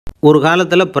ஒரு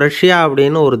காலத்தில் பிரஷ்யா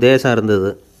அப்படின்னு ஒரு தேசம் இருந்தது.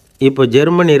 இப்போ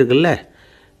ஜெர்மனி இருக்குல்ல,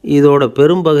 இதோட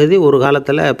பெரும்பகுதி ஒரு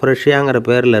காலத்தில் பிரஷ்யாங்கிற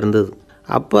பேரில் இருந்தது.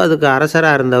 அப்போ அதுக்கு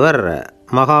அரசராக இருந்தவர்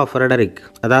மகா ஃப்ரெடரிக்,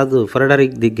 அதாவது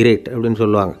ஃப்ரெடரிக் தி கிரேட் அப்படின்னு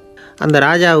சொல்லுவாங்க. அந்த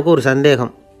ராஜாவுக்கு ஒரு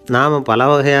சந்தேகம். நாம் பல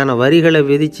வகையான வரிகளை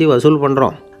விதித்து வசூல்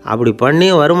பண்ணுறோம், அப்படி பண்ணி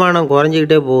வருமானம்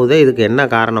குறைஞ்சிக்கிட்டே போகுதே, இதுக்கு என்ன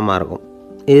காரணமாக இருக்கும்?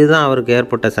 இதுதான் அவருக்கு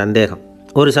ஏற்பட்ட சந்தேகம்.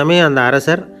 ஒரு சமயம் அந்த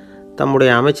அரசர்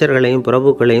தம்முடைய அமைச்சர்களையும்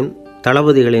பிரபுக்களையும்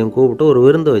தளபதிகளையும் கூப்பிட்டு ஒரு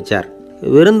விருந்து வச்சார்.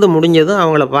 விருந்து முடிஞ்சதும்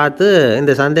அவங்கள பார்த்து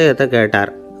இந்த சந்தேகத்தை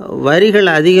கேட்டார். வரிகள்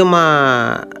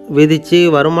அதிகமாக விதித்து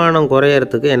வருமானம்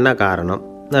குறையறதுக்கு என்ன காரணம்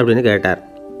அப்படின்னு கேட்டார்.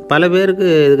 பல பேருக்கு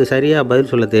இதுக்கு சரியாக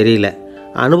பதில் சொல்ல தெரியல.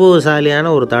 அனுபவசாலியான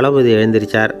ஒரு தளபதி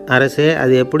எழுந்திருச்சார். அரசே,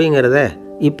 அது எப்படிங்கிறத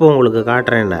இப்போ உங்களுக்கு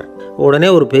காட்டுறேன்னார். உடனே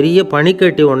ஒரு பெரிய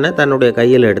பனிக்கட்டி ஒன்றை தன்னுடைய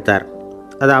கையில் எடுத்தார்.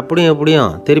 அதை அப்படியும்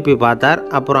எப்படியும் திருப்பி பார்த்தார்.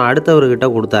 அப்புறம் அடுத்தவர்கிட்ட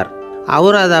கொடுத்தார்.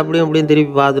 அவரும் அதை அப்படியும் இப்படியும்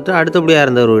திருப்பி பார்த்துட்டு அடுத்தபடியாக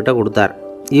இருந்தவர்கிட்ட கொடுத்தார்.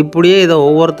 இப்படியே இதை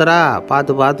ஒவ்வொருத்தராக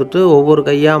பார்த்துட்டு ஒவ்வொரு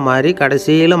கையாக மாறி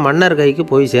கடைசியில் மன்னர் கைக்கு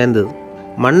போய் சேர்ந்தது.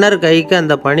 மன்னர் கைக்கு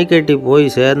அந்த பனிக்கட்டி போய்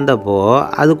சேர்ந்தப்போ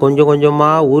அது கொஞ்சம்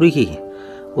கொஞ்சமாக உருகி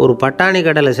ஒரு பட்டாணி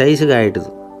கடலை சைஸுக்கு ஆகிட்டுது.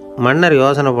 மன்னர்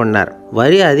யோசனை பண்ணார்,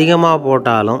 வரி அதிகமாக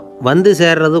போட்டாலும் வந்து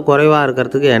சேர்றது குறைவாக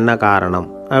இருக்கிறதுக்கு என்ன காரணம்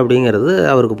அப்படிங்கிறது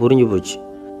அவருக்கு புரிஞ்சு போச்சு.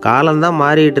 காலம்தான்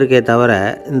மாறிக்கிட்டு இருக்கே தவிர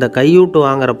இந்த கையூட்டு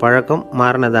வாங்குகிற பழக்கம்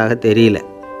மாறினதாக தெரியல.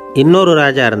 இன்னொரு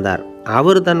ராஜா இருந்தார்.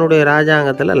 அவர் தன்னுடைய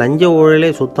ராஜாங்கத்தில் லஞ்ச ஊழலே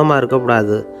சுத்தமாக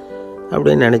இருக்கக்கூடாது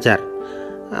அப்படின்னு நினச்சார்.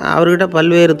 அவர்கிட்ட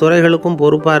பல்வேறு துறைகளுக்கும்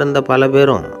பொறுப்பாக இருந்த பல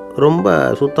பேரும் ரொம்ப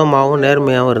சுத்தமாகவும்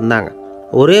நேர்மையாகவும் இருந்தாங்க.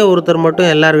 ஒரே ஒருத்தர்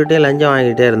மட்டும் எல்லார்கிட்டையும் லஞ்சம்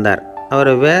வாங்கிட்டே இருந்தார்.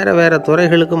 அவரை வேறு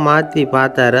துறைகளுக்கு மாற்றி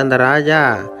பார்த்தாரு. அந்த ராஜா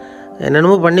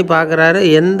என்னென்னமோ பண்ணி பார்க்குறாரு.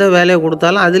 எந்த வேலையை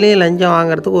கொடுத்தாலும் அதுலேயும் லஞ்சம்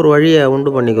வாங்கிறதுக்கு ஒரு வழியை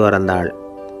உண்டு பண்ணிக்குவார் அந்த ஆள்.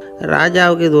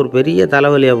 ராஜாவுக்கு இது ஒரு பெரிய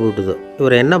தலைவலியாக போட்டுது.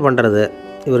 இவர் என்ன பண்ணுறது?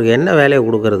 இவருக்கு என்ன வேலையை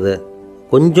கொடுக்கறது?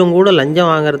 கொஞ்சம் கூட லஞ்சம்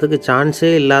வாங்கிறதுக்கு சான்ஸே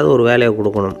இல்லாத ஒரு வேலையை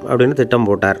கொடுக்கணும் அப்படின்னு திட்டம்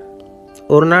போட்டார்.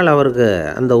 ஒரு நாள் அவருக்கு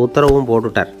அந்த உத்தரவும்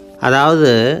போட்டுட்டார். அதாவது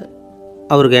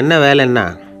அவருக்கு என்ன வேலைன்னா,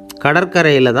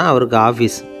 கடற்கரையில் தான் அவருக்கு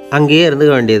ஆஃபீஸ். அங்கேயே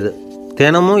இருந்துக்க வேண்டியது.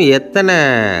 தினமும் எத்தனை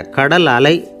கடல்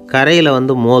அலை கரையில்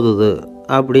வந்து மோதுது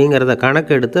அப்படிங்கிறத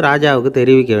கணக்கெடுத்து ராஜாவுக்கு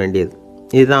தெரிவிக்க வேண்டியது.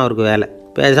 இதுதான் அவருக்கு வேலை.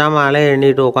 பேசாமல் அலையை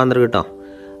எண்ணிட்டு உட்காந்துருக்கட்டும்,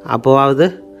 அப்போவாவது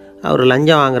அவர்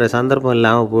லஞ்சம் வாங்குகிற சந்தர்ப்பம்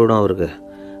இல்லாமல் போயிடும் அவருக்கு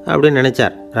அப்படின்னு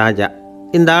நினச்சார் ராஜா.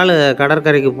 இந்த ஆள்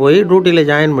கடற்கரைக்கு போய் டியூட்டியில்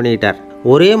ஜாயின் பண்ணிக்கிட்டார்.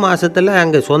 ஒரே மாதத்தில்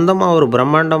அங்கே சொந்தமாக ஒரு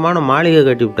பிரம்மாண்டமான மாளிகை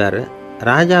கட்டிவிட்டார்.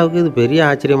 ராஜாவுக்கு இது பெரிய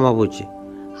ஆச்சரியமாக போச்சு.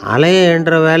 அலையை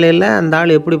என்ற வேலையில் அந்த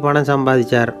ஆள் எப்படி பணம்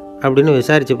சம்பாதிச்சார் அப்படின்னு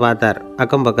விசாரித்து பார்த்தார்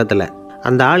அக்கம் பக்கத்தில்.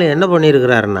 அந்த ஆள் என்ன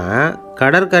பண்ணியிருக்கிறாருன்னா,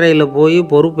 கடற்கரையில் போய்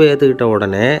பொறுப்பை ஏற்றுக்கிட்ட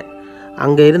உடனே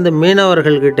அங்கே இருந்த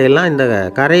மீனவர்கள்கிட்ட எல்லாம் இந்த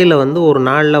கரையில் வந்து ஒரு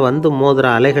நாளில் வந்து மோதுகிற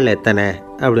அலைகள் எத்தனை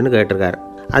அப்படின்னு கேட்டிருக்காரு.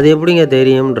 அது எப்படிங்க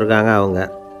தெரியும்னு இருக்காங்க அவங்க.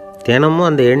 தினமும்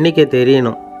அந்த எண்ணிக்கை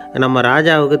தெரியணும். நம்ம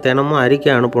ராஜாவுக்கு தினமும் அறிக்கை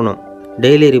அனுப்பணும்,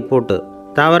 டெய்லி ரிப்போர்ட்டு.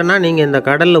 தவறுனா நீங்கள் இந்த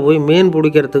கடலில் போய் மீன்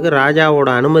பிடிக்கிறதுக்கு ராஜாவோட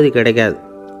அனுமதி கிடைக்காது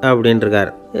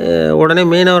அப்படின்ட்டுருக்காரு. உடனே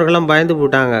மீனவர்களும் பயந்து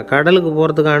போட்டாங்க. கடலுக்கு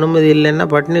போகிறதுக்கு அனுமதி இல்லைன்னா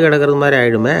பட்டினி கிடக்கிறது மாதிரி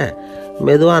ஆகிடுமே.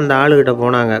 மெதுவாக அந்த ஆளுகிட்ட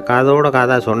போனாங்க. கதோட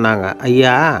கதா சொன்னாங்க,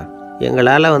 ஐயா,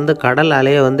 எங்களால் வந்து கடல்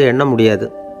அலையை வந்து எண்ண முடியாது.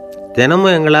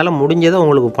 தினமும் எங்களால் முடிஞ்சதை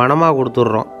உங்களுக்கு பணமாக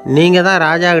கொடுத்துட்றோம். நீங்கள் தான்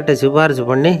ராஜா கிட்ட சிபாரிசு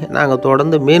பண்ணி நாங்கள்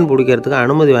தொடர்ந்து மீன் பிடிக்கிறதுக்கு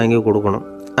அனுமதி வாங்கி கொடுக்கணும்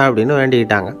அப்படின்னு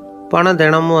வேண்டிக்கிட்டாங்க. பணம்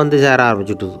தினமும் வந்து சேர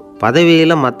ஆரம்பிச்சுட்டுது.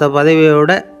 பதவியில் மற்ற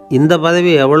பதவியோட இந்த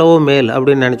பதவி எவ்வளவோ மேல்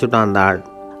அப்படின்னு நினச்சிட்டான் அந்த ஆள்.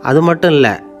 அது மட்டும்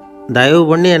இல்லை, தயவு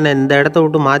பண்ணி என்னை இந்த இடத்த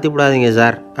விட்டு மாற்றி விடாதீங்க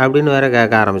சார் அப்படின்னு வேற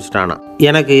கேட்க ஆரம்பிச்சிட்டானா.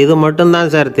 எனக்கு இது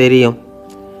மட்டும்தான் சார் தெரியும்,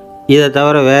 இதை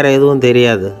தவிர வேறு எதுவும்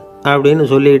தெரியாது அப்படின்னு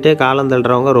சொல்லிக்கிட்டே காலம்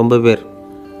தள்ளுறவங்க ரொம்ப பேர்.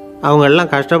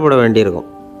 அவங்களெல்லாம் கஷ்டப்பட வேண்டியிருக்கும்.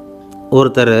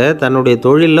 ஒருத்தர் தன்னுடைய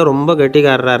தொழிலில் ரொம்ப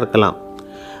கெட்டிக்காரராக இருக்கலாம்.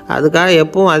 அதுக்காக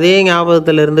எப்பவும் அதே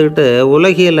ஞாபகத்தில் இருந்துக்கிட்டு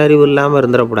உலகியல் அறிவு இல்லாமல்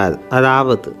இருந்துடக்கூடாது. அது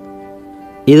ஆபத்து.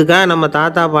 இதுக்காக நம்ம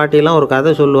தாத்தா பாட்டிலாம் ஒரு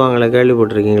கதை சொல்லுவாங்களே,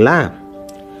 கேள்விப்பட்டிருக்கீங்களா?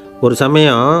 ஒரு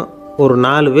சமயம் ஒரு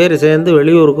 4 பேர் சேர்ந்து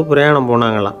வெளியூருக்கு பிரயாணம்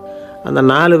போனாங்களாம். அந்த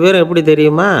 4 பேர் எப்படி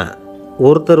தெரியுமா?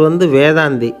 ஒருத்தர் வந்து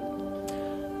வேதாந்தி,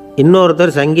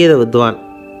 இன்னொருத்தர் சங்கீத வித்வான்,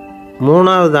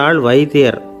 3வது ஆள்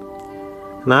வைத்தியர்,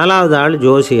 4வது ஆள்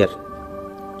ஜோசியர்.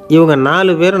 இவங்க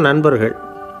 4 பேரும் நண்பர்கள்.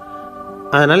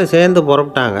 அதனால் சேர்ந்து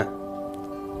புறப்பட்டாங்க.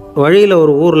 வழியில்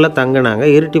ஒரு ஊரில் தங்கினாங்க.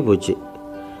 இருட்டி போச்சு.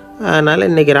 அதனால்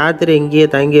இன்றைக்கி ராத்திரி இங்கேயே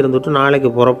தங்கி இருந்துட்டு நாளைக்கு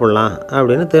புறப்படலாம்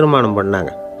அப்படின்னு தீர்மானம்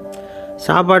பண்ணாங்க.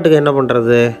 சாப்பாட்டுக்கு என்ன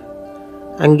பண்ணுறது?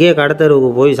 அங்கேயே கடத்தெருவுக்கு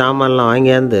போய் சாமான்லாம்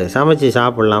வாங்கியாந்து சமைச்சு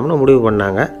சாப்பிட்லாம்னு முடிவு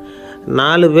பண்ணாங்க.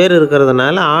 4 பேர்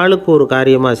இருக்கிறதுனால ஆளுக்கு ஒரு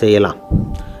காரியமாக செய்யலாம்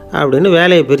அப்படின்னு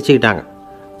வேலையை பிரிச்சுக்கிட்டாங்க.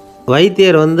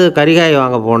 வைத்தியர் வந்து கரிகாய்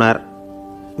வாங்க போனார்,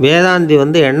 வேதாந்தி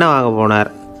வந்து எண்ணெய் வாங்க போனார்,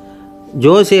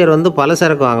 ஜோசியர் வந்து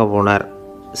பலசரக்கு வாங்க போனார்,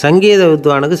 சங்கீத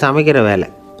வித்வானுக்கு சமைக்கிற வேலை.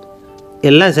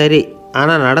 எல்லாம் சரி.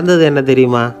 ஆனால் நடந்தது என்ன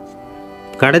தெரியுமா?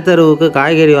 கடைத்தெருவுக்கு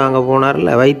காய்கறி வாங்க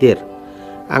போனார்ல வைத்தியர்,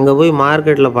 அங்கே போய்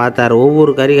மார்க்கெட்டில் பார்த்தார்.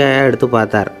 ஒவ்வொரு கறிகாயாக எடுத்து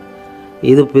பார்த்தார்.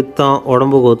 இது பித்தம்,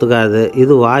 உடம்புக்கு ஒத்துக்காது,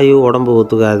 இது வாயு, உடம்புக்கு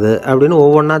ஒத்துக்காது அப்படின்னு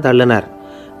ஒவ்வொன்றா தள்ளினார்.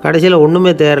 கடைசியில்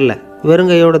ஒன்றுமே தேரல,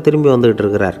 வெறுங்கையோடு திரும்பி வந்துக்கிட்டு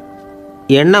இருக்கிறார்.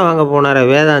 எண்ணெய் வாங்க போனார்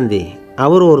வேதாந்தி,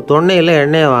 அவர் ஒரு தொன்னையில்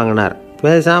எண்ணெயை வாங்கினார்.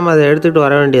 பேசாமல் அதை எடுத்துகிட்டு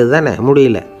வர வேண்டியது தானே,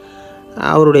 முடியல.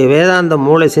 அவருடைய வேதாந்த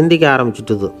மூளை சிந்திக்க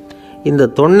ஆரம்பிச்சுட்டுது. இந்த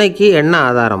தொன்னைக்கு எண்ணெய்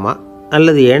ஆதாரமா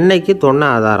அல்லது எண்ணெய்க்கு தொன்னை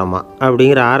ஆதாரமா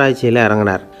அப்படிங்கிற ஆராய்ச்சியில்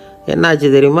இறங்கினார். என்னாச்சு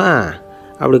தெரியுமா?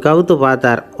 அப்படி கவுத்து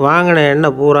பார்த்தார். வாங்கின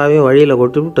எண்ணெய் பூராவையும் வழியில்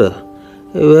கொட்டிவிட்டு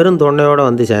வெறும் தொன்னையோடு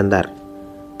வந்து சேர்ந்தார்.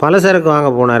 பலசரக்கு வாங்க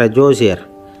போனார் ஜோசியர்.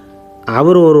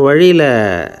 அவர் ஒரு வழியில்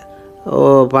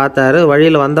பார்த்தாரு.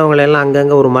 வழியில் வந்தவங்களெல்லாம்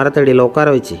அங்கங்கே ஒரு மரத்தடியில் உட்கார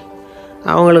வச்சு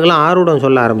அவங்களுக்கெல்லாம் ஆர்வம்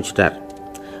சொல்ல ஆரம்பிச்சிட்டார்.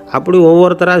 அப்படி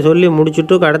ஒவ்வொருத்தராக சொல்லி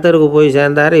முடிச்சுட்டு கடத்தருக்கு போய்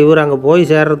சேர்ந்தார். இவர் அங்கே போய்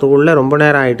சேர்றதுக்குள்ளே ரொம்ப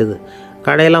நேரம் ஆகிட்டுது.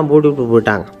 கடையெல்லாம் பூட்டிவிட்டு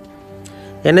போயிட்டாங்க.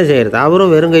 என்ன செய்கிறது?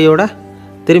 அவரும் வெறுங்கையோடு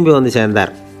திரும்பி வந்து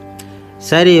சேர்ந்தார்.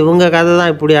 சரி, இவங்க கதை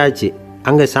தான் இப்படி ஆச்சு.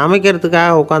 அங்கே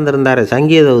சமைக்கிறதுக்காக உட்காந்துருந்தார்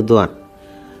சங்கீத வித்வான்.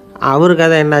 அவர்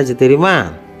கதை என்னாச்சு தெரியுமா?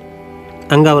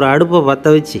 அங்கே அவர் அடுப்பை பற்ற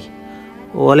வச்சு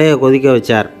ஒலையை கொதிக்க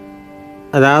வச்சார்.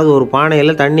 அதாவது ஒரு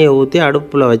பானையில் தண்ணியை ஊற்றி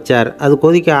அடுப்பில் வச்சார். அது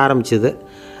கொதிக்க ஆரம்பிச்சிது.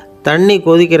 தண்ணி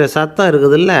கொதிக்கிற சத்தம்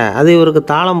இருக்குதுல்ல, அது இவருக்கு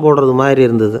தாளம் போடுறது மாதிரி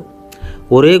இருந்தது.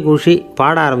 ஒரே குஷி,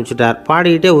 பாட ஆரம்பிச்சிட்டார்.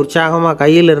 பாடிக்கிட்டே உற்சாகமாக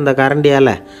கையில் இருந்த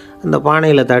கரண்டியால் அந்த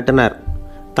பானையில் தட்டினார்,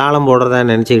 தாளம் போடுறதா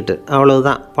நினச்சிக்கிட்டு.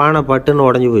 அவ்வளவுதான், பானை பட்டுன்னு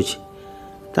உடஞ்சி போச்சு.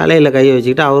 தலையில் கையை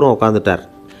வச்சுக்கிட்டு அவரும் உட்காந்துட்டார்.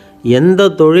 எந்த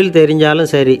தொழில்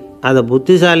தெரிஞ்சாலும் சரி, அதை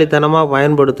புத்திசாலித்தனமாக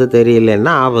பயன்படுத்த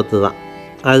தெரியலன்னா ஆபத்து தான்.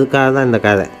 அதுக்காக தான் இந்த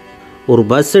கதை. ஒரு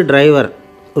பஸ்ஸு டிரைவர்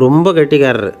ரொம்ப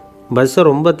கெட்டிக்காரர். பஸ்ஸை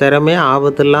ரொம்ப திறமையாக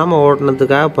ஆபத்து இல்லாமல்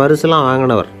ஓட்டினதுக்காக பரிசுலாம்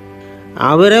வாங்கினவர்.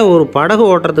 அவரே ஒரு படகு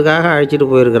ஓட்டுறதுக்காக அழைச்சிட்டு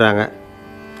போயிருக்கிறாங்க,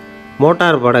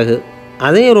 மோட்டார் படகு.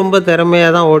 அதையும் ரொம்ப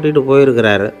திறமையாக தான் ஓட்டிகிட்டு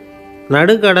போயிருக்கிறாரு.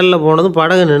 நடுக்கடலில் போனதும்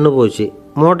படகு நின்று போச்சு.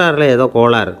 மோட்டாரில் ஏதோ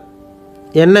கோளாறு.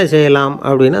 என்ன செய்யலாம்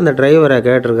அப்படின்னு அந்த டிரைவரை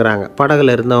கேட்டிருக்கிறாங்க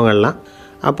படகுல இருந்தவங்கெல்லாம்.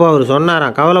 அப்போ அவர்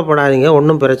சொன்னாராம், கவலைப்படாதீங்க,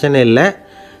 ஒன்றும் பிரச்சனை இல்லை,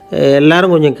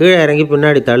 எல்லோரும் கொஞ்சம் கீழே இறங்கி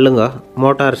பின்னாடி தள்ளுங்க,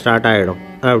 மோட்டார் ஸ்டார்ட் ஆகிடும்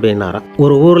அப்படின்னாராம்.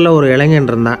 ஒரு ஊரில் ஒரு இளைஞன்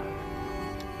இருந்தான்.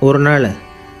 ஒரு நாள்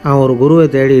அவன் ஒரு குருவை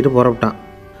தேடிக்கிட்டு புறப்பட்டான்.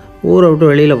 ஊரை விட்டு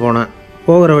வெளியில் போனான்.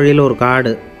 போகிற வழியில் ஒரு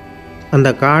காடு. அந்த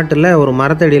காட்டில் ஒரு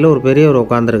மரத்தடியில் ஒரு பெரியவர்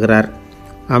உட்காந்துருக்கிறார்.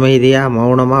 அமைதியாக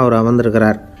மௌனமாக அவர்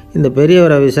அமர்ந்திருக்கிறார். இந்த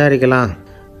பெரியவரை விசாரிக்கலாம்,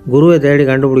 குருவை தேடி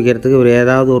கண்டுபிடிக்கிறதுக்கு இவர்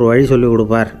ஏதாவது ஒரு வழி சொல்லி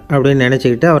கொடுப்பார் அப்படின்னு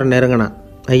நினச்சிக்கிட்டு அவரை நெருங்கினான்.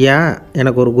 ஐயா,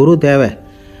 எனக்கு ஒரு குரு தேவை,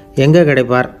 எங்கே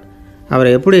கிடைப்பார்,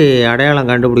 அவரை எப்படி அடையாளம்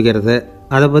கண்டுபிடிக்கிறது,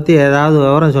 அதை பற்றி ஏதாவது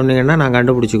விவரம் சொன்னீங்கன்னா நான்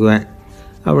கண்டுபிடிச்சிக்குவேன்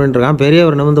அப்படின்ட்டுருக்கான்.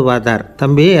 பெரியவர் நிமிர்ந்து பார்த்தார்.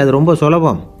 தம்பி, அது ரொம்ப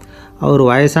சுலபம். அவர்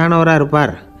வயசானவராக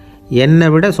இருப்பார், என்னை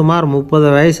விட சுமார் 30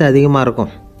 வயசு அதிகமாக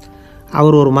இருக்கும்.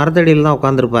 அவர் ஒரு மரத்தடியில் தான்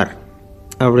உட்காந்துருப்பார்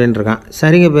அப்படின்ட்டுருக்கான்.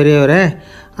 சரிங்க பெரியவரே,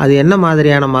 அது என்ன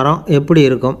மாதிரியான மரம், எப்படி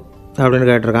இருக்கும் அப்படின்னு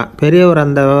கேட்டிருக்கான். பெரியவர்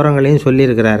அந்த விவரங்களையும்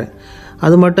சொல்லியிருக்கிறாரு.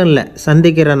 அது மட்டும் இல்லை,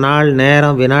 சந்திக்கிற நாள்,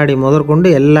 நேரம், வினாடி முதற்கொண்டு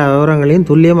எல்லா விவரங்களையும்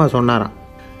துல்லியமாக சொன்னாராம்.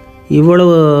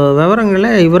 இவ்வளவு விவரங்களை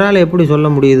இவரால் எப்படி சொல்ல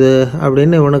முடியுது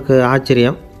அப்படின்னு இவனுக்கு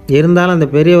ஆச்சரியம். இருந்தாலும் அந்த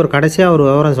பெரியவர் கடைசியாக ஒரு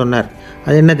விவரம் சொன்னார்.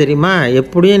 அது என்ன தெரியுமா?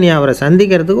 எப்படியும் நீ அவரை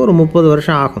சந்திக்கிறதுக்கு ஒரு 30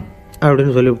 வருஷம் ஆகும்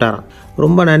அப்படின்னு சொல்லிவிட்டாராம்.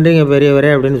 ரொம்ப நன்றிங்க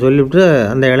பெரியவரே அப்படின்னு சொல்லிவிட்டு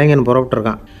அந்த இளைஞன்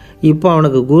புறப்பட்டுருக்கான். இப்போ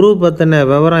அவனுக்கு குரு பற்றின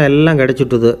விவரம் எல்லாம்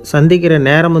கிடச்சிட்டுது, சந்திக்கிற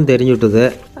நேரமும் தெரிஞ்சுட்டுது.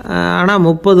 ஆனால்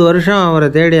 30 வருஷம் அவரை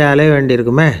தேடி அலைய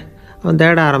வேண்டியிருக்குமே. அவன்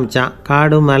தேட ஆரம்பித்தான்.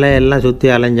 காடு மலை எல்லாம் சுற்றி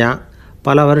அலைஞ்சான்.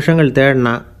 பல வருஷங்கள்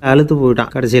தேடினான், அழுத்து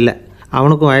போயிட்டான். கடைசியில்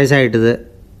அவனுக்கும் வயசாகிட்டுது.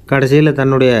 கடைசியில்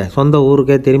தன்னுடைய சொந்த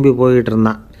ஊருக்கே திரும்பி போய்கிட்டு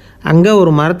இருந்தான். அங்கே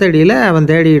ஒரு மரத்தடியில் அவன்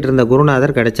தேடிக்கிட்டு இருந்த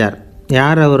குருநாதர் கிடைச்சார்.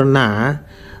 யார் அவருன்னா,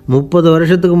 30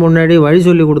 வருஷத்துக்கு முன்னாடி வழி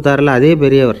சொல்லி கொடுத்தாருல அதே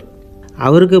பெரியவர்.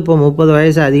 அவருக்கு இப்போ 30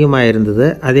 வயசு அதிகமாக இருந்தது.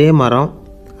 அதே மரம்.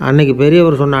 அன்னைக்கு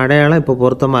பெரியவர் சொன்ன அடையாளம் இப்போ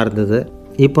பொருத்தமாக இருந்தது.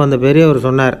 இப்போ அந்த பெரியவர்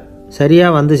சொன்னார்,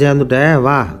 சரியாக வந்து சேர்ந்துட்டேன்,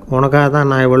 வா, உனக்காக தான்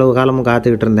நான் இவ்வளவு காலமும்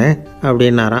காத்துக்கிட்டு இருந்தேன்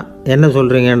அப்படின்னாராம். என்ன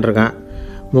சொல்கிறீங்கன்றிருக்கான்.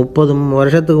 30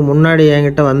 வருஷத்துக்கு முன்னாடி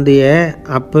என்கிட்ட வந்தியே,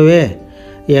 அப்போவே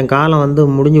என் காலம் வந்து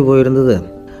முடிஞ்சு போயிருந்தது.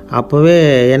 அப்போவே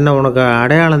என்ன உனக்கு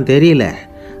அடையாளம் தெரியல,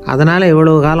 அதனால்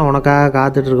இவ்வளவு காலம் உனக்காக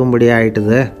காத்துட்ருக்கும்படி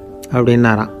ஆகிட்டுது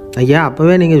அப்படின்னாராம். ஐயா,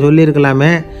 அப்போவே நீங்கள்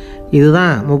சொல்லியிருக்கலாமே,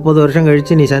 இதுதான் 30 வருஷம்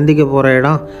கழித்து நீ சந்திக்க போகிற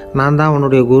இடம், நான் தான்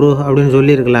உன்னுடைய குரு அப்படின்னு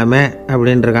சொல்லியிருக்கலாமே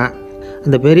அப்படின்ட்டுருக்கான்.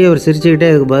 அந்த பெரியவர் சிரிச்சுக்கிட்டே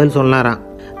இதுக்கு பதில் சொன்னாராம்.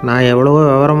 நான் எவ்வளவோ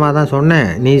விவரமாக தான் சொன்னேன்,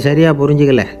 நீ சரியாக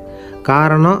புரிஞ்சிக்கல.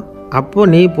 காரணம், அப்போ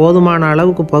நீ போதுமான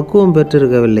அளவுக்கு பக்குவம்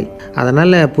பெற்றிருக்கவில்லை.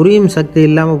 அதனால் புரியும் சக்தி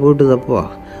இல்லாமல் போயிட்டுதப்போ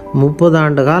 30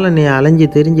 ஆண்டு காலம் நீ அலைஞ்சி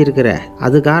தெரிஞ்சிருக்கிற.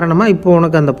 அது காரணமாக இப்போ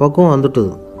உனக்கு அந்த பக்குவம்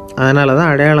வந்துட்டுது. அதனால தான்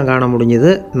அடையாளம் காண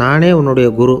முடிஞ்சுது, நானே உன்னுடைய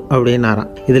குரு அப்படின்னாராம்.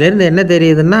 இதிலேருந்து என்ன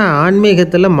தெரியுதுன்னா,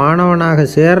 ஆன்மீகத்தில் மாணவனாக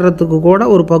சேர்றதுக்கு கூட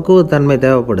ஒரு பக்குவத்தன்மை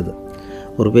தேவைப்படுது.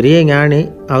 ஒரு பெரிய ஞானி,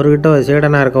 அவர்கிட்ட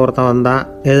சீடனாக இருக்க ஒருத்தன் வந்தான்,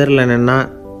 எதிரில் நின்னான்.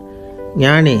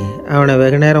 ஞானி அவனை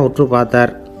வெகு நேரம் உற்று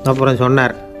பார்த்தார். அப்புறம்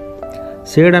சொன்னார்,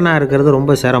 சீடனாக இருக்கிறது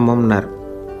ரொம்ப சிரமம்னார்.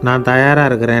 நான் தயாராக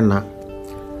இருக்கிறேன்னா.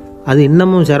 அது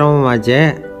இன்னமும் சிரமமாச்சே,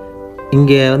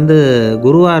 இங்கே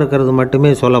குருவாக இருக்கிறது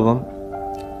மட்டுமே சுலபம்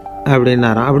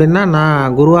அப்படின்னாராம். அப்படின்னா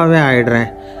நான் குருவாகவே ஆகிடுறேன்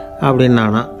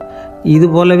அப்படின்னானா. இது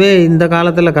போலவே இந்த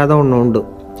காலத்தில் கதை ஒன்று உண்டு.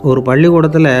 ஒரு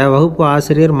பள்ளிக்கூடத்தில் வகுப்பு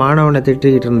ஆசிரியர் மாணவனை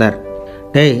திட்டிக்கிட்டு இருந்தார்.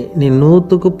 டேய், நீ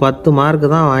 100க்கு 10 மார்க்கு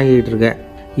தான் வாங்கிக்கிட்டு இருக்க.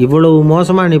 இவ்வளவு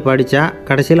மோசமாக நீ படித்தா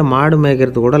கடைசியில் மாடு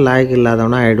மேய்க்கிறது கூட லாய்க்கு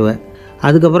இல்லாதவனா ஆகிடுவேன்.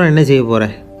 அதுக்கப்புறம் என்ன செய்ய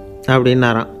போகிறேன்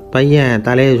அப்படின்னாராம். பையன்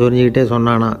தலையை சொரிஞ்சிக்கிட்டே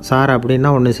சொன்னானா, சார் அப்படின்னா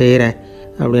ஒன்று செய்கிறேன்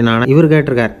அப்படின்னானா. இவர்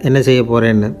கேட்டிருக்கார், என்ன செய்ய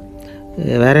போகிறேன்னு.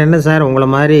 வேறு என்ன சார், உங்களை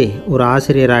மாதிரி ஒரு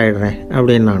ஆசிரியர் ஆகிடுறேன்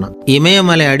அப்படின்னானா.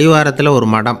 இமயமலை அடிவாரத்தில் ஒரு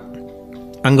மடம்.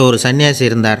 அங்கே ஒரு சன்னியாசி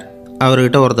இருந்தார்.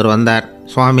 அவர்கிட்ட ஒருத்தர் வந்தார்.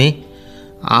 சுவாமி,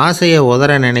 ஆசையை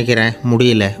உதற நினைக்கிறேன்,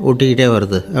 முடியல, ஒட்டிக்கிட்டே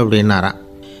வருது அப்படின்னாராம்.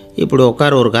 இப்படி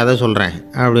உட்கார, ஒரு கதை சொல்கிறேன்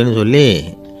அப்படின்னு சொல்லி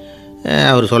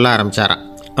அவர் சொல்ல ஆரம்பித்தாராம்.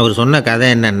 அவர் சொன்ன கதை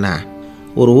என்னென்னா,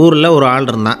 ஒரு ஊரில் ஒரு ஆள்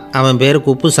இருந்தான். அவன் பேர்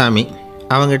குப்புசாமி.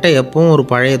 அவன்கிட்ட எப்பவும் ஒரு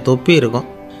பழைய தொப்பி இருக்கும்,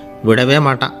 விடவே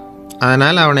மாட்டான்.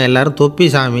 அதனால் அவனை எல்லோரும் தொப்பி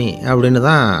சாமி அப்படின்னு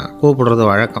தான் கூப்பிடுறது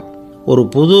வழக்கம். ஒரு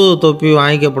புது தொப்பி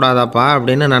வாங்கிக்கப்படாதாப்பா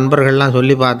அப்படின்னு நண்பர்கள்லாம்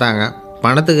சொல்லி பார்த்தாங்க.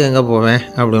 பணத்துக்கு எங்கே போவேன்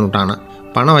அப்படின்னு விட்டானா.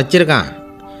 பணம் வச்சுருக்கான்,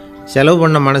 செலவு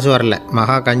பண்ண மனசு வரல,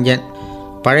 மகா கஞ்சன்.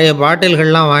 பழைய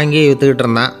பாட்டில்கள்லாம் வாங்கி விற்றுக்கிட்டு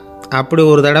இருந்தான். அப்படி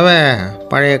ஒரு தடவை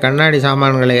பழைய கண்ணாடி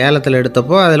சாமான்களை ஏலத்தில்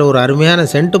எடுத்தப்போ அதில் ஒரு அருமையான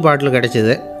சென்ட்டு பாட்டில்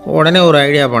கிடச்சிது. உடனே ஒரு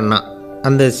ஐடியா பண்ணான்.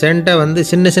 அந்த சென்ட்டை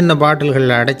சின்ன சின்ன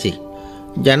பாட்டில்களில் அடைச்சி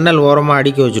ஜன்னல் ஓரமாக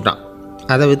அடுக்கி வச்சுட்டான்.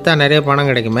 அதை விற்றா நிறைய பணம்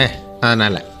கிடைக்குமே.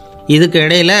 அதனால் இதுக்கு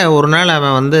இடையில் ஒரு நாள்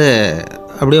அவன்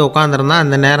அப்படியே உட்காந்துருந்தான்.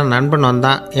 அந்த நேரம் நண்பன்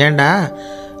வந்தான். ஏண்டா,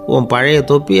 உன் பழைய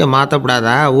தொப்பியை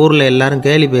மாற்றப்படாதா? ஊரில் எல்லோரும்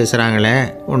கேலி பேசுகிறாங்களே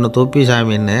ஒன்று தொப்பி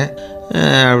சாமின்னு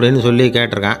அப்படின்னு சொல்லி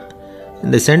கேட்டிருக்கான்.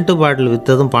 இந்த சென்ட்டு பாட்டில்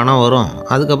விற்றதும் பணம் வரும்,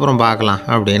 அதுக்கப்புறம் பார்க்கலாம்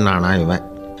அப்படின்னு நானா. இவன்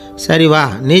சரி வா,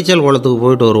 நீச்சல் குளத்துக்கு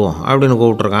போயிட்டு வருவோம் அப்படின்னு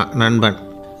கூப்பிட்ருக்கான் நண்பன்.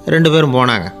 2 பேரும்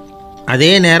போனாங்க. அதே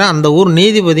நேரம் அந்த ஊர்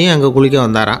நீதிபதியும் அங்கே குளிக்க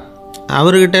வந்தாராம்.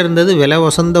 அவர்கிட்ட இருந்தது விலை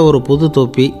வசந்த ஒரு புது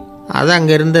தொப்பி. அதை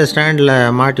அங்கே இருந்த ஸ்டாண்டில்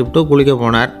மாட்டிவிட்டு குளிக்க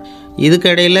போனார்.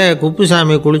 இதுக்கிடையில்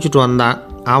குப்புசாமி குளிச்சுட்டு வந்தான்.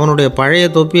 அவனுடைய பழைய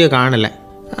தொப்பியை காணலை.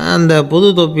 அந்த புது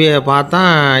தொப்பியை பார்த்தா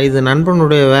இது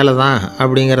நண்பனுடைய வேலை தான்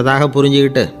அப்படிங்கிறதாக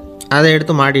புரிஞ்சுக்கிட்டு அதை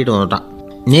எடுத்து மாட்டிகிட்டு வந்துட்டான்.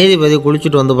 நீதிபதி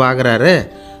குளிச்சுட்டு வந்து பார்க்குறாரு,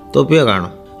 தொப்பியை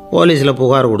காணும். போலீஸில்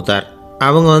புகார் கொடுத்தார்.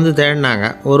 அவங்க தேடினாங்க.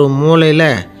 ஒரு மூலையில்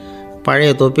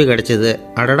பழைய தொப்பி கிடச்சிது.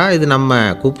 அடடா, இது நம்ம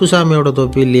குப்புசாமியோட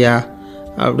தொப்பி இல்லையா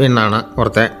அப்படின்னு நானா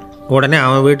ஒருத்தன். உடனே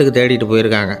அவன் வீட்டுக்கு தேடிட்டு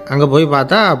போயிருக்காங்க. அங்கே போய்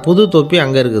பார்த்தா புது தொப்பி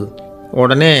அங்கே இருக்குது.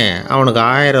 உடனே அவனுக்கு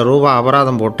 1000 ரூபா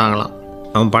அபராதம் போட்டாங்களாம்.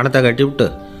 அவன் பணத்தை கட்டிவிட்டு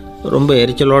ரொம்ப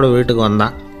எரிச்சலோடு வீட்டுக்கு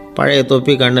வந்தான். பழைய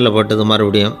தொப்பி கண்ணில் பட்டுது.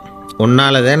 மறுபடியும்,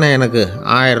 உன்னால் தானே எனக்கு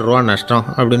 1000 ரூபா நஷ்டம்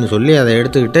அப்படின்னு சொல்லி அதை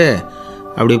எடுத்துக்கிட்டு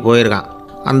அப்படி போயிருக்கான்.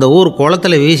 அந்த ஊர்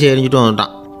குளத்தில் வீசி எரிஞ்சிட்டு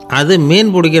வந்துட்டான். அது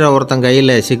மீன் பிடிக்கிற ஒருத்தன்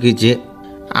கையில் சிக்கிச்சு.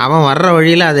 அவன் வர்ற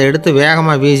வழியில் அதை எடுத்து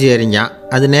வேகமாக வீசி எறிஞ்சான்.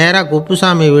 அது நேராக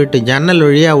குப்புசாமி வீட்டு ஜன்னல்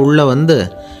வழியாக உள்ளே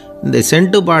இந்த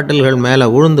சென்ட்டு பாட்டில்கள் மேலே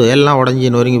விழுந்து எல்லாம் உடஞ்சி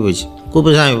நொறுங்கி போச்சு.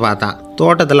 குப்புசாமி பார்த்தான்.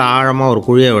 தோட்டத்தில் ஆழமாக ஒரு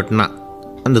குழியை வெட்டினான்.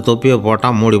 அந்த தொப்பியை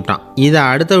போட்டான், மூடிவிட்டான். இதை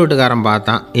அடுத்த வீட்டுக்காரன்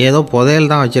பார்த்தான். ஏதோ புதையல்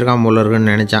தான் வச்சுருக்கான் போல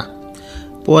இருக்குன்னு நினச்சான்.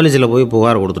 போலீஸில் போய்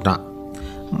புகார் கொடுத்துட்டான்.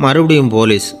 மறுபடியும்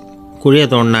போலீஸ் குழியை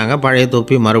தோண்டினாங்க. பழைய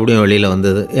தொப்பி மறுபடியும் வெளியில்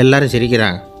வந்தது. எல்லோரும்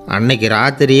சிரிக்கிறாங்க. அன்னைக்கு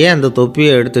ராத்திரியே அந்த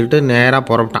தொப்பியை எடுத்துக்கிட்டு நேராக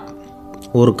புறப்பட்டான்.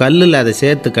 ஒரு கல்லில் அதை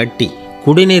சேர்த்து கட்டி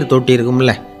குடிநீர் தொட்டி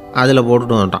இருக்கும்ல, அதில்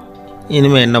போட்டுட்டு வந்துட்டான்.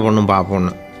 இனிமேல் என்ன பண்ணும்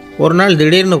பார்ப்போன்னு. ஒரு நாள்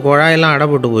திடீர்னு குழாயெல்லாம்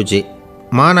அடைப்பட்டு போச்சு.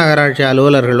 மாநகராட்சி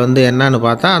அலுவலர்கள் என்னன்னு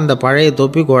பார்த்தா அந்த பழைய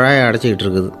தொப்பி குழாயை அடைச்சிக்கிட்டு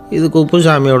இருக்குது. இது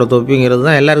குப்புசாமியோட தொப்பிங்கிறது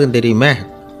தான் எல்லாருக்கும் தெரியுமே.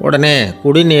 உடனே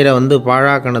குடிநீரை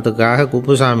பாழாக்கணத்துக்காக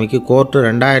குப்புசாமிக்கு கோர்ட்டு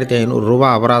 2500 ரூபா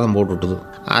அபராதம் போட்டுவிட்டுது.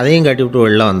 அதையும் கட்டிவிட்டு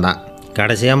வெளில வந்தான்.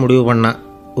 கடைசியாக முடிவு பண்ணான்.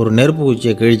 ஒரு நெருப்பு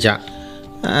குச்சியை கிழிச்சான்.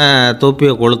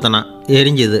 தொப்பியை கொளுத்தினான்.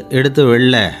 எரிஞ்சுது. எடுத்து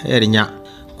வெளில எரிஞ்சான்.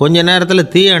 கொஞ்ச நேரத்தில்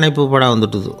தீ அணைப்பு படம்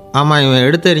வந்துட்டுது. ஆமாம், இவன்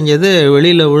எடுத்து எரிஞ்சது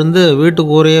வெளியில் விழுந்து வீட்டு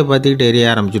கூரையே பற்றிக்கிட்டு எரிய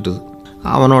ஆரம்பிச்சுட்டுது.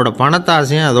 அவனோட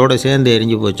பணத்தாசையும் அதோடு சேர்ந்து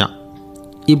எரிஞ்சு போச்சான்.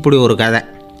 இப்படி ஒரு கதை.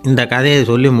 இந்த கதையை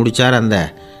சொல்லி முடித்தார் அந்த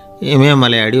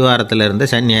இமயமலை அடிவாரத்தில் இருந்த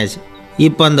சன்னியாசி.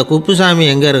 இப்போ அந்த குப்புசாமி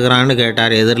எங்கே இருக்கிறான்னு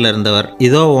கேட்டார் எதிரில் இருந்தவர்.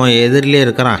 இதோ உன் எதிரிலே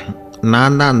இருக்கிறான்,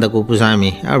 நான் தான் அந்த குப்புசாமி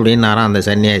அப்படின்னாரான் அந்த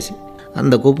சன்னியாசி.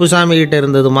 அந்த குப்புசாமிகிட்ட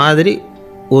இருந்தது மாதிரி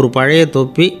ஒரு பழைய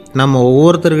தொப்பி நம்ம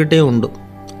ஒவ்வொருத்தர்கிட்டையும் உண்டு.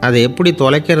 அதை எப்படி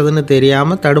தொலைக்கிறதுன்னு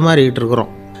தெரியாமல் தடுமாறிக்கிட்டு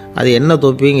இருக்கிறோம். அது என்ன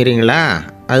தொப்பிங்கிறீங்களா?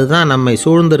 அதுதான் நம்மை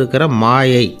சூழ்ந்திருக்கிற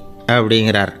மாயை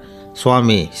அப்படிங்கிறார்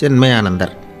சுவாமி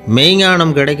சின்மயானந்தர்.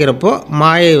 மெய்ஞானம் கிடைக்கிறப்போ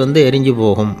மாயை எரிஞ்சு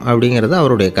போகும் அப்படிங்கிறது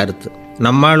அவருடைய கருத்து.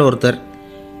 நம்மால் ஒருத்தர்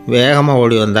வேகமாக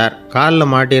ஓடி வந்தார்.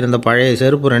 காலில் மாட்டியிருந்த பழைய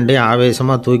செருப்பு 2ஐயும்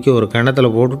ஆவேசமாக தூக்கி ஒரு கிணத்துல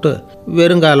போட்டுட்டு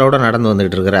வெறுங்காலோடு நடந்து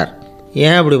வந்துக்கிட்டு இருக்கிறார்.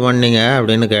 ஏன் அப்படி பண்ணீங்க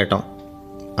அப்படின்னு கேட்டோம்.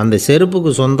 அந்த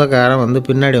செருப்புக்கு சொந்தக்காரன் வந்து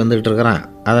பின்னாடி வந்துக்கிட்டு இருக்கிறான்,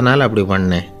 அதனால் அப்படி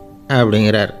பண்ணேன்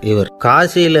அப்படிங்கிறார் இவர்.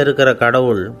 காசியில் இருக்கிற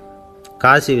கடவுள்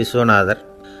காசி விஸ்வநாதர்,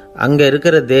 அங்கே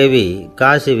இருக்கிற தேவி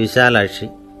காசி விசாலாட்சி.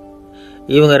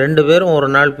 இவங்க 2 பேரும் ஒரு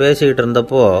நாள் பேசிக்கிட்டு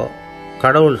இருந்தப்போ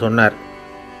கடவுள் சொன்னார்,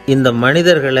 இந்த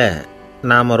மனிதர்களை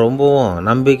நாம் ரொம்பவும்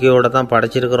நம்பிக்கையோடு தான்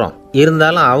படைச்சிருக்கிறோம்,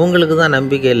 இருந்தாலும் அவங்களுக்கு தான்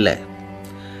நம்பிக்கை இல்லை,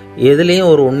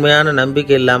 எதுலேயும் ஒரு உண்மையான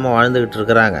நம்பிக்கை இல்லாமல் வாழ்ந்துக்கிட்டு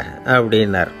இருக்கிறாங்க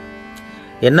அப்படின்னார்.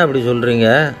 என்ன அப்படி சொல்கிறீங்க?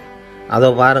 அதோ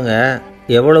பாருங்கள்,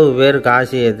 எவ்வளவு பேர்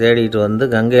காசியை தேடிட்டு வந்து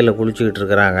கங்கையில் குளிச்சுக்கிட்டு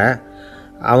இருக்கிறாங்க,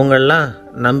 அவங்களெலாம்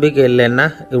நம்பிக்கை இல்லைன்னா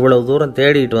இவ்வளவு தூரம்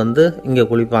தேடிட்டு வந்து இங்கே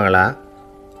குளிப்பாங்களா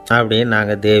அப்படின்னு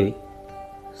நாங்கள் தேவி.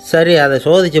 சரி, அதை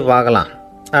சோதித்து பார்க்கலாம்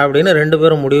அப்படின்னு 2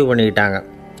 பேரும் முடிவு பண்ணிக்கிட்டாங்க.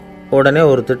 உடனே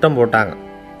ஒரு திட்டம் போட்டாங்க.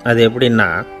 அது எப்படின்னா,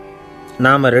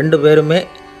 நாம் 2 பேருமே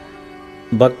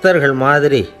பக்தர்கள்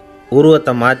மாதிரி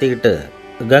உருவத்தை மாற்றிக்கிட்டு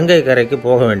கங்கை கரைக்கு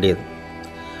போக வேண்டியது.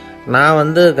 நான்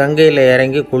வந்து கங்கையில்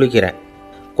இறங்கி குளிக்கிறேன்,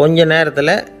 கொஞ்ச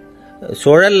நேரத்தில்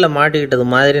சுழலில் மாட்டிக்கிட்டது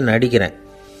மாதிரி நடிக்கிறேன்.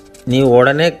 நீ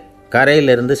உடனே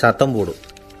கரையிலிருந்து சத்தம் போடும்,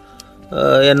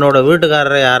 என்னோடய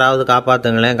வீட்டுக்காரரை யாராவது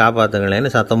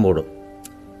காப்பாற்றுங்களேன்னு சத்தம் போடும்.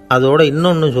 அதோடு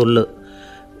இன்னொன்று சொல்லு,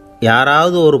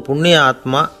 யாராவது ஒரு புண்ணிய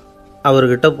ஆத்மா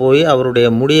அவர்கிட்ட போய் அவருடைய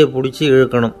முடியை பிடிச்சி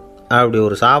இழுக்கணும், அப்படி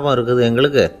ஒரு சாபம் இருக்குது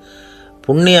எங்களுக்கு.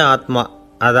 புண்ணிய ஆத்மா,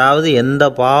 அதாவது எந்த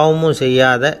பாவமும்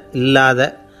செய்யாத இல்லாத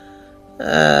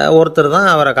ஒருத்தர் தான்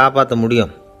அவரை காப்பாற்ற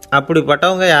முடியும்.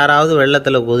 அப்படிப்பட்டவங்க யாராவது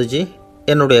வெள்ளத்தில் குதித்து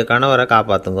என்னுடைய கணவரை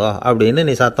காப்பாற்றுங்கோ அப்படின்னு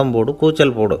நீ சத்தம் போடு,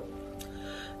 கூச்சல் போடு,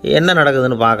 என்ன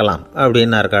நடக்குதுன்னு பார்க்கலாம்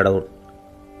அப்படின்னார் கடவுள்.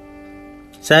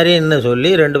 சரின்னு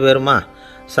சொல்லி 2 பேருமா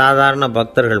சாதாரண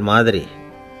பக்தர்கள் மாதிரி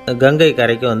கங்கை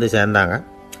கரைக்கு வந்து சேர்ந்தாங்க.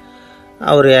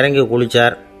 அவர் இறங்கி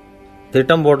குளித்தார்.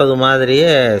 திட்டம் போட்டது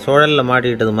மாதிரியே சுழலில்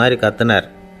மாட்டிக்கிட்டது மாதிரி கத்துனார்.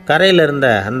 கரையில் இருந்த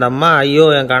அந்த அம்மா, ஐயோ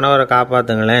என் கணவரை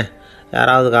காப்பாற்றுங்களேன்,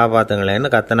 யாராவது காப்பாற்றுங்களேன்னு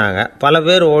கத்துனாங்க. பல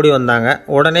பேர் ஓடி வந்தாங்க.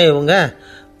 உடனே இவங்க,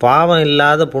 பாவம்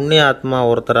இல்லாத புண்ணிய ஆத்மா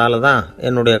ஒருத்தரால் தான்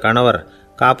என்னுடைய கணவர்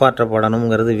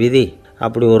காப்பாற்றப்படணுங்கிறது விதி,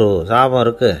 அப்படி ஒரு சாபம்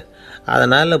இருக்குது,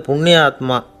 அதனால் புண்ணிய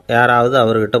ஆத்மா யாராவது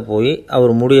அவர்கிட்ட போய்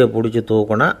அவர் முடியை பிடிச்சி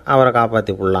தூக்குனா அவரை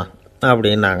காப்பாற்றி போடலாம்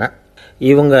அப்படின்னாங்க.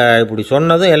 இவங்க இப்படி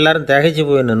சொன்னதும் எல்லோரும் திகைச்சு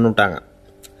போய் நின்றுட்டாங்க.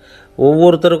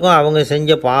 ஒவ்வொருத்தருக்கும் அவங்க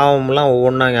செஞ்ச பாவம்லாம்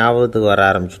ஒவ்வொன்றா ஞாபகத்துக்கு வர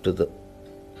ஆரம்பிச்சுட்டுது.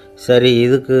 சரி,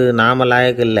 இதுக்கு நாம்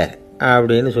லாயக்கு இல்லை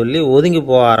அப்படின்னு சொல்லி ஒதுங்கி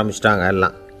போக ஆரம்பிச்சிட்டாங்க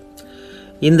எல்லாம்.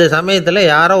 இந்த சமயத்தில்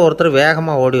யாரோ ஒருத்தர்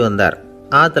வேகமாக ஓடி வந்தார்,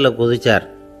 ஆற்றுல குதித்தார்.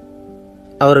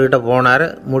 அவர்கிட்ட போனார்,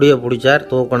 முடியை பிடிச்சார்,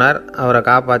 தூக்குனார், அவரை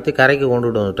காப்பாற்றி கரைக்கு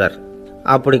கொண்டுட்டு வந்துட்டார்.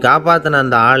 அப்படி காப்பாற்றின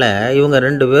அந்த ஆளை இவங்க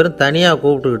 2 பேரும் தனியாக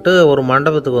கூப்பிட்டுக்கிட்டு ஒரு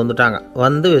மண்டபத்துக்கு வந்துட்டாங்க.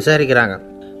 வந்து விசாரிக்கிறாங்க.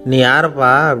 நீ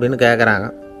யாரப்பா அப்படின்னு கேட்குறாங்க.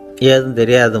 ஏதும்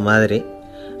தெரியாத மாதிரி.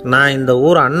 நான் இந்த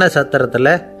ஊர் அன்ன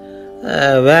சத்திரத்தில்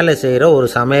வேலை செய்கிற ஒரு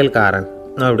சமையல்காரன்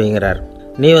அப்படிங்கிறார்.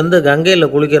 நீ வந்து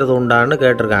கங்கையில் குளிக்கிறது உண்டான்னு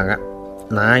கேட்டிருக்காங்க.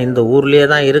 நான் இந்த ஊர்லேயே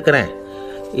தான் இருக்கிறேன்,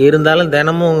 இருந்தாலும்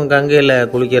தினமும் கங்கையில்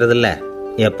குளிக்கிறதில்ல,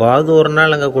 எப்போவாவது ஒரு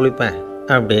நாள் அங்கே குளிப்பேன்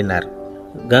அப்படின்னார்.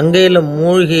 கங்கையில்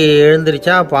மூழ்கி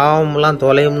எழுந்திரிச்சா பாவம்லாம்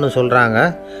தொலையும்னு சொல்கிறாங்க.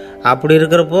 அப்படி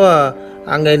இருக்கிறப்போ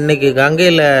அங்கே இன்றைக்கி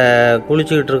கங்கையில்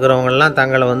குளிச்சுக்கிட்டு இருக்கிறவங்கெல்லாம்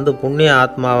தங்களை வந்து புண்ணிய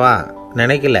ஆத்மாவா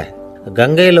நினைக்கல.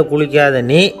 கங்கையில் குளிக்காத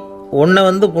நீ உன்னை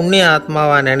வந்து புண்ணிய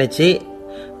ஆத்மாவா நினச்சி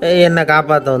என்னை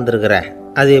காப்பாற்ற வந்திருக்கிற,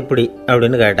 அது எப்படி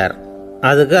அப்படின்னு கேட்டார்.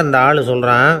 அதுக்கு அந்த ஆள்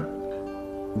சொல்கிறான்,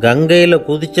 கங்கையில்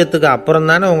குதித்ததுக்கு அப்புறம்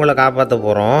தானே உங்களை காப்பாற்ற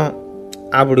போகிறோம்,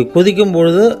 அப்படி குதிக்கும்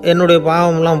பொழுது என்னுடைய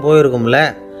பாவம்லாம் போயிருக்கும்ல,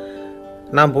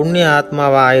 நான் புண்ணிய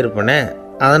ஆத்மாவாக ஆயிருப்பேனே,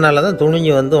 அதனால தான்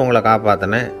துணிஞ்சு வந்து உங்களை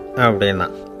காப்பாற்றினேன் அப்படின்னா.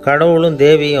 கடவுளும்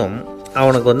தேவியும்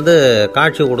அவனுக்கு வந்து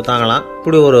காட்சி கொடுத்தாங்களாம்.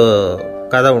 இப்படி ஒரு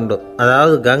கதை உண்டு.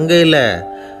 அதாவது கங்கையில்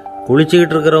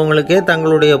குளிச்சுக்கிட்டு இருக்கிறவங்களுக்கே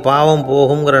தங்களுடைய பாவம்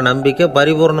போகுங்கிற நம்பிக்கை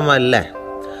பரிபூர்ணமாக இல்லை,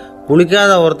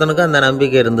 குளிக்காத ஒருத்தனுக்கு அந்த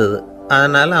நம்பிக்கை இருந்தது.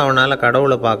 அதனால் அவனால்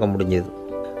கடவுளை பார்க்க முடிஞ்சது.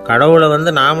 கடவுளை வந்து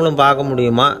நாமளும் பார்க்க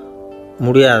முடியுமா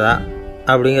முடியாதா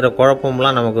அப்படிங்கிற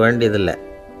குழப்பம்லாம் நமக்கு வேண்டியதில்லை.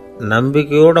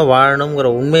 நம்பிக்கையோடு வாழணுங்கிற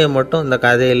உண்மையை மட்டும் இந்த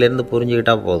கதையிலேருந்து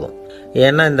புரிஞ்சுக்கிட்டால் போதும்.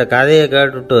 ஏன்னா இந்த கதையை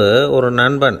கேட்டுட்டு ஒரு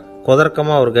நண்பன்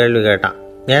குதர்க்கமாக ஒரு கேள்வி கேட்டான்.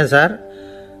 ஏன் சார்,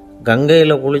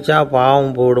 கங்கையில் குளித்தா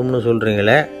பாவம் போயிடும்னு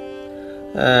சொல்கிறீங்களே,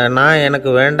 நான் எனக்கு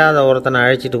வேண்டாத ஒருத்தனை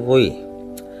அழைச்சிட்டு போய்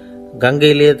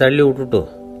கங்கையிலேயே தள்ளி விட்டுட்டு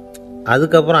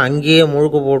அதுக்கப்புறம் அங்கேயே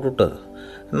முழுக்க போட்டுட்டு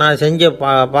நான் செஞ்ச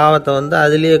பாவத்தை வந்து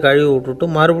அதுலேயே கழுவி விட்டுட்டு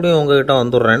மறுபடியும் உங்ககிட்ட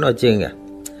வந்துடுறேன்னு வச்சுக்கோங்க,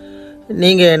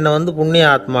 நீங்கள் என்னை வந்து புண்ணிய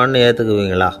ஆத்மான்னு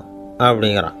ஏற்றுக்குவீங்களா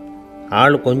அப்படிங்கிறான்.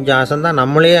 ஆள் கொஞ்சம் அசந்தான்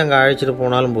நம்மளே அங்கே அழைச்சிட்டு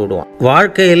போனாலும் போயிடுவான்.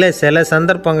 வாழ்க்கையில் சில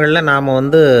சந்தர்ப்பங்களில் நாம்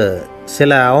வந்து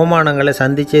சில அவமானங்களை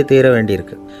சந்தித்தே தீர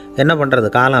வேண்டியிருக்கு. என்ன பண்ணுறது,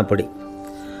 காலம் அப்படி.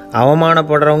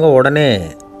 அவமானப்படுறவங்க உடனே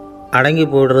அடங்கி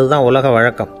போய்டுறது தான் உலக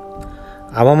வழக்கம்.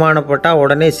 அவமானப்பட்டால்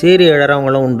உடனே சீறி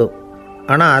எழறவங்களும் உண்டு.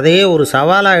 ஆனால் அதையே ஒரு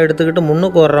சவாலாக எடுத்துக்கிட்டு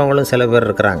முன்னுக்கு வர்றவங்களும் சில பேர்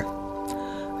இருக்கிறாங்க.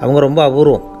 அவங்க ரொம்ப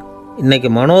அபூர்வம். இன்றைக்கி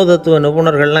மனோதத்துவ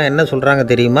நிபுணர்கள்லாம் என்ன சொல்கிறாங்க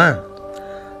தெரியுமா?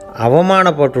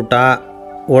 அவமானப்பட்டுட்டா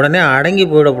உடனே அடங்கி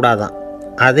போயிடக்கூடாதான்.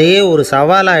 அதையே ஒரு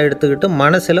சவாலாக எடுத்துக்கிட்டு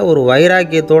மனசில் ஒரு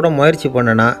வைராக்கியத்தோடு முயற்சி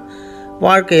பண்ணினா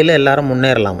வாழ்க்கையில் எல்லாரும்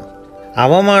முன்னேறலாமா.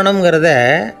 அவமானங்கிறத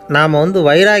நாம்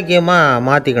வைராக்கியமாக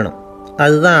மாற்றிக்கணும்.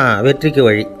 அதுதான் வெற்றிக்கு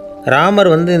வழி. ராமர்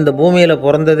இந்த பூமியில்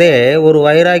பிறந்ததே ஒரு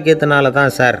வைராக்கியத்தினால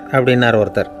தான் சார் அப்படின்னார்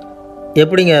ஒருத்தர்.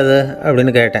 எப்படிங்க அது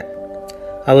அப்படின்னு கேட்டேன்.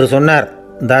 அவர் சொன்னார்,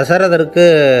 தசரதருக்கு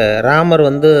ராமர்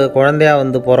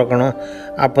குழந்தையாக பிறக்கணும்,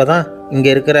 அப்போ தான் இங்கே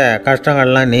இருக்கிற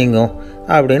கஷ்டங்கள்லாம் நீங்கும்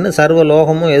அப்படின்னு சர்வ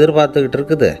லோகமும் எதிர்பார்த்துக்கிட்டு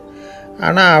இருக்குது.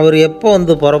 ஆனால் அவர் எப்போ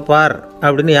பிறப்பார்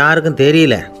அப்படின்னு யாருக்கும்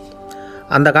தெரியல.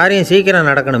 அந்த காரியம் சீக்கிரம்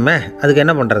நடக்கணுமே, அதுக்கு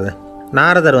என்ன பண்ணுறது?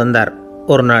 நாரதர் வந்தார்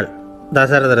ஒரு நாள்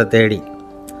தசரதரை தேடி.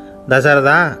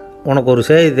 தசரதா, உனக்கு ஒரு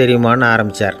செய்தி தெரியுமான்னு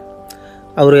ஆரம்பித்தார்.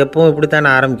 அவர் எப்பவும் இப்படித்தானே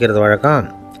ஆரம்பிக்கிறது வழக்கம்.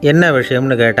 என்ன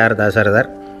விஷயம்னு கேட்டார் தசரதர்.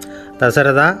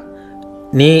 தசரதா,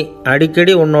 நீ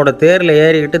அடிக்கடி உன்னோட தேரில்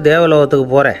ஏறிக்கிட்டு தேவலோகத்துக்கு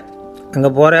போகிற,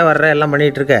 அங்கே போகிற வர்ற எல்லாம்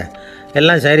பண்ணிகிட்ருக்க,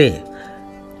 எல்லாம் சரி.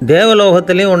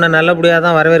 தேவலோகத்துலேயும் உன்னை நல்லபடியாக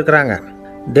தான் வரவேற்கிறாங்க.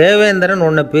 தேவேந்திரன்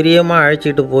உன்னை பிரியமாக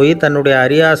அழைச்சிட்டு போய் தன்னுடைய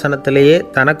அரியாசனத்திலேயே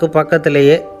தனக்கு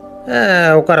பக்கத்திலேயே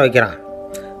உட்கார வைக்கிறான்.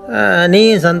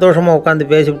 நீயும் சந்தோஷமாக உட்காந்து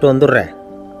பேசிவிட்டு வந்துடுற.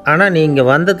 ஆனால் நீ இங்கே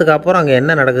வந்ததுக்கு அப்புறம் அங்கே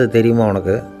என்ன நடக்குது தெரியுமா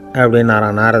உனக்கு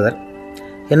அப்படின்னாரான் நாரதர்.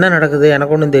 என்ன நடக்குது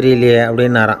எனக்கு ஒன்றும் தெரியலையே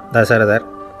அப்படின்னாரான் தசரதர்.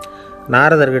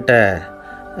 நாரதர்கிட்ட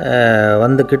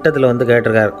கிட்டத்தில்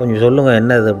கேட்டிருக்கார், கொஞ்சம் சொல்லுங்கள்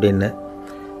என்னது அப்படின்னு.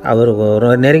 அவர்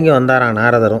நெருங்கி வந்தாரான்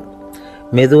நாரதரும்.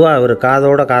 மெதுவாக அவர்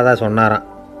காதோட காதாக சொன்னாராம்.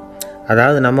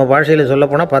 அதாவது நம்ம பாஷையில்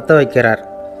சொல்லப்போனால் பற்ற வைக்கிறார்.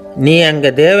 நீ அங்கே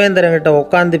தேவேந்திரங்கிட்ட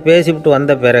உட்காந்து பேசிவிட்டு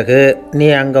வந்த பிறகு நீ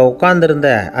அங்கே உட்காந்துருந்த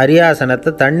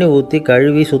அரியாசனத்தை தண்ணி ஊற்றி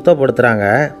கழுவி சுத்தப்படுத்துகிறாங்க.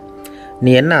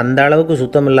 நீ என்ன அந்த அளவுக்கு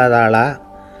சுத்தம் இல்லாத ஆளா?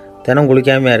 தினம்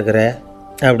குளிக்காமையாக இருக்கிற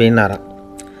அப்படின்னாராம்.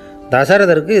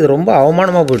 தசரதருக்கு இது ரொம்ப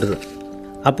அவமானமாக போயிட்டுது.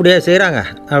 அப்படியே செய்கிறாங்க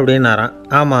அப்படின்னாராம்.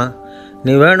 ஆமாம்,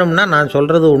 நீ வேணும்னா நான்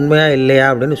சொல்கிறது உண்மையா இல்லையா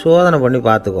அப்படின்னு சோதனை பண்ணி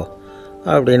பார்த்துக்கோ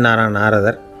அப்படின்னாரான்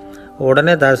நாரதர்.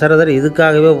 உடனே தசரதர்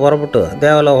இதுக்காகவே புறப்பட்டு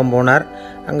தேவலோகம் போனார்.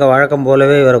 அங்கே வழக்கம்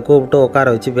போலவே இவரை கூப்பிட்டு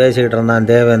உட்கார வச்சு பேசிக்கிட்டு இருந்தான்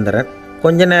தேவேந்திரன்.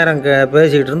 கொஞ்ச நேரம்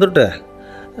பேசிக்கிட்டு இருந்துட்டு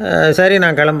சரி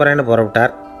நான் கிளம்புறேன்னு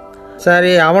புறப்பட்டார்.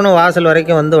 சரி, அவனும் வாசல்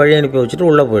வரைக்கும் வழி அனுப்பி வச்சுட்டு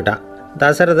உள்ளே போயிட்டான்.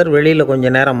 தசரதர் வெளியில் கொஞ்ச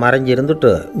நேரம் மறைஞ்சி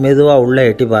இருந்துட்டு மெதுவாக உள்ளே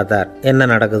எட்டி பார்த்தார் என்ன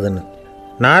நடக்குதுன்னு.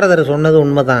 நாரதர் சொன்னது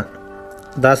உண்மைதான்.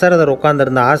 தசரதர்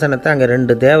உட்காந்துருந்த ஆசனத்தை அங்கே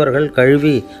 2 தேவர்கள்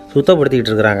கழுவி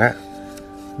சுத்தப்படுத்திக்கிட்டு இருக்கிறாங்க.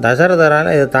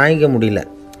 தசரதரால் இதை தாங்கிக்க முடியல.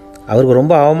 அவருக்கு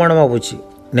ரொம்ப அவமானமாக போச்சு.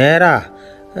 நேராக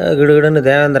கிடுகிடுன்னு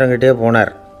தேவேந்திரங்கிட்டே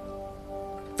போனார்.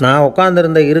 நான்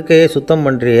உட்காந்துருந்த இருக்கையே சுத்தம்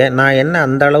பண்ணுறியே, நான் என்ன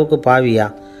அந்த அளவுக்கு பாவியா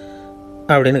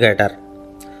அப்படின்னு கேட்டார்.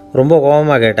 ரொம்ப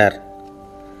கோபமாக கேட்டார்.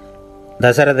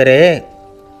 தசரதரே,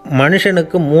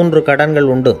 மனுஷனுக்கு 3 கடன்கள்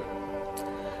உண்டு.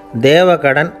 தேவ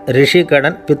கடன், ரிஷி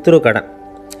கடன், பித்ரு கடன்.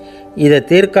 இதை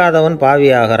தீர்க்காதவன்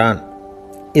பாவியாகிறான்.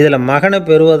 இதில் மகனை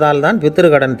பெறுவதால் தான் பித்ரு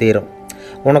கடன் தீரும்.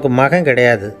 உனக்கு மகன்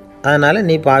கிடையாது, அதனால்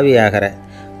நீ பாவி ஆகிற.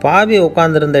 பாவி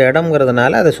உட்காந்துருந்த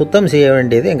இடம்ங்கிறதுனால அதை சுத்தம் செய்ய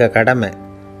வேண்டியது எங்கள் கடமை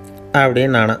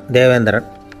அப்படின்னு நானான் தேவேந்திரன்.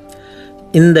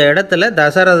 இந்த இடத்துல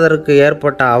தசரதருக்கு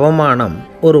ஏற்பட்ட அவமானம்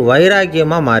ஒரு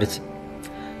வைராக்கியமாக மாறிச்சு.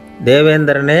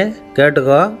 தேவேந்திரனே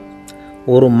கேட்டுக்கோ,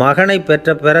 ஒரு மகனை பெற்ற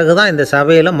பிறகு தான் இந்த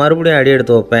சபையில் மறுபடியும் அடி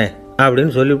எடுத்து வைப்பேன்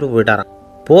அப்படின்னு சொல்லிவிட்டு போயிட்டாரான்.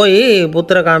 போய்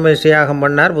புத்திர காமேஷ்டி யாகம்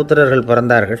பண்ணார். புத்திரர்கள்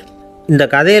பிறந்தார்கள். இந்த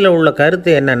கதையில் உள்ள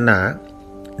கருத்து என்னென்னா,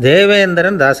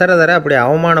 தேவேந்திரன் தசரதரை அப்படி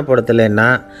அவமானப்படுத்தலைன்னா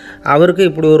அவருக்கு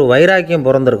இப்படி ஒரு வைராக்கியம்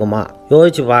பிறந்திருக்குமா?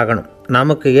 யோசித்து பார்க்கணும்.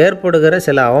 நமக்கு ஏற்படுகிற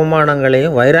சில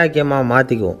அவமானங்களையும் வைராக்கியமாக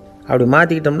மாற்றிக்குவோம். அப்படி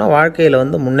மாற்றிக்கிட்டோம்னா வாழ்க்கையில்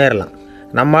முன்னேறலாம்.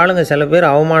 நம்ம ஆளுங்க சில பேர்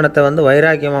அவமானத்தை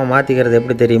வைராக்கியமாக மாற்றிக்கிறது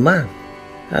எப்படி தெரியுமா?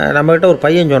 நம்மக்கிட்ட ஒரு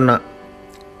பையன் சொன்னான்,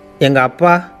 எங்கள்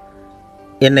அப்பா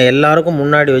என்னை எல்லாருக்கும்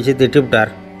முன்னாடி வச்சு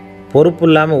திட்டிவிட்டார், பொறுப்பு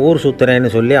இல்லாமல் ஊர்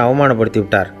சுற்றுறேன்னு சொல்லி அவமானப்படுத்தி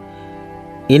விட்டார்.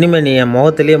 இனிமேல் நீ என்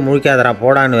முகத்திலேயே முழிக்காதரா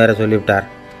போடான்னு வேறு சொல்லிவிட்டார்.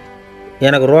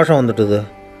 எனக்கு ரோஷம் வந்துட்டுது.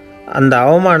 அந்த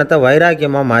அவமானத்தை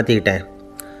வைராக்கியமாக மாற்றிக்கிட்டேன்.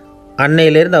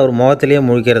 அன்னையிலேருந்து அவர் முகத்திலேயே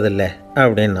முழிக்கிறதில்ல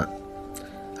அப்படின்னா.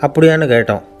 அப்படியான்னு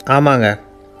கேட்டோம். ஆமாங்க,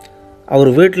 அவர்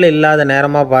வீட்டில் இல்லாத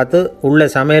நேரமாக பார்த்து உள்ள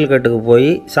சமையல் கட்டுக்கு போய்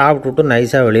சாப்பிட்டுட்டு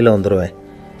நைஸாக வெளியில் வந்துடுவேன்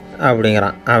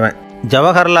அப்படிங்கிறான் அவன்.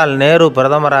 ஜவஹர்லால் நேரு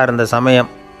பிரதமராக இருந்த சமயம்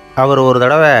அவர் ஒரு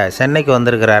தடவை சென்னைக்கு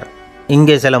வந்திருக்கிறார்.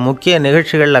 இங்கே சில முக்கிய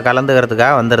நிகழ்ச்சிகளில்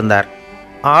கலந்துக்கிறதுக்காக வந்திருந்தார்.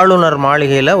 ஆளுநர்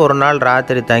மாளிகையில் ஒரு நாள்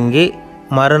ராத்திரி தங்கி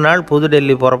மறுநாள்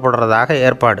புதுடெல்லி புறப்படுறதாக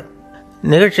ஏற்பாடு.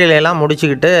 நிகழ்ச்சியிலெல்லாம்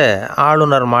முடிச்சுக்கிட்டு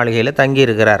ஆளுநர் மாளிகையில்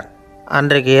தங்கியிருக்கிறார்.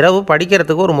 அன்றைக்கு இரவு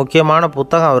படிக்கிறதுக்கு ஒரு முக்கியமான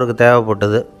புத்தகம் அவருக்கு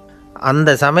தேவைப்பட்டது. அந்த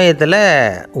சமயத்தில்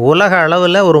உலக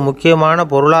அளவில் ஒரு முக்கியமான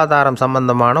பொருளாதாரம்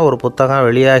சம்பந்தமான ஒரு புத்தகம்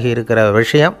வெளியாகி இருக்கிற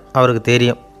விஷயம் அவருக்கு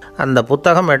தெரியும். அந்த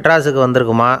புத்தகம் மெட்ராஸுக்கு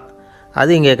வந்திருக்குமா,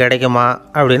 அது இங்கே கிடைக்குமா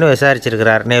அப்படின்னு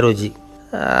விசாரிச்சிருக்கிறார் நேருஜி.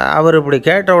 அவர் இப்படி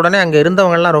கேட்ட உடனே அங்கே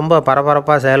இருந்தவங்கெல்லாம் ரொம்ப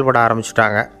பரபரப்பாக செயல்பட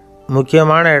ஆரம்பிச்சிட்டாங்க.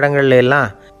 முக்கியமான இடங்கள்ல எல்லாம்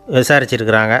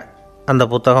விசாரிச்சிருக்கிறாங்க அந்த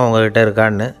புத்தகம் உங்கள்கிட்ட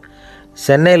இருக்கான்னு.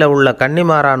 சென்னையில் உள்ள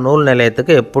கன்னிமாரா நூல்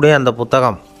நிலையத்துக்கு எப்படியும் அந்த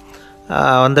புத்தகம்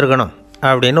வந்திருக்கணும்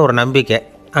அப்படின்னு ஒரு நம்பிக்கை.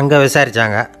 அங்கே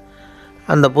விசாரித்தாங்க.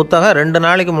 அந்த புத்தகம் 2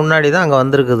 நாளைக்கு முன்னாடி தான் அங்கே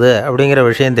வந்திருக்குது அப்படிங்கிற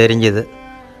விஷயம் தெரிஞ்சுது.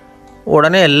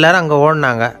 உடனே எல்லோரும் அங்கே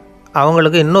ஓடினாங்க.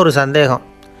 அவங்களுக்கு இன்னொரு சந்தேகம்,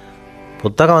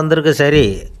 புத்தகம் வந்திருக்கு சரி,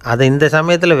 அது இந்த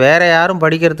சமயத்தில் வேறு யாரும்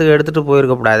படிக்கிறதுக்கு எடுத்துகிட்டு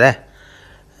போயிருக்கக்கூடாதே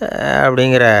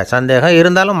அப்படிங்கிற சந்தேகம்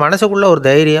இருந்தாலும் மனசுக்குள்ளே ஒரு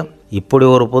தைரியம். இப்படி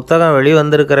ஒரு புத்தகம்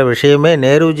வெளிவந்திருக்கிற விஷயமே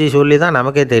நேருஜி சொல்லி தான்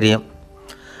நமக்கே தெரியும்.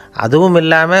 அதுவும்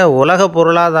இல்லாமல் உலக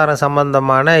பொருளாதாரம்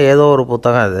சம்பந்தமான ஏதோ ஒரு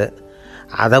புத்தகம் அது.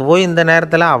 அதை போய் இந்த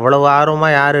நேரத்தில் அவ்வளவு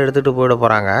ஆர்வமாக யார் எடுத்துகிட்டு போயிட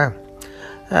போகிறாங்க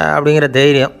அப்படிங்கிற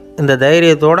தைரியம். இந்த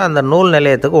தைரியத்தோடு அந்த நூல்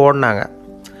நிலையத்துக்கு ஓடினாங்க.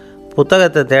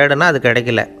 புத்தகத்தை தேடினா அது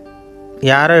கிடைக்கல.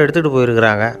 யாரோ எடுத்துகிட்டு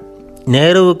போயிருக்கிறாங்க.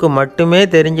 நேருவுக்கு மட்டுமே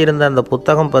தெரிஞ்சிருந்த அந்த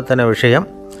புத்தகம் பற்றின விஷயம்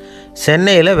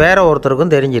சென்னையில் வேறு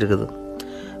ஒருத்தருக்கும் தெரிஞ்சிருக்குது.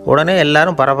 உடனே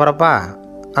எல்லோரும்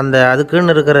பரபரப்பாக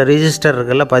அதுக்குன்னு இருக்கிற ரிஜிஸ்டர்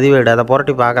இருக்குல்ல, பதிவேடு, அதை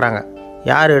புரட்டி பார்க்குறாங்க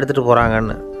யார் எடுத்துகிட்டு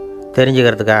போகிறாங்கன்னு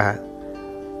தெரிஞ்சுக்கிறதுக்காக.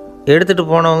 எடுத்துகிட்டு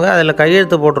போனவங்க அதில்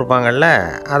கையெழுத்து போட்டிருப்பாங்கல்ல,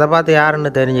 அதை பார்த்து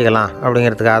யாருன்னு தெரிஞ்சுக்கலாம்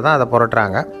அப்படிங்கிறதுக்காக தான் அதை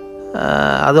புரட்டுறாங்க.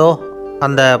 அதோ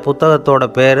அந்த புத்தகத்தோட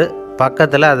பேர்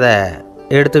பக்கத்தில் அதை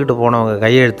எடுத்துக்கிட்டு போனவங்க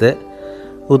கையெழுத்து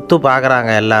உத்து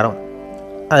பார்க்குறாங்க எல்லோரும்.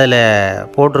 அதில்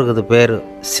போட்டிருக்குது பேர்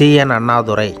CN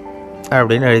அண்ணாதுரை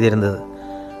அப்படின்னு எழுதியிருந்தது.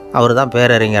 அவர் தான்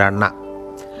பேரறிஞர் அண்ணா.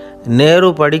 நேரு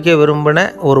படிக்க விரும்பின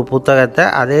ஒரு புத்தகத்தை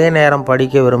அதே நேரம்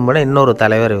படிக்க விரும்பின இன்னொரு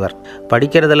தலைவர் இவர்.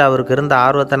 படிக்கிறதுல அவருக்கு இருந்த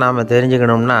ஆர்வத்தை நாம்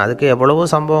தெரிஞ்சுக்கணும்னா அதுக்கு எவ்வளவோ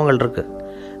சம்பவங்கள் இருக்குது.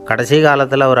 கடைசி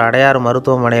காலத்தில் அவர் அடையாறு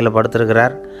மருத்துவமனையில்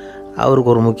படுத்திருக்கிறார்.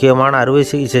 அவருக்கு ஒரு முக்கியமான அறுவை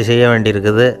சிகிச்சை செய்ய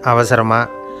வேண்டியிருக்குது அவசரமாக.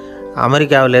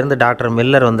 அமெரிக்காவிலேருந்து டாக்டர்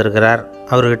மில்லர் வந்திருக்கிறார்.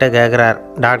 அவர்கிட்ட கேட்குறார்,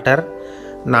 டாக்டர்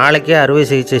நாளைக்கே அறுவை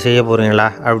சிகிச்சை செய்ய போகிறீங்களா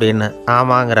அப்படின்னு.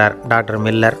 ஆமாங்கிறார் டாக்டர்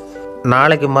மில்லர்.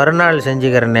 நாளைக்கு மறுநாள்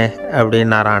செஞ்சுக்கிறேனே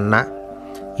அப்படின்னாரான் அண்ணா.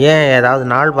 ஏன் ஏதாவது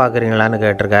நாள் பார்க்குறீங்களான்னு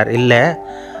கேட்டிருக்கார். இல்லை,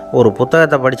 ஒரு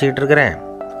புத்தகத்தை படிச்சுக்கிட்டு இருக்கிறேன்,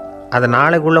 அதை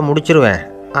நாளைக்குள்ளே முடிச்சிருவேன்,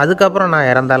 அதுக்கப்புறம் நான்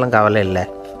இறந்தாலும் கவலை இல்லை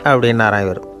அப்படின்னாரான்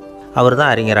இவர். அவர்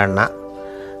தான் அறிஞர் அண்ணா.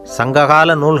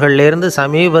 சங்ககால நூல்கள்லேருந்து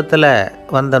சமீபத்தில்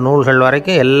வந்த நூல்கள்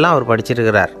வரைக்கும் எல்லாம் அவர்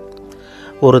படிச்சிருக்கிறார்.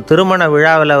 ஒரு திருமண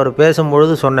விழாவில் அவர்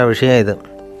பேசும்பொழுது சொன்ன விஷயம் இது.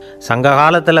 சங்க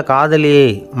காலத்தில் காதலியை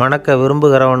மணக்க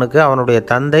விரும்புகிறவனுக்கு அவனுடைய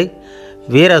தந்தை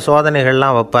வீர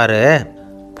சோதனைகள்லாம் வைப்பார்.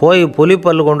 போய்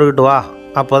புலிப்பல் கொண்டுக்கிட்டு வா,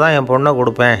 அப்போ தான் என் பொண்ணை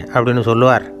கொடுப்பேன் அப்படின்னு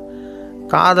சொல்லுவார்.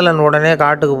 காதலன் உடனே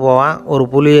காட்டுக்கு போவான், ஒரு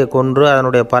புலியை கொன்று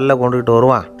அதனுடைய பல்லை கொண்டுக்கிட்டு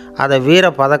வருவான். அதை வீர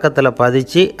பதக்கத்தில்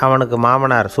பதித்து அவனுக்கு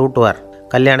மாமனார் சூட்டுவார்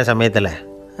கல்யாண சமயத்தில்.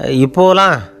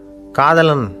 இப்போலாம்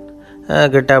காதலன்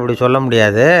கிட்ட அப்படி சொல்ல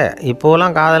முடியாது.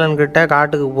 இப்போலாம் காதலன்கிட்ட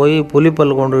காட்டுக்கு போய்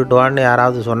புலிப்பல் கொண்டுக்கிட்டு வான்னு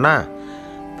யாராவது சொன்னால்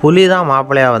புலி தான்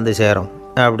மாப்பிள்ளையாக வந்து சேரும்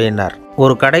அப்படின்னார்.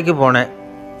 ஒரு கடைக்கு போனேன்,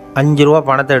 5 ரூபா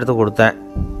பணத்தை எடுத்து கொடுத்தேன்.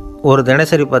 ஒரு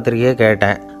தினசரி பத்திரிகையை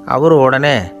கேட்டேன். அவர்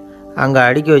உடனே அங்கே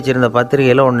அடுக்கி வச்சுருந்த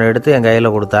பத்திரிகையில் ஒன்று எடுத்து என்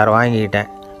கையில் கொடுத்தார். வாங்கிக்கிட்டேன்.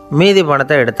 மீதி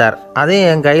பணத்தை எடுத்தார். அதையும்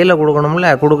என் கையில் கொடுக்கணும்ல,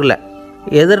 கொடுக்கல.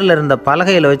 எதிரில் இருந்த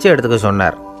பலகையில் வச்சு எடுத்துக்க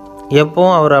சொன்னார்.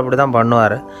 எப்போவும் அவர் அப்படி தான்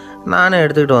பண்ணுவார். நானும்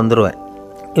எடுத்துக்கிட்டு வந்துடுவேன்.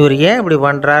 இவர் ஏன் இப்படி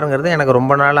பண்ணுறாருங்கிறது எனக்கு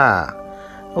ரொம்ப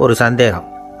நாளாக ஒரு சந்தேகம்.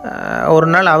 ஒரு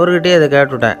நாள் அவர்கிட்டயே இதை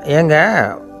கேட்டுவிட்டேன். ஏங்க,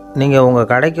 நீங்கள் உங்கள்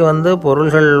கடைக்கு வந்து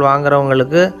பொருள்கள்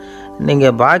வாங்குறவங்களுக்கு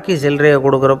நீங்கள் பாக்கி சில்லறையை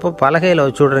கொடுக்குறப்போ பலகையில்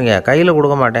வச்சு விட்றீங்க, கையில்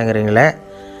கொடுக்க மாட்டேங்கிறீங்களே,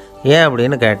 ஏன்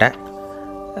அப்படின்னு கேட்டேன்.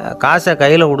 காசை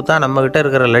கையில் கொடுத்தா நம்மக்கிட்ட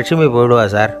இருக்கிற லட்சுமி போயிடுவா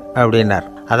சார் அப்படின்னார்.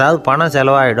 அதாவது பணம்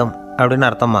செலவாயிடும் அப்படின்னு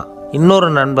அர்த்தமா. இன்னொரு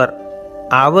நண்பர்,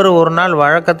 அவர் ஒரு நாள்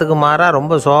வழக்கத்துக்கு மாறாக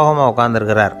ரொம்ப சோகமாக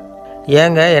உட்காந்துருக்கிறார்.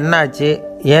 ஏங்க என்னாச்சு,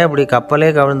 ஏன் இப்படி கப்பலே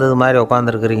கவிழ்ந்தது மாதிரி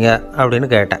உட்காந்துருக்குறீங்க அப்படின்னு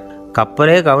கேட்டேன்.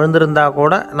 கப்பலே கவிழ்ந்திருந்தா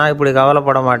கூட நான் இப்படி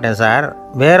கவலைப்பட மாட்டேன் சார்,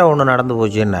 வேறு ஒன்று நடந்து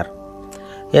போச்சுன்னார்.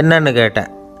 என்னன்னு கேட்டேன்.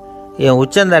 என்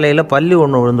உச்சந்தலையில் பல்லி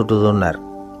ஒன்று விழுந்துட்டுதுன்னார்.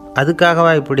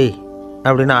 அதுக்காகவா இப்படி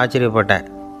அப்படின்னு ஆச்சரியப்பட்டேன்.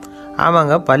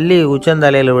 ஆமாங்க, பல்லி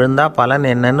உச்சந்தலையில் விழுந்தால் பலன்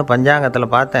என்னன்னு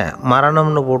பஞ்சாங்கத்தில் பார்த்தேன்,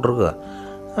 மரணம்னு போட்டிருக்கு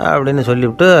அப்படின்னு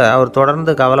சொல்லிவிட்டு அவர்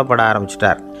தொடர்ந்து கவலைப்பட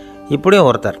ஆரம்பிச்சிட்டார். இப்படியும்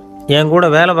ஒருத்தர், என் கூட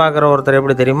வேலை பார்க்குற ஒருத்தர்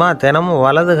எப்படி தெரியுமா, தினமும்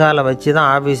வலது காலை வச்சு தான்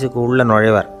ஆஃபீஸுக்கு உள்ளே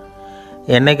நுழைவார்.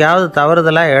 என்றைக்காவது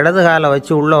தவறுதலாக இடது காலை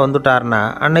வச்சு உள்ளே வந்துட்டார்னா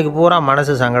அன்னைக்கு பூரா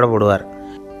மனசு சங்கடப்படுவார்.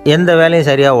 எந்த வேலையும்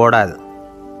சரியாக ஓடாது.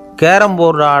 கேரம்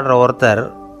போர்டு ஆடுற ஒருத்தர்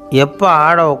எப்போ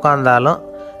ஆட உட்காந்தாலும்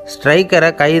ஸ்ட்ரைக்கரை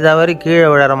கை தவறி கீழே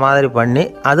விழுற மாதிரி பண்ணி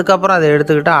அதுக்கப்புறம் அதை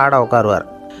எடுத்துக்கிட்டு ஆட உட்காருவார்.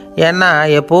 ஏன்னா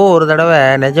எப்போவும் ஒரு தடவை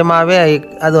நிஜமாகவே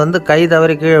அது கை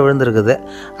தவறி கீழே விழுந்திருக்குது.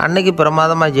 அன்னைக்கு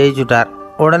பிரமாதமாக ஜெயிச்சுட்டார்.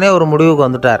 உடனே ஒரு முடிவுக்கு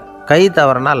வந்துட்டார், கை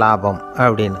தவறுனா லாபம்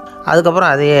அப்படின்னு.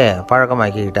 அதுக்கப்புறம் அதையே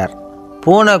பழக்கமாக்கிக்கிட்டார்.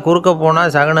 பூனை குறுக்க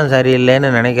போனால் சகுனம் சரியில்லைன்னு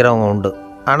நினைக்கிறவங்க உண்டு.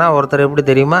 ஆனால் ஒருத்தர் எப்படி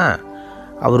தெரியுமா,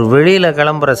 அவர் வெளியில்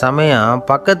கிளம்புற சமயம்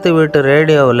பக்கத்து வீட்டு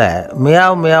ரேடியோவில்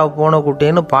மியாவ் மியாவ்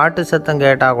பூனைக்குட்டின்னு பாட்டு சத்தம்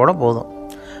கேட்டால் கூட போதும்,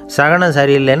 சகனம்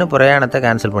சரியில்லைன்னு பிரயாணத்தை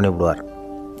கேன்சல் பண்ணிவிடுவார்.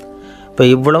 இப்போ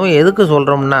இவ்வளவும் எதுக்கு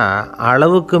சொல்கிறோம்னா,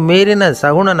 அளவுக்கு மீறின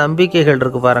சகுன நம்பிக்கைகள்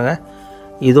இருக்குது பாருங்கள்,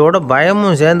 இதோட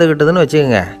பயமும் சேர்ந்துக்கிட்டதுன்னு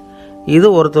வச்சுக்கோங்க, இது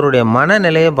ஒருத்தருடைய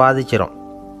மனநிலையை பாதிச்சிடும்.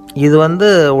 இது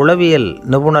உளவியல்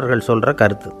நிபுணர்கள் சொல்கிற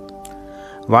கருத்து.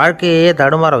 வாழ்க்கையே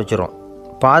தடுமாற வச்சிரும்.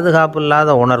 பாதுகாப்பு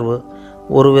இல்லாத உணர்வு,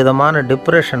 ஒரு விதமான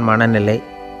டிப்ரெஷன் மனநிலை,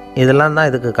 இதெல்லாம் தான்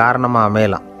இதுக்கு காரணமாக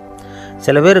அமையலாம்.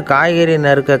 சில பேர் காய்கறி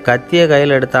நறுக்க கத்தியை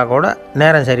கையில் எடுத்தால் கூட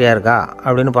நேரம் சரியாக இருக்கா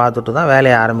அப்படின்னு பார்த்துட்டு தான்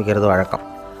வேலையை ஆரம்பிக்கிறது வழக்கம்.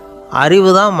 அறிவு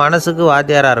தான் மனசுக்கு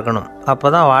வாத்தியாராக இருக்கணும், அப்போ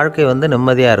தான் வாழ்க்கை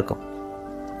நிம்மதியாக இருக்கும்.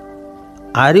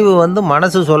 அறிவு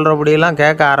மனசு சொல்கிறபடியெல்லாம்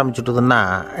கேட்க ஆரம்பிச்சுட்டுதுன்னா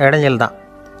இடைஞ்சல் தான்.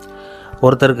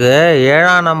 ஒருத்தருக்கு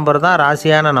 7ஆம் நம்பர் தான்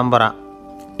ராசியான நம்பரான்,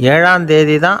 7ஆம்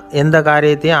தேதி தான் எந்த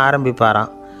காரியத்தையும்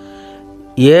ஆரம்பிப்பாராம்.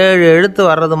 7 எழுத்து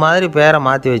வர்றது மாதிரி பேரை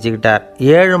மாற்றி வச்சுக்கிட்டார்.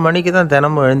 7 மணிக்கு தான்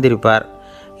தினமும் எழுந்திருப்பார்.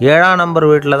 7ஆம் நம்பர்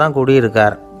வீட்டில் தான்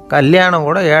குடியிருக்கார். கல்யாணம்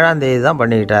கூட 7ஆம் தேதி தான்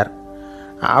பண்ணிக்கிட்டார்.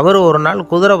 அவர் ஒரு நாள்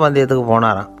குதிரை பந்தயத்துக்கு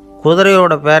போனாராம்.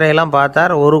 குதிரையோட பேரையெல்லாம்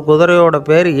பார்த்தார். ஒரு குதிரையோட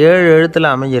பேர் 7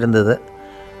 எழுத்தில் அமைஞ்சிருந்தது.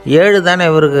 7 தானே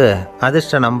இவருக்கு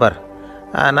அதிர்ஷ்ட நம்பர்.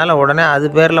 அதனால் உடனே அது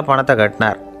பேரில் பணத்தை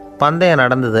கட்டினார். பந்தயம்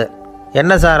நடந்தது.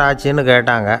 என்ன சார் ஆச்சுன்னு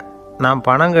கேட்டாங்க. நான்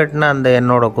பணம் கட்டின அந்த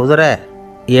என்னோடய குதிரை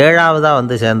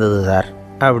 7ஆவதாக சேர்ந்தது சார்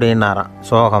அப்படின்னாராம்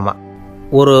சோகமாக.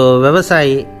 ஒரு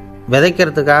விவசாயி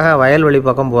விதைக்கிறதுக்காக வயல்வெளி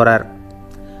பக்கம் போகிறார்.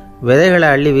 விதைகளை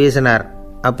அள்ளி வீசினார்.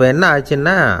 அப்போ என்ன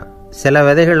ஆச்சுன்னா, சில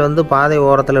விதைகள் பாதை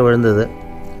ஓரத்தில் விழுந்தது,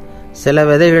 சில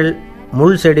விதைகள்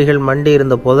முள் செடிகள் மண்டி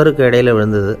இருந்த புதருக்கு இடையில்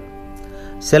விழுந்தது,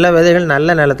 சில விதைகள்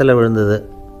நல்ல நிலத்தில் விழுந்தது.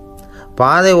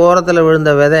 பாதை ஓரத்தில்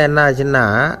விழுந்த விதை என்ன ஆச்சுன்னா,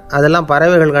 அதெல்லாம்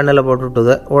பறவைகள் கண்ணில்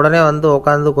போட்டுவிட்டுது. உடனே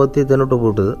உட்காந்து கொத்தி தின்னுட்டு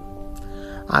போட்டுது.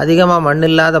 அதிகமாக மண்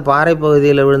இல்லாத பாறை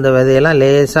பகுதியில் விழுந்த விதையெல்லாம்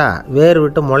லேசாக வேர்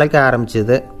விட்டு முளைக்க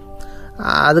ஆரம்பிச்சிது.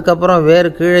 அதுக்கப்புறம் வேர்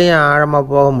கீழேயும் ஆழமாக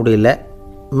போக முடியல,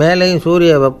 மேலேயும்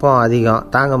சூரிய வெப்பம் அதிகம்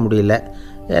தாங்க முடியல,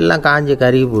 எல்லாம் காஞ்சி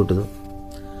கருகி போட்டுது.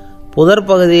 புதர்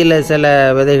பகுதியில் சில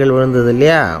விதைகள் விழுந்தது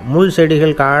இல்லையா, முள்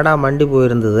செடிகள் காடாக மண்டி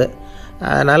போயிருந்தது.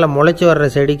 அதனால் முளைச்சி வர்ற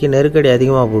செடிக்கு நெருக்கடி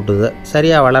அதிகமாக போட்டுது,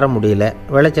 சரியாக வளர முடியல,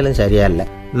 விளைச்சலும் சரியாக இல்லை.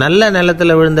 நல்ல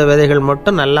நிலத்தில் விழுந்த விதைகள்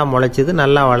மட்டும் நல்லா முளைச்சிது,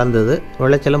 நல்லா வளர்ந்தது,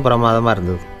 விளைச்சலும் பிரமாதமாக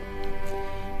இருந்தது.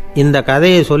 இந்த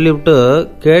கதையை சொல்லிவிட்டு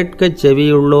கேட்க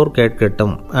செவியுள்ளோர்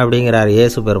கேட்கட்டும் அப்படிங்கிறார்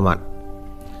இயேசு பெருமான்.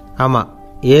 ஆமாம்,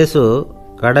 இயேசு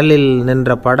கடலில்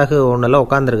நின்ற படகு ஒன்றில்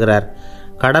உட்காந்துருக்கிறார்.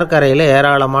 கடற்கரையில்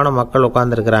ஏராளமான மக்கள்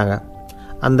உட்காந்துருக்கிறாங்க.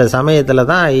 அந்த சமயத்தில்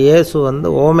தான் இயேசு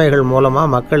ஓமைகள்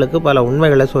மூலமாக மக்களுக்கு பல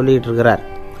உண்மைகளை சொல்லிகிட்டு இருக்கிறார்.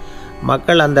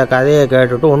 மக்கள் அந்த கதையை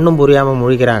கேட்டுட்டு ஒன்றும் புரியாமல்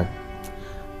முழிக்கிறாங்க.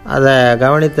 அதை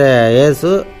கவனித்த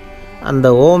இயேசு அந்த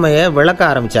ஓமையை விளக்க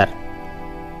ஆரம்பித்தார்.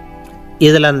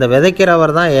 இதில் அந்த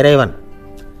விதைக்கிறவர் தான் இறைவன்.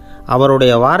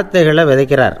 அவருடைய வார்த்தைகளை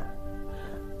விதைக்கிறார்.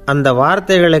 அந்த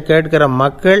வார்த்தைகளை கேட்கிற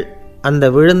மக்கள் அந்த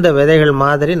விழுந்த விதைகள்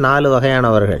மாதிரி 4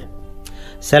 வகையானவர்கள்.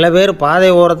 சில பேர் பாதை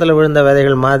ஓரத்தில் விழுந்த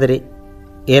விதைகள் மாதிரி.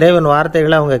 இறைவன்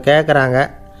வார்த்தைகளை அவங்க கேட்குறாங்க,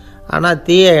 ஆனால்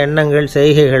தீய எண்ணங்கள்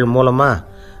செய்கைகள் மூலமாக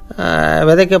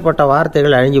விதைக்கப்பட்ட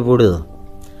வார்த்தைகள் அழிஞ்சு போடுது.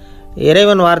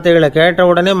 இறைவன் வார்த்தைகளை கேட்ட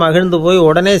உடனே மகிழ்ந்து போய்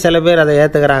உடனே சில பேர் அதை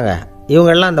ஏற்றுக்கிறாங்க.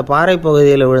 இவங்கெல்லாம் அந்த பாறை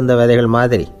பகுதியில் விழுந்த விதைகள்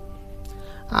மாதிரி.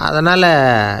 அதனால்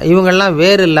இவங்கெல்லாம்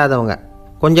வேறு இல்லாதவங்க,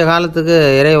 கொஞ்ச காலத்துக்கு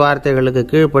இறை வார்த்தைகளுக்கு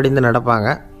கீழ்ப்படிந்து நடப்பாங்க.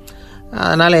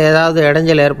 அதனால் ஏதாவது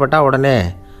இடைஞ்சல் ஏற்பட்டால் உடனே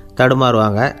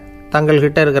தடுமாறுவாங்க.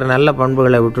 தங்கள்கிட்ட இருக்கிற நல்ல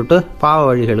பண்புகளை விட்டுட்டு பாவ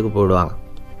வழிகளுக்கு போயிடுவாங்க.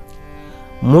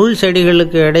 முள்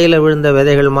செடிகளுக்கு இடையில் விழுந்த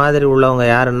விதைகள் மாதிரி உள்ளவங்க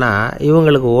யாருன்னா,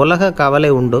 இவங்களுக்கு உலக கவலை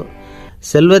உண்டு,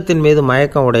 செல்வத்தின் மீது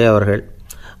மயக்கம் உடையவர்கள்.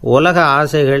 உலக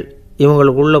ஆசைகள்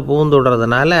இவங்களுக்குள்ளே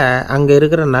பூந்துடுறதுனால அங்கே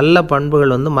இருக்கிற நல்ல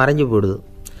பண்புகள் மறைஞ்சு போயிடுது.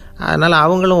 அதனால்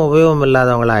அவங்களும் உபயோகம்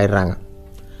இல்லாதவங்களாக ஆயிடுறாங்க.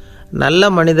 நல்ல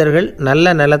மனிதர்கள்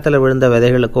நல்ல நிலத்தில் விழுந்த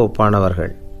விதைகளுக்கு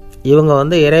ஒப்பானவர்கள்.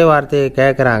 இவங்க இறை வார்த்தையை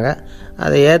கேட்குறாங்க,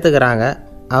 அதை ஏற்றுக்கிறாங்க,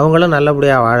 அவங்களும்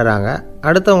நல்லபடியாக வாழுறாங்க,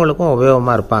 அடுத்தவங்களுக்கும்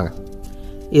உபயோகமாக இருப்பாங்க.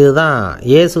 இதுதான்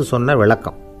இயேசு சொன்ன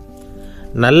விளக்கம்.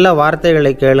 நல்ல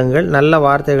வார்த்தைகளை கேளுங்கள், நல்ல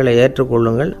வார்த்தைகளை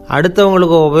ஏற்றுக்கொள்ளுங்கள்,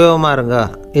 அடுத்தவங்களுக்கு உபயோகமாக இருங்க.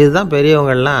 இதுதான்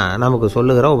பெரியவங்கள்லாம் நமக்கு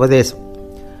சொல்லுகிற உபதேசம்.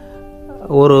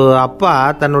 ஒரு அப்பா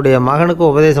தன்னுடைய மகனுக்கு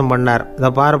உபதேசம் பண்ணார்.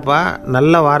 இதை பாருப்பா,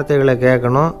 நல்ல வார்த்தைகளை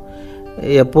கேட்கணும்,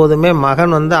 எப்போதுமே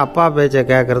மகன் அப்பா பேச்சை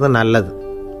கேட்குறது நல்லது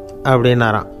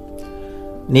அப்படின்னாராம்.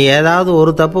 நீ ஏதாவது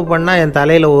ஒரு தப்பு பண்ணால் என்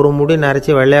தலையில் ஒரு முடி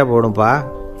நரைச்சி வெள்ளையாக போடும்பா,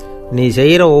 நீ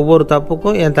செய்கிற ஒவ்வொரு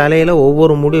தப்புக்கும் என் தலையில்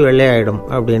ஒவ்வொரு முடி வெள்ளையாயிடும்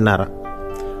அப்படின்னாராம்.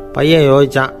 பையன்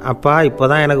யோசித்தான், அப்பா இப்போ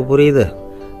தான் எனக்கு புரியுது,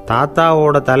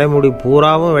 தாத்தாவோட தலைமுடி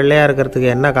பூராவும் வெள்ளையாக இருக்கிறதுக்கு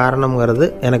என்ன காரணங்கிறது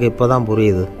எனக்கு இப்போ தான்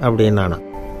புரியுது அப்படின்னானா.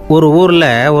 ஒரு ஊரில்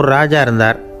ஒரு ராஜா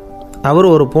இருந்தார். அவர்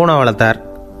ஒரு பூனை வளர்த்தார்.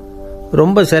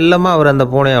 ரொம்ப செல்லமாக அவர் அந்த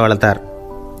பூனையை வளர்த்தார்.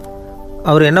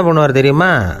 அவர் என்ன பண்ணுவார்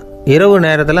தெரியுமா, இரவு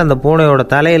நேரத்தில் அந்த பூனையோட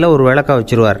தலையில் ஒரு விளக்கை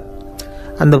வச்சுருவார்.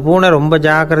 அந்த பூனை ரொம்ப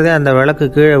ஜாக்கிரதையாக அந்த விளக்கு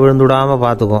கீழே விழுந்துடாமல்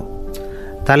பார்த்துக்கும்.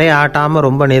 தலையை ஆட்டாமல்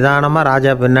ரொம்ப நிதானமாக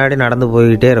ராஜா பின்னாடி நடந்து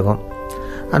போய்கிட்டே இருக்கும்.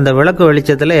 அந்த விளக்கு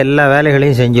வெளிச்சத்தில் எல்லா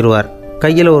வேலைகளையும் செஞ்சுருவார்.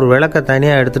 கையில் ஒரு விளக்கை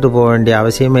தனியாக எடுத்துகிட்டு போக வேண்டிய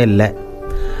அவசியமே இல்லை.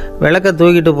 விளக்கை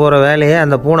தூக்கிட்டு போகிற வேலையை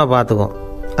அந்த பூனை பார்த்துக்கும்.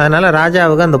 அதனால்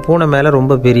ராஜாவுக்கு அந்த பூனை மேலே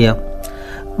ரொம்ப பிரியம்.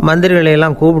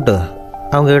 மந்திரிகளையெல்லாம் கூப்பிட்டு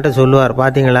அவங்கக்கிட்ட சொல்லுவார்,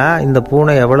 பார்த்தீங்களா இந்த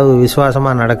பூனை எவ்வளவு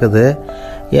விசுவாசமாக நடக்குது,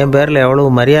 என் பேரில் எவ்வளவு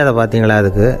மரியாதை பார்த்தீங்களா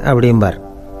அதுக்கு அப்படிம்பார்.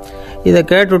 இதை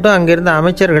கேட்டுவிட்டு அங்கேருந்த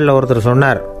அமைச்சர்களில் ஒருத்தர்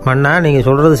சொன்னார், மன்னா நீங்கள்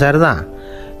சொல்கிறது சரிதான்,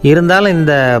 இருந்தாலும்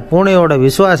இந்த பூனையோட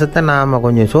விசுவாசத்தை நாம்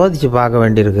கொஞ்சம் சோதித்து பார்க்க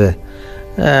வேண்டியிருக்கு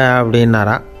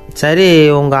அப்படின்னாராம். சரி,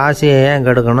 உங்கள் ஆசையை ஏன்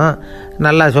கெடுக்கணும்,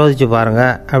 நல்லா சோதித்து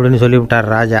பாருங்கள் அப்படின்னு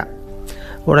சொல்லிவிட்டார் ராஜா.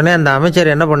 உடனே அந்த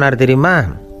அமைச்சர் என்ன பண்ணார் தெரியுமா,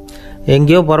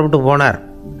 எங்கேயோ புறப்பட்டு போனார்.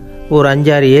 ஒரு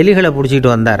 5-6 எலிகளை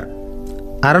பிடிச்சிக்கிட்டு வந்தார்.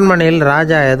 அரண்மனையில்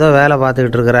ராஜா ஏதோ வேலை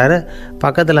பார்த்துக்கிட்டு இருக்கிறாரு.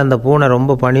 பக்கத்தில் அந்த பூனை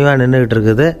ரொம்ப பணிவாக நின்றுக்கிட்டு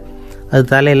இருக்குது. அது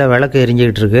தலையில் விளக்கு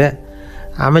எரிஞ்சிக்கிட்டு இருக்கு.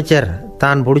 அமைச்சர்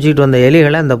தான் பிடிச்சிக்கிட்டு வந்த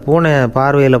எலிகளை அந்த பூனை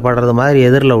பார்வையில் படுறது மாதிரி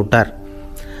எதிரில் விட்டார்.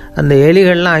 அந்த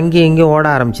எலிகள்லாம் அங்கேயும் இங்கேயும் ஓட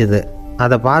ஆரம்பிச்சிது.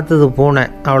 அதை பார்த்தது பூனை,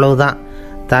 அவ்வளவுதான்.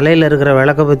 தலையில் இருக்கிற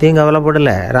விளக்கை பற்றியும்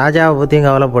கவலைப்படலை, ராஜாவை பற்றியும்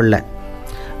கவலைப்படல.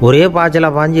 ஒரே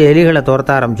பாய்ச்சலாக பாஞ்சு எலிகளை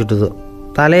துரத்த ஆரம்பிச்சுட்டுது.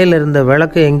 தலையில் இருந்த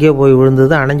விளக்கு எங்கேயோ போய்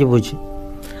விழுந்தது, அணைஞ்சு போச்சு.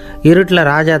 இருட்டில்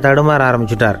ராஜா தடுமாற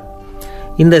ஆரம்பிச்சுட்டார்.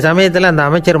 இந்த சமயத்தில் அந்த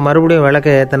அமைச்சர் மறுபடியும்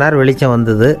விளக்கை ஏற்றினார். வெளிச்சம்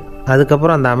வந்தது.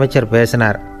 அதுக்கப்புறம் அந்த அமைச்சர்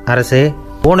பேசினார், அரசே,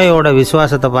 பூனையோட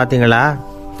விசுவாசத்தை பார்த்தீங்களா,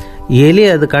 எலி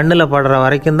அது கண்ணில் படுற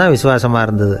வரைக்கும் தான் விசுவாசமாக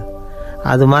இருந்தது.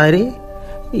 அது மாதிரி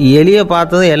எலியை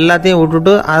பார்த்ததும் எல்லாத்தையும்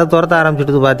விட்டுட்டு அதை துரத்த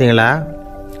ஆரம்பிச்சுட்டு பார்த்தீங்களா.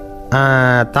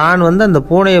 தான் அந்த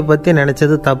பூனையை பற்றி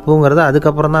நினச்சது தப்புங்கிறது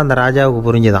அதுக்கப்புறம் தான் அந்த ராஜாவுக்கு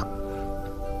புரிஞ்சுதான்.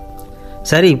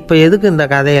 சரி, இப்போ எதுக்கு இந்த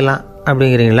கதையெல்லாம்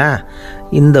அப்படிங்கிறீங்களா?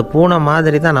 இந்த பூனை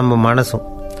மாதிரி தான் நம்ம மனசும்.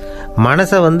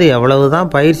 மனசை எவ்வளவு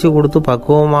தான் பயிற்சி கொடுத்து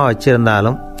பக்குவமாக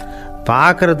வச்சுருந்தாலும்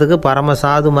பார்க்குறதுக்கு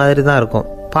பரமசாது மாதிரி தான் இருக்கும்.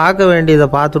 பார்க்க வேண்டியதை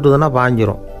பார்த்துட்டுதுன்னா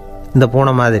பாஞ்சிரும். இந்த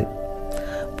பூனை மாதிரி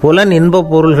புலன் இன்ப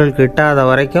பொருள்கள் கிட்டாத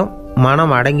வரைக்கும்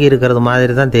மனம் அடங்கி இருக்கிறது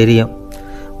மாதிரி தான் தெரியும்.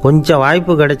 கொஞ்சம்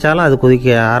வாய்ப்பு கிடைச்சாலும் அது குதிக்க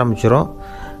ஆரம்பிச்சிடும்,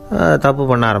 தப்பு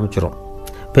பண்ண ஆரம்பிச்சிடும்.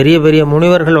 பெரிய பெரிய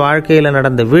முனிவர்கள் வாழ்க்கையில்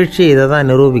நடந்த வீழ்ச்சி இதை தான்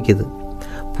நிரூபிக்குது.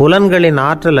 புலன்களின்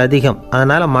ஆற்றல் அதிகம்.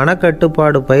 அதனால்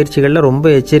மனக்கட்டுப்பாடு பயிற்சிகளில் ரொம்ப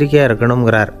எச்சரிக்கையாக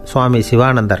இருக்கணுங்கிறார் சுவாமி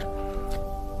சிவானந்தர்.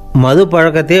 மது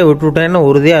பழக்கத்தையே விட்டுவிட்டேன்னு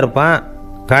உறுதியாக இருப்பான்.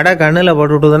 கடை கண்ணில்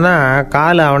பட்டுவிட்டுதுன்னா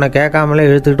கால் அவனை கேட்காமலே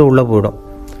இழுத்துக்கிட்டு உள்ளே போயிடும்.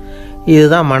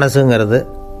 இதுதான் மனசுங்கிறது.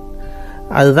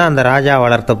 அதுதான் அந்த ராஜா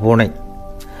வளர்த்த பூனை.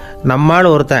 நம்மால்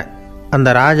ஒருத்தன் அந்த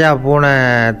ராஜா பூனை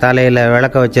தலையில்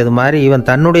விளக்க வச்சது மாதிரி இவன்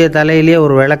தன்னுடைய தலையிலேயே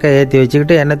ஒரு விளக்கை ஏற்றி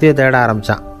வச்சுக்கிட்டு என்னத்தையோ தேட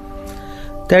ஆரம்பித்தான்.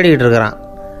 தேடிக்கிட்டு இருக்கிறான்.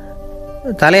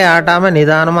 தலையை ஆட்டாமல்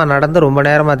நிதானமாக நடந்து ரொம்ப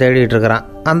நேரமாக தேடிகிட்டு இருக்கிறான்.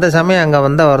 அந்த சமயம் அங்கே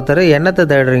வந்த ஒருத்தர், என்னத்தை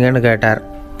தேடுறீங்கன்னு கேட்டார்.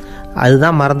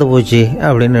 அதுதான் மறந்து போச்சு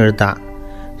அப்படின்னு இழுத்தான்.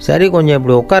 சரி, கொஞ்சம்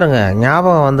இப்படி உட்காருங்க,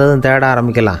 ஞாபகம் வந்ததும் தேட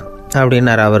ஆரம்பிக்கலாம்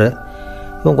அப்படின்னார் அவர்.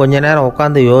 இவன் கொஞ்ச நேரம்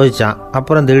உட்காந்து யோசித்தான்.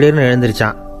 அப்புறம் திடீர்னு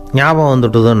எழுந்திரிச்சான். ஞாபகம்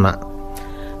வந்துட்டுதுன்னா.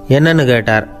 என்னன்னு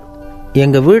கேட்டார்.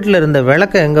 எங்கள் வீட்டில் இருந்த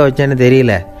விளக்கை எங்கே வச்சேன்னு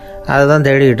தெரியல, அதை தான்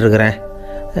தேடிக்கிட்டு இருக்கிறேன்,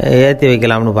 ஏற்றி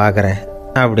வைக்கலாம்னு பார்க்குறேன்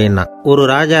அப்படின்னா. ஒரு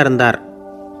ராஜா இருந்தார்.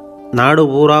 நாடு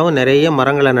பூராவும் நிறைய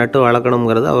மரங்களை நட்டு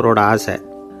வளர்க்கணுங்கிறது அவரோட ஆசை.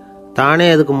 தானே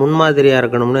அதுக்கு முன்மாதிரியாக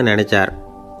இருக்கணும்னு நினச்சார்.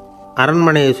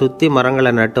 அரண்மனையை சுற்றி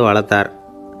மரங்களை நட்டு வளர்த்தார்.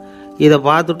 இதை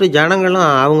பார்த்துட்டு ஜனங்களும்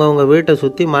அவங்கவுங்க வீட்டை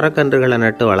சுற்றி மரக்கன்றுகளை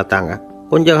நட்டு வளர்த்தாங்க.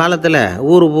 கொஞ்ச காலத்தில்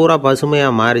ஊர் பூரா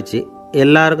பசுமையாக மாறிச்சு.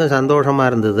 எல்லாருக்கும் சந்தோஷமாக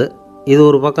இருந்தது. இது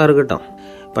ஒரு பக்கம் இருக்கட்டும்.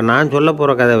 இப்போ நான் சொல்ல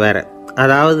போகிற கதை வேறு.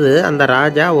 அதாவது அந்த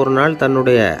ராஜா ஒரு நாள்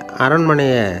தன்னுடைய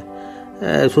அரண்மனையை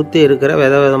சுற்றி இருக்கிற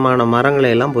விதவிதமான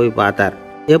மரங்களை எல்லாம் போய் பார்த்தார்.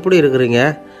 எப்படி இருக்கிறீங்க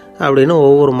அப்படின்னு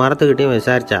ஒவ்வொரு மரத்துக்கிட்டையும்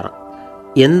விசாரித்தாராம்.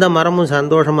 எந்த மரமும்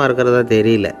சந்தோஷமாக இருக்கிறதா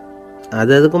தெரியல.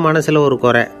 அது அதுக்கும் மனசில் ஒரு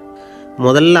குறை.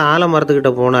 முதல்ல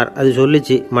ஆலமரத்துக்கிட்ட போனார். அது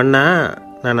சொல்லிச்சு, மண்ணா,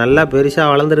 நான் நல்லா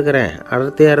பெருசாக வளர்ந்துருக்கிறேன்,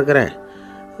 அடர்த்தியாக இருக்கிறேன்,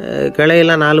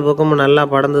 கிளையெல்லாம் 4 பக்கமும் நல்லா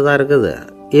படர்ந்து தான் இருக்குது,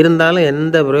 இருந்தாலும்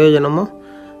எந்த பிரயோஜனமும்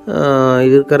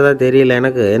இருக்கிறதா தெரியல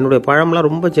எனக்கு. என்னுடைய பழம்லாம்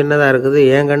ரொம்ப சின்னதாக இருக்குது,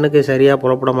 என் கண்ணுக்கு சரியாக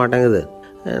புறப்பட மாட்டேங்குது.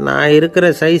 நான் இருக்கிற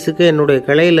சைஸுக்கு என்னுடைய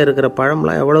கிளையில் இருக்கிற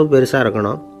பழம்லாம் எவ்வளோ பெருசாக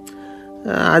இருக்கணும்,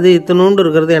 அது இத்தினூண்டு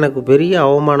இருக்கிறது எனக்கு பெரிய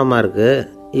அவமானமாக இருக்குது.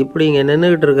 இப்படி இங்கே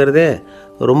நின்றுக்கிட்டு இருக்கிறதே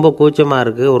ரொம்ப கூச்சமாக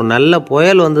இருக்குது. ஒரு நல்ல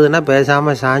புயல் வந்ததுன்னா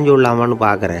பேசாமல் சாஞ்சு விடலாமான்னு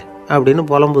பார்க்குறேன் அப்படின்னு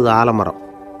புலம்புது ஆலமரம்.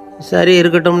 சரி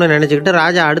இருக்கட்டும்னு நினச்சிக்கிட்டு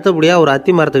ராஜா அடுத்தபடியாக ஒரு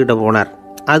அத்தி மரத்துக்கிட்ட போனார்.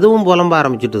 அதுவும் புலம்ப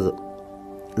ஆரம்பிச்சுட்டுது.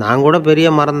 நான் கூட பெரிய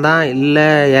மரம் தான், இல்லை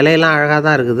இலையெல்லாம் அழகாக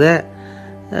தான் இருக்குது,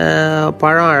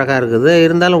 பழம் அழகாக இருக்குது,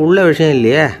 இருந்தாலும் உள்ள விஷயம்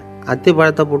இல்லையே, அத்தி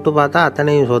பழத்தை புட்டு பார்த்தா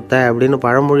அத்தனையும் சொத்தை அப்படின்னு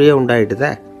பழமொழியே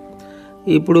உண்டாயிட்டுதே,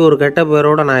 இப்படி ஒரு கெட்ட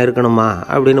பேரோடு நான் இருக்கணுமா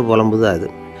அப்படின்னு புலம்புது அது.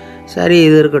 சரி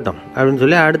இது இருக்கட்டும் அப்படின்னு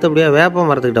சொல்லி அடுத்தபடியாக வேப்ப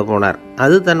மரத்துக்கிட்ட போனார்.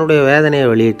 அது தன்னுடைய வேதனையை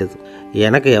வெளியிட்டது.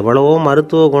 எனக்கு எவ்வளவோ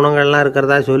மருத்துவ குணங்கள்லாம்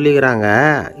இருக்கிறதா சொல்லிக்கிறாங்க,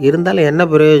 இருந்தாலும் என்ன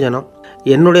பிரயோஜனம்,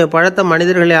 என்னுடைய பழத்தை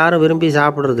மனிதர்கள் யாரும் விரும்பி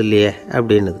சாப்பிட்றது இல்லையே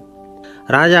அப்படின்னுது.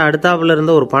 ராஜா அடுத்தாப்புல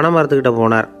இருந்த ஒரு பனை மரத்துக்கிட்ட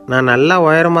போனார். நான் நல்லா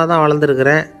உயரமாக தான்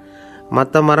வளர்ந்துருக்கிறேன்,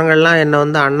 மற்ற மரங்கள்லாம்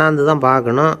என்னை அண்ணாந்து தான்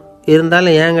பார்க்கணும்,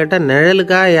 இருந்தாலும் என்கிட்ட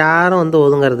நிழலுக்காக யாரும்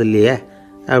ஒதுங்கிறது இல்லையே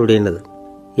அப்படின்னுது.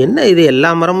 என்ன இது எல்லா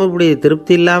மரமும் இப்படி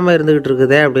திருப்தி இல்லாமல் இருந்துக்கிட்டு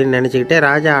இருக்குதே அப்படின்னு நினச்சிக்கிட்டே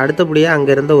ராஜா அடுத்தபடியாக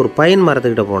அங்கே இருந்த ஒரு பைன்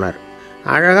மரத்துக்கிட்ட போனார்.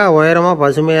 அழகாக உயரமாக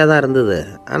பசுமையாக தான் இருந்தது,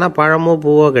 ஆனால் பழமோ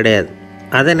பூவோ கிடையாது.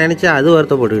 அதை நினச்சி அது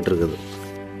வருத்தப்பட்டுக்கிட்டு இருக்குது.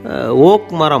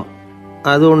 ஓக் மரம்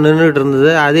அது ஒன்று நின்றுட்டு இருந்தது.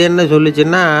 அது என்ன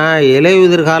சொல்லிச்சுன்னா, இலை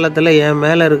உதிர் காலத்தில் என்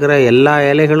மேலே இருக்கிற எல்லா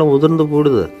இலைகளும் உதிர்ந்து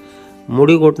போடுது,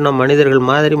 முடி கொட்டின மனிதர்கள்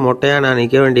மாதிரி மொட்டையாக நான்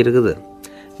நிற்க வேண்டியிருக்குது,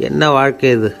 என்ன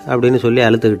வாழ்க்கை இது அப்படின்னு சொல்லி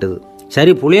அழுத்துக்கிட்டது.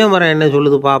 சரி புளிய மரம் என்ன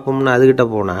சொல்லுது பார்ப்போம்னு அதுக்கிட்ட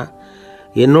போனால்,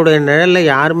 என்னுடைய நிழலில்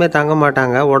யாருமே தங்க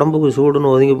மாட்டாங்க, உடம்புக்கு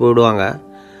சூடுன்னு ஒதுங்கி போயிடுவாங்க,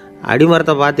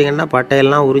 அடிமரத்தை பார்த்திங்கன்னா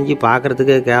பட்டையெல்லாம் உறிஞ்சி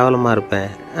பார்க்குறதுக்கே கேவலமாக இருப்பேன்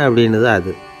அப்படின்னுது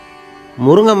அது.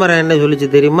 முருங்கை மரம் என்ன சொல்லிச்சு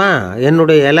தெரியுமா,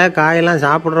 என்னுடைய இலை காயெல்லாம்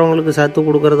சாப்பிட்றவங்களுக்கு சத்து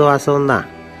கொடுக்கறது வாசம்தான்,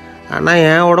 ஆனால்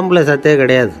என் உடம்புல சத்தே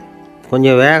கிடையாது,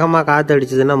 கொஞ்சம் வேகமாக காற்று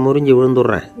அடிச்சதுன்னா முறிஞ்சி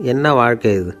விழுந்துடுறேன், என்ன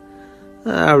வாழ்க்கை இது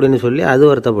அப்படின்னு சொல்லி அது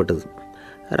வருத்தப்பட்டது.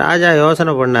 ராஜா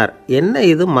யோசனை பண்ணார், என்ன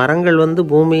இது மரங்கள்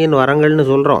பூமியின் வரங்கள்னு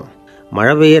சொல்கிறோம்,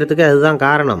 மழை பெய்யறதுக்கு அதுதான்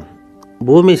காரணம்,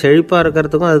 பூமி செழிப்பாக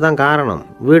இருக்கிறதுக்கும் அதுதான் காரணம்,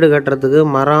 வீடு கட்டுறதுக்கு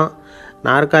மரம்,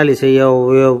 நாற்காலி செய்ய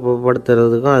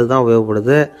உபயோகப்படுத்துறதுக்கும் அதுதான்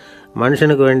உபயோகப்படுது,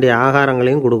 மனுஷனுக்கு வேண்டிய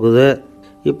ஆகாரங்களையும் கொடுக்குது,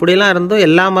 இப்படிலாம் இருந்தும்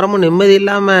எல்லா மரமும் நிம்மதி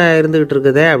இல்லாமல் இருந்துக்கிட்டு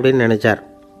இருக்குதே அப்படின்னு நினச்சார்.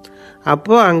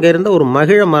 அப்போது அங்கே இருந்த ஒரு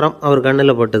மகிழ மரம் அவர்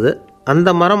கண்ணில் பட்டுது. அந்த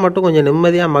மரம் மட்டும் கொஞ்சம்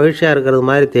நிம்மதியாக மகிழ்ச்சியாக இருக்கிறது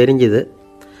மாதிரி தெரிஞ்சுது.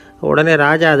 உடனே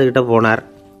ராஜா அதுக்கிட்ட போனார்.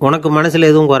 உனக்கு மனசில்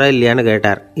எதுவும் குறை இல்லையான்னு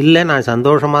கேட்டார். இல்லை, நான்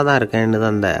சந்தோஷமாக தான் இருக்கேன்னு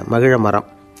அந்த மகிழ மரம்.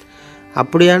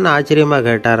 அப்படியான்னு ஆச்சரியமாக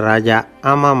கேட்டார் ராஜா.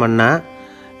 ஆமாம் அண்ணா,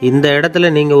 இந்த இடத்துல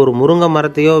நீங்கள் ஒரு முருங்கை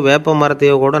மரத்தையோ வேப்ப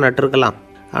மரத்தையோ கூட நட்டிருக்கலாம்,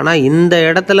 ஆனால் இந்த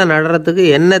இடத்துல நடுறதுக்கு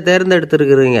என்ன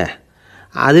தேர்ந்தெடுத்துருக்குறீங்க,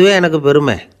 அதுவே எனக்கு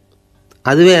பெருமை,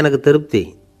 அதுவே எனக்கு திருப்தி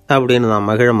அப்படின்னு தான்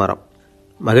மகிழ மரம்.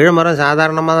 மகிழ மரம்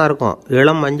சாதாரணமாக தான் இருக்கும்,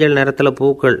 இளம் மஞ்சள் நிறத்தில்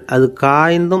பூக்கள், அது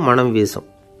காய்ந்தும் மனம் வீசும்.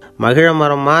 மகிழ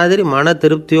மரம் மாதிரி மன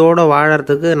திருப்தியோடு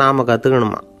வாழறதுக்கு நாம்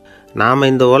கற்றுக்கணுமா. நாம்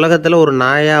இந்த உலகத்தில் ஒரு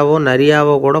நாயாவோ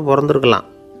நரியாவோ கூட பிறந்திருக்கலாம்,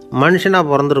 மனுஷனாக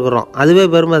பிறந்திருக்கிறோம், அதுவே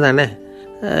பெருமை தானே.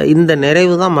 இந்த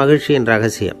நிறைவு தான் மகிழ்ச்சியின்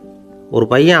ரகசியம். ஒரு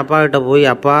பையன் அப்பா கிட்ட போய்,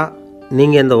 அப்பா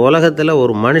நீங்கள் இந்த உலகத்தில்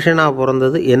ஒரு மனுஷனாக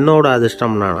பிறந்தது என்னோட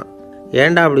அதிர்ஷ்டம் நானா.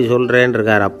 ஏண்டா அப்படி சொல்கிறேன்னு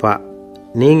இருக்கார் அப்பா.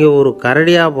 நீங்கள் ஒரு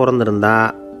கரடியாக பிறந்திருந்தா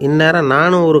இந்நேரம்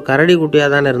நானும் ஒரு கரடி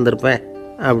குட்டியாக தானே இருந்திருப்பேன்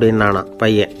அப்படின்னு நானா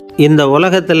பையன். இந்த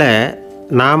உலகத்தில்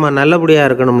நாம் நல்லபடியாக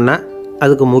இருக்கணும்னா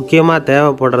அதுக்கு முக்கியமாக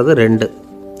தேவைப்படுறது ரெண்டு,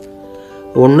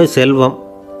 ஒன்று செல்வம்,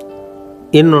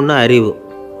 இன்னொன்று அறிவு.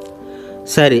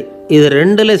 சரி, இது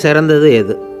ரெண்டில் சிறந்தது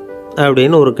எது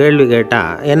அப்படின்னு ஒரு கேள்வி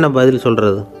கேட்டால் என்ன பதில்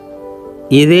சொல்கிறது?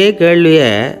 இதே கேள்வியை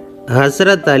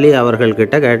ஹஸ்ரத் அலி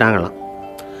அவர்கள்கிட்ட கேட்டாங்களாம்.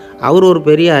 அவர் ஒரு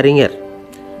பெரிய அறிஞர்.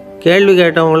 கேள்வி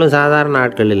கேட்டவங்களும் சாதாரண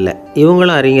ஆட்கள் இல்லை,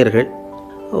 இவங்களும் அறிஞர்கள்.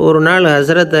 ஒரு நாள்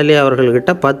ஹஸ்ரத் அலி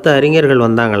அவர்கள்கிட்ட 10 அறிஞர்கள்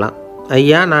வந்தாங்களாம்.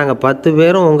 ஐயா, நாங்கள் 10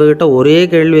 பேரும் உங்ககிட்ட ஒரே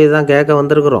கேள்வியை தான் கேட்க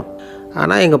வந்திருக்கிறோம்,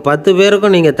 ஆனால் எங்கள் 10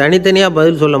 பேருக்கும் நீங்கள் தனித்தனியாக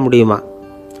பதில் சொல்ல முடியுமா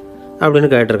அப்படின்னு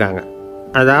கேட்டிருக்காங்க.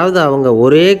 அதாவது அவங்க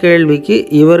ஒரே கேள்விக்கு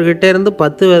இவர்கிட்ட இருந்து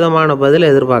 10 விதமான பதில்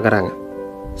எதிர்பார்க்குறாங்க.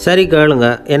 சரி கேளுங்க,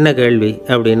 என்ன கேள்வி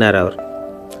அப்படின்னார் அவர்.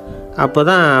 அப்போ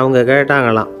தான் அவங்க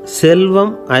கேட்டாங்களாம்,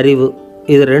 செல்வம் அறிவு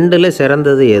இது ரெண்டில்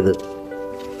சிறந்தது எது,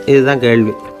 இதுதான்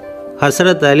கேள்வி.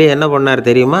 ஹஸ்ரத் அலி என்ன பண்ணார்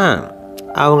தெரியுமா,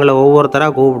 அவங்கள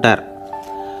ஒவ்வொருத்தராக கூப்பிட்டார்,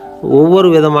 ஒவ்வொரு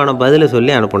விதமான பதிலை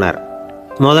சொல்லி அனுப்புனார்.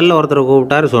 முதல்ல ஒருத்தரை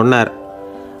கூப்பிட்டார், சொன்னார்,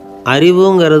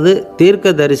 அறிவுங்கிறது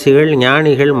தீர்க்கதரிசிகள்,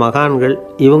 ஞானிகள், மகான்கள்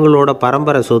இவங்களோட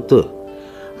பரம்பரை சொத்து,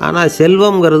 ஆனால்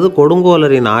செல்வங்கிறது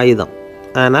கொடுங்கோலரின் ஆயுதம்,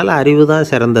 அதனால் அறிவு தான்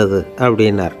சிறந்தது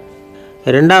அப்படின்னார்.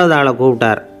 ரெண்டாவது ஆளை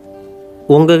கூப்பிட்டார்,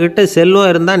 உங்ககிட்ட செல்வம்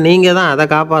இருந்தால் நீங்கள் தான் அதை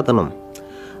காப்பாற்றணும்,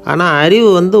 ஆனால் அறிவு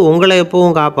உங்களை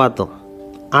எப்பவும் காப்பாற்றும்,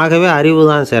 ஆகவே அறிவு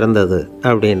தான் சிறந்தது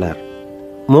அப்படின்னார்.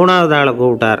 மூணாவது ஆளை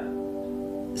கூப்பிட்டார்,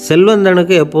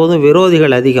 செல்வந்தனுக்கு எப்போதும்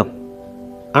விரோதிகள் அதிகம்,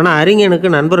 ஆனால் அறிஞனுக்கு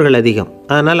நண்பர்கள் அதிகம்,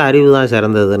 அதனால் அறிவு தான்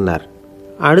சிறந்ததுன்னார்.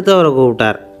 அடுத்தவரை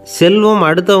கூப்பிட்டார், செல்வம்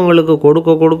அடுத்தவங்களுக்கு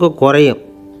கொடுக்க கொடுக்க குறையும்,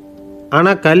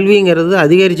 ஆனால் கல்விங்கிறது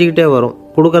அதிகரிச்சுக்கிட்டே வரும்,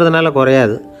 கொடுக்கறதுனால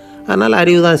குறையாது, அதனால்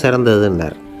அறிவு தான்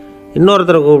சிறந்ததுன்னார்.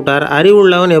 இன்னொருத்தரை கூப்பிட்டார்,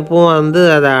 அறிவுள்ளவன் எப்பவும்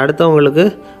அதை அடுத்தவங்களுக்கு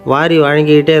வாரி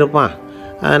வழங்கிக்கிட்டே இருப்பான்,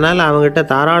 அதனால் அவங்ககிட்ட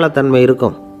தாராளத்தன்மை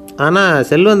இருக்கும், ஆனால்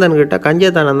செல்வந்தன்கிட்ட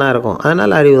கஞ்சத்தனம் தான் இருக்கும்,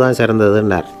 அதனால் அறிவு தான்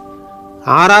சிறந்ததுன்னார்.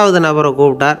 ஆறாவது நபரை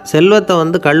கூப்பிட்டார்,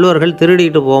 செல்வத்தை கள்வர்கள்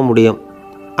திருடிக்கிட்டு போக முடியும்,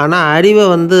 ஆனால் அறிவை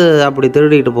அப்படி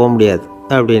திருடிக்கிட்டு போக முடியாது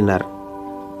அப்படின்னார்.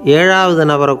 7வது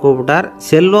நபரை கூப்பிட்டார்.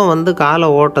 செல்வம் வந்து கால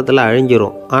ஓட்டத்தில்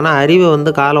அழிஞ்சிரும், ஆனால் அறிவை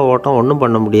வந்து கால ஓட்டம் ஒன்றும்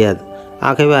பண்ண முடியாது,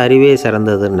 ஆகவே அறிவே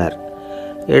சிறந்ததுன்னார்.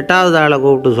 8வது ஆளை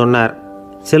கூப்பிட்டு சொன்னார்,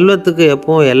 செல்வத்துக்கு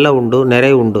எப்பவும் எல்லை உண்டு,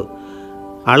 நிறை உண்டு,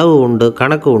 அளவு உண்டு,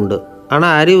 கணக்கு உண்டு,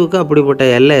 ஆனால் அறிவுக்கு அப்படிப்பட்ட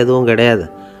எல்லை எதுவும் கிடையாது,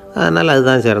 அதனால்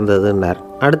அதுதான் சிறந்ததுன்னார்.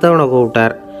 அடுத்தவனை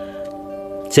கூப்பிட்டார்.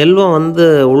 செல்வம் வந்து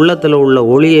உள்ளத்தில் உள்ள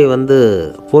ஒளியை வந்து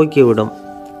போக்கிவிடும்,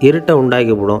 இருட்டை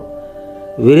உண்டாக்கிவிடும்,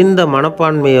 விரிந்த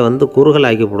மனப்பான்மையை வந்து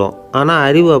குறுகலாக்கிவிடும். ஆனால்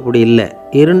அறிவு அப்படி இல்லை,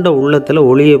 இருண்ட உள்ளத்தில்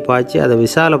ஒளியை பாய்ச்சி அதை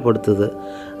விசாலப்படுத்துது,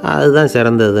 அதுதான்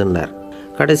சிறந்ததுன்னார்.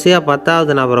 கடைசியாக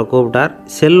 10வது நபரை கூப்பிட்டார்.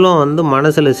 செல்வம் வந்து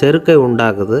மனசில் செருக்கை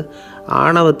உண்டாக்குது,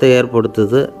 ஆணவத்தை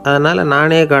ஏற்படுத்துது, அதனால்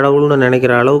நானே கடவுள்னு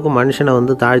நினைக்கிற அளவுக்கு மனுஷனை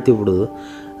வந்து தாழ்த்தி விடுது.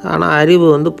 ஆனால் அறிவு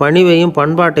வந்து பணிவையும்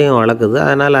பண்பாட்டையும் வளர்க்குது,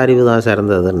 அதனால் அறிவு தான்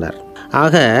சிறந்ததுன்னார்.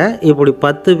 ஆக இப்படி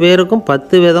 10 பேருக்கும்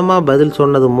 10 விதமாக பதில்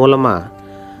சொன்னது மூலமாக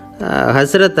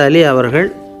ஹஸ்ரத் அலி அவர்கள்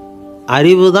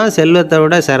அறிவு தான் செல்வத்தை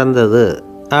விட சிறந்தது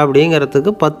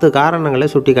அப்படிங்கிறதுக்கு 10 காரணங்களை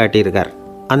சுட்டி காட்டியிருக்கார்.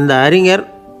 அந்த அறிஞர்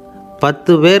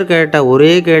 10 பேர் கேட்ட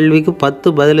ஒரே கேள்விக்கு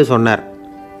 10 பதில் சொன்னார்.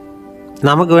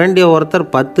 நமக்கு வேண்டிய ஒருத்தர்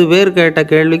 10 பேர் கேட்ட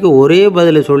கேள்விக்கு ஒரே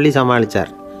பதில் சொல்லி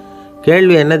சமாளித்தார்.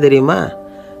 கேள்வி என்ன தெரியுமா?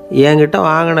 என்கிட்ட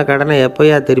வாங்கின கடனை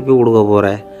எப்போயா திருப்பி கொடுக்க போகிற?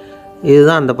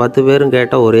 இதுதான் அந்த 10 பேரும்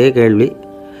கேட்ட ஒரே கேள்வி.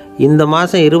 இந்த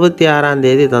மாதம் 26ஆம்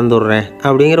தேதி தந்துடுறேன்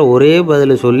அப்படிங்கிற ஒரே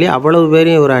பதில் சொல்லி அவ்வளவு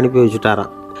பேரையும் இவர் அனுப்பி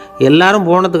வச்சுட்டாராம். எல்லாரும்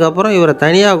போனதுக்கப்புறம் இவரை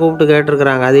தனியாக கூப்பிட்டு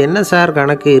கேட்டிருக்கிறாங்க, அது என்ன சார்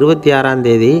கணக்கு, 26ஆம்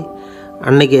தேதி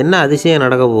அன்னைக்கு என்ன அதிசயம்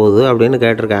நடக்க போகுது அப்படின்னு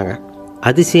கேட்டிருக்காங்க.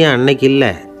 அதிசயம் அன்னைக்கு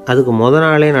இல்லை, அதுக்கு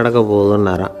நாளே நடக்க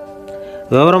போகுதுன்னாராம்.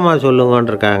 விவரமாக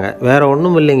சொல்லுங்கன்னு இருக்காங்க. வேறு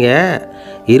ஒன்றும் இல்லைங்க,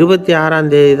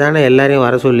 26ஆம் தேதி தானே எல்லாரையும்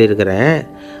வர சொல்லியிருக்கிறேன்,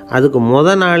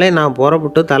 அதுக்கு நாளே நான்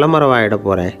புறப்பட்டு தலைமறைவாயிட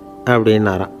போகிறேன்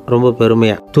அப்படின்னாராம் ரொம்ப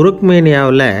பெருமையாக.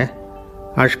 துருக்மேனியாவில்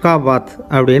அஷ்காபாத்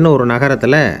அப்படின்னு ஒரு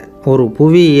நகரத்தில் ஒரு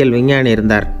புவியியல் விஞ்ஞானி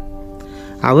இருந்தார்.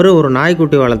 அவர் ஒரு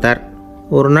நாய்க்குட்டி வளர்த்தார்.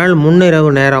 ஒரு நாள்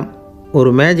முன்னிரவு நேரம் ஒரு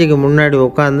மேஜைக்கு முன்னாடி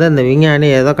உட்காந்து அந்த விஞ்ஞானி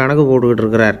ஏதோ கணக்கு போட்டுக்கிட்டு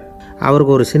இருக்கிறார்.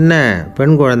 அவருக்கு ஒரு சின்ன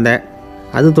பெண் குழந்தை,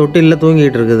 அது தொட்டிலில்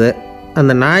தூங்கிட்டு இருக்குது.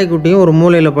 அந்த நாய்க்குட்டியும் ஒரு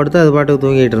மூலையில் படுத்து அது பாட்டுக்கு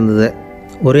தூங்கிட்டு இருந்தது.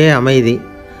 ஒரே அமைதி.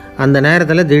 அந்த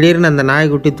நேரத்தில் திடீர்னு அந்த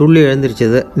நாய்க்குட்டி துள்ளி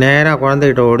எழுந்திரிச்சிது, நேராக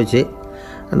குழந்தைகிட்ட ஓடிச்சு.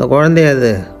 அந்த குழந்தைய அது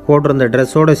போட்டிருந்த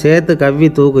ட்ரெஸ்ஸோடு சேர்த்து கவ்வி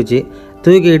தூக்குச்சு,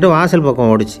 தூக்கிக்கிட்டு வாசல் பக்கம்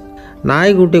ஓடிச்சு.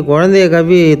 நாய்க்குட்டி குழந்தைய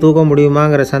கவ்வி தூக்க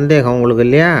முடியுமாங்கிற சந்தேகம் உங்களுக்கு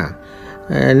இல்லையா?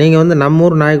 நீங்கள் வந்து நம்ம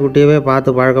ஊர் நாய்க்குட்டியவே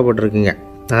பார்த்து பழக்கப்பட்டிருக்கீங்க,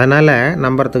 அதனால்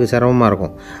நம்புறதுக்கு சிரமமாக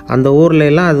இருக்கும். அந்த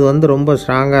ஊர்லெலாம் அது வந்து ரொம்ப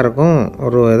ஸ்ட்ராங்காக இருக்கும்,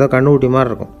 ஒரு ஏதோ கண்ணுக்குட்டி மாதிரி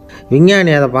இருக்கும்.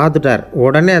 விஞ்ஞானி அதை பார்த்துட்டார்.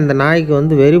 உடனே அந்த நாய்க்கு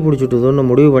வந்து வெறி பிடிச்சிட்டுதுன்னு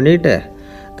முடிவு பண்ணிவிட்டு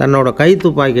தன்னோட கை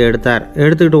துப்பாக்கியை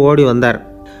எடுத்துக்கிட்டு ஓடி வந்தார்.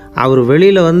 அவர்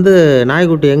வெளியில் வந்து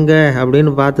நாய்க்குட்டி எங்கே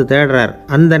அப்படின்னு பார்த்து தேடுறார்.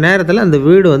 அந்த நேரத்தில் அந்த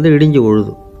வீடு வந்து இடிஞ்சு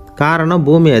விழுது. காரணம்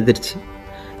பூமி அதிர்ச்சி.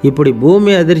 இப்படி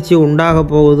பூமி அதிர்ச்சி உண்டாக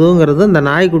போகுதுங்கிறது அந்த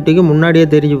நாய்க்குட்டிக்கு முன்னாடியே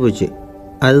தெரிஞ்சு போச்சு.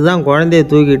 அதுதான் குழந்தைய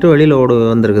தூக்கிட்டு வெளியில் ஓடி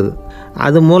வந்திருக்குது.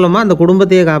 அது மூலமாக அந்த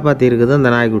குடும்பத்தையே காப்பாற்றிருக்குது அந்த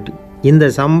நாய்க்குட்டி. இந்த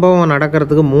சம்பவம்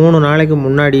நடக்கிறதுக்கு 3 நாளைக்கு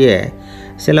முன்னாடியே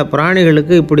சில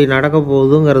பிராணிகளுக்கு இப்படி நடக்க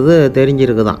போகுதுங்கிறது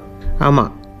தெரிஞ்சிருக்குதான்.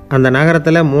 ஆமாம், அந்த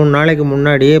நகரத்தில் 3 நாளைக்கு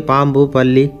முன்னாடியே பாம்பு,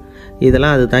 பல்லி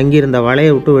இதெல்லாம் அது தங்கியிருந்த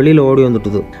வலையை விட்டு வெளியில் ஓடி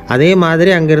வந்துட்டுது. அதே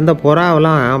மாதிரி அங்கே இருந்த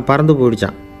புறாவெல்லாம் பறந்து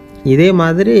போயிடுச்சான். இதே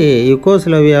மாதிரி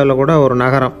யுகோஸ்லோவியாவில் கூட ஒரு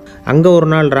நகரம், அங்கே ஒரு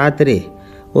நாள் ராத்திரி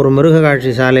ஒரு மிருக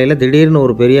காட்சி சாலையில் திடீர்னு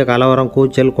ஒரு பெரிய கலவரம்,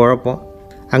 கூச்சல், குழப்பம்.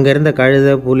 அங்கே இருந்த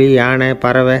கழுதை, புலி, யானை,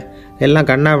 பறவை எல்லாம்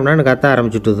கண்ணாபின்னான்னு கத்த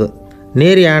ஆரம்பிச்சுட்டுது.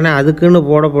 நீர் யானை அதுக்குன்னு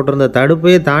போடப்பட்டிருந்த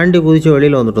தடுப்பையே தாண்டி குதித்து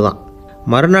வெளியில் வந்துட்டு தான்.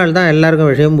 மறுநாள் தான்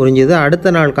எல்லாருக்கும் விஷயம் புரிஞ்சுது.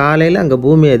 அடுத்த நாள் காலையில் அங்கே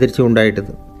பூமி அதிர்ச்சி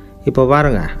உண்டாயிட்டுது. இப்போ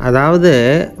பாருங்கள், அதாவது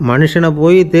மனுஷனை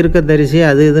போய் தீர்க்கதரிசி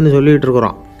அது இதுன்னு சொல்லிகிட்டு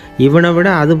இருக்கிறோம், இவனை விட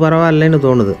அது பரவாயில்லைன்னு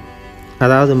தோணுது.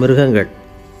 அதாவது மிருகங்கள்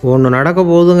ஒன்று நடக்க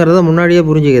போகுதுங்கிறத முன்னாடியே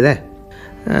புரிஞ்சுக்குதே.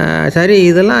 சரி,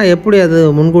 இதெல்லாம் எப்படி அது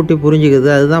முன்கூட்டி புரிஞ்சுக்குது?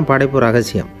 அதுதான் படைப்பு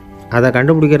ரகசியம். அதை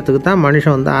கண்டுபிடிக்கிறதுக்கு தான்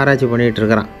மனுஷன் வந்து ஆராய்ச்சி பண்ணிகிட்டு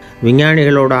இருக்கிறான்.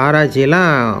 விஞ்ஞானிகளோட ஆராய்ச்சியெல்லாம்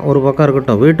ஒரு பக்கம்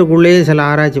இருக்கட்டும், வீட்டுக்குள்ளேயே சில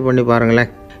ஆராய்ச்சி பண்ணி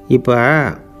பாருங்களேன். இப்போ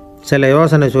சில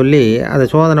யோசனை சொல்லி அதை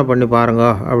சோதனை பண்ணி பாருங்க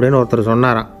அப்படின்னு ஒருத்தர்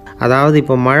சொன்னாராம். அதாவது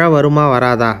இப்போ மழை வருமா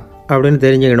வராதா அப்படின்னு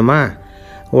தெரிஞ்சுக்கணுமா,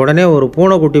 உடனே ஒரு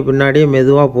பூனைக்குட்டி பின்னாடியே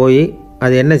மெதுவாக போய்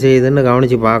அது என்ன செய்யுதுன்னு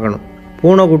கவனித்து பார்க்கணும்.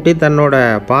 பூனைக்குட்டி தன்னோட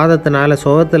பாதத்தினால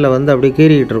சுகத்தில் வந்து அப்படி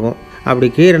கீறிக்கிட்டு இருக்கும். அப்படி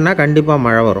கீறினா கண்டிப்பாக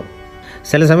மழை வரும்.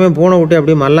 சில சமயம் பூனைக்குட்டி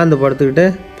அப்படியே மல்லாந்து படுத்துக்கிட்டு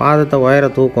பாதத்தை உயர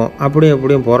தூக்கும், அப்படியும்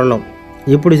எப்படியும் புரளும்.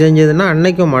 இப்படி செஞ்சதுன்னா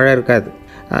அன்னைக்கும் மழை இருக்காது.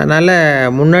 அதனால்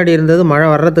முன்னாடி இருந்தது மழை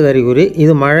வர்றதுக்கு அறிகுறி,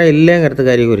 இது மழை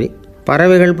இல்லைங்கிறதுக்கு அறிகுறி.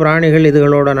 பறவைகள், பிராணிகள்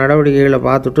இதுகளோட நடவடிக்கைகளை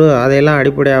பார்த்துட்டு அதையெல்லாம்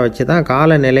அடிப்படையாக வச்சு தான்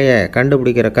காலநிலையை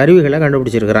கண்டுபிடிக்கிற கருவிகளை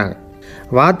கண்டுபிடிச்சிருக்கிறாங்க.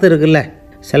 வாத்து இருக்குல்ல,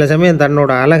 சில சமயம்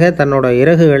தன்னோட அழகை தன்னோட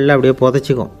இறகுகளில் அப்படியே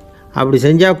புதைச்சிக்கும். அப்படி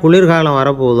செஞ்சால் குளிர்காலம்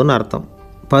வரப்போகுதுன்னு அர்த்தம்.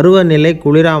 பருவநிலை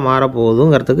குளிராக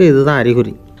மாறப்போகுதுங்கிறதுக்கு இதுதான்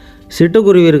அறிகுறி.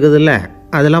 சிட்டுக்குருவி இருக்குதுல்ல,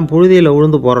 அதெல்லாம் புழுதியில்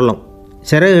உழுந்து புரளும்,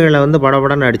 சிறகுகளை வந்து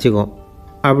படபடன்னு அடிச்சுக்கும்.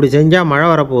 அப்படி செஞ்சால் மழை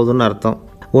வரப்போகுதுன்னு அர்த்தம்.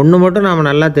 ஒன்று மட்டும் நாம்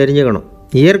நல்லா தெரிஞ்சுக்கணும்,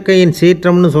 இயற்கையின்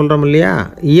சீற்றம்னு சொல்கிறோம் இல்லையா,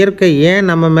 இயற்கை ஏன்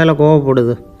நம்ம மேலே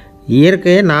கோவப்படுது?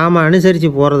 இயற்கையை நாம் அனுசரித்து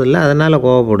போகிறதில்ல, அதனால்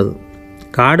கோவப்படுது.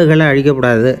 காடுகளை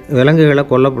அழிக்கப்படாது, விலங்குகளை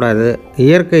கொல்லக்கூடாது,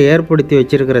 இயற்கை ஏற்படுத்தி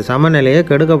வச்சுருக்கிற சமநிலையை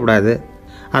கெடுக்கக்கூடாது.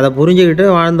 அதை புரிஞ்சுக்கிட்டு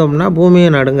வாழ்ந்தோம்னா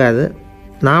பூமியும் நடுங்காது,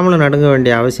 நாமளும் நடுங்க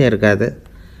வேண்டிய அவசியம் இருக்காது.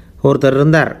 ஒருத்தர்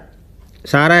இருந்தார்,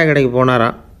 சாராய கடைக்கு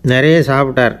போனாராம், நிறைய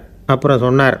சாப்பிட்டார். அப்புறம்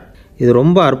சொன்னார், இது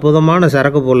ரொம்ப அற்புதமான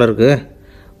சரக்கு போல் இருக்குது,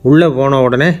 உள்ளே போன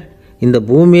உடனே இந்த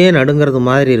பூமியே நடுங்கிறது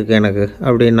மாதிரி இருக்குது எனக்கு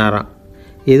அப்படின்னாராம்.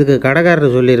 இதுக்கு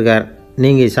கடைக்காரர் சொல்லியிருக்கார்,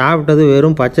 நீங்கள் சாப்பிட்டது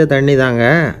வெறும் பச்சை தண்ணி தாங்க,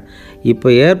 இப்போ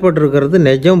ஏற்பட்டிருக்கிறது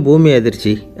நிஜம் பூமி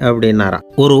அதிர்ச்சி அப்படின்னாராம்.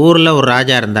 ஒரு ஊரில் ஒரு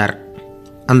ராஜா இருந்தார்.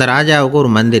 அந்த ராஜாவுக்கு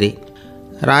ஒரு மந்திரி.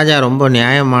 ராஜா ரொம்ப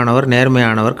நியாயமானவர்,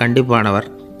 நேர்மையானவர், கண்டிப்பானவர்.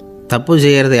 தப்பு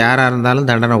செய்கிறது யாராக இருந்தாலும்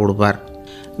தண்டனை கொடுப்பார்.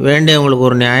 வேண்டியவங்களுக்கு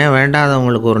ஒரு நியாயம்,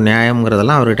 வேண்டாதவங்களுக்கு ஒரு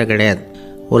நியாயங்கிறதெல்லாம் அவர்கிட்ட கிடையாது.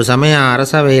 ஒரு சமயம்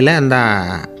அரசவையில் அந்த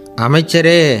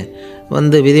அமைச்சரே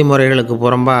வந்து விதிமுறைகளுக்கு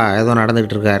புறம்பாக ஏதோ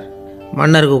நடந்துக்கிட்டு இருக்கார்.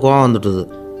 மன்னருக்கு கோபம் வந்துட்டுது.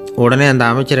 உடனே அந்த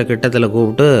அமைச்சரை கிட்டத்தில்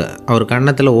கூப்பிட்டு அவர்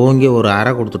கன்னத்தில் ஓங்கி ஒரு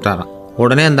அறை கொடுத்துட்டாராம்.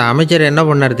 உடனே அந்த அமைச்சர் என்ன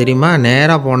பண்ணார் தெரியுமா,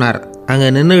 நேராக போனார், அங்கே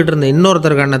நின்றுக்கிட்டு இருந்த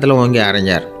இன்னொருத்தர் கன்னத்தில் ஓங்கி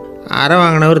அரைஞ்சார். அறை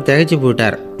வாங்கினவர் திகைச்சு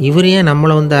போயிட்டார். இவர் ஏன்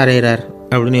நம்மளை வந்து அரைகிறார்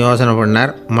அப்படின்னு யோசனை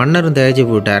பண்ணார். மன்னரும் திகைச்சு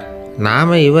போயிட்டார்.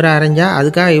 நாம் இவர் அரைஞ்சா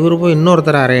அதுக்காக இவர் போய்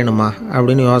இன்னொருத்தரை அரையணுமா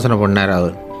அப்படின்னு யோசனை பண்ணார்.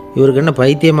 இவருக்கு என்ன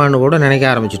பைத்தியமானு கூட நினைக்க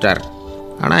ஆரம்பிச்சிட்டார்.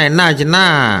 ஆனால் என்ன ஆச்சுன்னா,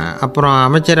 அப்புறம்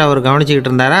அமைச்சர் அவர் கவனிச்சிக்கிட்டு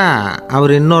இருந்தாரா,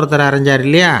 அவர் இன்னொருத்தரை அரைஞ்சார்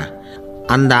இல்லையா,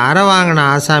 அந்த அறை வாங்கின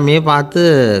ஆசாமியை பார்த்து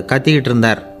கத்திக்கிட்டு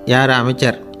இருந்தார். யார்?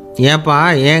 அமைச்சர். ஏன்பா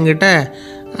என்கிட்ட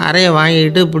அறையை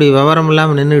வாங்கிக்கிட்டு இப்படி விவரம்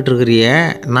இல்லாமல் நின்றுக்கிட்டு இருக்கிறியே,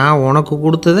 நான் உனக்கு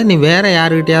கொடுத்ததை நீ வேறு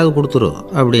யாருக்கிட்டையாவது கொடுத்துரு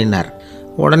அப்படின்னார்.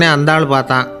 உடனே அந்த ஆள்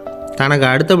பார்த்தான், தனக்கு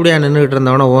அடுத்தபடியாக நின்றுக்கிட்டு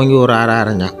இருந்தவனை ஓங்கி ஒரு அறை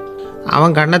அரைஞ்சான்.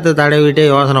 அவன் கன்னத்தை தடவிட்டே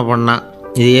யோசனை பண்ணான்.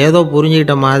 இது ஏதோ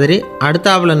புரிஞ்சுக்கிட்ட மாதிரி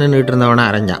அடுத்தாப்பில் நின்றுக்கிட்டு இருந்தவனை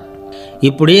அரைஞ்சான்.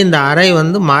 இப்படி இந்த அறை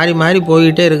வந்து மாறி மாறி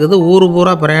போய்கிட்டே இருக்குது. ஊர்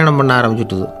பூரா பிரயாணம் பண்ண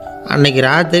ஆரம்பிச்சுட்டுது. அன்றைக்கி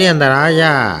ராத்திரி அந்த ராஜா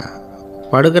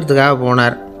படுக்கிறதுக்காக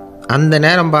போனார். அந்த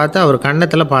நேரம் பார்த்து அவர்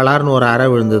கன்னத்தில் பலார்னு ஒரு அறை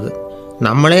விழுந்தது.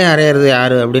 நம்மளே அரையிறது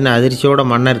யார் அப்படின்னு அதிர்ச்சியோட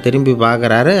மன்னர் திரும்பி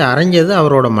பார்க்குறாரு. அரைஞ்சது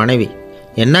அவரோட மனைவி.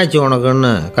 என்னாச்சு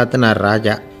உனக்குன்னு கத்துனார்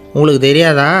ராஜா. உங்களுக்கு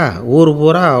தெரியாதா, ஊர்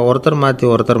பூரா ஒருத்தர் மாற்றி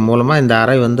ஒருத்தர் மூலமாக இந்த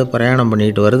அறை வந்து பிரயாணம்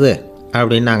பண்ணிட்டு வருது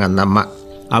அப்படின்னாங்க அந்த அம்மா.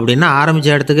 அப்படின்னா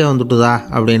ஆரம்பித்த இடத்துக்கே வந்துட்டுதா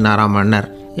அப்படின்னாராம் மன்னர்.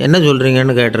 என்ன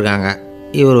சொல்கிறீங்கன்னு கேட்டிருக்காங்க.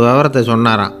 இவர் விவரத்தை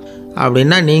சொன்னாராம்.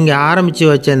 அப்படின்னா நீங்கள் ஆரம்பித்து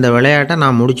வச்ச இந்த விளையாட்டை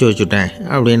நான் முடிச்சு வச்சுட்டேன்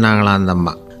அப்படின்னாங்களாம் அந்த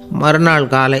அம்மா.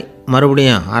 மறுநாள் காலை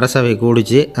மறுபடியும் அரசவை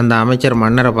கூடிச்சு அந்த அமைச்சர்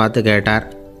மன்னரை பார்த்து கேட்டார்,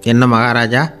 என்ன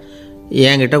மகாராஜா,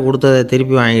 என்கிட்ட கொடுத்ததை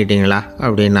திருப்பி வாங்கிட்டீங்களா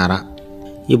அப்படின்னாராம்.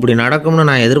 இப்படி நடக்கும்னு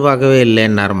நான் எதிர்பார்க்கவே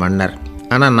இல்லைன்னார் மன்னர்.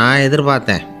 ஆனால் நான்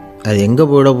எதிர்பார்த்தேன், அது எங்கே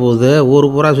போயிட போகுது, ஊர்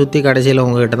பூரா சுற்றி கடைசியில்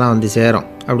உங்ககிட்ட தான் வந்து சேரும்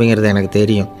அப்படிங்கிறது எனக்கு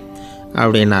தெரியும்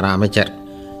அப்படின்னாராம் அமைச்சர்.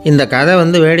 இந்த கதை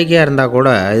வந்து வேடிக்கையாக இருந்தால் கூட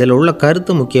இதில் உள்ள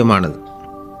கருத்து முக்கியமானது.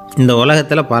 இந்த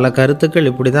உலகத்தில் பல கருத்துக்கள்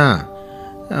இப்படி தான்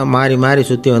மாறி மாறி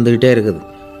சுற்றி வந்துக்கிட்டே இருக்குது.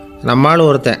 நம்மால்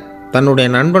ஒருத்தன் தன்னுடைய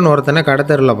நண்பன் ஒருத்தனை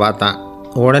கடத்தெருவில் பார்த்தான்.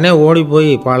 உடனே ஓடி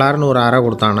போய் பலார்னு ஒரு அறை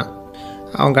கொடுத்தானா.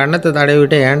 அவன் கன்னத்தை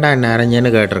தடவிட்டு ஏன்டா என்னை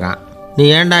அரைஞ்சேன்னு கேட்டிருக்கான். நீ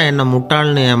ஏன்டா என்னை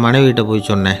முட்டாள்னு என் மனைவிட்ட போய்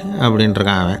சொன்னேன்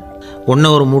அப்படின்ட்டுருக்கான் அவன். உன்னை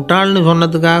ஒரு முட்டாள்னு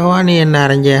சொன்னதுக்காகவா நீ என்னை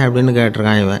அரைஞ்சே அப்படின்னு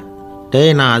கேட்டிருக்கான் இவன்.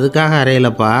 டேய், நான் அதுக்காக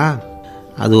அறையலப்பா,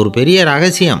 அது ஒரு பெரிய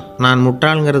ரகசியம், நான்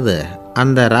முட்டாளுங்கிறது.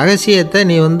 அந்த ரகசியத்தை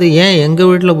நீ வந்து ஏன் எங்கள்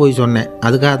வீட்டில் போய் சொன்னேன்,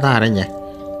 அதுக்காக தான் அரைஞ்சேன்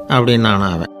அப்படின்னு நான்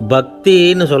அவன்.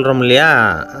 பக்தின்னு சொல்கிறோம் இல்லையா,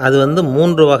 அது வந்து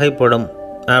 3 வகைப்படும்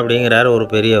அப்படிங்கிறார் ஒரு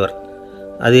பெரியவர்.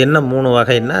 அது என்ன 3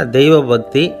 வகைன்னா, தெய்வ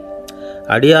பக்தி,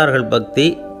 அடியார்கள் பக்தி,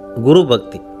 குரு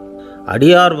பக்தி.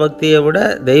 அடியார் பக்தியை விட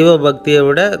தெய்வ பக்தியை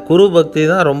விட குரு பக்தி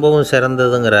தான் ரொம்பவும்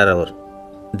சிறந்ததுங்கிறார் அவர்.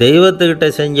 தெய்வத்துக்கிட்ட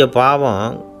செஞ்ச பாவம்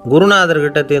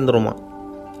குருநாதர்கிட்ட தீர்ந்துருமா,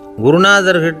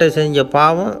 குருநாதர்கிட்ட செஞ்ச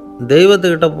பாவம்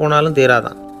தெய்வத்துக்கிட்ட போனாலும்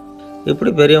தீராதான்.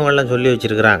 இப்படி பெரியவங்கள்லாம் சொல்லி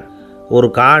வச்சுருக்கிறாங்க. ஒரு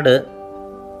காடு,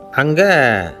 அங்கே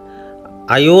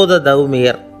அயோத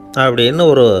தௌமியர் அப்படின்னு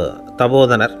ஒரு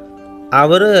தபோதனர்,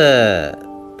 அவர்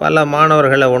பல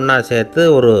மாணவர்களை ஒன்றா சேர்த்து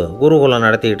ஒரு குருகுலம்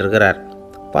நடத்திக்கிட்டு இருக்கிறார்.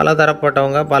 பல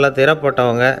தரப்பட்டவங்க பல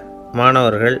திறப்பட்டவங்க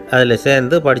மாணவர்கள் அதில்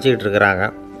சேர்ந்து படிச்சுக்கிட்டு இருக்கிறாங்க.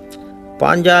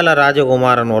 பாஞ்சால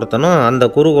ராஜகுமாரன் ஒருத்தனும் அந்த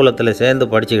குருகுலத்தில் சேர்ந்து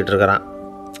படிச்சுக்கிட்டு இருக்கிறான்.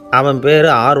 அவன் பேர்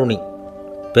ஆருணி.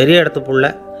 பெரிய இடத்து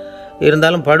புள்ள,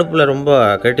 இருந்தாலும் படுப்பில் ரொம்ப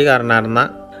கெட்டிக்காரனாக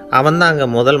இருந்தான். அவன் தான் அங்கே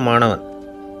முதல் மாணவன்.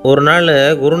 ஒரு நாள்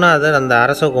குருநாதர் அந்த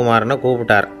அரசகுமாரனை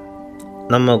கூப்பிட்டார்.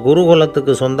 நம்ம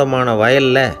குருகுலத்துக்கு சொந்தமான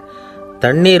வயலில்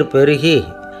தண்ணீர் பெருகி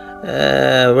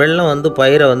வெள்ளம் வந்து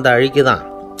பயிரை வந்து அழிக்குதான்,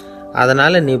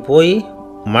 அதனால் நீ போய்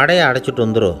மடையை அடைச்சிட்டு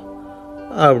வந்துடும்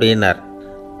அப்படின்னார்.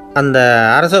 அந்த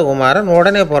அரசகுமாரன்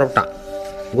உடனே புறப்பட்டான்.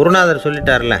 குருநாதர்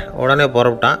சொல்லிட்டார்ல, உடனே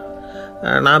புறப்பட்டான்.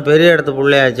 நான் பெரிய இடத்து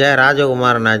பிள்ளையாச்சே,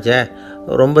 ராஜகுமாரனாச்சே,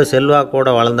 ரொம்ப செல்வாக்கூட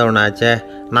வளர்ந்தவனாச்சே,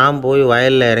 நான் போய்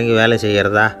வயலில் இறங்கி வேலை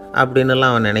செய்கிறதா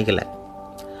அப்படின்னுலாம் அவன் நினைக்கல.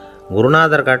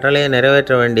 குருநாதர் கட்டளையை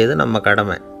நிறைவேற்ற வேண்டியது நம்ம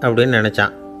கடமை அப்படின்னு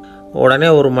நினச்சான். உடனே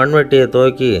ஒரு மண்வெட்டியை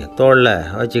தூக்கி தோளில்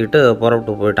வச்சுக்கிட்டு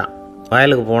புறப்பட்டு போயிட்டான்.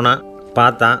 வயலுக்கு போனான்.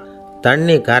 பார்த்தான்,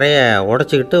 தண்ணி கரையை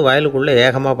உடச்சிக்கிட்டு வயலுக்குள்ளே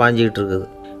ஏகமாக பாஞ்சிக்கிட்டு இருக்குது.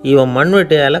 இவன்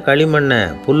மண்வெட்டியால் களிமண்ணை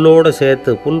புல்லோடு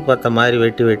சேர்த்து புல் பற்ற மாதிரி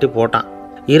வெட்டி வெட்டி போட்டான்.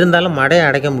 இருந்தாலும் மடையை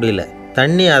அடைக்க முடியல.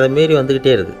 தண்ணி அதை மீறி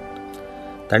வந்துக்கிட்டே இருக்குது.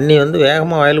 தண்ணி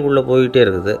வேகமாக வயலுக்குள்ளே போய்கிட்டே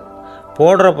இருக்குது.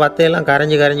 போடுற பத்தையெல்லாம்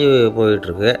கரைஞ்சி கரைஞ்சி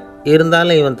போயிட்டுருக்கு.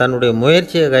 இருந்தாலும் இவன் தன்னுடைய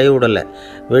முயற்சியை கைவிடலை.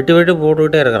 வெட்டி வெட்டி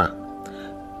போட்டுக்கிட்டே இருக்கிறான்.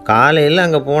 காலையில்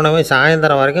அங்கே போனவன்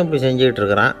சாயந்தரம் வரைக்கும் இப்படி செஞ்சுக்கிட்டு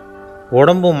இருக்கிறான்.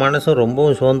 உடம்பும் மனசும்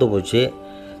ரொம்பவும் சோர்ந்து போச்சு.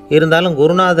 இருந்தாலும்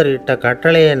குருநாதர் இட்ட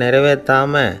கட்டளையை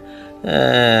நிறைவேற்றாமல்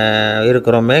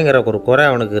இருக்கிறோமேங்கிற ஒரு குறை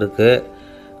அவனுக்கு இருக்குது.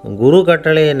 குரு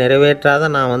கட்டளையை நிறைவேற்றாத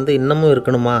நான் இன்னமும்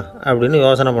இருக்கணுமா அப்படின்னு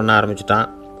யோசனை பண்ண ஆரம்பிச்சிட்டான்.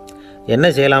 என்ன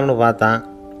செய்யலாம்னு பார்த்தான்.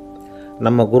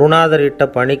 நம்ம குருநாதர் இட்ட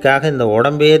பணிக்காக இந்த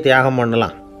உடம்பையே தியாகம்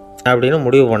பண்ணலாம் அப்படின்னு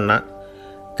முடிவு பண்ணான்.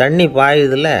 தண்ணி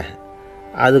பாயுதில்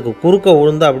அதுக்கு குறுக்க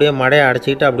விழுந்து அப்படியே மடையை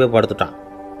அடைச்சிக்கிட்டு அப்படியே படுத்துட்டான்.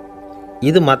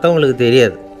 இது மற்றவங்களுக்கு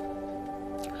தெரியாது.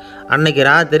 அன்னைக்கு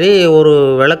ராத்திரி ஒரு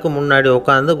விளக்கு முன்னாடி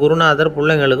உட்காந்து குருநாதர்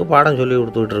பிள்ளைங்களுக்கு பாடம் சொல்லி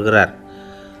கொடுத்துக்கிட்டு இருக்கிறார்.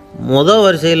 முதல்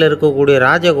வரிசையில் இருக்கக்கூடிய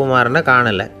ராஜகுமாரனை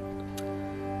காணலை.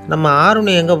 நம்ம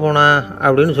ஆருணி எங்கே போனா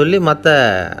அப்படின்னு சொல்லி மற்ற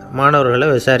மாணவர்களை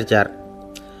விசாரித்தார்.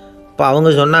 இப்போ அவங்க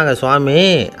சொன்னாங்க, சுவாமி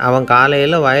அவன்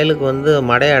காலையில் வயலுக்கு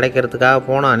மடையை அடைக்கிறதுக்காக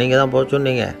போனான், நீங்கள் தான் போக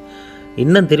சொன்னீங்க,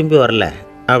 இன்னும் திரும்பி வரல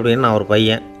அப்படின்னு அவர்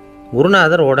பையன்.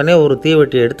 குருநாதர் உடனே ஒரு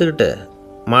தீவெட்டி எடுத்துக்கிட்டு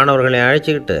மாணவர்களை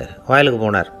அழைச்சிக்கிட்டு வயலுக்கு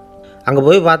போனார். அங்கே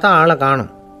போய் பார்த்தா ஆளை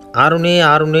காணும். ஆருணி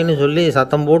ஆருணின்னு சொல்லி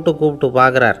சத்தம் போட்டு கூப்பிட்டு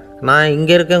பார்க்குறார். நான்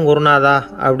இங்கே இருக்கேன் குருநாதா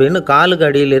அப்படின்னு காலுக்கு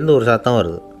அடியிலேருந்து ஒரு சத்தம்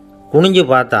வருது. குனிஞ்சு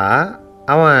பார்த்தா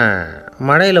அவன்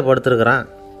மடையில் படுத்துருக்குறான்.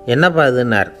 என்னப்பா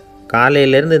இதுன்னார்.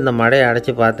 காலையிலேருந்து இந்த மடையை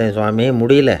அடைச்சி பார்த்தேன் சுவாமி,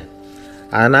 முடியல,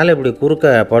 அதனால் இப்படி குறுக்க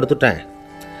படுத்துட்டேன்.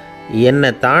 என்னை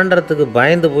தாண்டறதுக்கு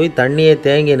பயந்து போய் தண்ணியே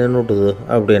தேங்கி நின்றுட்டுது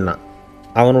அப்படின்னா.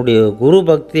 அவனுடைய குரு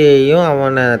பக்தியையும்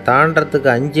அவனை தாண்டறதுக்கு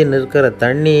அஞ்சு நிற்கிற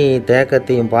தண்ணி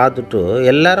தேக்கத்தையும் பார்த்துட்டு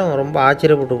எல்லாரும் ரொம்ப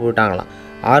ஆச்சரியப்பட்டு போயிட்டாங்களாம்.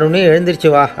 ஆருணி எழுந்திரிச்சு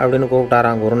வா அப்படின்னு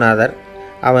கூப்பிட்டாரான் குருநாதர்.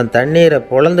 அவன் தண்ணீரை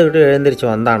பொழந்துக்கிட்டு எழுந்திரிச்சு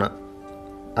வந்தானான்.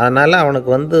 அதனால்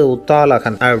அவனுக்கு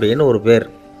உத்தாலகன் அப்படின்னு ஒரு பேர்.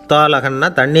 உத்தாலகன்னா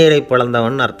தண்ணீரை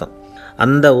பிளந்தவன் அர்த்தம்.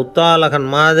 அந்த உத்தாலகன்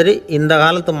மாதிரி இந்த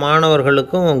காலத்து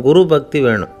மாணவர்களுக்கும் குரு பக்தி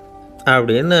வேணும்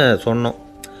அப்படின்னு சொன்னோம்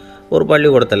ஒரு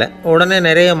பள்ளிக்கூடத்தில். உடனே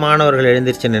நிறைய மாணவர்கள்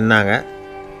எழுந்திரிச்சு நின்னாங்க.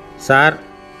 சார்,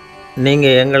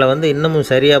 நீங்கள் எங்களை இன்னமும்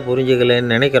சரியாக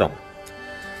புரிஞ்சுக்கலன்னு நினைக்கிறோம்.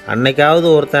 அன்னைக்காவது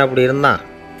ஒருத்தன் அப்படி இருந்தான்,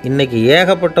 இன்றைக்கி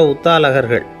ஏகப்பட்ட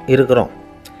உத்தாலகர்கள் இருக்கிறோம்.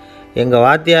 எங்கள்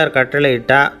வாத்தியார் கட்டளை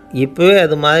இட்டால் இப்போவே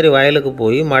அது மாதிரி வயலுக்கு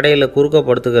போய் மடையில்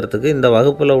குறுக்கப்படுத்துக்கிறதுக்கு இந்த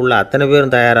வகுப்பில் உள்ள அத்தனை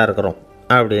பேரும் தயாராக இருக்கிறோம்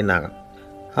அப்படின்னாங்க.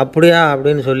 அப்படியா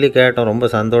அப்படின்னு சொல்லி கேட்டோம் ரொம்ப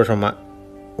சந்தோஷமாக.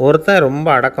 ஒருத்தன் ரொம்ப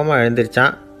அடக்கமாக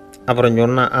எழுந்திரிச்சான். அப்புறம்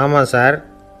சொன்னான், ஆமாம் சார்,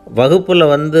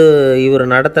 வகுப்பில்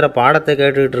இவர் நடத்துகிற பாடத்தை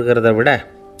கேட்டுக்கிட்டு இருக்கிறத விட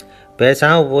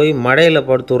பேசாமல் போய் மடையில்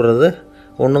படுத்துடுறது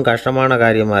ஒன்றும் கஷ்டமான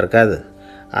காரியமாக இருக்காது,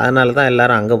 அதனால தான்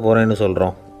எல்லோரும் அங்கே போகிறேன்னு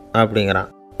சொல்கிறோம் அப்படிங்கிறான்.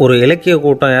 ஒரு இலக்கிய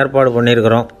கூட்டம் ஏற்பாடு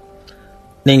பண்ணியிருக்கிறோம்,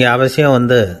 நீங்கள் அவசியம்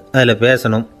அதில்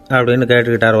பேசணும் அப்படின்னு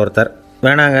கேட்டுக்கிட்டார் ஒருத்தர்.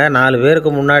 வேணாங்க, 4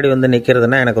 பேருக்கு முன்னாடி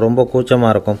நிற்கிறதுனா எனக்கு ரொம்ப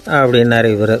கூச்சமாக இருக்கும்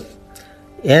அப்படின்னாரு இவர்.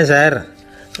 ஏன் சார்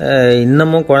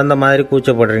இன்னமும் குழந்த மாதிரி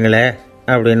கூச்சப்படுறீங்களே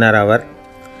அப்படின்னார் அவர்.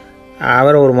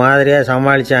 அவரை ஒரு மாதிரியாக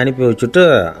சமாளித்து அனுப்பி வச்சுட்டு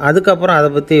அதுக்கப்புறம்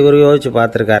அதை பற்றி இவர் யோசித்து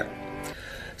பார்த்துருக்கார்.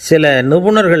 சில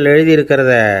நிபுணர்கள்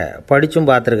எழுதியிருக்கிறத படித்தும்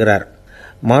பார்த்துருக்கிறார்.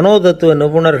 மனோதத்துவ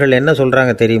நிபுணர்கள் என்ன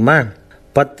சொல்கிறாங்க தெரியுமா?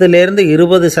 10லேருந்து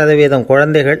 20%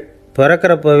 குழந்தைகள்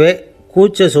பிறக்கிறப்பவே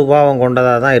கூச்ச சுபாவம்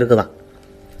கொண்டதாக தான் இருக்குதான்.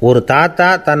 ஒரு தாத்தா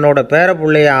தன்னோட பேர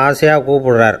பிள்ளைய ஆசையாக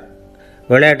கூப்பிடுறார்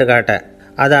விளையாட்டு காட்ட,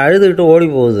 அதை அழுதுகிட்டு ஓடி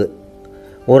போகுது.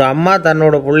 ஒரு அம்மா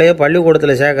தன்னோட பிள்ளைய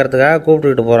பள்ளிக்கூடத்தில் சேர்க்கறதுக்காக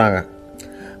கூப்பிட்டுக்கிட்டு போகிறாங்க.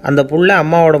 அந்த பிள்ளை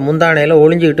அம்மாவோட முந்தானையில்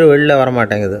ஒளிஞ்சிக்கிட்டு வெளில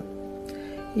வரமாட்டேங்குது.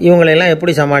 இவங்களெல்லாம்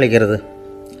எப்படி சமாளிக்கிறது?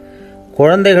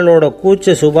 குழந்தைகளோட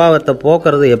கூச்ச சுபாவத்தை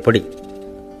போக்குறது எப்படி?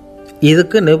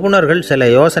 இதுக்கு நிபுணர்கள் சில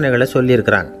யோசனைகளை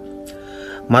சொல்லியிருக்கிறாங்க.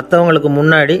 மற்றவங்களுக்கு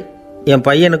முன்னாடி என்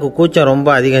பையனுக்கு கூச்சம் ரொம்ப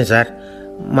அதிகம் சார்,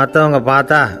 மற்றவங்க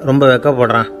பார்த்தா ரொம்ப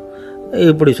வெக்கப்படுறான்,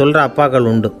 இப்படி சொல்கிற அப்பாக்கள்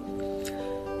உண்டு.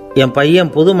 என்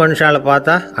பையன் புது மனுஷால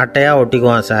பார்த்தா அட்டையாக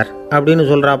ஒட்டிக்குவான் சார் அப்படின்னு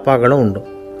சொல்கிற அப்பாக்களும் உண்டு.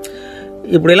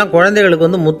 இப்படிலாம்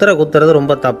குழந்தைகளுக்கு முத்திரை குத்துறது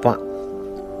ரொம்ப தப்பான்.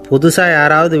 புதுசாக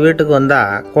யாராவது வீட்டுக்கு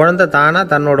வந்தால் குழந்தை தானாக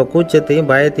தன்னோட கூச்சத்தையும்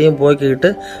பயத்தையும் போக்கிக்கிட்டு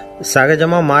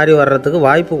சகஜமாக மாறி வர்றதுக்கு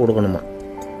வாய்ப்பு கொடுக்கணுமா.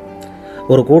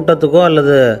 ஒரு கூட்டத்துக்கோ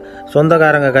அல்லது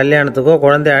சொந்தக்காரங்க கல்யாணத்துக்கோ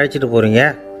குழந்தைய அழைச்சிட்டு போகிறீங்க,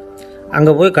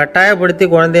 அங்கே போய் கட்டாயப்படுத்தி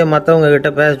குழந்தைய மற்றவங்க கிட்ட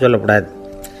பேச சொல்லக்கூடாது.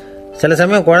 சில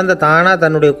சமயம் குழந்தை தானாக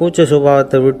தன்னுடைய கூச்ச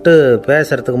சுபாவத்தை விட்டு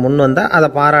பேசுகிறதுக்கு முன் வந்தால் அதை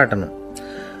பாராட்டணும்.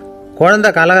 குழந்தை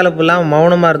கலகலப்பு இல்லாமல்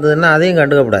மௌனமாக இருந்ததுன்னா அதையும்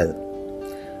கண்டுக்கக்கூடாது.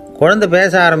 குழந்தை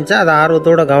பேச ஆரம்பித்தா அதை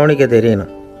ஆர்வத்தோடு கவனிக்க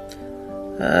தெரியணும்.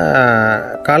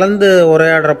 கலந்து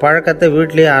உரையாடுற பழக்கத்தை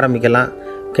வீட்லேயே ஆரம்பிக்கலாம்.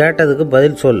 கேட்டதுக்கு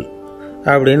பதில் சொல்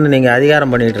அப்படின்னு நீங்கள்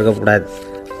அதிகாரம் பண்ணிகிட்டு இருக்கக்கூடாது.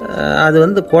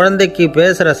 அது குழந்தைக்கு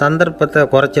பேசுகிற சந்தர்ப்பத்தை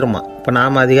குறைச்சிருமா. இப்போ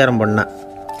நாம் அதிகாரம் பண்ணால்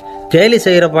கேலி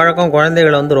செய்கிற பழக்கம்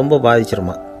குழந்தைகளை ரொம்ப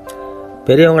பாதிச்சிருமா.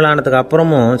 பெரியவங்களானதுக்கு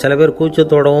அப்புறமும் சில பேர்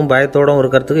கூச்சத்தோடவும் பயத்தோடவும்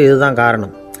இருக்கிறதுக்கு இதுதான்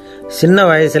காரணம். சின்ன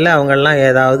வயசில் அவங்கெல்லாம்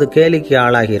ஏதாவது கேலிக்கு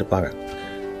ஆளாகி இருப்பாங்க.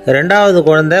 ரெண்டாவது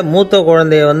குழந்தை மூத்த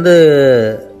குழந்தைய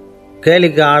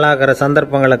கேலிக்கு ஆளாகிற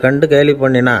சந்தர்ப்பங்களை கண்டு கேலி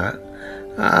பண்ணினா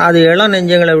அது இளம்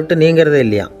நெஞ்சங்களை விட்டு நீங்கிறதே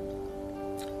இல்லையா.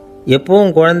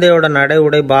 எப்பவும் குழந்தையோட நடை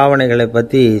உடை பாவனைகளை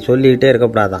பற்றி சொல்லிக்கிட்டே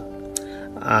இருக்கக்கூடாதான்.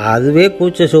 அதுவே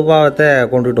கூச்ச சுபாவத்தை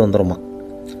கொண்டுட்டு வந்துடுமா.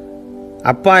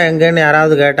 அப்பா எங்கேன்னு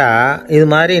யாராவது கேட்டால் இது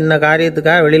மாதிரி இன்ன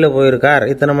காரியத்துக்காக வெளியில் போயிருக்கார்,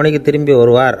 இத்தனை மணிக்கு திரும்பி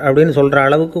வருவார் அப்படின்னு சொல்கிற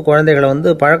அளவுக்கு குழந்தைகளை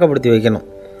பழக்கப்படுத்தி வைக்கணும்.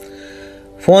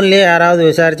 ஃபோன்லேயே யாராவது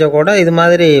விசாரித்தா கூட இது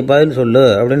மாதிரி பதில் சொல்லு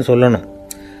அப்படின்னு சொல்லணும்.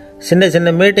 சின்ன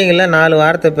சின்ன மீட்டிங்கில் 4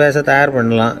 வார்த்தை பேச தயார்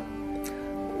பண்ணலாம்.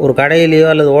 ஒரு கடையிலையோ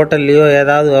அல்லது ஹோட்டல்லையோ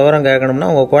ஏதாவது விவரம் கேட்கணும்னா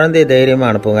உங்கள் குழந்தைய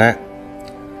தைரியமாக அனுப்புங்க.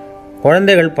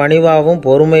 குழந்தைகள் பணிவாகவும்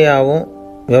பொறுமையாகவும்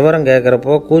விவரம்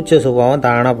கேட்குறப்போ கூச்ச சுபாவம்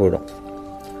தானாக போயிடும்.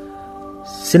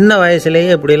 சின்ன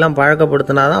வயசுலேயே இப்படிலாம்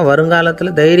பழக்கப்படுத்தினா தான்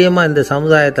வருங்காலத்தில் தைரியமாக இந்த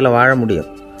சமுதாயத்தில் வாழ முடியும்.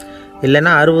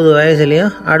 இல்லைன்னா 60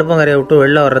 வயசுலேயும் அடுப்பங்கரையை விட்டு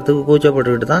வெளில வர்றதுக்கு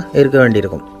கூச்சப்பட்டுக்கிட்டு தான் இருக்க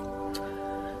வேண்டியிருக்கும்.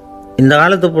 இந்த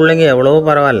காலத்து பிள்ளைங்க எவ்வளவோ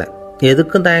பரவாயில்ல,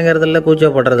 எதுக்கும் தயங்கிறதில்ல,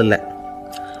 கூச்சப்படுறதில்ல.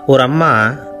 ஒரு அம்மா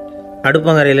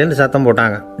அடுப்பங்கரையிலேருந்து சத்தம்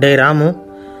போட்டாங்க, டேய் ராமு,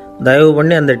 தயவு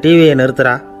பண்ணி அந்த டிவியை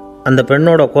நிறுத்துறா, அந்த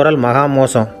பெண்ணோட குரல் மகா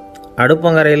மோசம்,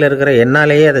 அடுப்பங்கரையில் இருக்கிற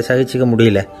என்னாலேயே அதை சகிச்சிக்க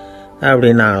முடியல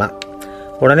அப்படின்னாங்களாம்.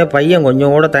 உடனே பையன்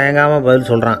கொஞ்சம் கூட தயங்காமல் பதில்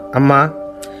சொல்கிறான், அம்மா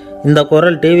இந்த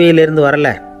குரல் டிவியிலேருந்து வரல,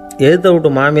 எதிர்த்த விட்டு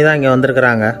மாமி தான் இங்கே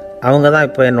வந்திருக்கிறாங்க, அவங்க தான்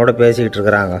இப்போ என்னோட பேசிக்கிட்டு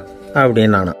இருக்கிறாங்க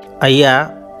அப்படின்னு நானும். ஐயா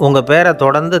உங்கள் பேரை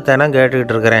தொடர்ந்து தினம்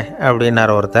கேட்டுக்கிட்டு இருக்கிறேன்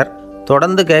அப்படின்னார் ஒருத்தர்.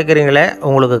 தொடர்ந்து கேட்குறீங்களே,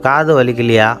 உங்களுக்கு காது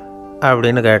வலிக்கலையா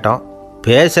அப்படின்னு கேட்டோம்.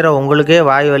 பேசுகிற உங்களுக்கே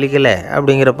வாய் வலிக்கலை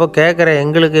அப்படிங்கிறப்போ கேட்குற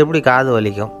எங்களுக்கு எப்படி காது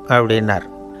வலிக்கும் அப்படின்னார்.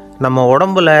 நம்ம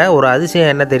உடம்புல ஒரு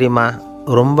அதிசயம் என்ன தெரியுமா,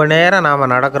 ரொம்ப நேரம்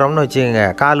நாம் நடக்கிறோம்னு வச்சுக்கோங்க,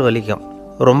 கால் வலிக்கும்.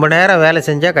 ரொம்ப நேரம் வேலை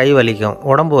செஞ்சால் கை வலிக்கும்,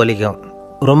 உடம்பு வலிக்கும்.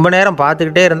 ரொம்ப நேரம்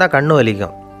பார்த்துக்கிட்டே இருந்தால் கண்ணு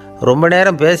வலிக்கும். ரொம்ப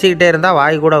நேரம் பேசிக்கிட்டே இருந்தால்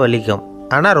வாய் கூட வலிக்கும்.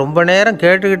 ஆனால் ரொம்ப நேரம்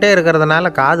கேட்டுக்கிட்டே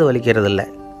இருக்கிறதுனால காது வலிக்கிறது இல்லை.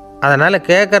 அதனால்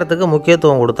கேட்குறதுக்கு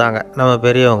முக்கியத்துவம் கொடுத்தாங்க நம்ம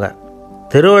பெரியவங்க.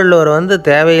 திருவள்ளுவர்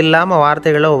தேவையில்லாமல்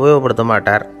வார்த்தைகளை உபயோகப்படுத்த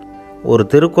மாட்டார். ஒரு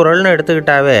திருக்குறள்னு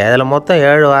எடுத்துக்கிட்டாவே அதில் மொத்தம்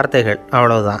 7 வார்த்தைகள்,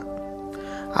 அவ்வளவுதான்.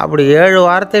 அப்படி 7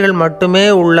 வார்த்தைகள் மட்டுமே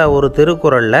உள்ள ஒரு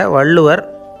திருக்குறளில் வள்ளுவர்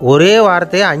ஒரே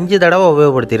வார்த்தையை 5 தடவை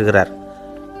உபயோகப்படுத்தியிருக்கிறார்,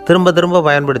 திரும்ப திரும்ப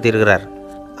பயன்படுத்தியிருக்கிறார்.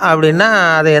 அப்படின்னா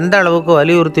அதை எந்த அளவுக்கு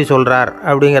வலியுறுத்தி சொல்கிறார்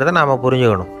அப்படிங்கிறத நாம்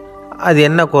புரிஞ்சுக்கணும். அது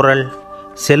என்ன குறள்?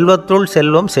 செல்வத்துள்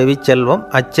செல்வம் செவிச்செல்வம்,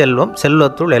 அச்செல்வம்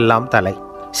செல்வத்துள் எல்லாம் தலை.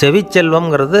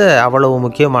 செவிச்செல்வம்ங்கிறது அவ்வளவு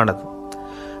முக்கியமானது.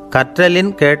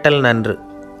 கற்றலின் கேட்டல் நன்று.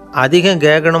 அதிகம்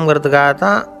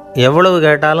கேட்கணுங்கிறதுக்காகத்தான் எவ்வளவு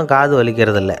கேட்டாலும் காது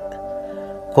வலிக்கிறதில்ல.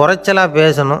 குறைச்சலாக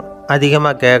பேசணும்,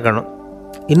 அதிகமாக கேட்கணும்.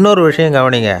 இன்னொரு விஷயம்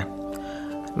கவனிங்க,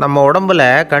 நம்ம உடம்பில்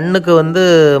கண்ணுக்கு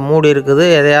மூடி இருக்குது,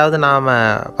 எதையாவது நாம்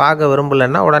பார்க்க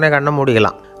விரும்பலைன்னா உடனே கண்ணை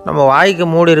மூடிக்கலாம். நம்ம வாய்க்கு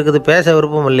மூடி இருக்குது, பேச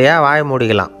விருப்பம் இல்லையா, வாயை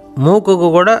மூடிக்கலாம். மூக்குக்கு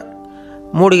கூட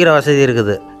மூடிக்கிற வசதி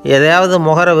இருக்குது, எதையாவது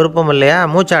முகர விருப்பம் இல்லையா,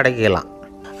 மூச்சை அடக்கிக்கலாம்.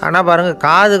 ஆனால் பாருங்கள்,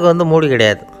 காதுக்கு மூடி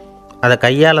கிடையாது, அதை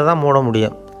கையால் தான் மூட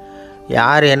முடியும்.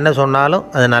 யார் என்ன சொன்னாலும்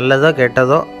அது நல்லதோ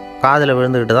கெட்டதோ காதில்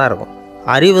விழுந்துக்கிட்டு தான் இருக்கும்.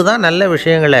 அறிவு தான் நல்ல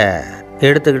விஷயங்களை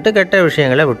எடுத்துக்கிட்டு கெட்ட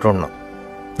விஷயங்களை விட்டுடணும்.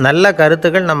 நல்ல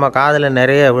கருத்துக்கள் நம்ம காதில்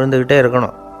நிறைய விழுந்துக்கிட்டே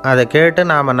இருக்கணும். அதை கேட்டு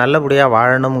நாம் நல்லபடியாக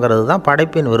வாழணுங்கிறது தான்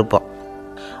படைப்பின் விருப்பம்.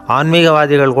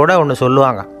 ஆன்மீகவாதிகள் கூட ஒன்று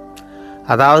சொல்லுவாங்க,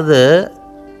 அதாவது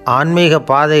ஆன்மீக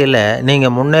பாதையில்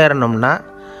நீங்கள் முன்னேறணும்னா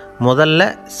முதல்ல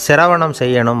சிரவணம்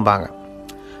செய்யணும்பாங்க.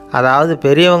 அதாவது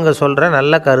பெரியவங்க சொல்கிற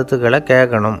நல்ல கருத்துக்களை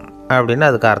கேட்கணும் அப்படின்னு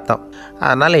அதுக்கு அர்த்தம்.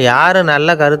 அதனால் யார் நல்ல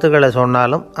கருத்துக்களை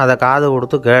சொன்னாலும் அதை காது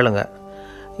கொடுத்து கேளுங்க.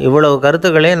 இவ்வளவு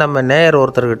கருத்துக்களையும் நம்ம நேயர்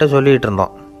ஒருத்தர்கிட்ட சொல்லிகிட்டு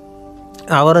இருந்தோம்.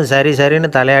 அவரும் சரி சரின்னு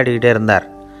தலையாடிக்கிட்டே இருந்தார்.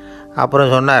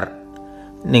 அப்புறம் சொன்னார்,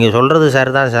 நீங்கள் சொல்கிறது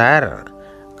சரிதான் சார்,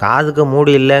 காதுக்கு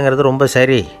மூடி இல்லைங்கிறது ரொம்ப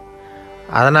சரி,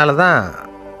 அதனால தான்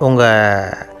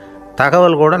உங்கள்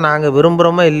தகவல் கூட நாங்கள்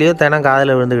விரும்புகிறோமோ இல்லையோ தினம்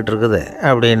காதில் விழுந்துக்கிட்டு இருக்குது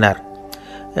அப்படின்னார்.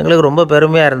 எங்களுக்கு ரொம்ப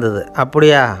பெருமையாக இருந்தது.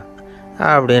 அப்படியா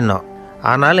அப்படின்னோம்.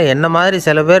 ஆனாலும் என்ன மாதிரி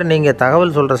சில பேர் நீங்கள்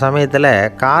தகவல் சொல்கிற சமயத்தில்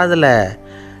காதில்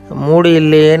மூடி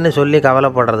இல்லையேன்னு சொல்லி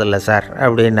கவலைப்படுறதில்ல சார்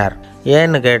அப்படின்னார்.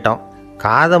 ஏன்னு கேட்டோம்.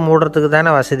 காதை மூடுறதுக்கு தானே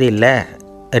வசதி இல்லை,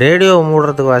 ரேடியோவை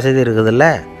மூடுறதுக்கு வசதி இருக்குதுல்ல,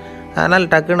 அதனால்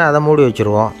டக்குன்னு அதை மூடி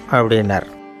வச்சுருவோம் அப்படின்னார்.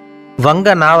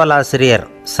 வங்க நாவலாசிரியர்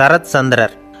சரத்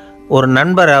சந்திரர் ஒரு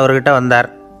நண்பர் அவர்கிட்ட வந்தார்.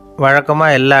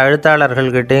 வழக்கமாக எல்லா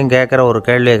எழுத்தாளர்கள்கிட்டையும் கேட்குற ஒரு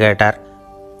கேள்வியை கேட்டார்.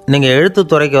 நீங்கள்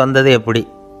எழுத்துத்துறைக்கு வந்தது எப்படி?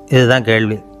 இதுதான்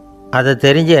கேள்வி. அதை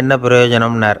தெரிஞ்சு என்ன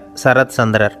பிரயோஜனம்னார் சரத்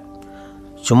சந்திரர்.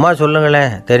 சும்மா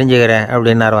சொல்லுங்களேன், தெரிஞ்சுக்கிறேன்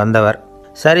அப்படின்னார் வந்தவர்.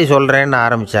 சரி சொல்கிறேன்னு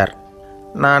ஆரம்பித்தார்.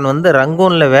 நான்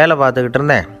ரங்கூனில் வேலை பார்த்துக்கிட்டு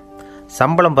இருந்தேன்.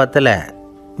 சம்பளம் பத்தில்.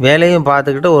 வேலையும்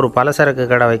பார்த்துக்கிட்டு ஒரு பலசரக்கு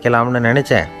கடை வைக்கலாம்னு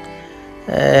நினச்சேன்.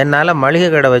 என்னால் மளிகை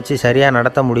கடை வச்சு சரியாக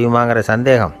நடத்த முடியுமாங்கிற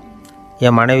சந்தேகம்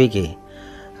என் மனைவிக்கு.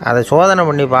 அதை சோதனை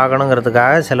பண்ணி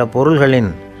பார்க்கணுங்கிறதுக்காக சில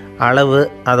பொருள்களின் அளவு,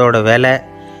 அதோட விலை,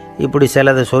 இப்படி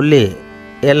சிலதை சொல்லி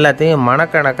எல்லாத்தையும்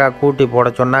மனக்கணக்காக கூட்டி போட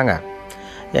சொன்னாங்க.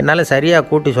 என்னால் சரியாக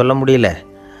கூட்டி சொல்ல முடியல.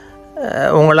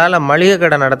 உங்களால் மளிகை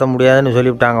கடை நடத்த முடியாதுன்னு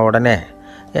சொல்லிவிட்டாங்க. உடனே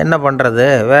என்ன பண்ணுறது,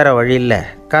 வேறு வழி இல்லை,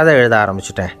 கதை எழுத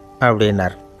ஆரம்பிச்சிட்டேன்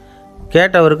அப்படின்னார்.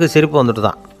 கேட்டவருக்கு சிரிப்பு வந்துட்டு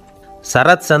தான்.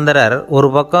 சரத் சந்திரர் ஒரு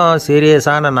பக்கம்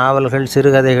சீரியஸான நாவல்கள்,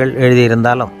 சிறுகதைகள்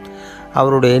எழுதியிருந்தாலும்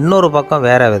அவருடைய இன்னொரு பக்கம்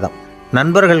வேறு விதம்.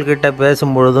 நண்பர்கள்கிட்ட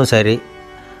பேசும்பொழுதும் சரி,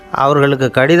 அவர்களுக்கு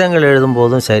கடிதங்கள்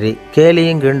எழுதும்போதும் சரி,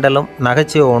 கேலியும் கிண்டலும்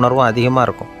நகைச்சுவை உணர்வும் அதிகமாக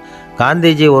இருக்கும்.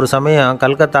 காந்திஜி ஒரு சமயம்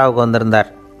கல்கத்தாவுக்கு வந்திருந்தார்.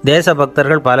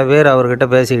 தேசபக்தர்கள் பல பேர் அவர்கிட்ட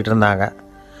பேசிக்கிட்டு இருந்தாங்க.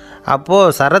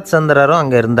 அப்போது சரத் சந்திரரும்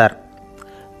அங்கே இருந்தார்.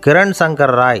 கிரண்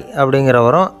சங்கர் ராய்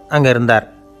அப்படிங்கிறவரும் அங்கே இருந்தார்.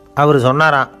 அவர்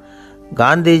சொன்னாராம்,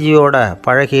 காந்திஜியோட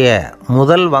பழகிய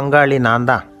முதல் வங்காளி நான்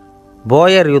தான்.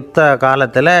 போயர் யுத்த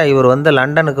காலத்தில் இவர்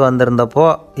லண்டனுக்கு வந்திருந்தப்போ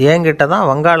என்கிட்ட தான்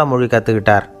வங்காள மொழி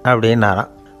கற்றுக்கிட்டார்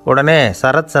அப்படின்னாராம். உடனே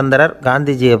சரத் சந்திரர்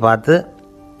காந்திஜியை பார்த்து,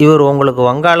 இவர் உங்களுக்கு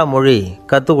வங்காள மொழி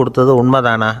கற்றுக் கொடுத்தது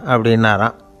உண்மைதானா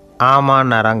அப்படின்னாராம்.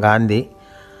 ஆமான்னாராம் காந்தி.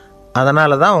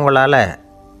 அதனால தான் உங்களால்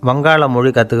வங்காள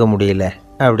மொழி கற்றுக்க முடியல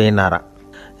அப்படின்னாராம்.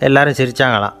 எல்லாரும்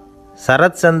சிரித்தாங்களாம்.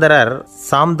 சரத் சந்திரர்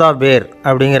சாம்தாபேர்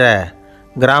அப்படிங்கிற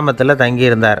கிராமத்தில்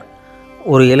தங்கியிருந்தார்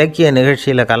ஒரு இலக்கிய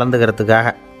நிகழ்ச்சியில் கலந்துக்கிறதுக்காக.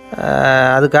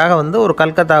 அதுக்காக ஒரு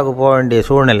கல்கத்தாவுக்கு போக வேண்டிய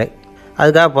சூழ்நிலை.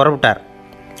 அதுக்காக புறப்பட்டார்.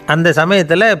 அந்த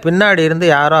சமயத்தில் பின்னாடி இருந்து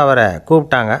யாரோ அவரை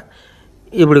கூப்பிட்டாங்க.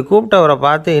 இப்படி கூப்பிட்டவரை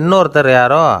பார்த்து இன்னொருத்தர்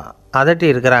யாரோ அதட்டி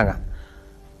இருக்கிறாங்க.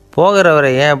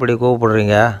 போகிறவரை ஏன் இப்படி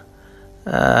கூப்பிடுறீங்க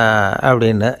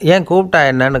அப்படின்னு. ஏன் கூப்பிட்டா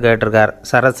என்னன்னு கேட்டிருக்கார்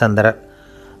சரத் சந்திரர்.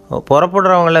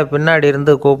 புறப்படுறவங்கள பின்னாடி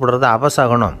இருந்து கூப்பிடுறது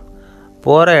அபசகுனம்,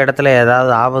 போகிற இடத்துல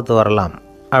ஏதாவது ஆபத்து வரலாம்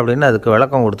அப்படின்னு அதுக்கு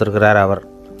விளக்கம் கொடுத்துருக்கிறார் அவர்.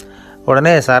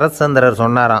 உடனே சரத் சந்திரர்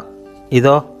சொன்னாராம்,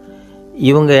 இதோ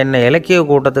இவங்க என்னை இலக்கிய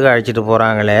கூட்டத்துக்கு அழைச்சிட்டு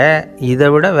போகிறாங்களே, இதை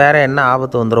விட வேறு என்ன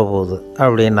ஆபத்து வந்துட போகுது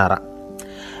அப்படின்னாராம்.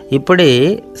 இப்படி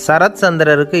சரத்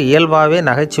சந்திரருக்கு இயல்பாகவே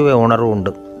நகைச்சுவை உணர்வு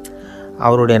உண்டு.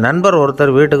 அவருடைய நண்பர்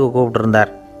ஒருத்தர் வீட்டுக்கு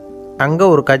கூப்பிட்டுருந்தார். அங்கே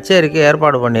ஒரு கச்சேரிக்கு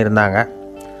ஏற்பாடு பண்ணியிருந்தாங்க.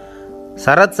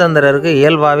 சரத் சந்திரருக்கு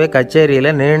இயல்பாகவே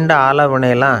கச்சேரியில் நீண்ட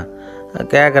ஆலோசனையெல்லாம்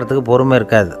கேட்குறதுக்கு பொறுமை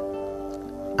இருக்காது.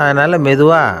 அதனால்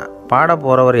மெதுவாக பாட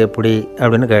போகிறவர் எப்படி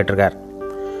அப்படின்னு கேட்டிருக்கார்.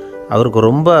 அவருக்கு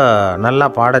ரொம்ப நல்லா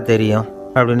பாட தெரியும்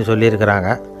அப்படின்னு சொல்லியிருக்கிறாங்க.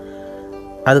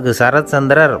 அதுக்கு சரத்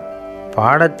சந்திரர்,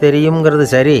 பாட தெரியுங்கிறது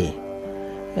சரி,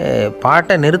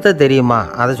 பாட்டை நிறுத்த தெரியுமா,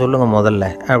 அதை சொல்லுங்கள் முதல்ல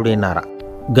அப்படின்னாராம்.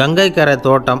 கங்கை கரை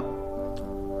தோட்டம்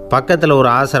பக்கத்தில் ஒரு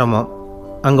ஆசிரமம்,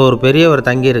 அங்கே ஒரு பெரியவர்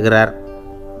தங்கியிருக்கிறார்.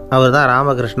 அவர் தான்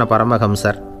ராமகிருஷ்ண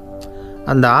பரமஹம்சர்.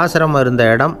 அந்த ஆசிரமம் இருந்த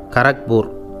இடம் கரக்பூர்.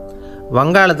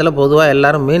 வங்காளத்தில் பொதுவாக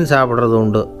எல்லோரும் மீன் சாப்பிட்றது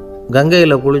உண்டு.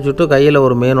 கங்கையில் குளிச்சுட்டு கையில்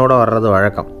ஒரு மீனோடு வர்றது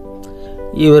வழக்கம்.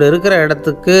 இவர் இருக்கிற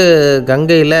இடத்துக்கு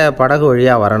கங்கையில் படகு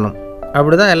வழியாக வரணும்.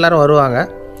 அப்படி தான் எல்லோரும் வருவாங்க.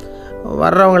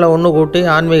 வர்றவங்கள ஒன்று கூட்டி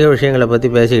ஆன்மீக விஷயங்களை பற்றி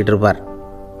பேசிக்கிட்டு இருப்பார்.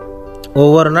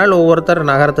 ஒவ்வொரு நாள் ஒவ்வொருத்தர்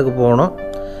நகரத்துக்கு போகணும்.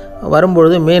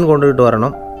 வரும்பொழுது மீன் கொண்டுக்கிட்டு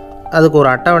வரணும். அதுக்கு ஒரு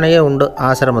அட்டவணையே உண்டு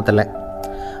ஆசிரமத்தில்.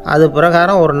 அது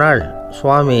பிரகாரம் ஒரு நாள்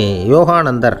சுவாமி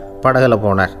யோகானந்தர் படகில்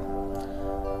போனார்.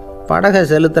 படகை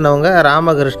செலுத்தினவங்க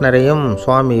ராமகிருஷ்ணரையும்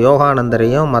சுவாமி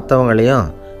யோகானந்தரையும் மற்றவங்களையும்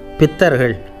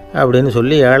பித்தர்கள் அப்படின்னு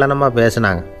சொல்லி ஏளனமாக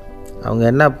பேசினாங்க. அவங்க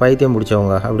என்ன பைத்தியம்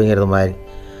பிடிச்சவங்க அப்படிங்கிறது மாதிரி.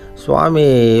 சுவாமி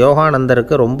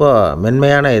யோகானந்தருக்கு ரொம்ப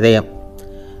மென்மையான இதயம்.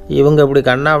 இவங்க இப்படி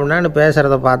கண்ணாபின்னான்னு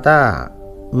பேசுகிறத பார்த்தா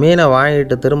மீனை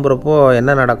வாங்கிட்டு திரும்புகிறப்போ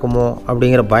என்ன நடக்குமோ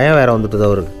அப்படிங்கிற பயம் வேறு வந்துட்டுது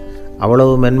அவருக்கு.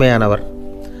 அவ்வளவு மென்மையானவர்.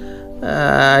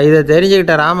 இதை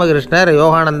தெரிஞ்சுக்கிட்ட ராமகிருஷ்ணர்,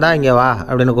 யோகானந்தா இங்கே வா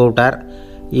அப்படின்னு கூப்பிட்டார்.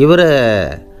 இவர்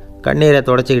கண்ணீரை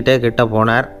தொடச்சிக்கிட்டே கிட்ட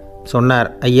போனார். சொன்னார்,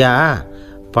 ஐயா,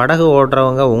 படகு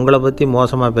ஓட்டுறவங்க உங்களை பற்றி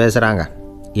மோசமாக பேசுகிறாங்க.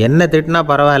 என்ன திட்டினா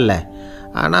பரவாயில்ல,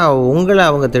 ஆனால் உங்களை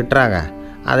அவங்க திட்டுறாங்க,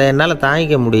 அதை என்னால்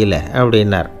தாங்கிக்க முடியல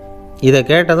அப்படின்னார். இதை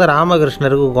கேட்டதும்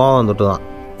ராமகிருஷ்ணருக்கு கோபம் வந்துட்டு தான்.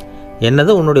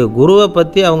 என்னது, உன்னுடைய குருவை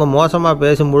பற்றி அவங்க மோசமாக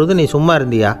பேசும்பொழுது நீ சும்மா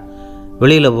இருந்தியா,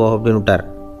 வெளியில் போ அப்படின்னு விட்டார்.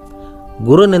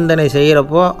 குரு நிந்தனை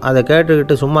செய்கிறப்போ அதை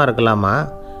கேட்டுக்கிட்டு சும்மா இருக்கலாமா?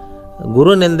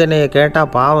 குரு நிந்தனையை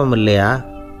கேட்டால் பாவம் இல்லையா?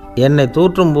 என்னை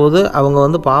தூற்றும் போது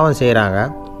அவங்க பாவம் செய்கிறாங்க,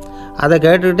 அதை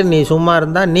கேட்டுக்கிட்டு நீ சும்மா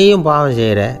இருந்தால் நீயும் பாவம்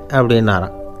செய்கிற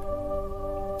அப்படின்னாராம்.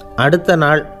 அடுத்த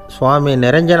நாள் சுவாமி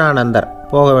நிரஞ்சனானந்தர்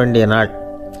போக வேண்டிய நாள்.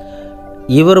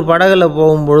 இவர் படகுல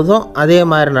போகும்பொழுதும் அதே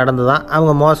மாதிரி நடந்து தான்.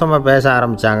 அவங்க மோசமாக பேச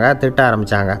ஆரம்பித்தாங்க, திட்ட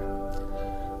ஆரம்பித்தாங்க.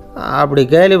 அப்படி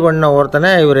கேலி பண்ண ஒருத்தனை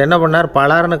இவர் என்ன பண்ணார்,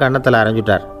 பலார்னு கன்னத்தில்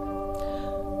அரைஞ்சிட்டார்.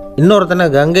 இன்னொருத்தனை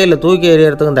கங்கையில் தூக்கி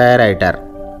எறியறதுக்கும் தயாராகிட்டார்.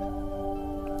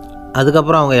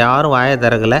 அதுக்கப்புறம் அவங்க யாரும் வாயை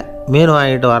திறக்கலை. மீன்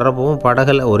வாங்கிட்டு வர்றப்பவும்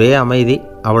படகுல ஒரே அமைதி,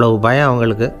 அவ்வளவு பயம்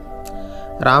அவங்களுக்கு.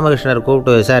 ராமகிருஷ்ணர்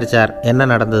கூப்பிட்டு விசாரித்தார் என்ன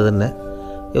நடந்ததுன்னு.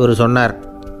 இவர் சொன்னார்,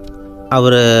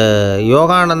 அவர்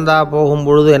யோகானந்தா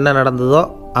போகும்பொழுது என்ன நடந்ததோ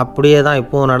அப்படியே தான்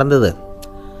இப்போவும் நடந்தது.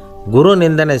 குரு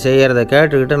நிந்தனை செய்கிறத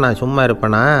கேட்டுக்கிட்டு நான் சும்மா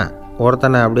இருப்பேனா,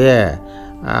 ஒருத்தனை அப்படியே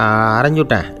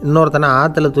அரைஞ்சுட்டேன், இன்னொருத்தனை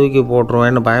ஆற்றுல தூக்கி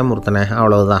போட்டுருவேன்னு பயமுறுத்தினேன்,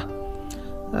 அவ்வளவுதான்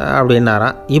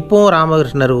அப்படின்னாராம். இப்போவும்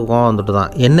ராமகிருஷ்ணருக்கு கோபம் வந்துட்டு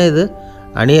தான், என்ன இது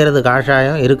அணியறது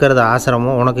காஷாயம், இருக்கிறது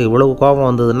ஆசிரமம், உனக்கு இவ்வளவு கோபம்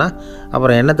வந்ததுன்னா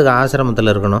அப்புறம் என்னத்துக்கு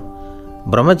ஆசிரமத்தில் இருக்கணும்,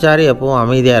 பிரம்மச்சாரி எப்பவும்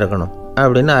அமைதியாக இருக்கணும்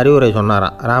அப்படின்னு அறிவுரை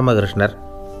சொன்னாராம் ராமகிருஷ்ணர்.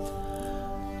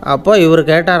 அப்போ இவர்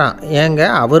கேட்டாராம், ஏங்க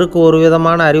அவருக்கு ஒரு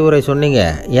விதமான அறிவுரை சொன்னீங்க,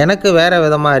 எனக்கு வேறு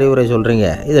விதமாக அறிவுரை சொல்கிறீங்க,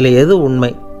 இதில் எது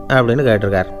உண்மை அப்படின்னு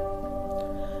கேட்டிருக்கார்.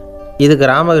 இதுக்கு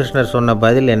ராமகிருஷ்ணர் சொன்ன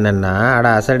பதில் என்னென்னா, அட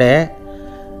அசடே,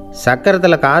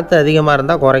 சக்கரத்தில் காற்று அதிகமாக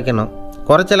இருந்தால் குறைக்கணும்,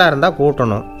 குறைச்சலாக இருந்தால்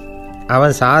கூட்டணும்.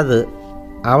 அவன் சாது,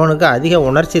 அவனுக்கு அதிக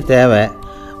உணர்ச்சி தேவை,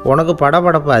 உனக்கு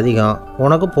படபடப்பு அதிகம்,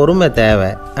 உனக்கு பொறுமை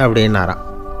தேவை அப்படின்னாராம்.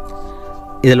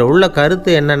 இதில் உள்ள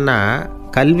கருத்து என்னென்னா,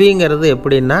 கல்விங்கிறது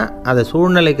எப்படின்னா அதை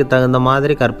சூழ்நிலைக்கு தகுந்த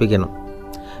மாதிரி கற்பிக்கணும்.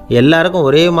 எல்லாருக்கும்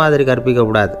ஒரே மாதிரி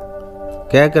கற்பிக்கக்கூடாது.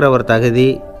 கேட்குறவர் தகுதி,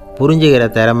 புரிஞ்சுக்கிற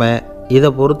திறமை, இதை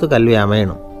பொறுத்து கல்வி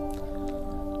அமையணும்.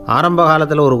 ஆரம்ப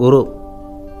காலத்தில் ஒரு குரு,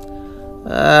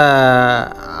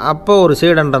 அப்போ ஒரு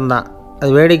சீடன் இருந்தான். அது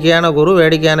வேடிக்கையான குரு,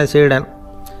 வேடிக்கையான சீடன்.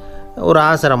 ஒரு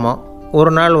ஆசிரமம்.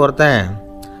 ஒரு நாள் ஒருத்தன்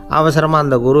அவசரமாக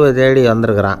அந்த குருவை தேடி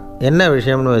வந்திருக்கிறான். என்ன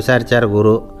விஷயம்னு விசாரித்தார்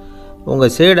குரு.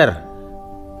 உங்கள் சீடர்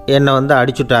என்னை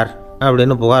அடிச்சுட்டார்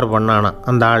அப்படின்னு புகார் பண்ணானான்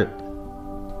அந்த ஆள்.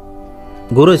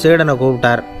 குரு சீடனை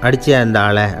கூப்பிட்டார். அடிச்சியா இந்த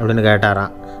ஆளை அப்படின்னு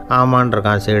கேட்டாரான். ஆமான்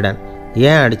இருக்கான் சீடன்.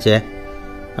 ஏன் அடிச்சே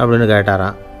அப்படின்னு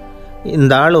கேட்டாரான்.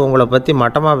 இந்த ஆள் உங்களை பற்றி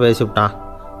மட்டமாக பேசிவிட்டான்,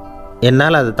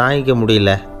 என்னால் அதை தாங்கிக்க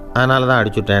முடியல, அதனால தான்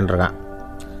அடிச்சுட்டேன்ருக்கான்.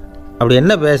 அப்படி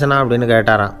என்ன பேசினா அப்படின்னு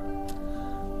கேட்டாரான்.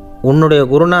 உன்னுடைய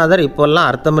குருநாதர் இப்போல்லாம்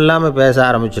அர்த்தமில்லாமல் பேச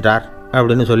ஆரம்பிச்சுட்டார்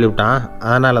அப்படின்னு சொல்லிவிட்டான்,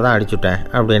 அதனால தான் அடிச்சுட்டேன்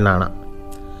அப்படின்னானா.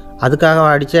 அதுக்காக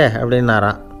அடித்தே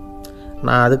அப்படின்னாரான்.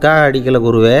 நான் அதுக்காக அடிக்கலை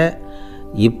குருவே,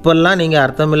 இப்போல்லாம் நீங்கள்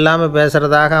அர்த்தம் இல்லாமல்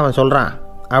பேசுகிறதாக அவன் சொல்கிறான்,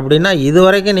 அப்படின்னா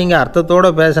இதுவரைக்கும் நீங்கள்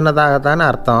அர்த்தத்தோடு பேசினதாகத்தானே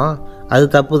அர்த்தம், அது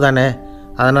தப்பு தானே,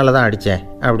 அதனால தான் அடித்தேன்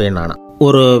அப்படின்னானா.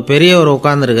 ஒரு பெரியவர்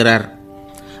உட்கார்ந்துருக்கிறார்.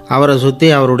 அவரை சுற்றி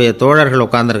அவருடைய தோழர்கள்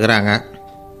உட்காந்துருக்கிறாங்க.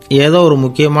 ஏதோ ஒரு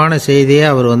முக்கியமான செய்தியை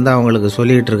அவர் அவங்களுக்கு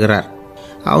சொல்லிகிட்டு இருக்கிறார்.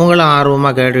 அவங்களும்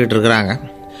ஆர்வமாக கேட்டுக்கிட்டு இருக்கிறாங்க.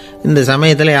 இந்த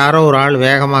சமயத்தில் யாரோ ஒரு ஆள்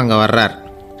வேகமாக அங்கே வர்றார்.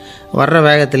 வர்ற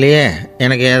வேகத்திலேயே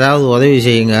எனக்கு ஏதாவது உதவி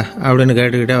செய்யுங்க அப்படின்னு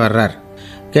கேட்டுக்கிட்டே வர்றார்.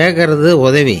 கேட்குறது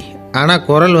உதவி, ஆனால்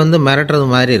குரல் மிரட்டுறது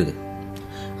மாதிரி இருக்குது,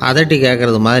 அதட்டி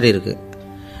கேட்குறது மாதிரி இருக்குது.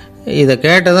 இதை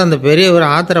கேட்டதும் அந்த பெரியவர்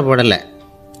ஆத்திரப்படலை,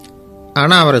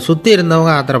 ஆனால் அவரை சுற்றி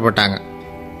இருந்தவங்க ஆத்திரப்பட்டாங்க.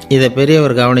 இதை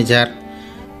பெரியவர் கவனித்தார்.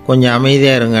 கொஞ்சம்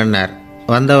அமைதியாக இருங்கன்னார்.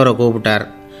 வந்தவரை கூப்பிட்டார்.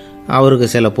 அவருக்கு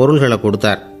சில பொருள்களை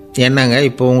கொடுத்தார். என்னங்க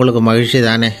இப்போ உங்களுக்கு மகிழ்ச்சி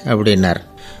தானே அப்படின்னார்.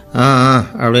 ஆ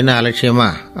அப்படின்னு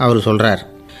அலட்சியமாக அவர் சொல்கிறார்.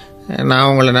 நான்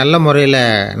உங்களை நல்ல முறையில்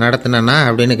நடத்தினேன்னா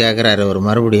அப்படின்னு கேட்குறாரு அவர்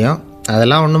மறுபடியும்.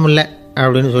 அதெல்லாம் ஒன்றும் இல்லை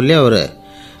அப்படின்னு சொல்லி அவர்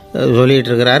சொல்லிகிட்டு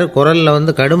இருக்கிறாரு.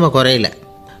 குரலில் கடுமை குறையில.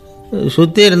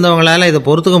 சுற்றி இருந்தவங்களால் இதை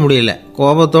பொறுத்துக்க முடியல.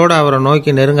 கோபத்தோடு அவரை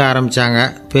நோக்கி நெருங்க ஆரம்பித்தாங்க.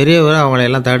 பெரியவர்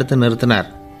அவங்களையெல்லாம் தடுத்து நிறுத்தினார்.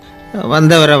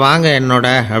 வந்தவரை வாங்க என்னோட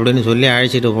அப்படின்னு சொல்லி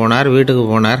அழைச்சிட்டு போனார். வீட்டுக்கு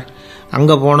போனார்.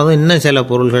 அங்கே போனதும் இன்னும் சில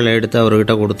பொருள்களை எடுத்து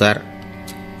அவர்கிட்ட கொடுத்தார்.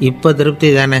 இப்போ திருப்தி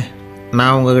தானே,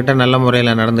 நான் உங்ககிட்ட நல்ல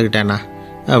முறையில் நடந்துக்கிட்டேனா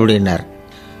அப்படின்னார்.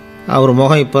 அவர்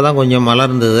முகம் இப்போ தான் கொஞ்சம்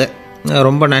மலர்ந்தது.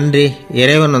 ரொம்ப நன்றி,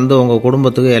 இறைவன் உங்கள்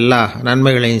குடும்பத்துக்கு எல்லா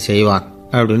நன்மைகளையும் செய்வான்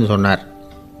அப்படின்னு சொன்னார்.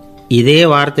 இதே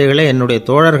வார்த்தைகளை என்னுடைய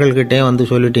தோழர்கள்கிட்டே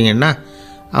சொல்லிட்டீங்கன்னா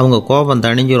அவங்க கோபம்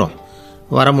தணிஞ்சிரும்,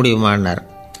 வர முடியுமான்னார்.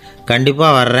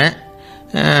 கண்டிப்பாக வர்றேன்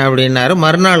அப்படின்னாரு.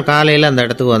 மறுநாள் காலையில் அந்த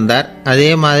இடத்துக்கு வந்தார். அதே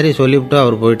மாதிரி சொல்லிவிட்டு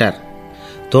அவர் போயிட்டார்.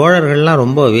 தோழர்கள்லாம்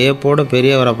ரொம்ப வியப்போடு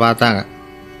பெரியவரை பார்த்தாங்க.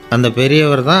 அந்த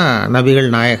பெரியவர் தான் நபிகள்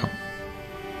நாயகம்.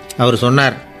 அவர்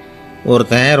சொன்னார்,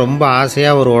 ஒருத்தன் ரொம்ப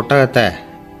ஆசையாக ஒரு ஒட்டகத்தை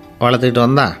வளர்த்துக்கிட்டு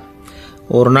வந்தான்.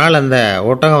 ஒரு நாள் அந்த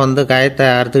ஒட்டகம் கயத்தை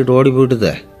அறுத்துக்கிட்டு ஓடி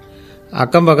போயிட்டுது.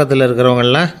 அக்கம் பக்கத்தில்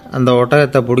இருக்கிறவங்கெல்லாம் அந்த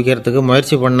ஒட்டகத்தை பிடிக்கிறதுக்கு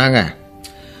முயற்சி பண்ணாங்க.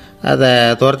 அதை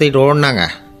துரத்திக்கிட்டு ஓடினாங்க.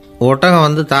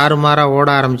 ஒட்டகம் தாறுமாறாக ஓட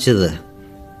ஆரம்பிச்சிது.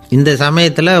 இந்த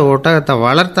சமயத்தில் ஒட்டகத்தை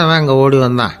வளர்த்தவன் அங்கே ஓடி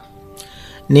வந்தான்.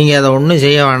 நீங்கள் அதை ஒன்றும்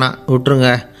செய்ய வேணாம், விட்டுருங்க,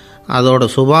 அதோட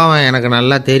சுபாவம் எனக்கு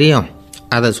நல்லா தெரியும்,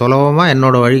 அதை சுலபமாக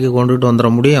என்னோடய வழிக்கு கொண்டுட்டு வந்துட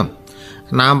முடியும்,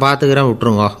 நான் பார்த்துக்கிறேன்,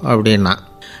 விட்டுருங்கோ அப்படின்னா.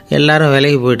 எல்லோரும்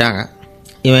விலைக்கு போயிட்டாங்க.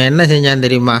 இவன் என்ன செஞ்சான்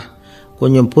தெரியுமா?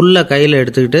 கொஞ்சம் புல்லை கையில்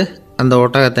எடுத்துக்கிட்டு அந்த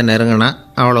ஒட்டகத்தை நெருங்கினான்.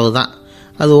 அவ்வளவுதான்.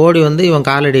 அது ஓடி இவன்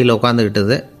காலடியில்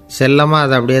உட்காந்துக்கிட்டது. செல்லமாக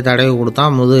அதை அப்படியே தடவி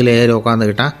கொடுத்தான், முதுகில் ஏறி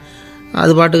உட்காந்துக்கிட்டான்.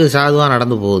 அது பாட்டுக்கு சாதுவாக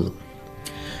நடந்து போகுது.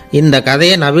 இந்த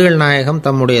கதையை நபிகள் நாயகம்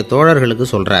தம்முடைய தோழர்களுக்கு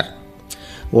சொல்கிறார்.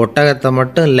 ஒட்டகத்தை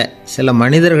மட்டும் இல்லை, சில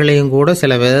மனிதர்களையும் கூட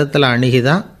சில விதத்தில் அணுகி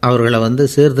தான் அவர்களை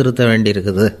சீர்திருத்த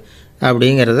வேண்டியிருக்குது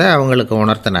அப்படிங்கிறத அவங்களுக்கு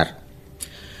உணர்த்தினார்.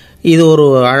 இது ஒரு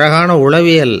அழகான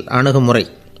உளவியல் அணுகுமுறை.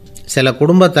 சில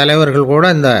குடும்ப தலைவர்கள் கூட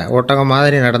இந்த ஒட்டகம்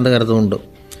மாதிரி நடந்துக்கிறது உண்டு,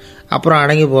 அப்புறம்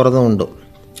அடங்கி போகிறதும் உண்டு.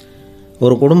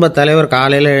 ஒரு குடும்ப தலைவர்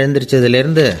காலையில்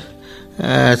எழுந்திரிச்சதுலேருந்து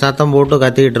சத்தம் போட்டு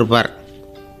கத்திக்கிட்டு இருப்பார்.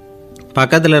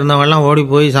 பக்கத்தில் இருந்தவங்கெல்லாம் ஓடி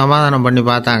போய் சமாதானம் பண்ணி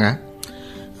பார்த்தாங்க.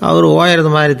 அவர்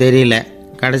ஓயறது மாதிரி தெரியல.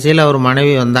 கடைசியில் அவர்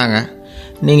மனைவி வந்தாங்க.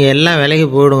 நீங்கள் எல்லாம் விலகி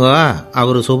போயிடுங்க,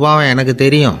 அவர் சுபாவம் எனக்கு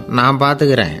தெரியும், நான்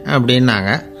பார்த்துக்கிறேன்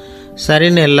அப்படின்னாங்க.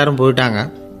 சரின்னு எல்லோரும் போயிட்டாங்க.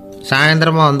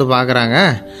 சாயந்தரமாக பார்க்குறாங்க,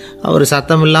 அவர்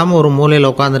சத்தம் இல்லாமல் ஒரு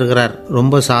மூலையில் உட்காந்துருக்கிறார்,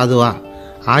 ரொம்ப சாதுவா.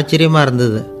 ஆச்சரியமாக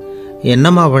இருந்தது.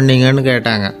 என்னம்மா பண்ணீங்கன்னு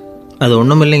கேட்டாங்க. அது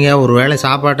ஒன்றும் இல்லைங்க, ஒரு வேளை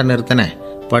சாப்பாட்டை நிறுத்தினேன்,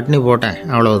 பட்னி போட்டேன்,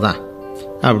 அவ்வளவுதான்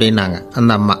அப்படின்னாங்க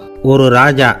அந்த அம்மா. ஒரு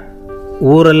ராஜா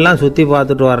ஊரெல்லாம் சுற்றி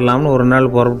பார்த்துட்டு வரலாம்னு ஒரு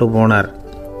நாள் புறப்பட்டு போனார்.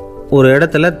 ஒரு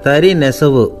இடத்துல தறி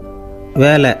நெசவு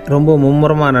வேலை ரொம்ப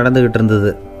மும்முரமாக நடந்துக்கிட்டு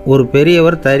இருந்தது. ஒரு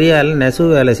பெரியவர் தறியால் நெசவு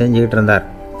வேலை செஞ்சுக்கிட்டு இருந்தார்.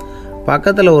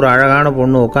 பக்கத்தில் ஒரு அழகான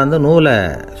பொண்ணு உட்காந்து நூலை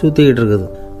சுற்றிக்கிட்டு இருக்குது.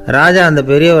 ராஜா அந்த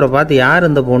பெரியவரை பார்த்து யார்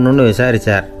இந்த பொண்ணுன்னு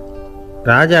விசாரித்தார்.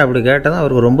 ராஜா அப்படி கேட்டதும்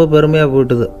அவருக்கு ரொம்ப பெருமையாக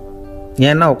போயிட்டுது.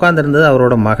 ஏன்னா உட்காந்துருந்தது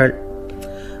அவரோட மகள்.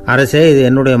 அரசே, இது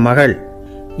என்னுடைய மகள்,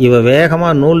 இவ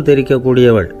வேகமாக நூல்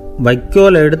திரிக்கக்கூடியவள்,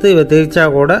 வைக்கோலை எடுத்து இவ திரிச்சா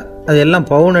கூட அது எல்லாம்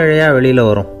பவுனிழையாக வெளியில்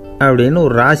வரும் அப்படின்னு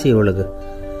ஒரு ராசி இவளுக்கு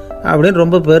அப்படின்னு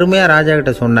ரொம்ப பெருமையாக ராஜா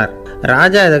கிட்ட சொன்னார்.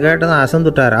 ராஜா இதை கேட்டதும்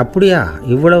அசந்துட்டார். அப்படியா,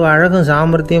 இவ்வளவு அழகும்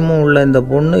சாமர்த்தியமும் உள்ள இந்த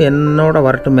பொண்ணு என்னோட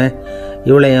வரட்டுமே,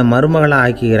 இவளை என் மருமகளாக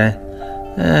ஆக்கிக்கிறேன்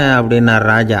அப்படின்னார்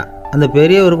ராஜா. அந்த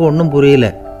பெரியவருக்கு ஒன்றும் புரியல.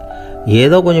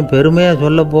 ஏதோ கொஞ்சம் பெருமையாக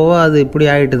சொல்ல போவோ அது இப்படி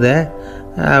ஆகிட்டுதே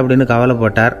அப்படின்னு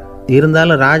கவலைப்பட்டார்.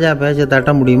 இருந்தாலும் ராஜா பேச்ச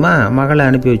தட்ட முடியுமா, மகளை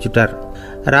அனுப்பி வச்சுட்டார்.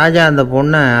 ராஜா அந்த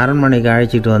பொண்ணை அரண்மனைக்கு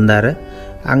அழைச்சிட்டு வந்தார்.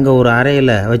 அங்கே ஒரு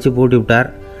அறையில் வச்சு பூட்டி விட்டார்.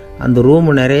 அந்த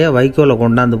ரூமு நிறைய வைக்கோலை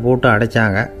கொண்டாந்து போட்டு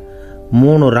அடைச்சாங்க.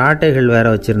 3 ராட்டைகள் வேறு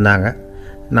வச்சுருந்தாங்க.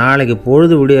 நாளைக்கு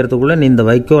பொழுது விடியறதுக்குள்ளே நீ இந்த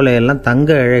வைக்கோலையெல்லாம் தங்க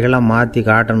இழைகளாக மாற்றி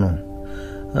காட்டணும்.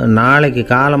 நாளைக்கு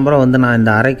காலம்புறம் நான்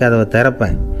இந்த அறை கதவை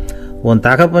திறப்பேன். உன்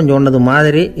தகப்பன் சொன்னது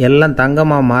மாதிரி எல்லாம்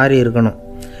தங்கமாக மாறி இருக்கணும்,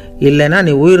 இல்லைன்னா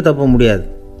நீ உயிர் தப்ப முடியாது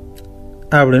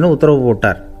அப்படின்னு உத்தரவு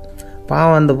போட்டார்.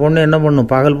 பாவம் அந்த பொண்ணு என்ன பண்ணும்,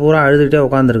 பகல் பூரா அழுதுகிட்டே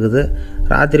உட்காந்துருக்குது.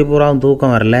 ராத்திரி பூராவும்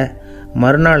தூக்கம் வரல.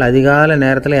 மறுநாள் அதிகாலை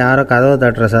நேரத்தில் யாரோ கதவை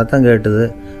தட்டுற சத்தம் கேட்டுது.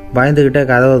 பயந்துக்கிட்டே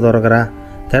கதவை திறக்கிறா.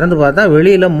 திறந்து பார்த்தா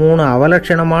வெளியில் 3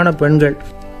 அவலட்சணமான பெண்கள்.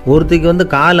 ஒருத்திக்கு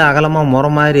கால் அகலமாக முறை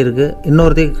மாதிரி இருக்குது,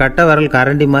 இன்னொருத்திக்கு கட்டை விரல்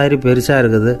கரண்டி மாதிரி பெருசாக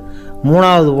இருக்குது,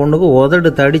 3ஆவது பொண்ணுக்கு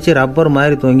உதடு தடித்து ரப்பர்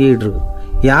மாதிரி தொங்கிக்கிட்டு இருக்கு.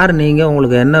 யார் நீங்கள்,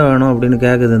 உங்களுக்கு என்ன வேணும் அப்படின்னு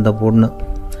கேட்குது இந்த பொண்ணு.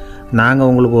 நாங்கள்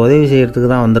உங்களுக்கு உதவி செய்கிறதுக்கு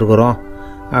தான் வந்திருக்கிறோம்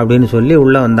அப்படின்னு சொல்லி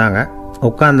உள்ளே வந்தாங்க.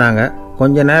 உட்காந்தாங்க.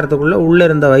 கொஞ்ச நேரத்துக்குள்ளே உள்ளே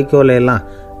இருந்த வைக்கோலையெல்லாம்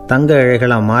தங்க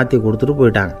இழைகளாக மாற்றி கொடுத்துட்டு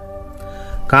போயிட்டாங்க.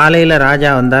 காலையில் ராஜா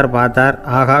வந்தார், பார்த்தார்.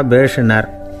 ஆகா பேஷனார்.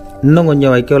 இன்னும்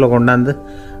கொஞ்சம் வைக்கோலை கொண்டாந்து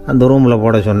அந்த ரூமில்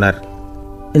போட சொன்னார்.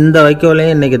 இந்த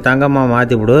வைக்கோலையும் இன்றைக்கி தங்கமாக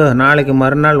மாற்றிவிடு, நாளைக்கு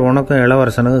மறுநாள் உனக்கும்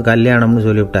இளவரசனுக்கும் கல்யாணம்னு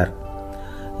சொல்லிவிட்டார்.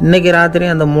 இன்றைக்கி ராத்திரி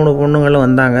அந்த 3 பொண்ணுங்களும்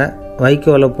வந்தாங்க.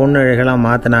 வைக்கோலை பொண்ணு இழைகளாக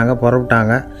மாற்றினாங்க,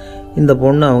 புறப்பட்டாங்க. இந்த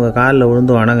பொண்ணு அவங்க காலில்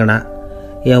விழுந்து வணங்கினா.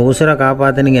 என் உசுரை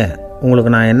காப்பாற்றினீங்க,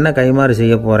 உங்களுக்கு நான் என்ன கைமாறு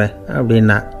செய்ய போகிறேன்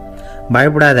அப்படின்னா.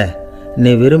 பயப்படாத,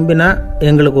 நீ விரும்பினா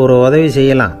எங்களுக்கு ஒரு உதவி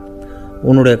செய்யலாம்.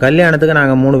 உன்னுடைய கல்யாணத்துக்கு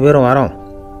நாங்கள் 3 பேரும் வரோம்.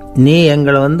 நீ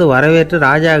எங்களை வரவேற்று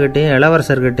ராஜாக்கிட்டேயும்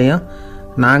இளவரசர்கிட்டையும்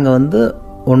நாங்கள்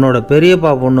உன்னோட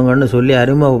பெரியப்பா பொண்ணுங்கன்னு சொல்லி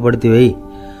அறிமுகப்படுத்தி வை,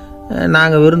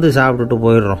 நாங்கள் விருந்து சாப்பிட்டுட்டு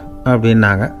போயிடுறோம்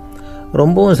அப்படின்னாங்க.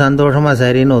 ரொம்பவும் சந்தோஷமாக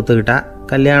சரின்னு ஒத்துக்கிட்டா.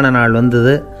 கல்யாண நாள்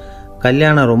வந்தது.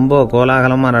 கல்யாணம் ரொம்ப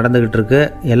கோலாகலமாக நடந்துக்கிட்டு இருக்கு.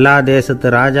 எல்லா தேசத்து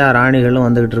ராஜா ராணிகளும்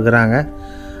வந்துக்கிட்டு இருக்கிறாங்க.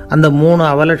 அந்த 3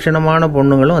 அவலட்சணமான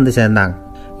பொண்ணுங்களும் சேர்ந்தாங்க.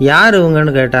 யார்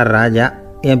இவங்கன்னு கேட்டார் ராஜா.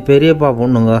 என் பெரியப்பா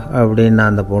பொண்ணுங்க அப்படின்னா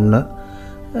அந்த பொண்ணு.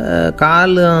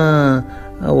 காலும்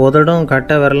உதடும்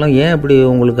கட்டை விரலும் ஏன் இப்படி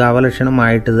உங்களுக்கு அவலட்சணம்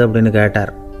ஆயிட்டுது அப்படின்னு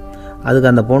கேட்டார். அதுக்கு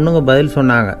அந்த பொண்ணுங்க பதில்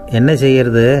சொன்னாங்க. என்ன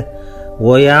செய்கிறது,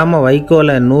 ஓயாமல்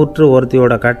வைக்கோலை நூற்று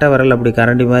ஒருத்தியோட கட்டை விரல் அப்படி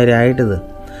கரண்டி மாதிரி ஆயிட்டுது,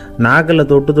 நாக்கில்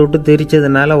தொட்டு தொட்டு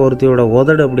திரிச்சதுனால ஒருத்தியோட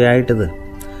உதடு அப்படி ஆயிட்டுது,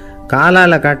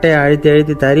 காலால் கட்டையை அழுத்தி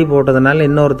அழுத்தி தறி போட்டதுனால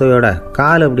இன்னொருத்தையோட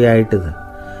கால் அப்படி ஆயிட்டுது.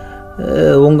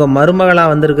 உங்கள்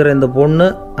மருமகளாக வந்திருக்கிற இந்த பொண்ணு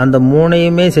அந்த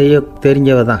 3ஐயுமே செய்ய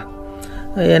தெரிஞ்சவ தான்.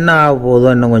 என்ன ஆக போதோ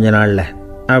இன்னும் கொஞ்ச நாளில்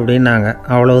அப்படின்னாங்க.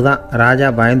 அவ்வளவுதான். ராஜா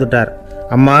பயந்துட்டார்.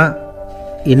 அம்மா,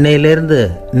 இன்னையிலேருந்து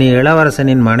நீ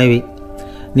இளவரசனின் மனைவி,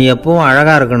 நீ எப்பவும்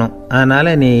அழகாக இருக்கணும்,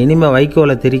 அதனால் நீ இனிமேல்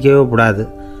வைக்கோலை திரிக்கவே கூடாது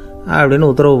அப்படின்னு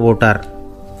உத்தரவு போட்டார்.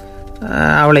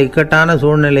 அவளை இக்கட்டான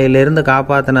சூழ்நிலையிலேருந்து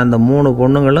காப்பாற்றின அந்த 3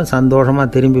 பொண்ணுங்களும்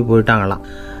சந்தோஷமாக திரும்பி போயிட்டாங்களாம்.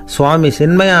 சுவாமி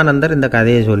சின்மயானந்தர் இந்த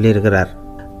கதையை சொல்லியிருக்கிறார்.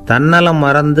 தன்னலம்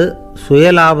மறந்து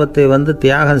சுயலாபத்தை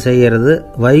தியாகம் செய்கிறது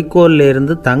வைக்கோல்ல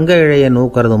இருந்து தங்க இழையை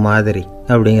நூக்கிறது மாதிரி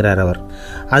அப்படிங்கிறார் அவர்.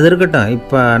 அது இருக்கட்டும்,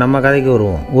 இப்போ நம்ம கதைக்கு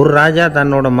வருவோம். ஒரு ராஜா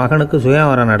தன்னோட மகனுக்கு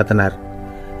சுயவரம் நடத்தினார்.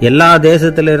 எல்லா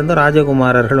தேசத்திலிருந்தும்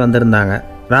ராஜகுமாரர்கள் வந்திருந்தாங்க.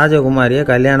 ராஜகுமாரியை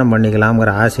கல்யாணம்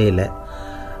பண்ணிக்கலாம்ங்கிற ஆசையில்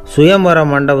சுயம்பர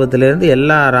மண்டபத்திலேருந்து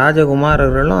எல்லா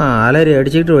ராஜகுமாரர்களும் அலறி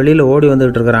அடிச்சுக்கிட்டு வெளியில் ஓடி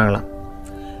வந்துக்கிட்டு இருக்கிறாங்களாம்.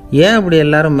 ஏன் அப்படி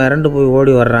எல்லாரும் மிரண்டு போய்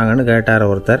ஓடி வர்றாங்கன்னு கேட்டார்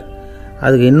ஒருத்தர்.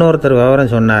 அதுக்கு இன்னொருத்தர்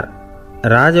விவரம் சொன்னார்.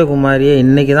 ராஜகுமாரியை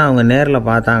இன்றைக்கி தான் அவங்க நேரில்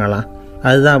பார்த்தாங்களாம்,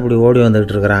 அதுதான் அப்படி ஓடி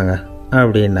வந்துக்கிட்டு இருக்கிறாங்க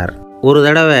அப்படின்னார். ஒரு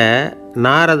தடவை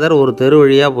நாரதர் ஒரு தெரு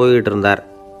வழியாக போய்கிட்டு இருந்தார்.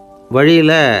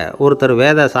 வழியில் ஒருத்தர்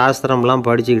வேத சாஸ்திரம்லாம்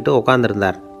படிச்சுக்கிட்டு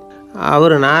உட்காந்துருந்தார்.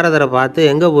 அவர் நாரதரை பார்த்து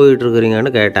எங்கே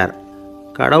போயிட்டுருக்குறீங்கன்னு கேட்டார்.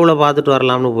 கடவுளை பார்த்துட்டு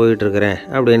வரலாம்னு போயிட்டுருக்கிறேன்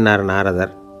அப்படின்னார்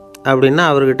நாரதர். அப்படின்னா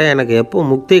அவர்கிட்ட எனக்கு எப்போ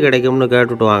முக்தி கிடைக்கும்னு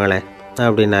கேட்டுட்டு வாங்களேன்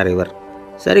அப்படின்னார் இவர்.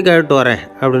 சரி கேட்டு வரேன்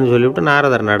அப்படின்னு சொல்லிவிட்டு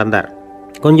நாரதர் நடந்தார்.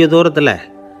 கொஞ்சம் தூரத்தில்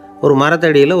ஒரு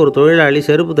மரத்தடியில் ஒரு தொழிலாளி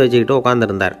செருப்பு தைச்சிக்கிட்டு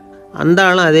உட்காந்துருந்தார். அந்த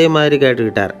ஆளும் அதே மாதிரி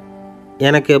கேட்டுக்கிட்டார்.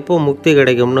 எனக்கு எப்போ முக்தி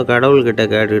கிடைக்கும்னு கடவுள்கிட்ட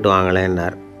கேட்டுக்கிட்டு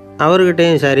வாங்களேன்னார்.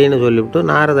 அவர்கிட்டையும் சரின்னு சொல்லிவிட்டு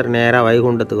நாரதர் நேராக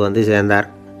வைகுண்டத்துக்கு வந்து சேர்ந்தார்.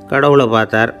 கடவுளை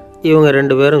பார்த்தார். இவங்க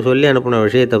 2 பேரும் சொல்லி அனுப்பின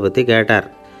விஷயத்தை பற்றி கேட்டார்.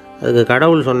 அதுக்கு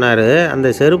கடவுள் சொன்னார், அந்த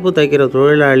செருப்பு தைக்கிற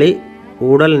தொழிலாளி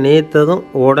உடல் நீத்ததும்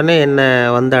உடனே என்னை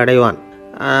வந்து அடைவான்.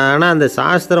 ஆனால் அந்த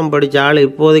சாஸ்திரம் படித்த ஆள்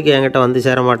இப்போதைக்கு என்கிட்ட வந்து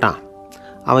சேரமாட்டான்.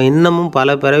 அவன் இன்னமும்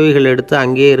பல பிறவிகள் எடுத்து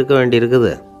அங்கேயே இருக்க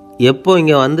வேண்டியிருக்குது. எப்போ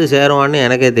இங்கே வந்து சேருவான்னு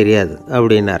எனக்கே தெரியாது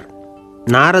அப்படின்னார்.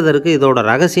 நாரதருக்கு இதோட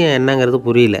ரகசியம் என்னங்கிறது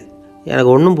புரியல.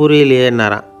 எனக்கு ஒன்றும்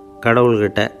புரியலையேன்னாரான்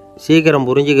கடவுள்கிட்ட. சீக்கிரம்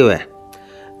புரிஞ்சுக்குவேன்,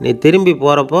 நீ திரும்பி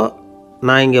போகிறப்போ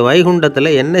நான் இங்கே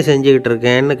வைகுண்டத்தில் என்ன செஞ்சுக்கிட்டு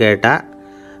இருக்கேன்னு கேட்டால்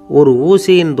ஒரு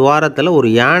ஊசியின் துவாரத்தில் ஒரு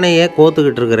யானையை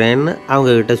கோத்துக்கிட்டு இருக்கிறேன்னு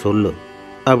அவங்கக்கிட்ட சொல்லு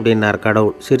அப்படின்னார்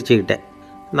கடவுள் சிரிச்சுக்கிட்டே.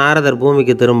 நாரதர்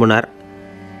பூமிக்கு திரும்பினார்.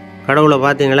 கடவுளை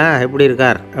பார்த்தீங்களா எப்படி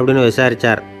இருக்கார் அப்படின்னு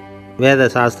விசாரித்தார். வேத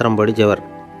சாஸ்திரம் படித்தவர்.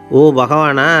 ஓ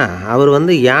பகவானா, அவர்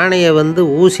யானையை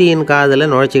ஊசியின்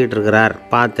காதில் நுழைச்சிக்கிட்டு இருக்கிறார்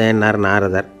பார்த்தேன்னார்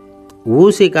நாரதர்.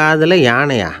 ஊசி காதில்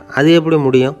யானையா? அது எப்படி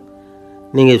முடியும்?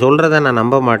 நீங்கள் சொல்கிறத நான்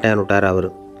நம்ப மாட்டேன்னு விட்டார் அவர்.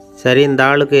 சரி, இந்த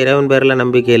ஆளுக்கு இறைவன் பேரில்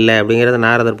நம்பிக்கை இல்லை அப்படிங்கிறத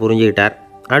நாரதர் புரிஞ்சுக்கிட்டார்.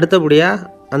 அடுத்தபடியாக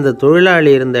அந்த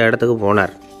தொழிலாளி இருந்த இடத்துக்கு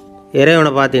போனார்.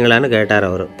 இறைவனை பார்த்தீங்களான்னு கேட்டார்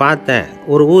அவர். பார்த்தேன்,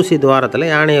 ஒரு ஊசி துவாரத்தில்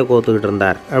யானையை கோத்துக்கிட்டு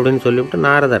இருந்தார் அப்படின்னு சொல்லிவிட்டு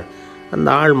நாரதர் அந்த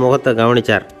ஆள் முகத்தை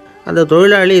கவனித்தார். அந்த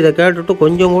தொழிலாளி இதை கேட்டுட்டு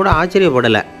கொஞ்சம் கூட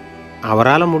ஆச்சரியப்படலை.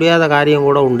 அவரால் முடியாத காரியம்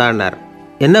கூட உண்டானார்.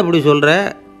 என்ன இப்படி சொல்கிற?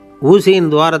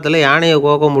 ஊசியின் துவாரத்தில் யானையை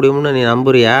கோக்க முடியும்னு நீ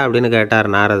நம்புறியா அப்படின்னு கேட்டார்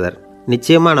நாரதர்.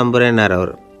 நிச்சயமாக நம்புகிறேன்னார்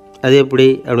அவர். அது எப்படி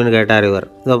அப்படின்னு கேட்டார் இவர்.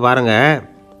 இதை பாருங்கள்,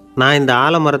 நான் இந்த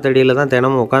ஆலமரத்தடியில் தான்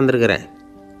தினமும் உட்காந்துருக்கிறேன்.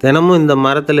 தினமும் இந்த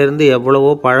மரத்திலிருந்து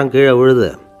எவ்வளவோ பழம் கீழே விழுது.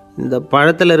 இந்த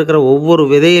பழத்தில் இருக்கிற ஒவ்வொரு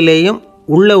விதையிலேயும்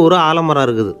உள்ள ஒரு ஆலமரம்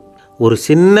இருக்குது. ஒரு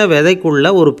சின்ன விதைக்குள்ளே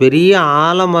ஒரு பெரிய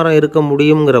ஆலமரம் இருக்க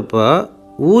முடியுங்கிறப்போ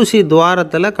ஊசி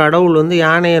துவாரத்தில் கடவுள்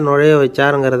யானையை நுழைய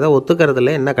வச்சாருங்கிறத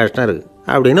ஒத்துக்கிறதுல என்ன கஷ்டம் இருக்குது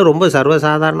அப்படின்னு ரொம்ப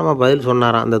சர்வசாதாரணமாக பதில்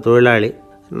சொன்னாராம் அந்த தொழிலாளி.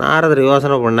 நாரதர்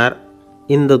யோசனை பண்ணார்.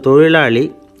 இந்த தொழிலாளி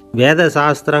வேத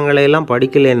சாஸ்திரங்களையெல்லாம்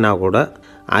படிக்கலைன்னா கூட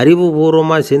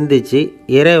அறிவுபூர்வமாக சிந்தித்து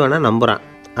இறைவனை நம்புகிறான்.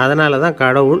 அதனால தான்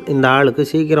கடவுள் இந்த ஆளுக்கு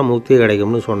சீக்கிரம் முக்தி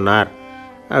கிடைக்கும்னு சொன்னார்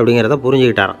அப்படிங்கிறத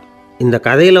புரிஞ்சுக்கிட்டாராம். இந்த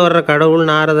கதையில் வர்ற கடவுள்,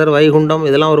 நாரதர், வைகுண்டம்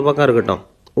இதெல்லாம் ஒரு பக்கம் இருக்கட்டும்,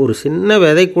 ஒரு சின்ன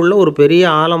விதைக்குள்ளே ஒரு பெரிய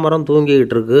ஆலமரம்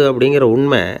தூங்கிக்கிட்டு இருக்கு அப்படிங்கிற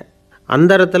உண்மை,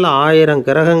 அந்தரத்தில் 1000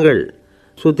 கிரகங்கள்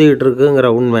சுற்றிக்கிட்டு இருக்குங்கிற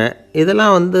உண்மை,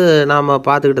 இதெல்லாம் நாம்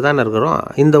பார்த்துக்கிட்டு தானே இருக்கிறோம்.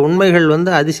 இந்த உண்மைகள்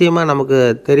அதிசயமாக நமக்கு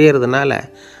தெரியறதுனால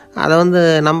அதை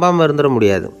நம்பாமல் இருந்துட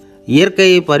முடியாது.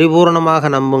 இயற்கையை பரிபூர்ணமாக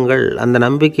நம்புங்கள், அந்த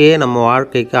நம்பிக்கையே நம்ம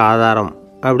வாழ்க்கைக்கு ஆதாரம்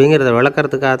அப்படிங்கிறத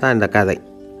விளக்கிறதுக்காக தான் இந்த கதை.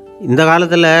 இந்த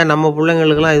காலத்தில் நம்ம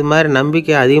பிள்ளைங்களுக்கெல்லாம் இது மாதிரி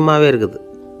நம்பிக்கை அதிகமாகவே இருக்குது.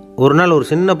 ஒரு நாள் ஒரு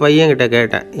சின்ன பையன்கிட்ட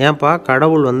கேட்டேன், ஏன்பா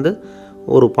கடவுள்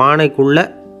ஒரு பானைக்குள்ளே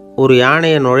ஒரு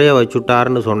யானையை நுழைய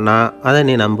வச்சுட்டாருன்னு சொன்னால் அதை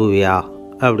நீ நம்புவியா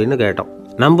அப்படின்னு கேட்டோம்.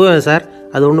 நம்புவேன் சார்,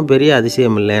 அது ஒன்றும் பெரிய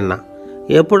அதிசயம் இல்லைன்னா.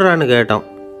 எப்படிறான்னு கேட்டோம்.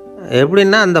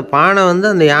 எப்படின்னா அந்த பானை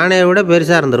அந்த யானையை விட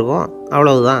பெருசாக இருந்திருக்கும்,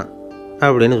 அவ்வளவுதான்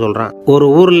அப்படின்னு சொல்கிறான். ஒரு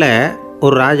ஊரில்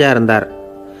ஒரு ராஜா இருந்தார்.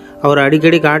 அவர்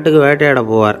அடிக்கடி காட்டுக்கு வேட்டையாட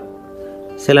போவார்.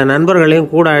 சில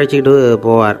நண்பர்களையும் கூட அழைச்சிக்கிட்டு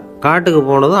போவார். காட்டுக்கு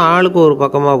போனதும் ஆளுக்கு ஒரு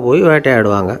பக்கமாக போய்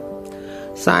வேட்டையாடுவாங்க.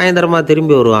 சாயந்தரமாக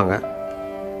திரும்பி வருவாங்க.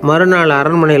 மறுநாள்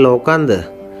அரண்மனையில் உட்காந்து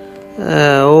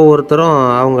ஒவ்வொருத்தரும்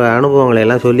அவங்க அனுபவங்களை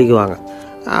எல்லாம் சொல்லிக்குவாங்க.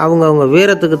 அவங்க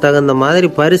வீரத்துக்கு தகுந்த மாதிரி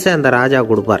பரிசை அந்த ராஜா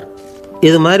கொடுப்பார்.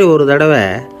 இது மாதிரி ஒரு தடவை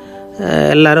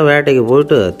எல்லோரும் வேட்டைக்கு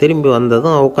போயிட்டு திரும்பி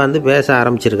வந்ததும் உட்காந்து பேச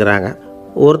ஆரம்பிச்சிருக்கிறாங்க.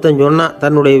 ஒருத்தன் சொன்னான்,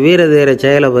 தன்னுடைய வீர தீர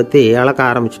செயலை பற்றி அளக்க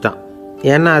ஆரம்பிச்சிட்டான்.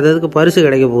 ஏன்னா அதுக்கு பரிசு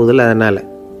கிடைக்க போகுதில்ல, அதனால்.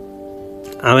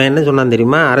 அவன் என்ன சொன்னான்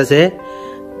தெரியுமா? அரசே,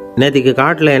 நேற்றுக்கு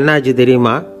காட்டில் என்ன ஆச்சு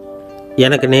தெரியுமா?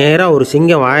 எனக்கு நேராக ஒரு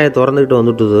சிங்கம் வாயை திறந்துக்கிட்டு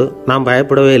வந்துட்டுது. நான்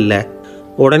பயப்படவே இல்லை.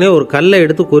 உடனே ஒரு கல்லை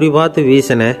எடுத்து குறி பார்த்து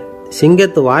வீசினேன்.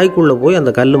 சிங்கத்து வாய்க்குள்ளே போய்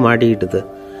அந்த கல் மாட்டிக்கிட்டுது.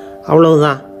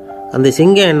 அவ்வளவுதான். அந்த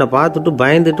சிங்கம் என்னை பார்த்துட்டு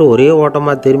பயந்துட்டு ஒரே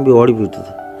ஓட்டமாக திரும்பி ஓடி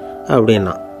போயிட்டுது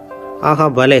அப்படின்னா. ஆஹா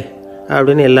பலே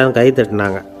அப்படின்னு எல்லாரும் கை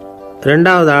தட்டினாங்க.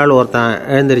 ரெண்டாவது ஆள் ஒருத்தன்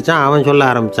எழுந்திரிச்சான். அவன் சொல்ல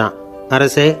ஆரம்பித்தான்,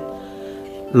 அரசே,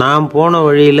 நான் போன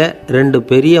வழியில் 2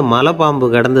 பெரிய மலைப்பாம்பு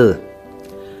கிடந்தது,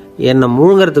 என்னை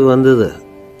முழுங்கிறதுக்கு வந்தது.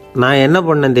 நான் என்ன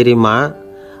பண்ணேன் தெரியுமா?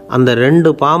 அந்த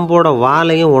 2 பாம்போட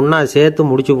வாலையும் ஒன்றா சேர்த்து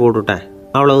முடிச்சு போட்டுட்டேன்.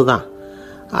 அவ்வளவுதான்.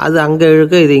 அது அங்கே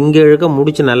இழுக்க இது இங்கே இழுக்க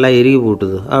முடிச்சு நல்லா இறுகி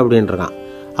போட்டுது அப்படின்றான்.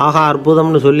 ஆஹா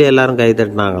அற்புதம்னு சொல்லி எல்லாரும் கை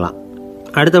தட்டினாங்களாம்.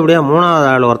 அடுத்தபடியாக 3வது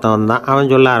ஆள் ஒருத்தன் வந்தான்.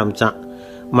 அவன் சொல்ல ஆரம்பித்தான்,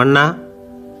 மன்னா,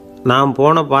 நான்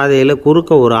போன பாதையில்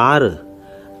குறுக்க ஒரு ஆறு,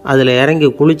 அதில் இறங்கி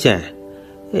குளித்தேன்.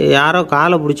 யாரோ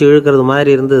காலை பிடிச்சி இழுக்கிறது மாதிரி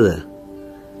இருந்தது.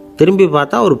 திரும்பி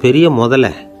பார்த்தா ஒரு பெரிய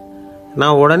முதலை.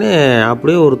 நான் உடனே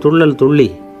அப்படியே ஒரு துள்ளல் துள்ளி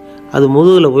அது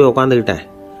முதுகில் போய் உக்காந்துக்கிட்டேன்.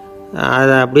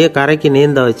 அதை அப்படியே கரைக்கு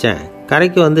நீந்த வச்சேன்.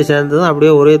 கரைக்கு வந்து சேர்ந்ததும்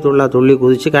அப்படியே ஒரே துள்ளி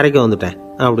குதித்து கரைக்கு வந்துட்டேன்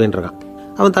அப்படின்றான்.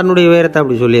 அவன் தன்னுடைய வீரத்தை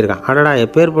அப்படி சொல்லியிருக்கான். அடடா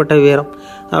எப்பேற்பட்ட வீரம்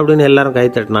அப்படின்னு எல்லாரும் கை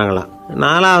தட்டினாங்களாம்.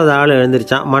 4வது ஆள்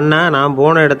எழுந்திரிச்சான். மன்னா, நான்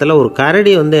போன இடத்துல ஒரு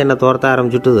கரடி வந்து என்னை துரத்த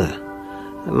ஆரம்பிச்சுட்டுது.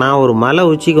 நான் ஒரு மலை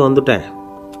உச்சிக்கு வந்துட்டேன்.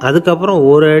 அதுக்கப்புறம்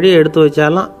ஒரு அடி எடுத்து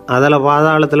வச்சாலும் அதில்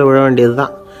பாதாளத்தில் விழ வேண்டியது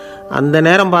தான். அந்த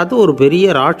நேரம் பார்த்து ஒரு பெரிய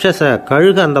ராட்சச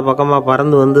கழுகு அந்த பக்கமாக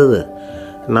பறந்து வந்தது.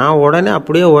 நான் உடனே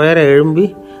அப்படியே உயர எழும்பி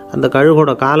அந்த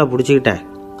கழுகோட காலை பிடிச்சிக்கிட்டேன்.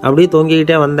 அப்படியே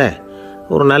தொங்கிக்கிட்டே வந்தேன்.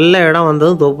 ஒரு நல்ல இடம்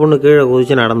வந்ததும் தொப்புன்னு கீழே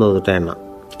குதித்து நடந்து வந்துட்டேன்னா.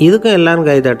 இதுக்கும் எல்லோரும்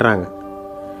கை தட்டுறாங்க.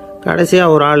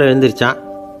 கடைசியாக ஒரு ஆள் எழுந்திரிச்சான்.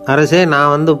 அரசே,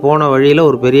 நான் வந்து போன வழியில்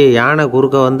ஒரு பெரிய யானை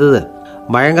குறுக்க வந்தது.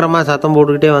 பயங்கரமாக சத்தம்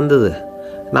போட்டுக்கிட்டே வந்தது.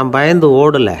 நான் பயந்து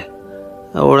ஓடலை.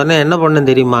 உடனே என்ன பண்ணேன்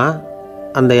தெரியுமா?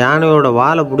 அந்த யானையோட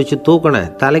வாலை பிடிச்சி தூக்கினேன்.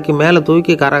 தலைக்கு மேலே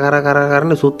தூக்கி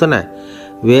கரன்னு சுற்றினேன்.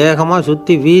 வேகமாக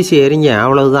சுற்றி வீசி எறிஞ்சேன்.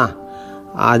 அவ்வளவுதான்.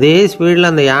 அதே ஸ்பீடில்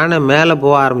அந்த யானை மேலே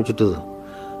போக ஆரம்பிச்சுட்டுது.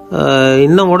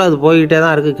 இன்னும் கூட அது போய்கிட்டே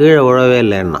தான் இருக்குது, கீழே விழவே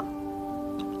இல்லைன்னா.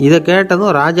 இதை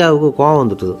கேட்டதும் ராஜாவுக்கு கோபம்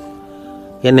வந்துட்டுது.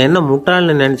 என்னை என்ன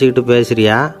முட்டாள்னு நினச்சிக்கிட்டு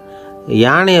பேசுகிறியா?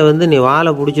 யானையை வந்து நீ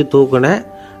வாலை பிடிச்சி தூக்குன,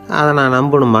 அதை நான்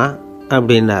நம்பணுமா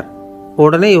அப்படின்னார்.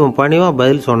 உடனே இவன் பணிவாக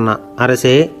பதில் சொன்னான்.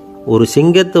 அரசே, ஒரு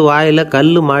சிங்கத்து வாயில்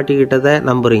கல் மாட்டிக்கிட்டதை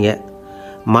நம்புறீங்க,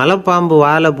 மலைப்பாம்பு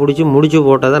வாலை பிடிச்சி முடிச்சு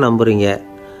போட்டதை நம்புறீங்க,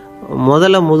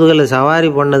 முதல்ல முதுகில் சவாரி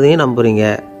பண்ணதையும் நம்புறீங்க,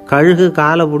 கழுகு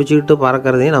காலை பிடிச்சிக்கிட்டு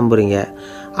பறக்கிறதையும் நம்புறீங்க.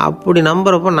 அப்படி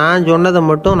நம்புறப்போ நான் சொன்னதை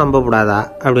மட்டும் நம்பக்கூடாதா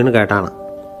அப்படின்னு கேட்டானான்.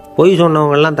 பொய்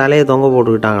சொன்னவங்கெல்லாம் தலையை தொங்க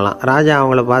போட்டுக்கிட்டாங்களாம். ராஜா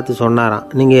அவங்கள பார்த்து சொன்னாராம்,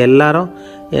 நீங்கள் எல்லாரும்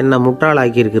என்னை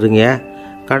முட்டாளாக்கியிருக்கிறீங்க.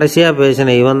 கடைசியாக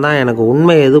பேசின இவன் தான் எனக்கு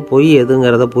உண்மை எது பொய்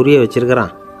எதுங்கிறத புரிய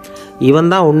வச்சிருக்கிறான்.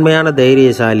 இவன் தான் உண்மையான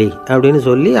தைரியசாலி அப்படின்னு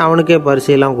சொல்லி அவனுக்கே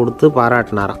பரிசையெல்லாம் கொடுத்து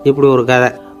பாராட்டினாராம். இப்படி ஒரு கதை.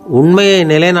 உண்மையை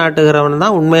நிலைநாட்டுகிறவன்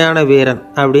தான் உண்மையான வீரன்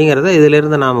அப்படிங்கிறத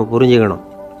இதிலிருந்து நாம் புரிஞ்சுக்கணும்.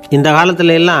 இந்த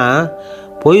காலத்துல எல்லாம்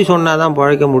பொய் சொன்னால் தான்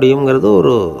பிழைக்க முடியுங்கிறது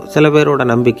ஒரு சில பேரோட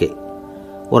நம்பிக்கை.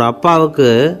 ஒரு அப்பாவுக்கு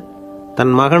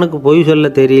தன் மகனுக்கு பொய் சொல்ல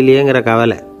தெரியலையேங்கிற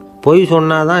கவலை. பொய்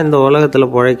சொன்னால் தான் இந்த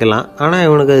உலகத்தில் பிழைக்கலாம், ஆனால்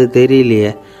இவனுக்கு அது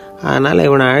தெரியலையே, அதனால்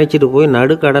இவனை அழைச்சிட்டு போய்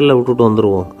நடுக்கடலில் விட்டுட்டு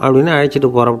வந்துடுவோம் அப்படின்னு அழைச்சிட்டு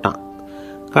புறப்பட்டான்.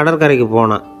 கடற்கரைக்கு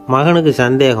போனான். மகனுக்கு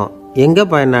சந்தேகம்,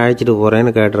 எங்கேப்பா என்னை அழைச்சிட்டு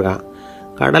போகிறேன்னு கேட்டிருக்கான்.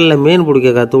 கடலில் மீன்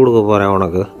பிடிக்க கற்றுக் கொடுக்க போகிறேன்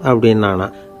உனக்கு அப்படின்னானா.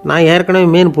 நான் ஏற்கனவே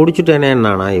மீன்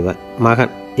பிடிச்சிட்டேனேன்னானா இவன்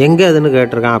மகன். எங்கே அதுன்னு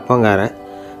கேட்டிருக்கான். அப்பங்காரன்.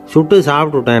 சுட்டு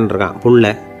சாப்பிட்டுட்டேன்ருக்கான் புள்ள.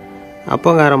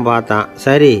 அப்பங்காரன் பார்த்தான்,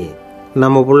 சரி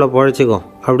நம்ம புள்ள பொழைச்சிக்கும்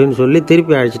அப்படின்னு சொல்லி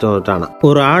திருப்பி அழைச்சிட்டு வந்துட்டானா.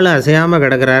 ஒரு ஆள் அசையாமல்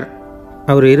கிடக்கிறார்.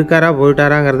 அவர் இருக்காரா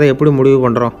போயிட்டாராங்கிறத எப்படி முடிவு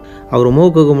பண்ணுறோம்? அவர்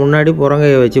மூக்குக்கு முன்னாடி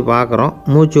புறங்கையை வச்சு பார்க்குறோம்,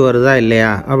 மூச்சு வருதா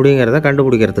இல்லையா அப்படிங்கிறத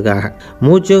கண்டுபிடிக்கிறதுக்காக.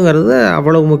 மூச்சுங்கிறது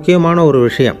அவ்வளவு முக்கியமான ஒரு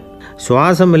விஷயம்.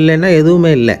 சுவாசம் இல்லைன்னா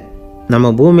எதுவுமே இல்லை. நம்ம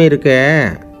பூமி இருக்க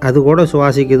அது கூட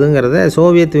சுவாசிக்குதுங்கிறத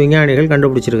சோவியத் விஞ்ஞானிகள்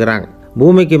கண்டுபிடிச்சிருக்கிறாங்க.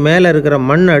 பூமிக்கு மேலே இருக்கிற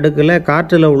மண் அடுக்கில்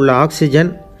காற்றில் உள்ள ஆக்சிஜன்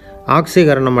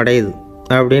ஆக்சிகரணம் அடையுது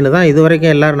அப்படின்னு தான்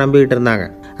இதுவரைக்கும் எல்லோரும் நம்பிக்கிட்டு இருந்தாங்க.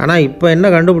 ஆனால் இப்போ என்ன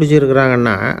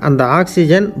கண்டுபிடிச்சிருக்கிறாங்கன்னா, அந்த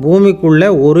ஆக்சிஜன் பூமிக்குள்ளே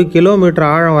 1 கிலோமீட்டர்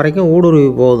ஆழம் வரைக்கும்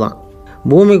ஊடுருவி போகுதான்.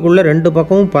 பூமிக்குள்ளே 2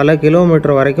 பக்கமும் பல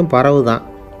கிலோமீட்டர் வரைக்கும் பரவுதான்.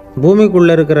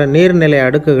 பூமிக்குள்ளே இருக்கிற நீர்நிலை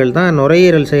அடுக்குகள் தான்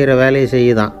நுரையீரல் செய்கிற வேலையை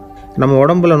செய்யுதான். நம்ம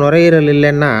உடம்புல நுரையீரல்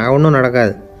இல்லைன்னா ஒன்றும்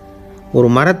நடக்காது. ஒரு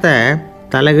மரத்தை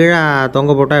தலைகீழாக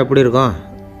தொங்க போட்டால் எப்படி இருக்கும்?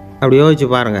 அப்படி யோசிச்சு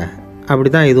பாருங்கள். அப்படி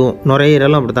தான் இதுவும்,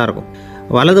 நுரையீரலும் அப்படி தான் இருக்கும்.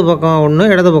 வலது பக்கம் ஒன்று,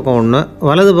 இடது பக்கம் ஒன்று.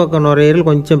 வலது பக்கம் நுரையீரல்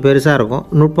கொஞ்சம் பெருசாக இருக்கும்.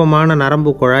 நுட்பமான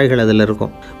நரம்பு குழாய்கள் அதில்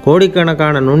இருக்கும்.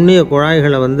 கோடிக்கணக்கான நுண்ணிய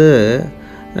குழாய்களை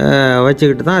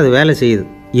வச்சுக்கிட்டு தான் அது வேலை செய்யுது.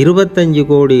 25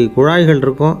 கோடி குழாய்கள்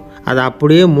இருக்கும். அதை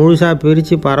அப்படியே முழுசாக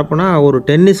பிரித்து பரப்புனா ஒரு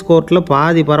டென்னிஸ் கோர்ட்டில்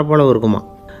பாதி பரப்பளவு இருக்குமா.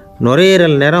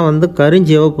 நுரையீரல் நிறம்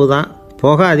கருஞ்சிவப்பு தான்.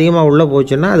 புகை அதிகமாக உள்ளே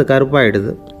போச்சுன்னா அது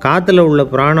கருப்பாயிடுது. காற்றுல உள்ள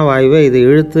பிராணவாயுவை இது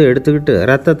இழுத்து எடுத்துக்கிட்டு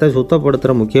ரத்தத்தை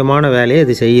சுத்தப்படுத்துகிற முக்கியமான வேலையை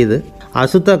இது செய்யுது.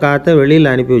 அசுத்த காற்றை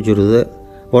வெளியில் அனுப்பி வச்சுருது.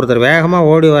 ஒருத்தர் வேகமாக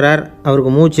ஓடி வரார்,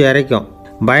 அவருக்கு மூச்சு இறைக்கும்,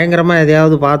 பயங்கரமாக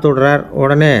எதையாவது பார்த்து விடுறார்,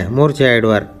 உடனே மூர்ச்சை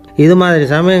ஆகிடுவார். இது மாதிரி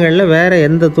சமயங்களில் வேறு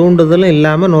எந்த தூண்டுதலும்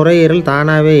இல்லாமல் நுரையீரல்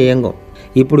தானாகவே இயங்கும்.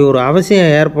 இப்படி ஒரு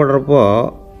அவசியம் ஏற்படுறப்போ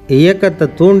இயக்கத்தை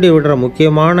தூண்டி விடுற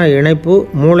முக்கியமான இணைப்பு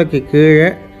மூளைக்கு கீழே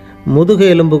முதுகு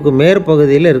எலும்புக்கு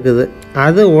மேற்பகுதியில் இருக்குது.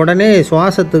 அது உடனே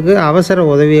சுவாசத்துக்கு அவசர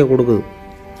உதவியை கொடுக்குது.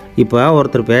 இப்போ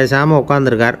ஒருத்தர் பேசாமல்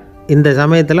உட்காந்துருக்கார். இந்த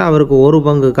சமயத்தில் அவருக்கு 1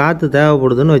 பங்கு காற்று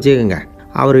தேவைப்படுதுன்னு வச்சுக்கோங்க.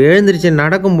 அவர் எழுந்திரிச்சு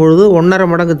நடக்கும் பொழுது 1.5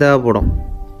 மடங்கு தேவைப்படும்.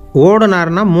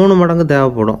 ஓடினார்னா 3 மடங்கு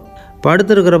தேவைப்படும்.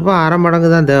 படுத்துருக்கிறப்ப 1/2 மடங்கு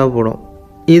தான் தேவைப்படும்.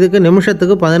 இதுக்கு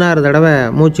நிமிஷத்துக்கு 16 தடவை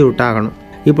மூச்சு விட்டாகணும்.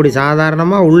 இப்படி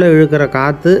சாதாரணமாக உள்ளே இழுக்கிற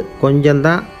காற்று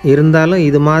கொஞ்சம்தான் இருந்தாலும்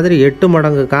இது மாதிரி 8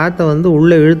 மடங்கு காற்றை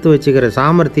உள்ளே இழுத்து வச்சுக்கிற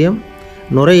சாமர்த்தியம்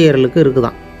நுரையீரலுக்கு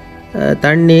இருக்குதான்.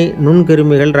 தண்ணி,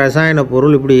 நுண்கிருமிகள், ரசாயன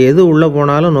பொருள் இப்படி எது உள்ளே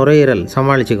போனாலும் நுரையீரல்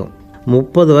சமாளிச்சுக்கும்.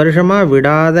 30 வருஷமாக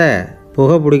விடாத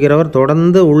புகை பிடிக்கிறவர்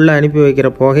தொடர்ந்து உள்ளே அனுப்பி வைக்கிற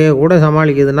புகையை கூட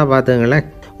சமாளிக்குதுன்னா பார்த்துங்களேன்.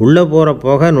 உள்ளே போகிற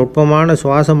புகை நுட்பமான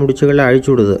சுவாச முடிச்சுகளை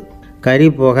அழிச்சு விடுது. கறி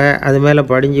புகை அது மேலே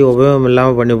படிஞ்சு உபயோகம்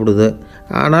இல்லாமல் பண்ணிவிடுது.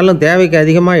 ஆனாலும் தேவைக்கு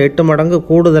அதிகமாக 8 மடங்கு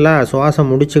கூடுதலாக சுவாச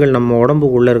முடிச்சுகள் நம்ம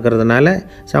உடம்புக்குள்ளே இருக்கிறதுனால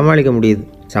சமாளிக்க முடியுது.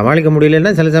 சமாளிக்க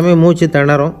முடியலன்னா சில சமயம் மூச்சு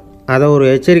திணறும். அதை ஒரு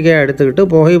எச்சரிக்கையாக எடுத்துக்கிட்டு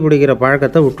புகை பிடிக்கிற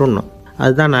பழக்கத்தை விட்டுடணும்.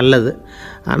 அதுதான் நல்லது.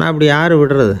 ஆனால் அப்படி யார்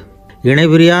விடுறது? இணை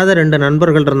பிரியாத 2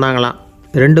 நண்பர்கள் இருந்தாங்களாம்.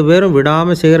 2 பேரும்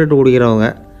விடாமல் சிகரெட்டு குடிக்கிறவங்க.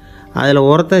 அதில்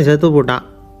ஒருத்தன் செத்து போட்டான்.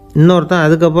 இன்னொருத்தன்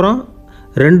அதுக்கப்புறம்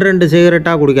 2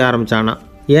 சிகரெட்டாக குடிக்க ஆரம்பித்தானான்.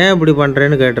 ஏன் இப்படி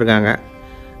பண்ணுறேன்னு கேட்டிருக்காங்க.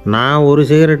 நான் 1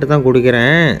 சிகரெட்டு தான்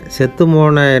குடிக்கிறேன், செத்து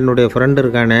போன என்னுடைய ஃப்ரெண்டு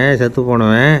இருக்கானே செத்து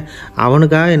போனவன்,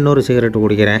 அவனுக்காக இன்னொரு சிகரெட்டு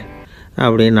குடிக்கிறேன்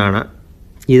அப்படின்னு நானா.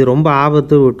 இது ரொம்ப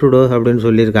ஆபத்து, விட்டுடு அப்படின்னு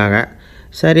சொல்லியிருக்காங்க.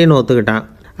 சரின்னு ஒத்துக்கிட்டான்.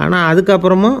 ஆனால்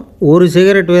அதுக்கப்புறமும் 1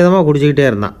 சிகரெட் வீதமாக குடிச்சிக்கிட்டே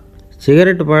இருந்தான்.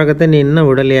 சிகரெட்டு பழக்கத்தை நீ இன்னும்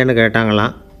விடலையான்னு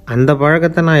கேட்டாங்களாம். அந்த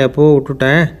பழக்கத்தை நான் எப்போவோ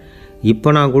விட்டுட்டேன், இப்போ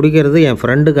நான் குடிக்கிறது என்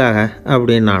ஃப்ரெண்டுக்காக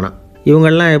அப்படின்னு நானா.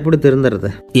 இவங்கெல்லாம் எப்படி திருந்துறது?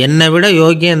 என்னை விட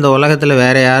யோக்கியம் இந்த உலகத்தில்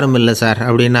வேறு யாரும் இல்லை சார்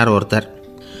அப்படின்னார் ஒருத்தர்.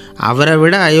 அவரை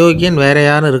விட அயோக்கியன் வேறு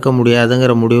யாரும் இருக்க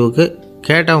முடியாதுங்கிற முடிவுக்கு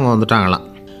கேட்டவங்க வந்துட்டாங்களாம்.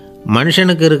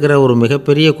 மனுஷனுக்கு இருக்கிற ஒரு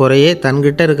மிகப்பெரிய குறையே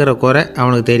தன்கிட்ட இருக்கிற குறை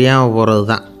அவனுக்கு தெரியாமல் போகிறது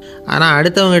தான். ஆனால்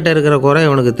அடுத்தவங்ககிட்ட இருக்கிற குறை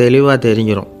இவனுக்கு தெளிவாக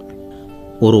தெரிஞ்சிடும்.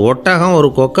 ஒரு ஒட்டகம் ஒரு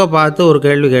கொக்கை பார்த்து ஒரு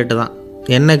கேள்வி கேட்டுதான்.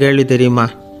 என்ன கேள்வி தெரியுமா?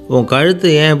 உன் கழுத்து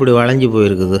ஏன் இப்படி வளைஞ்சி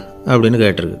போயிருக்குது அப்படின்னு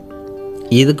கேட்டிருக்கு.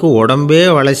 இதுக்கு உடம்பே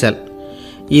வளைச்சல்.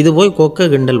 இது போய் கொக்கை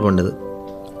கிண்டல் பண்ணுது.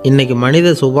 இன்றைக்கி மனித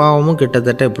சுபாவமும்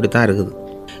கிட்டத்தட்ட இப்படி தான் இருக்குது.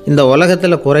 இந்த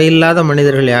உலகத்தில் குறையில்லாத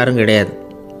மனிதர்கள் யாரும் கிடையாது,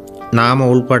 நாம்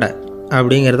உள்பட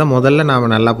அப்படிங்கிறத முதல்ல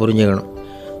நாம் நல்லா புரிஞ்சுக்கணும்.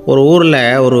 ஒரு ஊரில்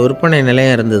ஒரு விற்பனை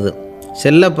நிலையம் இருந்தது.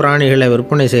 செல்ல பிராணிகளை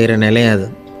விற்பனை செய்கிற நிலையம் அது.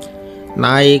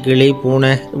 நாய், கிளி,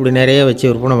 பூனை இப்படி நிறைய வச்சு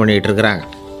விற்பனை பண்ணிகிட்டு இருக்கிறாங்க.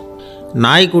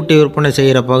 நாய்க்குட்டி விற்பனை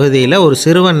செய்கிற பகுதியில் ஒரு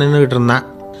சிறுவன் நின்றுக்கிட்டு இருந்தான்.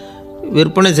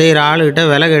 விற்பனை செய்கிற ஆளுகிட்ட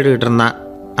விலை கேட்டுக்கிட்டு இருந்தான்.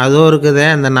 அதோ இருக்குதே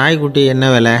அந்த நாய்க்குட்டி என்ன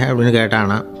விலை அப்படின்னு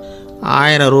கேட்டானா.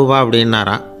 1000 ரூபா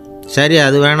அப்படின்னாரான். சரி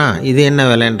அது வேணாம், இது என்ன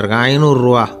விலைன்றிருக்கான். 500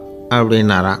 ரூபா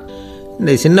அப்படின்னாரான்.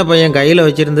 இந்த சின்ன பையன் கையில்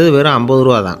வச்சுருந்தது வெறும் 50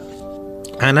 ரூபா தான்.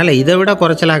 அதனால் இதை விட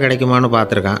குறைச்சலாக கிடைக்குமான்னு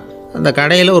பார்த்துருக்கான். அந்த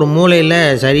கடையில் ஒரு மூலையில்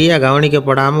சரியாக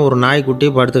கவனிக்கப்படாமல் ஒரு நாய்க்குட்டி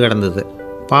படுத்து கிடந்தது.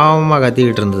 பாவமாக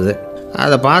கத்திக்கிட்டு இருந்தது.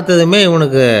 அதை பார்த்ததுமே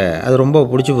இவனுக்கு அது ரொம்ப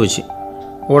பிடிச்சி போச்சு.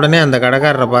 உடனே அந்த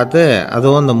கடைக்காரரை பார்த்து,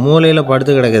 அதுவும் அந்த மூலையில்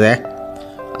படுத்து கிடக்குதே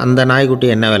அந்த நாய்க்குட்டி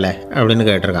என்ன விலை அப்படின்னு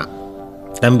கேட்டிருக்கான்.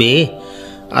 தம்பி,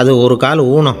 அது ஒரு கால்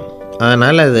ஊனம்,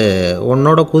 அதனால் அது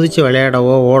உன்னோட குதித்து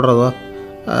விளையாடவோ ஓடுறதோ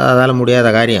அதால் முடியாத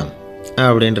காரியம்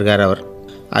அப்படின்ட்டுருக்கார் அவர்.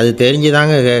 அது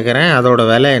தெரிஞ்சுதாங்க கேட்குறேன், அதோட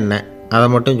விலை என்ன அதை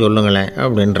மட்டும் சொல்லுங்களேன்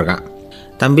அப்படின்ட்டுருக்கான்.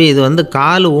 தம்பி, இது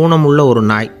கால் ஊனம் உள்ள ஒரு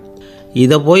நாய்.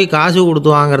 இதை போய் காசு கொடுத்து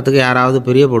வாங்கிறதுக்கு யாராவது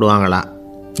பிரியப்படுவாங்களா?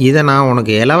 இதை நான்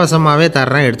உனக்கு இலவசமாகவே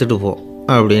தர்றேன், எடுத்துகிட்டு போ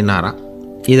அப்படின்னாரான்.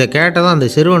 இதை கேட்டதும் அந்த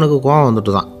சிறுவனுக்கு கோவம்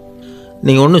வந்துட்டு தான்.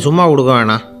 நீங்கள் ஒன்றும் சும்மா கொடுக்க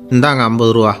வேணாம், இந்தாங்க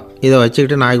 50 ரூபா, இதை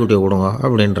வச்சுக்கிட்டு நாய்க்குட்டியை கொடுங்க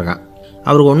அப்படின்ட்டுருக்கான்.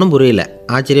 அவருக்கு ஒன்றும் புரியல,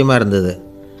 ஆச்சரியமாக இருந்தது.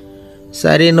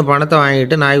 சரின்னு பணத்தை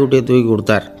வாங்கிட்டு நாய்க்குட்டியை தூக்கி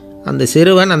கொடுத்தார். அந்த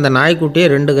சிறுவன் அந்த நாய்க்குட்டியை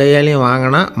 2 கையாலையும்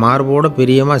வாங்கினா, மார்போடு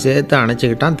பிரியமாக சேர்த்து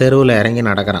அணைச்சிக்கிட்டான். தெருவில் இறங்கி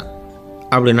நடக்கிறான்.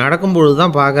 அப்படி நடக்கும்பொழுது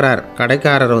தான் பார்க்குறார்,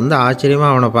 கடைக்காரர்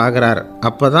ஆச்சரியமாக அவனை பார்க்குறார்.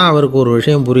 அப்போ தான் அவருக்கு ஒரு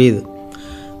விஷயம் புரியுது.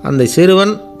 அந்த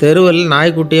சிறுவன் தெருவில்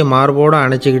நாய்க்குட்டியை மார்போடு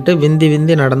அணைச்சிக்கிட்டு விந்தி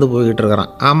விந்தி நடந்து போய்கிட்டு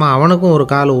இருக்கிறான். ஆமாம், அவனுக்கும் ஒரு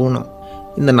கால் ஊனம்.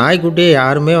 இந்த நாய்க்குட்டியை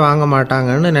யாருமே வாங்க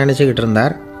மாட்டாங்கன்னு நினச்சிக்கிட்டு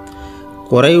இருந்தார்.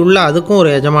 குறையுள்ள அதுக்கும் ஒரு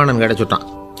எஜமானன் கிடச்சிட்டான்.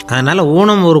 அதனால்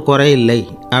ஊனம் ஒரு குறை இல்லை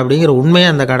அப்படிங்கிற உண்மையை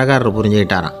அந்த கடைக்காரர்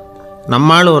புரிஞ்சுக்கிட்டாரான்.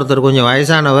 நம்மால் ஒருத்தர் கொஞ்சம்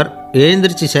வயசானவர்,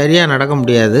 எழுந்திரிச்சு சரியாக நடக்க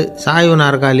முடியாது, சாய்வு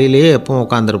நாற்காலியிலேயே எப்பவும்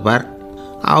உட்காந்துருப்பார்.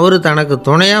 அவர் தனக்கு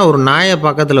துணையாக ஒரு நாயை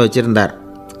பக்கத்தில் வச்சுருந்தார்.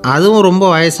 அதுவும் ரொம்ப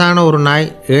வயசான ஒரு நாய்,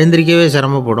 எழுந்திரிக்கவே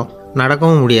சிரமப்படும்,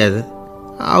 நடக்கவும் முடியாது.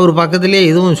 அவர் பக்கத்துலேயே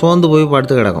இதுவும் சோர்ந்து போய்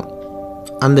படுத்து கிடக்கும்.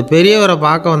 அந்த பெரியவரை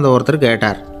பார்க்க வந்த ஒருத்தர்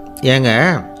கேட்டார், ஏங்க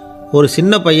ஒரு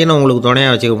சின்ன பையனை உங்களுக்கு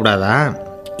துணையாக வச்சுக்க கூடாதா?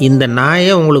 இந்த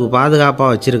நாயை உங்களுக்கு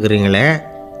பாதுகாப்பாக வச்சுருக்கிறீங்களே,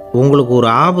 உங்களுக்கு ஒரு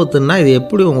ஆபத்துன்னா இது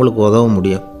எப்படி உங்களுக்கு உதவ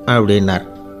முடியும் அப்படின்னார்.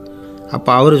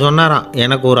 அப்போ அவர் சொன்னாராம்,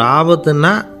 எனக்கு ஒரு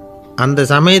ஆபத்துன்னா அந்த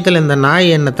சமயத்தில் இந்த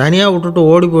நாய் என்னை தனியாக விட்டுட்டு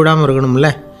ஓடி போயிடாமல் இருக்கணும்ல,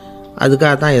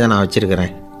 அதுக்காக தான் இதை நான்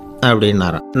வச்சுருக்கிறேன்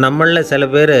அப்படின்னாராம். நம்மளில் சில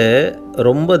பேர்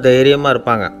ரொம்ப தைரியமாக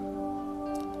இருப்பாங்க.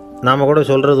 நாம் கூட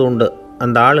சொல்கிறது உண்டு,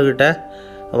 அந்த ஆளுகிட்ட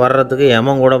வர்றதுக்கு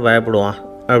எமன் கூட பயப்படுவான்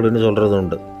அப்படின்னு சொல்கிறது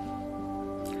உண்டு.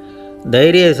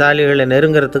 தைரியசாலிகளை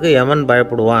நெருங்கிறதுக்கு எமன்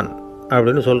பயப்படுவான்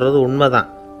அப்படின்னு சொல்கிறது உண்மை தான்.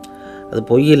 அது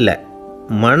பொய் இல்லை.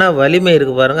 மன வலிமை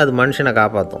இருக்குது பாருங்கள், அது மனுஷனை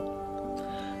காப்பாற்றும்.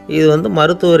 இது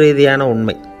மருத்துவ ரீதியான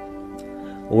உண்மை.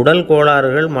 உடல்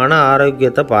கோளாறுகள் மன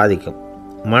ஆரோக்கியத்தை பாதிக்கும்.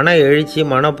 மன எழுச்சி,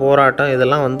 மன போராட்டம்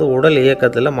இதெல்லாம் உடல்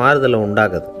இயக்கத்தில் மாறுதலை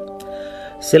உண்டாக்குது.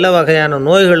 சில வகையான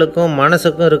நோய்களுக்கும்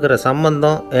மனசுக்கும் இருக்கிற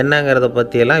சம்பந்தம் என்னங்கிறத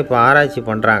பற்றியெல்லாம் இப்போ ஆராய்ச்சி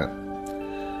பண்ணுறாங்க.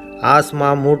 ஆஸ்மா,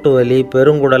 மூட்டு வலி,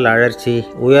 பெருங்குடல் அழற்சி,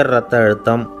 உயர் இரத்த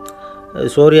அழுத்தம்,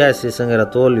 சோரியாசிஸுங்கிற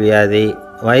தோல் வியாதி,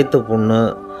 வயிற்று புண்ணு,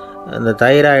 இந்த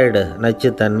தைராய்டு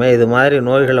நச்சுத்தன்மை, இது மாதிரி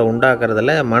நோய்களை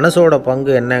உண்டாக்குறதுல மனசோட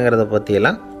பங்கு என்னங்கிறத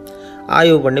பற்றியெல்லாம்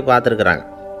ஆய்வு பண்ணி பார்த்துருக்குறாங்க.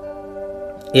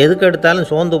 எதுக்கு எடுத்தாலும்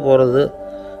சோர்ந்து போகிறது,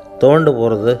 தோண்டு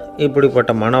போகிறது,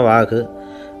 இப்படிப்பட்ட மனவாகு,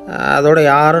 அதோட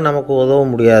யாரும் நமக்கு உதவ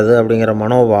முடியாது அப்படிங்கிற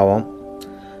மனோபாவம்,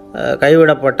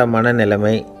 கைவிடப்பட்ட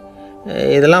மனநிலைமை,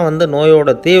 இதெல்லாம்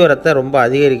நோயோட தீவிரத்தை ரொம்ப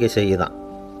அதிகரிக்க செய்யுதான்.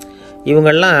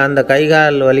 இவங்கெல்லாம் அந்த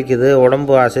கைகால் வலிக்குது,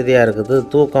 உடம்பு அசதியாக இருக்குது,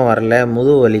 தூக்கம் வரல,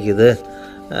 முதுகு வலிக்குது,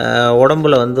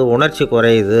 உடம்பில் உணர்ச்சி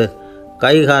குறையுது,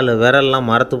 கை கால் விரல்லாம்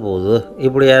மரத்து போகுது,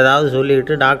 இப்படி ஏதாவது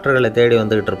சொல்லிக்கிட்டு டாக்டர்களை தேடி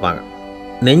வந்துக்கிட்டு இருப்பாங்க.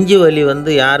 நெஞ்சு வலி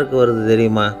யாருக்கு வருது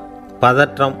தெரியுமா?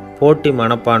 பதற்றம், போட்டி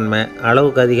மனப்பான்மை,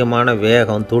 அளவுக்கு அதிகமான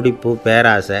வேகம், துடிப்பு,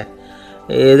 பேராசை,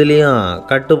 எதுலேயும்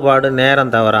கட்டுப்பாடு,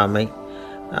 நேரம் தவறாமை,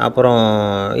 அப்புறம்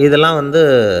இதெல்லாம்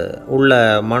உள்ள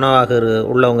மனவாக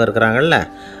உள்ளவங்க இருக்கிறாங்கல்ல,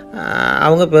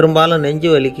 அவங்க பெரும்பாலும் நெஞ்சு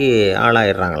வலிக்கு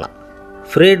ஆளாயிடுறாங்களாம்.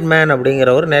 ஃப்ரீட்மேன்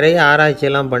அப்படிங்கிறவர் நிறைய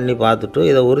ஆராய்ச்சியெல்லாம் பண்ணி பார்த்துட்டு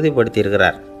இதை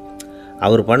உறுதிப்படுத்தியிருக்கிறார்.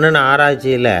 அவர் பண்ணின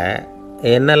ஆராய்ச்சியில்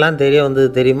என்னெல்லாம் தெரிய வந்தது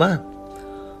தெரியுமா?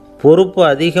 பொறுப்பு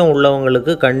அதிகம்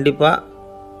உள்ளவங்களுக்கு கண்டிப்பாக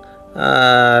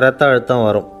இரத்த அழுத்தம்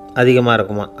வரும், அதிகமாக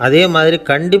இருக்குமா. அதே மாதிரி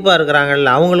கண்டிப்பாக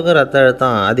இருக்கிறாங்கல்ல, அவங்களுக்கும் இரத்த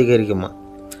அழுத்தம் அதிகரிக்குமா.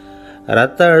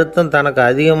 இரத்த அழுத்தம் தனக்கு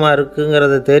அதிகமாக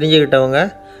இருக்குங்கிறத தெரிஞ்சுக்கிட்டவங்க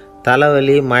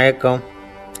தலைவலி, மயக்கம்,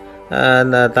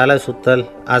 இந்த தலை சுத்தல்,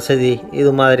 அசதி,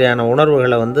 இது மாதிரியான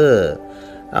உணர்வுகளை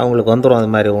அவங்களுக்கு வந்துடும், அது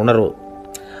மாதிரி உணர்வு.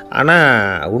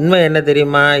 ஆனால் உண்மை என்ன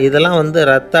தெரியுமா? இதெல்லாம்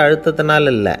இரத்த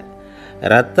அழுத்தத்தினால இல்லை.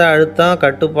 இரத்த அழுத்தம்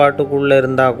கட்டுப்பாட்டுக்குள்ளே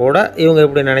இருந்தால் கூட இவங்க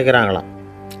இப்படி நினைக்கிறாங்களாம்.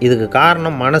 இதுக்கு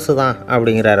காரணம் மனசு தான்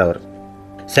அப்படிங்கிறார் அவர்.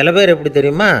 சில பேர் எப்படி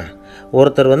தெரியுமா?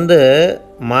 ஒருத்தர்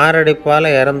மாரடைப்பால்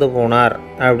இறந்து போனார்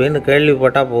அப்படின்னு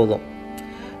கேள்விப்பட்டால் போதும்,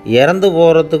 இறந்து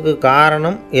போகிறதுக்கு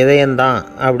காரணம் இதயம்தான்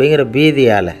அப்படிங்கிற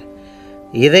பீதியால்,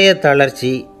 இதய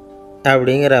தளர்ச்சி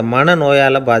அப்படிங்கிற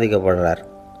மனநோயால் பாதிக்கப்படுறார்.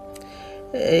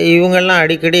 இவங்கெல்லாம்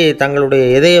அடிக்கடி தங்களுடைய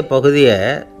இதய பகுதியை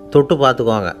தொட்டு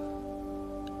பார்த்துக்குவாங்க,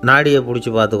 நாடியை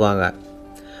பிடிச்சி பார்த்துக்குவாங்க,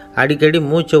 அடிக்கடி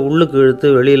மூச்சை உள்ளுக்கு இழுத்து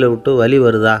வெளியில் விட்டு வலி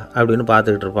வருதா அப்படின்னு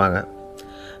பார்த்துக்கிட்டு இருப்பாங்க.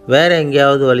 வேறு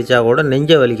எங்கேயாவது வலிச்சா கூட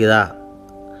நெஞ்சை வலிக்குதா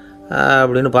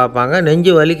அப்படின்னு பார்ப்பாங்க.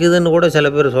 நெஞ்சு வலிக்குதுன்னு கூட சில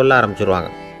பேர் சொல்ல ஆரம்பிச்சிருவாங்க.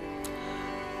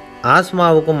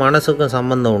 ஆஸ்மாவுக்கும் மனசுக்கும்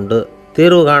சம்பந்தம் உண்டு.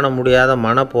 தீர்வு காண முடியாத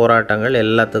மன போராட்டங்கள்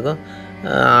எல்லாத்துக்கும்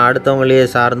அடுத்தவங்களையே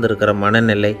சார்ந்து இருக்கிற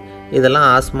மனநிலை, இதெல்லாம்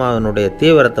ஆஸ்மாவினுடைய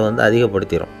தீவிரத்தை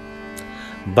அதிகப்படுத்திடும்.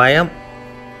 பயம்,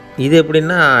 இது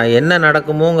எப்படின்னா என்ன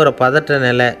நடக்குமோங்கிற பதற்ற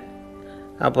நிலை,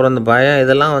 அப்புறம் இந்த பயம்,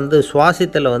 இதெல்லாம்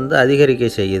சுவாசித்தலை அதிகரிக்க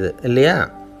செய்யுது இல்லையா.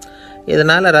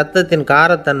 இதனால் இரத்தத்தின்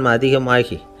காரத்தன்மை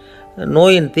அதிகமாகி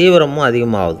நோயின் தீவிரமும்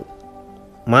அதிகமாகுது.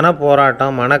 மன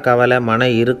போராட்டம், மனக்கவலை, மன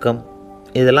இறுக்கம்,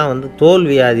 இதெல்லாம் தோல்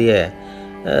வியாதியை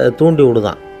தூண்டி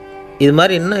விடுதான். இது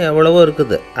மாதிரி இன்னும் எவ்வளவோ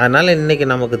இருக்குது. அதனால் இன்றைக்கி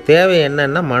நமக்கு தேவை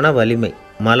என்னென்னா மன வலிமை,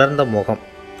 மலர்ந்த முகம்,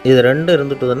 இது ரெண்டும்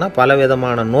இருந்துட்டுதுன்னா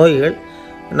பலவிதமான நோய்கள்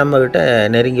நம்மக்கிட்ட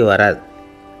நெருங்கி வராது.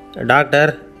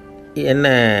 டாக்டர் என்ன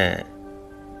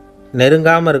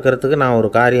நெருங்காமல் இருக்கிறதுக்கு நான்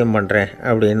ஒரு காரியம் பண்ணுறேன்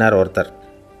அப்படின்னார் ஒருத்தர்.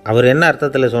 அவர் என்ன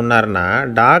அர்த்தத்தில் சொன்னார்னா,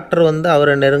 டாக்டர்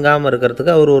அவரை நெருங்காமல்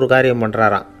இருக்கிறதுக்கு அவர் ஒரு காரியம்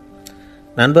பண்ணுறாராம்.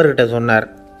 நண்பர்கிட்ட சொன்னார்.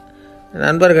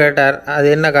 நண்பர் கேட்டார், அது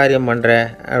என்ன காரியம் பண்ணுற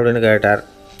அப்படின்னு கேட்டார்.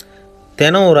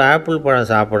 தினம் ஒரு ஆப்பிள்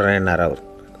பழம் சாப்பிட்றேன்னார் அவர்.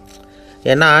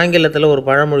 ஏன்னா ஆங்கிலத்தில் ஒரு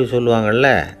பழமொழி சொல்லுவாங்கள்ல,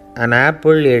 an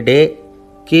apple a day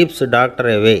keeps doctor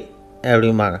away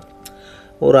அப்படிம்பாங்க.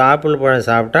 ஒரு ஆப்பிள் பழம்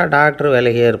சாப்பிட்டா டாக்டர்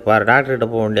விலகியே இருப்பார், டாக்டர்கிட்ட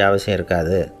போக வேண்டிய அவசியம்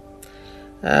இருக்காது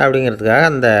அப்படிங்கிறதுக்காக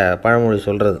அந்த பழமொழி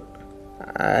சொல்கிறது.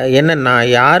 என்ன, நான்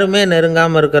யாருமே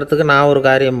நெருங்காமல் இருக்கிறதுக்கு நான் ஒரு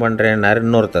காரியம் பண்ணுறேன்னார்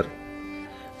இன்னொருத்தர்.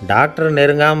 டாக்டர்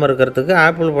நெருங்காமல் இருக்கிறதுக்கு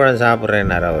ஆப்பிள் பழம்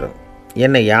சாப்பிட்றேன்னார் அவர்.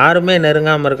 என்னை யாருமே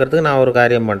நெருங்காமல் இருக்கிறதுக்கு நான் ஒரு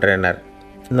காரியம் பண்ணுறேன்னார்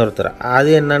இன்னொருத்தர். அது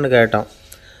என்னன்னு கேட்டோம்.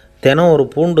 தினம் ஒரு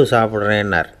பூண்டு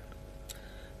சாப்பிட்றேன்னார்.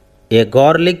 ஏ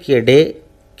கார்லிக் எ டே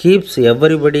கீப்ஸ்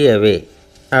எவ்ரிபடி அவே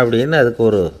அப்படின்னு அதுக்கு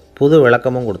ஒரு புது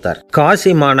விளக்கமும் கொடுத்தார்.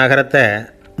 காசி மாநகரத்தை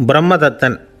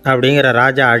பிரம்மதத்தன் அப்படிங்கிற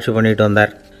ராஜா ஆட்சி பண்ணிட்டு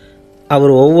வந்தார்.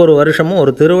 அவர் ஒவ்வொரு வருஷமும்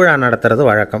ஒரு திருவிழா நடத்துறது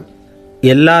வழக்கம்.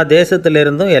 எல்லா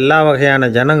தேசத்திலிருந்தும் எல்லா வகையான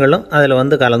ஜனங்களும் அதில்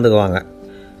வந்து கலந்துக்குவாங்க.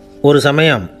 ஒரு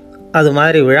சமயம் அது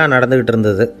மாதிரி விழா நடந்துக்கிட்டு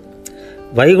இருந்தது.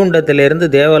 வைகுண்டத்திலேருந்து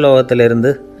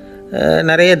தேவலோகத்திலேருந்து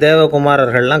நிறைய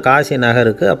தேவகுமாரர்கள்லாம் காசி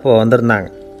நகருக்கு அப்போது வந்திருந்தாங்க.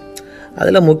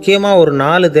 அதில் முக்கியமாக ஒரு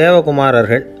 4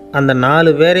 தேவகுமாரர்கள், அந்த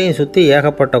 4 பேரையும் சுற்றி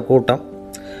ஏகப்பட்ட கூட்டம்.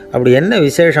 அப்படி என்ன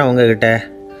விசேஷம் அவங்கக்கிட்ட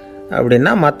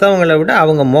அப்படின்னா, மற்றவங்களை விட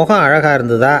அவங்க முகம் அழகாக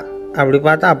இருந்ததா அப்படி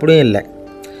பார்த்தா அப்படியும் இல்லை.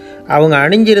 அவங்க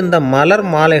அணிஞ்சிருந்த மலர்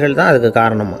மாலைகள் தான் அதுக்கு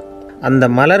காரணமாக. அந்த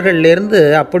மலர்கள்லேருந்து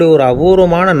அப்படி ஒரு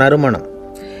அபூர்வமான நறுமணம்.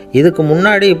 இதுக்கு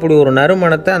முன்னாடி இப்படி ஒரு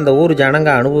நறுமணத்தை அந்த ஊர் ஜனங்க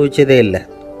அனுபவிச்சதே இல்லை.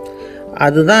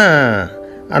 அதுதான்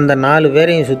அந்த 4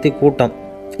 பேரையும் சுற்றி கூட்டம்.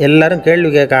 எல்லோரும் கேள்வி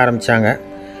கேட்க ஆரம்பித்தாங்க.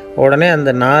 உடனே அந்த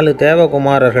 4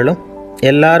 தேவகுமாரர்களும்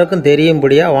எல்லாருக்கும்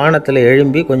தெரியும்படியாக வானத்தில்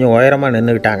எழும்பி கொஞ்சம் உயரமாக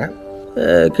நின்றுக்கிட்டாங்க.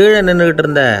 கீழே நின்றுக்கிட்டு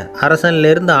இருந்த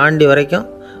அரசன்லேருந்து ஆண்டி வரைக்கும்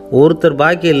ஒருத்தர்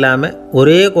பாக்கி இல்லாமல்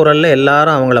ஒரே குரலில்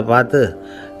எல்லாரும் அவங்கள பார்த்து,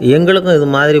 எங்களுக்கும் இது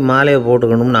மாதிரி மாலையை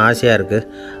போட்டுக்கணும்னு ஆசையாக இருக்குது,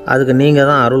 அதுக்கு நீங்கள்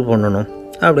தான் அருள் பண்ணணும்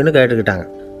அப்படின்னு கேட்டுக்கிட்டாங்க.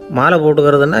 மாலை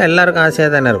போட்டுக்கிறதுனா எல்லாருக்கும்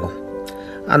ஆசையாக தானே இருக்கும்.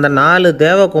 அந்த 4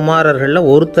 தேவகுமாரர்களில்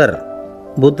ஒருத்தர்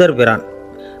புத்தர் பிரான்.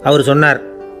 அவர் சொன்னார்,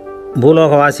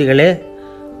 பூலோகவாசிகளே,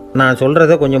 நான்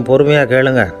சொல்கிறத கொஞ்சம் பொறுமையாக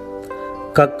கேளுங்க.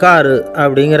 கக்காரு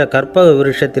அப்படிங்கிற கற்பக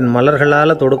விருட்சத்தின்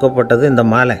மலர்களால் தொடுக்கப்பட்டது இந்த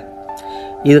மாலை.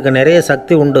 இதுக்கு நிறைய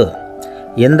சக்தி உண்டு.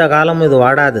 எந்த காலமும் இது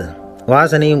வாடாது,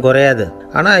 வாசனையும் குறையாது.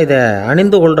 ஆனால் இதை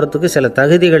அணிந்து கொள்கிறதுக்கு சில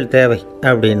தகுதிகள் தேவை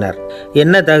அப்படின்னார்.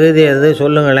 என்ன தகுதி அது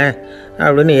சொல்லுங்களேன்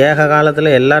அப்படின்னு ஏக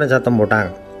காலத்தில் எல்லாரும் சத்தம்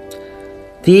போட்டாங்க.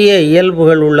 தீய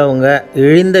இயல்புகள் உள்ளவங்க,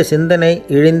 இழிந்த சிந்தனை,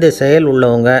 இழிந்த செயல்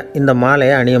உள்ளவங்க இந்த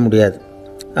மாலையை அணிய முடியாது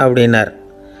அப்படின்னார்.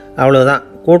 அவ்வளோதான்.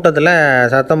 கூட்டத்தில்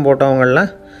சத்தம்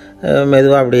போட்டவங்கள்லாம்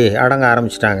மெதுவாக அப்படி அடங்க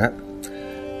ஆரம்பிச்சிட்டாங்க.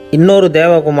 இன்னொரு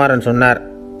தேவகுமாரன் சொன்னார்,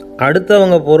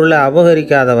 அடுத்தவங்க பொருளை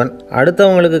அபகரிக்காதவன்,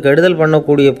 அடுத்தவங்களுக்கு கெடுதல்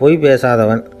பண்ணக்கூடிய பொய்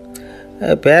பேசாதவன்,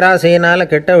 பேராசையினால்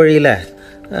கெட்ட வழியில்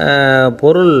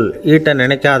பொருள் ஈட்ட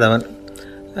நினைக்காதவன்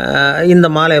இந்த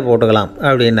மாலையை போட்டுக்கலாம்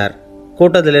அப்படின்னார்.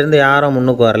 கூட்டத்திலிருந்து யாரும்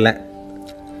முன்னுக்கு வரல.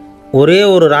 ஒரே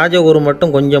ஒரு ராஜகுரு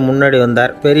மட்டும் கொஞ்சம் முன்னாடி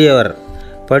வந்தார். பெரியவர்,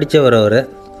 படித்தவர். அவர்,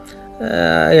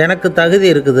 எனக்கு தகுதி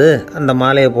இருக்குது அந்த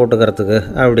மாலையை போட்டுக்கிறதுக்கு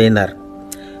அப்படின்னார்.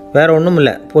 வேறு ஒன்றும்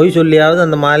இல்லை, பொய் சொல்லியாவது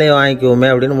அந்த மாலையை வாங்கிக்குவோமே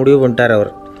அப்படின்னு முடிவு பண்ணிட்டார்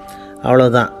அவர்.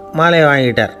 அவ்வளோதான், மாலையை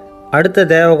வாங்கிட்டார். அடுத்த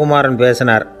தேவகுமாரன்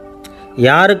பேசினார்.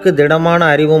 யாருக்கு திடமான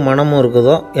அறிவும் மனமும்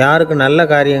இருக்குதோ, யாருக்கு நல்ல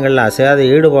காரியங்களில் அசையாத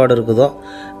ஈடுபாடு இருக்குதோ,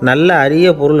 நல்ல அரிய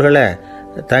பொருள்களை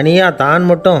தனியாக தான்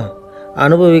மட்டும்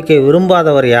அனுபவிக்க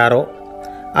விரும்பாதவர் யாரோ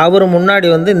அவர் முன்னாடி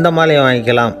வந்து இந்த மாலையை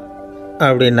வாங்கிக்கலாம்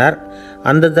அப்படின்னார்.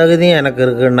 அந்த தகுதியும் எனக்கு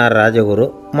இருக்குன்னார் ராஜகுரு.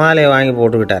 மாலையை வாங்கி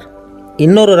போட்டுக்கிட்டார்.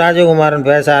 இன்னொரு ராஜகுமாரன்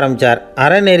பேச ஆரம்பித்தார்.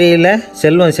 அறநெறியில்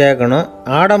செல்வம் சேர்க்கணும்,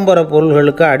 ஆடம்பர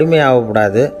பொருள்களுக்கு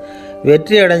அடிமையாகக்கூடாது,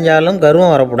 வெற்றி அடைஞ்சாலும்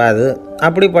கர்வம் வரக்கூடாது,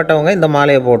 அப்படிப்பட்டவங்க இந்த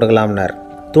மாலையை போட்டுக்கலாம்னார்.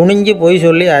 துணிஞ்சு பொய்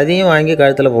சொல்லி அதையும் வாங்கி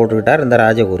கழுத்தில் போட்டுக்கிட்டார் இந்த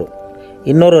ராஜகுரு.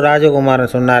 இன்னொரு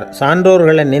ராஜகுமாரன் சொன்னார்,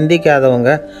 சான்றோர்களை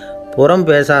நிந்திக்காதவங்க, புறம்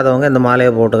பேசாதவங்க இந்த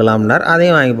மாலையை போட்டுக்கலாம்னார்.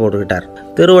 அதையும் வாங்கி போட்டுக்கிட்டார்.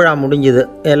 திருவிழா முடிஞ்சுது,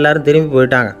 எல்லோரும் திரும்பி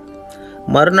போயிட்டாங்க.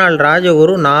 மறுநாள்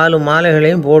ராஜகுரு 4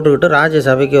 மாலைகளையும் போட்டுக்கிட்டு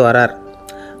ராஜசபைக்கு வரார்.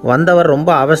 வந்தவர் ரொம்ப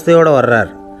அவஸ்தையோடு வர்றார்.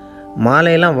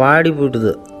 மாலையெல்லாம் வாடி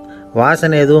போயிட்டுது,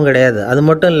 வாசனை எதுவும் கிடையாது. அது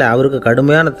மட்டும் இல்லை, அவருக்கு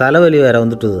கடுமையான தலைவலி வேறு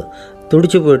வந்துட்டுது.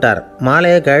 துடிச்சு போயிட்டார்.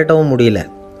 மாலையை கழட்டவும் முடியல.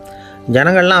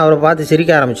 ஜனங்கள்லாம் அவரை பார்த்து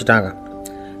சிரிக்க ஆரம்பிச்சிட்டாங்க.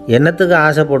 என்னத்துக்கு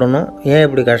ஆசைப்படணும், ஏன்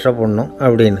இப்படி கஷ்டப்படணும்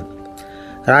அப்படின்னு.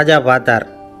 ராஜா பார்த்தார்.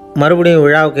 மறுபடியும்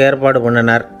விழாவுக்கு ஏற்பாடு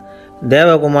பண்ணினார்.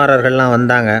 தேவகுமாரர்கள்லாம்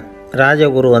வந்தாங்க.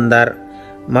 ராஜகுரு வந்தார்.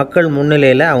 மக்கள்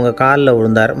முன்னிலையில் அவங்க காலில்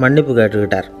விழுந்தார், மன்னிப்பு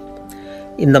கேட்டுக்கிட்டார்.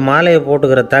 இந்த மாலையை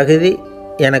போட்டுக்கிற தகுதி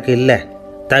எனக்கு இல்லை.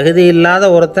 தகுதி இல்லாத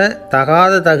ஒருத்தன்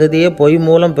தகாத தகுதியை பொய்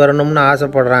மூலம் பெறணும்னு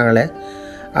ஆசைப்படுறாங்களே,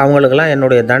 அவங்களுக்கெல்லாம்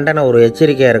என்னுடைய தண்டனை ஒரு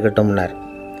எச்சரிக்கையாக இருக்கட்டும்னார்.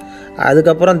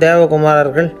 அதுக்கப்புறம்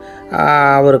தேவகுமாரர்கள்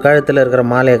அவர் கழுத்தில் இருக்கிற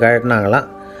மாலையை கழட்டினாங்களாம்.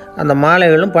 அந்த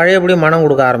மாலைகளும் பழையபடி மனம்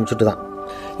கொடுக்க ஆரம்பிச்சுட்டு தான்.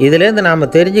 இதிலேருந்து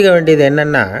நாம் தெரிஞ்சுக்க வேண்டியது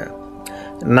என்னென்னா,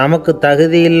 நமக்கு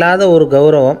தகுதி இல்லாத ஒரு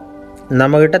கௌரவம்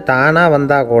நம்மக்கிட்ட தானாக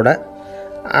வந்தால் கூட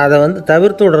அதை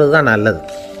தவிர்த்து விடுறது தான் நல்லது.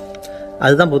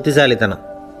 அதுதான் புத்திசாலித்தனம்.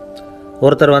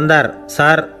 ஒருத்தர் வந்தார்.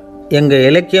 சார், எங்கள்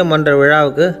இலக்கிய மன்ற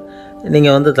விழாவுக்கு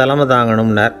நீங்கள் தலைமை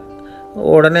தாங்கணும்னார்.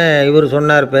 உடனே இவர்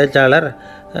சொன்னார், பேச்சாளர்,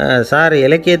 சார்,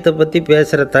 இலக்கியத்தை பற்றி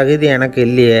பேசுகிற தகுதி எனக்கு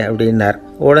இல்லையே அப்படின்னார்.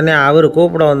 உடனே அவர்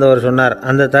கூப்பிட வந்தவர் சொன்னார்,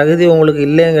 அந்த தகுதி உங்களுக்கு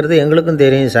இல்லைங்கிறது எங்களுக்கும்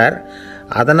தெரியும் சார்,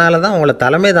 அதனால தான் உங்களை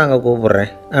தலைமை தாங்க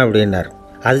கூப்பிட்றேன் அப்படின்னார்.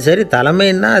 அது சரி,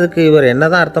 தலைமைன்னா அதுக்கு இவர் என்ன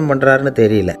தான் அர்த்தம் பண்ணுறாருன்னு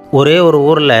தெரியல. ஒரே ஒரு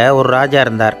ஊரில் ஒரு ராஜா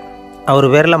இருந்தார். அவர்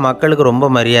பேரில் மக்களுக்கு ரொம்ப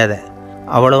மரியாதை.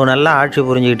 அவ்வளவு நல்லா ஆட்சி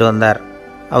புரிஞ்சுக்கிட்டு வந்தார்.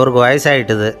 அவருக்கு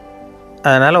வயசாகிட்டுது.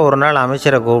 அதனால் ஒரு நாள்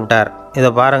அமைச்சரை கூப்பிட்டார். இதை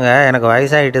பாருங்கள், எனக்கு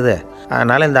வயசாகிட்டுது,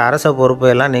 அதனால் இந்த அரச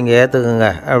பொறுப்பையெல்லாம் நீங்கள் ஏற்றுக்குங்க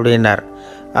அப்படின்னார்.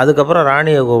 அதுக்கப்புறம்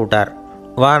ராணியை கூப்பிட்டார்.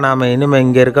 வா, நாம் இனிமேல்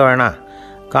இங்கே இருக்க வேணாம்,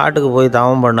 காட்டுக்கு போய்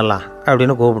தவம் பண்ணலாம்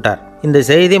அப்படின்னு கூப்பிட்டார். இந்த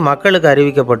செய்தி மக்களுக்கு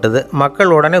அறிவிக்கப்பட்டது.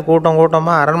 மக்கள் உடனே கூட்டம்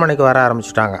கூட்டமாக அரண்மனைக்கு வர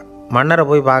ஆரம்பிச்சிட்டாங்க. மன்னரை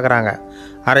போய் பார்க்குறாங்க.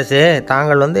 அரசே,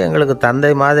 தாங்கள் எங்களுக்கு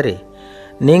தந்தை மாதிரி.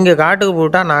 நீங்கள் காட்டுக்கு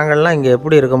போயிட்டால் நாங்கள்லாம் இங்கே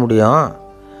எப்படி இருக்க முடியும்?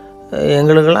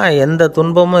 எங்களுக்கெல்லாம் எந்த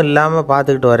துன்பமும் இல்லாமல்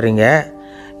பார்த்துக்கிட்டு வர்றீங்க.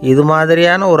 இது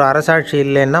மாதிரியான ஒரு அரசாட்சி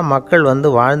இல்லைன்னா மக்கள்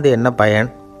வாழ்ந்து என்ன பயன்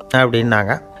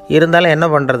அப்படின்னாங்க. இருந்தாலும் என்ன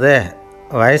பண்ணுறது,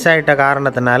 வயசாயிட்ட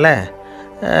காரணத்தினால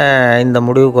இந்த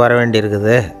முடிவுக்கு வர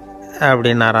வேண்டியிருக்குது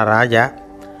அப்படின்னாரா ராஜா.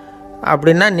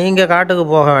 அப்படின்னா நீங்கள் காட்டுக்கு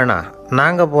போக வேணாம்,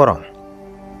 நாங்கள் போகிறோம்.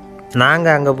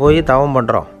 நாங்கள் அங்கே போய் தவம்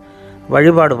பண்ணுறோம்,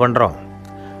 வழிபாடு பண்ணுறோம்.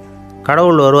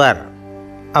 கடவுள் வருவார்,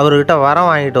 அவர்கிட்ட வரம்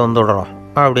வாங்கிட்டு வந்துடுறோம்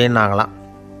அப்படின்னாங்களாம்.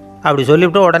 அப்படி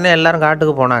சொல்லிவிட்டு உடனே எல்லோரும்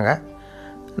காட்டுக்கு போனாங்க.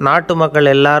 நாட்டு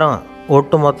மக்கள் எல்லாரும்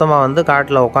ஒட்டு மொத்தமாக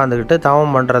காட்டில் உட்காந்துக்கிட்டு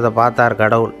தவம் பண்ணுறதை பார்த்தார்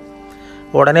கடவுள்.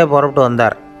 உடனே புறப்பட்டு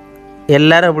வந்தார்.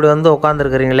 எல்லோரும் இப்படி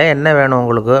உட்காந்துருக்குறீங்களே, என்ன வேணும்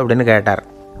உங்களுக்கு அப்படின்னு கேட்டார்.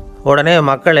 உடனே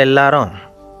மக்கள் எல்லாரும்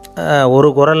ஒரு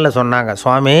குரலில் சொன்னாங்க,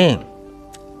 சுவாமி,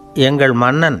 எங்கள்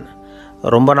மன்னன்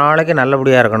ரொம்ப நாளைக்கு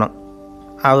நல்லபடியாக இருக்கணும்.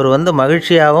 அவர்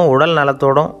மகிழ்ச்சியாகவும் உடல்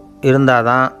நலத்தோடும் இருந்தால்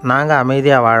தான் நாங்கள்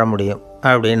அமைதியாக வாழ முடியும்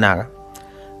அப்படின்னாங்க.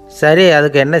 சரி,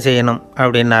 அதுக்கு என்ன செய்யணும்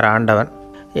அப்படின்னார் ஆண்டவன்.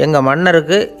 எங்கள்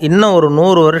மன்னருக்கு இன்னும் ஒரு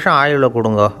 100 வருஷம் ஆயுளை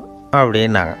கொடுங்க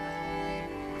அப்படின்னாங்க.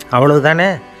 அவ்வளவு தானே,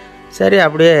 சரி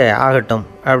அப்படியே ஆகட்டும்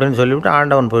அப்படின்னு சொல்லிவிட்டு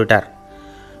ஆண்டவன் போயிட்டார்.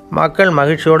 மக்கள்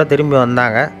மகிழ்ச்சியோடு திரும்பி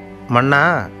வந்தாங்க. மன்னா,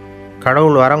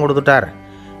 கடவுள் வரம் கொடுத்துட்டார்,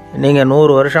 நீங்கள்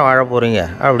 100 வருஷம் வாழ போகிறீங்க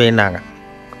அப்படின்னாங்க.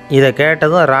 இதை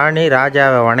கேட்டதும் ராணி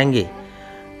ராஜாவை வணங்கி,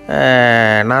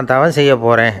 நான் தவம் செய்ய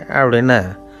போகிறேன் அப்படின்னு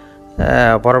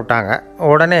புறப்பட்டாங்க.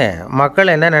 உடனே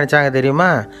மக்கள் என்ன நினச்சாங்க தெரியுமா?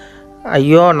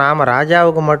 ஐயோ, நாம்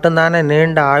ராஜாவுக்கு மட்டும்தானே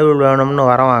நீண்ட ஆயுள் வேணும்னு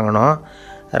வரம் வாங்கினோம்,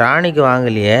 ராணிக்கு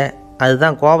வாங்கலையே,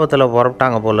 அதுதான் கோபத்தில்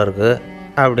புறப்பட்டாங்க போல இருக்குது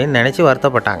அப்படின்னு நினச்சி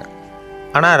வருத்தப்பட்டாங்க.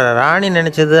 ஆனால் ராணி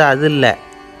நினச்சது அது இல்லை.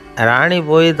 ராணி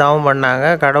போய் தவம் பண்ணாங்க,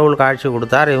 கடவுள் காட்சி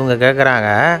கொடுத்தார். இவங்க கேட்குறாங்க,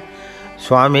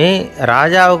 சுவாமி,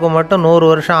 ராஜாவுக்கு மட்டும் 100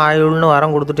 வருஷம் ஆயுள்னு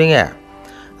வரம் கொடுத்துட்டீங்க,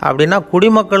 அப்படின்னா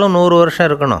குடிமக்களும் 100 வருஷம்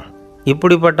இருக்கணும்.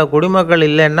 இப்படிப்பட்ட குடிமக்கள்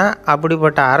இல்லைன்னா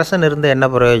அப்படிப்பட்ட அரசன் இருந்து என்ன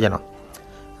பிரயோஜனம்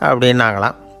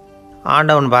அப்படின்னாங்களாம்.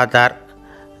 ஆண்டவன் பார்த்தார்.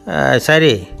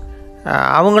 சரி,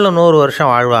 அவங்களும் 100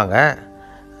 வருஷம் வாழ்வாங்க,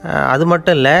 அது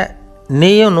மட்டும் இல்லை,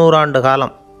 நீயும் 100 ஆண்டு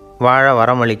காலம் வாழ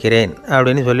வரமளிக்கிறேன்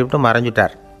அப்படின்னு சொல்லிவிட்டு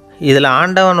மறைஞ்சிட்டார். இதில்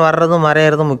ஆண்டவன் வர்றதும்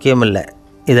மறையிறதும் முக்கியம் இல்லை.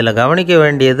 இதில் கவனிக்க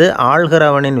வேண்டியது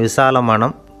ஆள்கிறவனின் விசால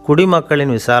மனம்,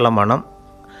 குடிமக்களின் விசால மனம்,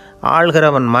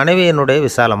 ஆள்கிறவன் மனைவியினுடைய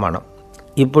விசால மனம்.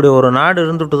 இப்படி ஒரு நாடு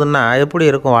இருந்துட்டுதுன்னா எப்படி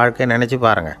இருக்கும் வாழ்க்கை நினச்சி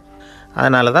பாருங்கள்.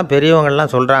 அதனால தான்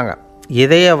பெரியவங்கள்லாம் சொல்கிறாங்க,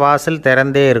 இதய வாசல்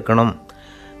திறந்தே இருக்கணும்,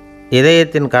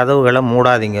 இதயத்தின் கதவுகளை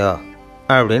மூடாதீங்க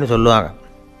அப்படின்னு சொல்லுவாங்க.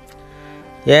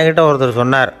 என்கிட்ட ஒருத்தர்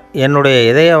சொன்னார், என்னுடைய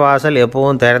இதய வாசல்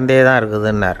எப்போவும் திறந்தே தான்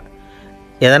இருக்குதுன்னார்.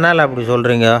 எதனால் அப்படி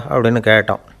சொல்கிறீங்க அப்படின்னு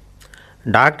கேட்டோம்.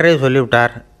 டாக்டரே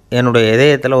சொல்லிவிட்டார், என்னுடைய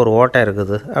இதயத்தில் ஒரு ஓட்டை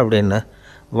இருக்குது அப்படின்னு,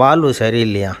 வால்வு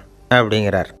சரியில்லையா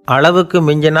அப்படிங்கிறார். அளவுக்கு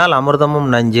மிஞ்சினால் அமிர்தமும்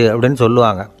நஞ்சு அப்படின்னு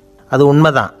சொல்லுவாங்க. அது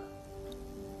உண்மைதான்.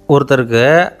 ஒருத்தருக்கு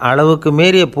அளவுக்கு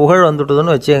மீறிய புகழ்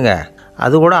வந்துட்டுதுன்னு வச்சுங்க,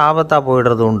 அது கூட ஆபத்தாக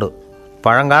போயிடுறது உண்டு.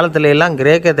 பழங்காலத்துல எல்லாம்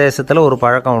கிரேக்க தேசத்தில் ஒரு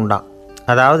பழக்கம் உண்டாம்.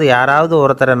 அதாவது யாராவது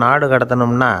ஒருத்தரை நாடு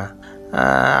கடத்தணும்னா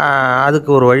அதுக்கு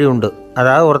ஒரு வழி உண்டு.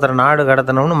 அதாவது ஒருத்தரை நாடு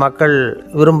கடத்தணும்னு மக்கள்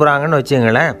விரும்புகிறாங்கன்னு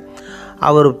வச்சுங்களேன்,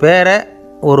 அவர் பேரை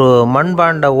ஒரு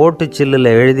மண்பாண்ட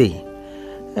ஓட்டுச்சில்லில் எழுதி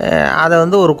அதை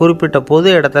ஒரு குறிப்பிட்ட பொது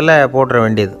இடத்துல போட்டுற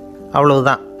வேண்டியது,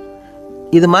 அவ்வளவுதான்.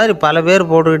 இது மாதிரி பல பேர்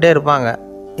போட்டுக்கிட்டே இருப்பாங்க,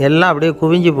 எல்லாம் அப்படியே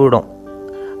குவிஞ்சு போயிடும்.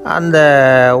 அந்த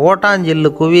ஓட்டாஞ்சில்லு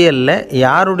குவியலில்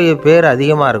யாருடைய பேர்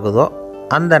அதிகமாக இருக்குதோ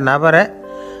அந்த நபரை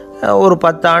ஒரு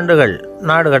 10 ஆண்டுகள்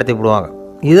நாடு கடத்தி விடுவாங்க.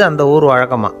 இது அந்த ஊர்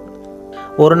வழக்கமாக.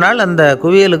 ஒரு நாள் அந்த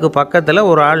குவியலுக்கு பக்கத்தில்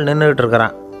ஒரு ஆள் நின்றுக்கிட்டு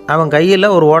இருக்கிறான். அவன்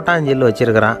கையில் ஒரு ஓட்டாஞ்சில்லு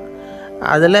வச்சுருக்கிறான்.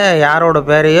 அதில் யாரோட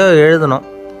பேரையோ எழுதணும்,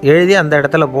 எழுதி அந்த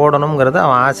இடத்துல போடணுங்கிறது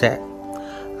அவன் ஆசை.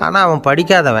 ஆனால் அவன்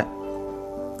படிக்காதவன்,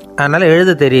 அதனால்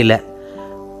எழுத தெரியல.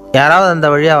 யாராவது அந்த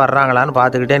வழியாக வர்றாங்களான்னு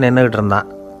பார்த்துக்கிட்டே நின்றுக்கிட்டு இருந்தான்.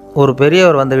 ஒரு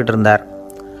பெரியவர் வந்துக்கிட்டு இருந்தார்.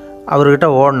 அவர்கிட்ட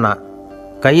ஓடினான்.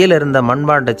 கையில் இருந்த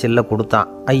மண்பாண்ட சில்லை கொடுத்தான்.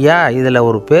 ஐயா, இதில்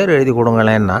ஒரு பேர் எழுதி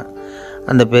கொடுங்களேன்னா.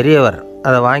 அந்த பெரியவர்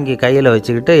அதை வாங்கி கையில்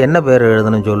வச்சுக்கிட்டு, என்ன பேர்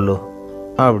எழுதணும் சொல்லு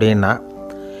அப்படின்னா.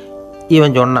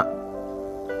 இவன் சொன்னான்,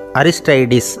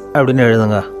 அரிஸ்டைடிஸ் அப்படின்னு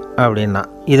எழுதுங்க அப்படின்னா.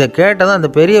 இதை கேட்டதும் அந்த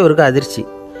பெரியவருக்கு அதிர்ச்சி.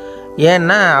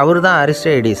 ஏன்னா அவர் தான்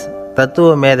அரிஸ்டைடிஸ்,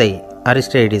 தத்துவ மேதை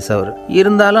அரிஸ்டைடிஸ் அவர்.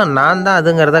 இருந்தாலும் நான் தான்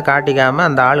அதுங்கிறத காட்டிக்காமல்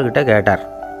அந்த ஆளுக்கிட்ட கேட்டார்.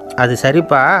 அது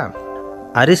சரிப்பா,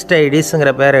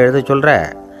 அரிஸ்டைடிஸுங்கிற பேரை எழுத சொல்கிற,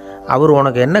 அவர்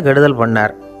உனக்கு என்ன கெடுதல்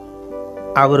பண்ணார்?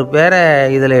 அவர் பேரை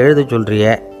இதில் எழுத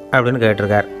சொல்கிறியே அப்படின்னு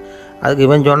கேட்டிருக்கார். அதுக்கு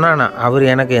இவன் சொன்னானா, அவர்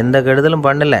எனக்கு எந்த கெடுதலும்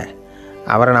பண்ணலை,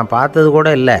 அவரை நான் பார்த்தது கூட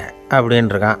இல்லை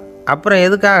அப்படின்ட்டுருக்கான். அப்புறம்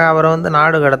எதுக்காக அவரை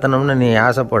நாடு கடத்தணும்னு நீ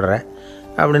ஆசைப்படுற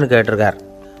அப்படின்னு கேட்டிருக்கார்.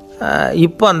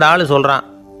 இப்போ அந்த ஆள் சொல்கிறான்,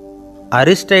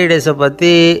 அரிஸ்டைடஸை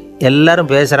பற்றி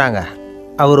எல்லாரும் பேசுகிறாங்க,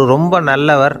 அவர் ரொம்ப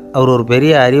நல்லவர், அவர் ஒரு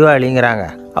பெரிய அறிவாளிங்கிறாங்க,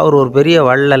 அவர் ஒரு பெரிய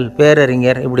வள்ளல்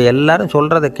பேரறிஞர், இப்படி எல்லாரும்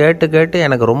சொல்கிறத கேட்டு கேட்டு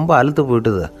எனக்கு ரொம்ப அலுத்து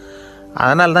போயிட்டுது,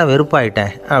 அதனால தான்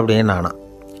வெறுப்பாயிட்டேன் அப்படின்னு நானும்.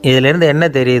 இதிலேருந்து என்ன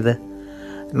தெரியுது,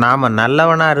 நாம்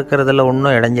நல்லவனாக இருக்கிறதுல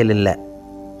ஒன்றும் இடைஞ்சல் இல்லை.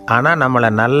 ஆனால் நம்மளை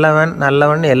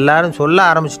நல்லவன் எல்லாரும் சொல்ல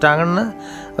ஆரம்பிச்சிட்டாங்கன்னு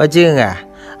வச்சுக்கோங்க,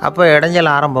 அப்போ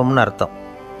இடைஞ்சல் ஆரம்பம்னு அர்த்தம்.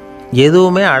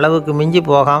 எதுவுமே அளவுக்கு மிஞ்சி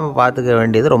போகாமல் பார்த்துக்க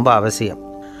வேண்டியது ரொம்ப அவசியம்.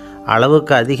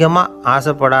 அளவுக்கு அதிகமாக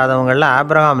ஆசைப்படாதவங்களில்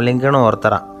ஆப்ரஹாம் லிங்கனும்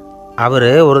ஒருத்தரான். அவர்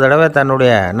ஒரு தடவை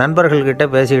தன்னுடைய நண்பர்கள்கிட்ட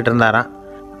பேசிக்கிட்டு இருந்தாராம்.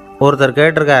 ஒருத்தர்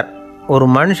கேட்டிருக்கார், ஒரு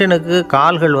மனுஷனுக்கு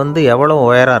கால்கள் எவ்வளோ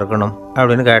உயரம் இருக்கணும்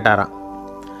அப்படின்னு கேட்டாராம்.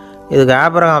 இதுக்கு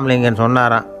ஆப்ரஹாம் லிங்கன்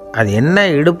சொன்னாராம், அது என்ன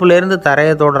இடுப்புலேருந்து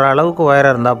தரையை தொடுற அளவுக்கு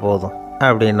உயரம் இருந்தால் போதும்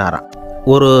அப்படின்னாராம்.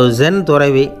 ஒரு ஜென்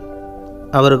துறவி,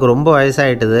 அவருக்கு ரொம்ப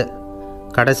வயசாகிட்டுது,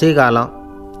 கடைசி காலம்,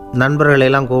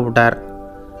 நண்பர்களெல்லாம் கூப்பிட்டார்.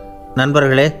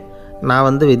 நண்பர்களே,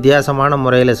 நான் வித்தியாசமான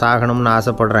முறையில் சாகணும்னு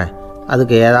ஆசைப்பட்றேன்,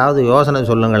 அதுக்கு ஏதாவது யோசனை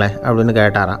சொல்லுங்களேன் அப்படின்னு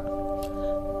கேட்டாராம்.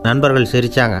 நண்பர்கள்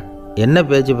சிரித்தாங்க. என்ன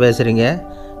பேச்சு பேசுகிறீங்க,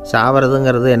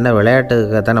 சாவறதுங்கிறது என்ன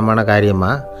விளையாட்டுத்தனமான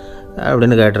காரியமா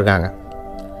அப்படின்னு கேட்டிருக்காங்க.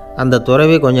 அந்த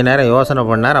துறவி கொஞ்ச நேரம் யோசனை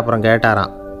பண்ணார். அப்புறம்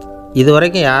கேட்டாராம், இது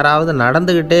வரைக்கும் யாராவது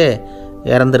நடந்துக்கிட்டே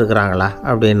இறந்துருக்குறாங்களா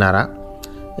அப்படின்னாராம்.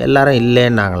 எல்லாரும்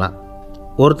இல்லைன்னாங்களாம்.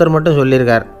 ஒருத்தர் மட்டும்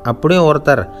சொல்லியிருக்கார், அப்படியும்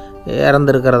ஒருத்தர்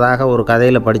இறந்துருக்கிறதாக ஒரு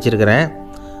கதையில் படிச்சிருக்கிறேன்,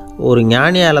 ஒரு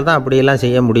ஞானியால் தான் அப்படியெல்லாம்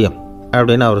செய்ய முடியும்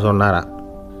அப்படின்னு அவர் சொன்னாராம்.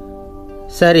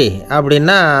 சரி,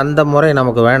 அப்படின்னா அந்த முறை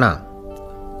நமக்கு வேணாம்,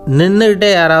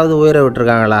 நின்றுக்கிட்டே யாராவது உயிரை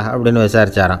விட்டுருக்காங்களா அப்படின்னு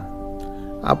விசாரித்தாராம்.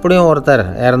 அப்படியும் ஒருத்தர்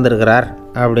இறந்துருக்கிறார்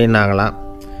அப்படின்னாங்களாம்.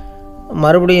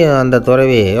 மறுபடியும் அந்த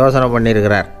துறவி யோசனை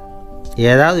பண்ணியிருக்கிறார்,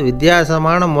 ஏதாவது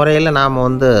வித்தியாசமான முறையில் நாம்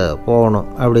போகணும்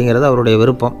அப்படிங்கிறது அவருடைய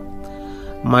விருப்பம்.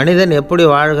 மனிதன் எப்படி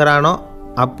வாழ்கிறானோ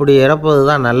அப்படி இறப்பது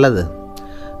தான் நல்லது.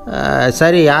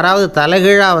 சரி, யாராவது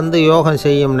தலைகீழாக யோகம்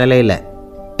செய்யும் நிலையில்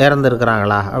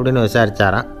இறந்துருக்குறாங்களா அப்படின்னு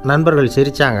விசாரித்தாராம். நண்பர்கள்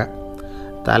சிரித்தாங்க.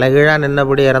 தலைகீழாக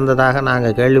நின்னபடி இறந்ததாக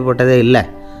நாங்கள் கேள்விப்பட்டதே இல்லை,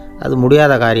 அது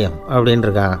முடியாத காரியம்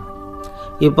அப்படின்ட்டுருக்காங்க.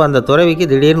 இப்போ அந்த துறவிக்கு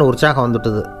திடீர்னு உற்சாகம்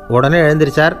வந்துட்டுது. உடனே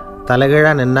எழுந்திரிச்சார்,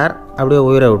 தலைகீழாக நின்னார், அப்படியே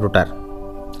உயிரை விட்டுட்டார்.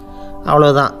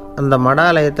 அவ்வளோதான். அந்த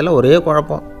மடாலயத்தில் ஒரே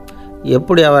குழப்பம்,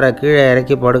 எப்படி அவரை கீழே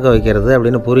இறக்கி படுக்க வைக்கிறது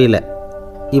அப்படின்னு புரியல.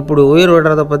 இப்படி உயிர்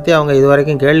விடுறதை பற்றி அவங்க இது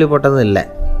வரைக்கும் கேள்விப்பட்டதும் இல்லை.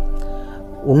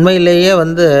 உண்மையிலேயே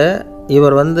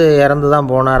இவர் இறந்து தான்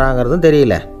போனாராங்கிறதும்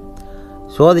தெரியல.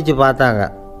 சோதித்து பார்த்தாங்க,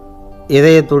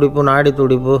 இதய துடிப்பு, நாடி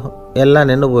துடிப்பு எல்லாம்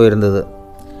நின்று போயிருந்தது.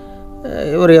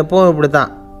 இவர் எப்பவும் இப்படி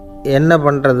தான், என்ன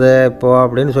பண்ணுறது இப்போது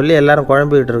அப்படின்னு சொல்லி எல்லோரும்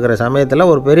குழம்பிக்கிட்டு இருக்கிற சமயத்தில்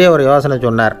ஒரு பெரிய ஒரு யோசனை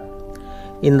சொன்னார்.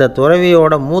 இந்த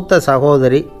துறவியோட மூத்த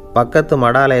சகோதரி பக்கத்து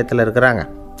மடாலயத்தில் இருக்கிறாங்க,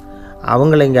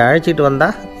 அவங்கள இங்கே அழைச்சிட்டு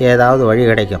வந்தால் ஏதாவது வழி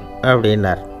கிடைக்கும்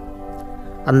அப்படின்னார்.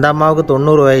 அந்த அம்மாவுக்கு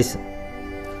 90 வயசு.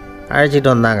 அழைச்சிட்டு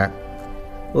வந்தாங்க.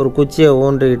 ஒரு குச்சியை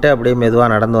ஊன்றிக்கிட்டு அப்படியே மெதுவாக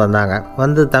நடந்து வந்தாங்க.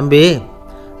 தம்பி,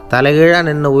 தலைகீழாக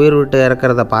நின்று உயிர் விட்டு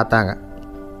இறக்கிறத பார்த்தாங்க.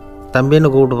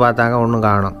 தம்பின்னு கூப்பிட்டு பார்த்தாங்க, ஒன்றும்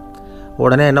காணும்.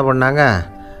 உடனே என்ன பண்ணாங்க,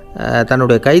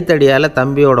 தன்னுடைய கைத்தடியால்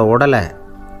தம்பியோட உடலை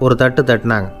ஒரு தட்டு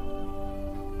தட்டினாங்க.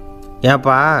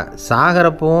 ஏப்பா,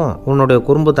 சாகிறப்பவும் உன்னுடைய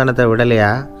குறும்புத்தனத்தை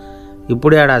விடலையா,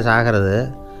 இப்படியாடா சாகிறது,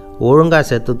 ஒழுங்காக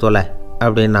செத்து தொலை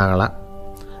அப்படின்னாங்களாம்.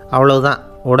 அவ்வளவுதான்.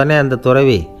 உடனே அந்த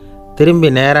துறவி திரும்பி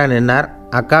நேராக நின்னார்.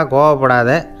 அக்கா, கோவப்படாத,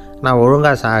 நான்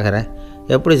ஒழுங்காக சாகிறேன்,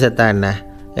 எப்படி செத்தா என்ன,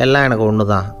 எல்லாம் எனக்கு ஒன்று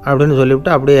தான் அப்படின்னு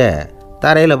சொல்லிவிட்டு அப்படியே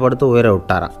தரையில் படுத்து உயிரை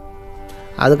விட்டாராம்.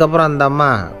 அதுக்கப்புறம் அந்த அம்மா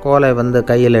கோலை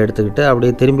கையில் எடுத்துக்கிட்டு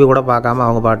அப்படியே திரும்பி கூட பார்க்காம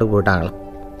அவங்க பாட்டுக்கு போயிட்டாங்களாம்.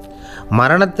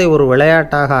 மரணத்தை ஒரு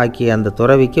விளையாட்டாக ஆக்கிய அந்த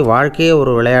துறவிக்கு வாழ்க்கையே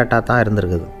ஒரு விளையாட்டாக தான்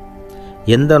இருந்திருக்குது.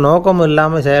 எந்த நோக்கமும்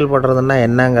இல்லாமல் செயல்படுறதுன்னா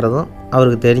என்னங்கிறதும்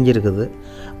அவருக்கு தெரிஞ்சிருக்குது.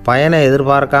 பயனை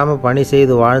எதிர்பார்க்காம பணி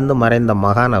செய்து வாழ்ந்து மறைந்த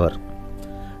மகான் அவர்.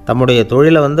 தம்முடைய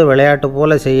தொழிலை விளையாட்டு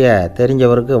போல் செய்ய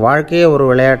தெரிஞ்சவருக்கு வாழ்க்கையே ஒரு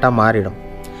விளையாட்டாக மாறிடும்.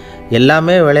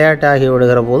 எல்லாமே விளையாட்டாகி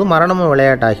விடுகிற போது மரணமும்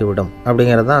விளையாட்டாகிவிடும்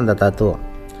அப்படிங்கிறது தான் அந்த தத்துவம்.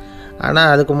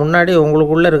 ஆனால் அதுக்கு முன்னாடி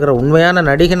உங்களுக்குள்ளே இருக்கிற உண்மையான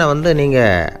நடிகனை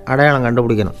நீங்கள் அடையாளம்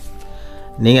கண்டுபிடிக்கணும்.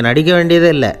 நீங்கள் நடிக்க வேண்டியதே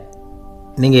இல்லை,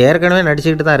 நீங்கள் ஏற்கனவே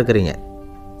நடிச்சுக்கிட்டு தான் இருக்கிறீங்க.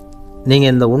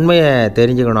 நீங்கள் இந்த உண்மையை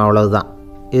தெரிஞ்சுக்கணும், அவ்வளவுதான்.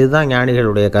 இதுதான்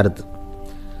ஞானிகளுடைய கருத்து.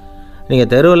 நீங்கள்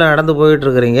தெருவில் நடந்து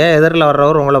போயிட்டுருக்கிறீங்க, எதிரில்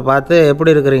வர்றவர் உங்களை பார்த்து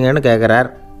எப்படி இருக்கிறீங்கன்னு கேட்குறார்.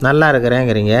 நல்லா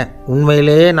இருக்கிறேங்கிறீங்க.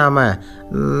 உண்மையிலேயே நாம்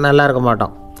நல்லா இருக்க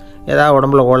மாட்டோம், ஏதாவது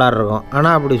உடம்புல கோளாறு இருக்கும்.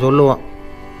 ஆனால் அப்படி சொல்லுவோம்,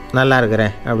 நல்லா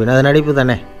இருக்கிறேன் அப்படின்னு. அது நடிப்பு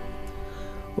தானே.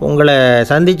 உங்களை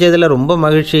சந்தித்ததில் ரொம்ப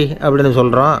மகிழ்ச்சி அப்படின்னு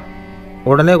சொல்கிறோம்.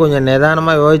 உடனே கொஞ்சம்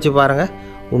நிதானமாக யோசித்து பாருங்கள்,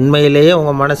 உண்மையிலேயே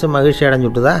உங்கள் மனசு மகிழ்ச்சி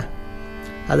அடைஞ்சுட்டுதா?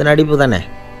 அது நடிப்பு தானே.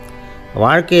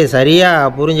 வாழ்க்கையை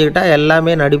சரியாக புரிஞ்சுக்கிட்டால்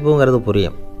எல்லாமே நடிப்புங்கிறது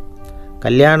புரியும்.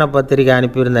 கல்யாண பத்திரிக்கை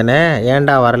அனுப்பியிருந்தேனே,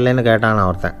 ஏன்டா வரலன்னு கேட்டான்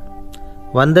ஒருத்தன்.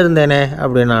 வந்திருந்தேனே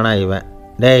அப்படின்னானா இவன்.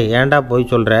 டேய், ஏன்டா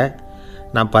போய் சொல்கிற,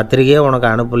 நான் பத்திரிக்கையே உனக்கு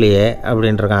அனுப்பலையே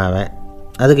அப்படின்ட்டுருக்கான் அவன்.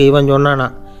 அதுக்கு இவன் சொன்னானா,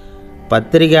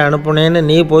 பத்திரிக்கை அனுப்புனேன்னு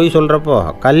நீ போய் சொல்கிறப்போ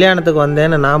கல்யாணத்துக்கு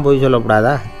வந்தேன்னு நான் போய்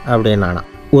சொல்லக்கூடாதா அப்படின்னானா.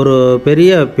 ஒரு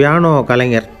பெரிய பியானோ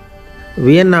கலைஞர்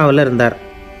வியன்னாவில் இருந்தார்.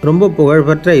 ரொம்ப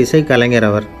புகழ்பெற்ற இசைக்கலைஞர்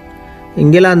அவர்.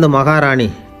 இங்கிலாந்து மகாராணி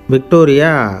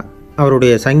விக்டோரியா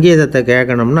அவருடைய சங்கீதத்தை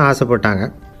கேட்கணும்னு ஆசைப்பட்டாங்க.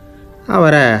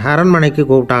 அவரை அரண்மனைக்கு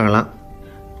கூப்பிட்டாங்களாம்.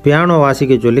 பியானோ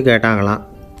வாசிக்க சொல்லி கேட்டாங்களாம்.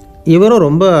 இவரும்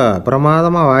ரொம்ப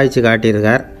பிரமாதமாக வாய்ச்சி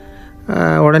காட்டியிருக்கார்.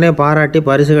 உடனே பாராட்டி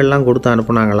பரிசுகள்லாம் கொடுத்து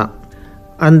அனுப்புனாங்களாம்.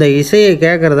 அந்த இசையை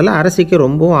கேட்குறதுல அரசிக்கு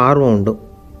ரொம்பவும் ஆர்வம் உண்டு.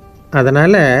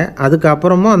 அதனால்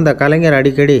அதுக்கப்புறமும் அந்த கலைஞர்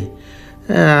அடிக்கடி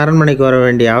அரண்மனைக்கு வர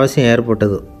வேண்டிய அவசியம்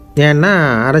ஏற்பட்டது. ஏன்னா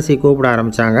அரசி கூப்பிட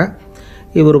ஆரம்பித்தாங்க.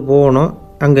 இவர் போகணும்,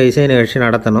 அங்கே இசை நிகழ்ச்சி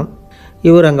நடத்தணும்.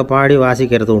 இவர் அங்கே பாடி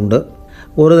வாசிக்கிறது உண்டு.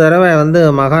 ஒரு தடவை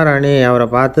மகாராணி அவரை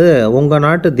பார்த்து, உங்கள்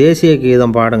நாட்டு தேசிய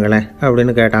கீதம் பாடுங்களேன்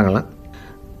அப்படின்னு கேட்டாங்களாம்.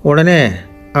 உடனே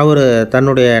அவர்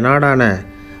தன்னுடைய நாடான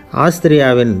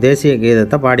ஆஸ்திரியாவின் தேசிய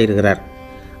கீதத்தை பாடியிருக்கிறார்.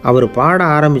 அவர் பாட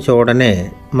ஆரம்பித்த உடனே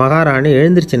மகாராணி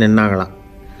எழுந்திரிச்சு நின்னாங்களாம்.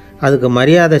 அதுக்கு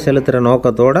மரியாதை செலுத்துகிற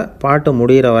நோக்கத்தோடு பாட்டு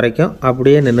முடிகிற வரைக்கும்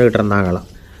அப்படியே நின்றுக்கிட்டு இருந்தாங்களாம்.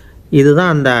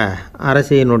 இதுதான் அந்த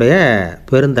அரசியினுடைய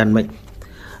பெருந்தன்மை.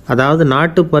 அதாவது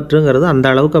நாட்டுப்பற்றுங்கிறது அந்த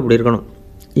அளவுக்கு அப்படி இருக்கணும்.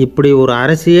 இப்படி ஒரு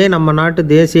அரசியே நம்ம நாட்டு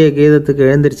தேசிய கீதத்துக்கு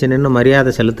எழுந்திரிச்சு நின்று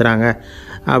மரியாதை செலுத்துகிறாங்க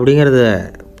அப்படிங்கிறத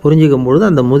புரிஞ்சிக்கும் பொழுது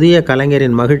அந்த முதிய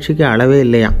கலைஞரின் மகிழ்ச்சிக்கு அளவே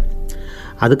இல்லையாம்.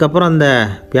 அதுக்கப்புறம் அந்த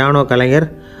பியானோ கலைஞர்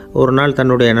ஒரு நாள்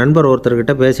தன்னுடைய நண்பர்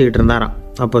ஒருத்தர்கிட்ட பேசிக்கிட்டு இருந்தாராம்.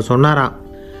 அப்போ சொன்னாராம்,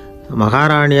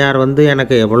 மகாராணியார்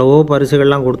எனக்கு எவ்வளவோ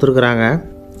பரிசுகள்லாம் கொடுத்துருக்குறாங்க.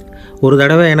 ஒரு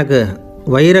தடவை எனக்கு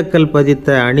வைரக்கல் பதித்த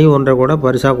அணி ஒன்றை கூட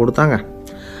பரிசாக கொடுத்தாங்க.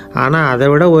 ஆனால் அதை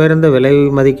விட உயர்ந்த விலை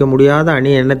மதிக்க முடியாத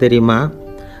அணி என்ன தெரியுமா?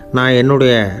 நான்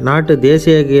என்னுடைய நாட்டு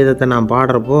தேசிய கீதத்தை நான்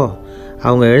பாடுறப்போ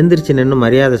அவங்க எழுந்திரிச்சு நின்று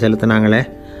மரியாதை செலுத்தினாங்களே,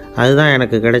 அதுதான்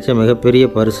எனக்கு கிடைச்ச மிகப்பெரிய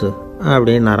பரிசு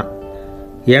அப்படின்னாராம்.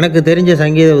 எனக்கு தெரிஞ்ச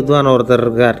சங்கீத வித்வான் ஒருத்தர்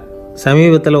இருக்கார்.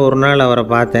 சமீபத்தில் ஒரு நாள் அவரை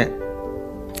பார்த்தேன்.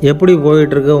 எப்படி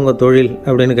போயிட்டுருக்கு உங்கள் தொழில்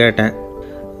அப்படின்னு கேட்டேன்.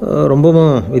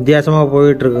 ரொம்பவும் வித்தியாசமாக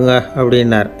போயிட்டுருக்குங்க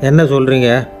அப்படின்னார். என்ன சொல்கிறீங்க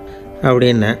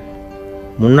அப்படின்னேன்.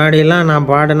 முன்னாடியெல்லாம் நான்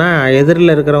பாடினா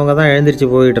எதிரில் இருக்கிறவங்க தான் எழுந்திரிச்சு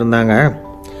போயிட்டு இருந்தாங்க.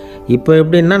 இப்போ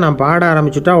எப்படின்னா நான் பாட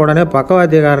ஆரம்பிச்சுட்டா உடனே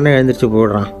பக்கவாத்தியக்காரனே எழுந்திரிச்சு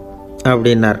போயிடுறான்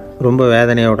அப்படின்னார் ரொம்ப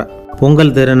வேதனையோட.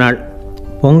 பொங்கல் திருநாள்.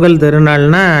 பொங்கல்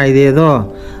திருநாள்னால் இது ஏதோ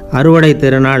அறுவடை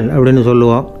திருநாள் அப்படின்னு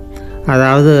சொல்லுவோம்.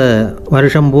 அதாவது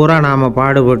வருஷம் பூரா நாம்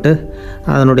பாடுபட்டு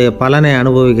அதனுடைய பலனை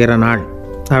அனுபவிக்கிற நாள்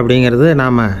அப்படிங்கிறது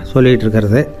நாம் சொல்லிகிட்டு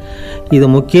இருக்கிறது. இது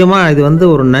முக்கியமாக இது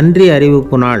ஒரு நன்றி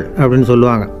அறிவிப்பு நாள் அப்படின்னு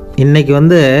சொல்லுவாங்க. இன்றைக்கி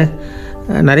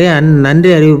நிறைய நன்றி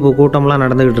அறிவிப்பு கூட்டம்லாம்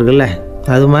நடந்துக்கிட்டு இருக்குல்ல,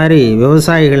 அது மாதிரி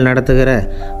விவசாயிகள் நடத்துகிற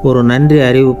ஒரு நன்றி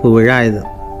அறிவிப்பு விழா இது.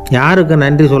 யாருக்கு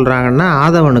நன்றி சொல்கிறாங்கன்னா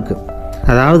ஆதவனுக்கு.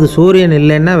 அதாவது சூரியன்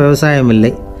இல்லைன்னா விவசாயம்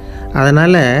இல்லை.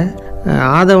 அதனால்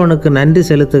ஆதவனுக்கு நன்றி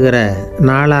செலுத்துகிற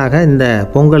நாளாக இந்த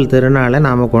பொங்கல் திருநாளை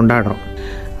நாம் கொண்டாடுறோம்.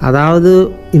 அதாவது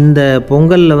இந்த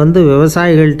பொங்கலில்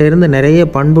விவசாயிகள்கிட்டேருந்து நிறைய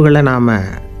பண்புகளை நாம்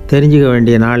தெரிஞ்சுக்க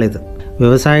வேண்டிய நாள் இது.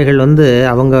 விவசாயிகள்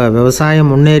அவங்க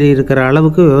விவசாயம் முன்னேறி இருக்கிற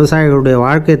அளவுக்கு விவசாயிகளுடைய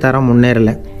வாழ்க்கை தரம்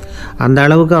முன்னேறலை. அந்த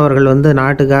அளவுக்கு அவர்கள்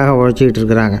நாட்டுக்காக உழைச்சிக்கிட்டு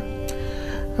இருக்கிறாங்க.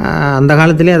 அந்த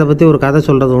காலத்துலேயே அதை பற்றி ஒரு கதை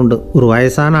சொல்கிறது உண்டு. ஒரு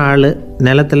வயசான ஆள்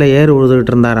நிலத்தில் ஏறு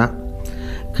உழுதுகிட்டு இருந்தாராம்.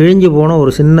 கிழிஞ்சு போன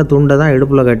ஒரு சின்ன துண்டை தான்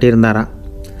இடுப்பில் கட்டியிருந்தாராம்.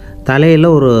 தலையில்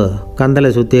ஒரு கந்தலை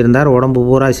சுற்றி இருந்தார். உடம்பு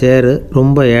பூரா சேரு,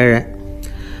 ரொம்ப ஏழை.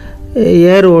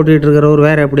 ஏறு ஓட்டிகிட்டு இருக்கிறவர்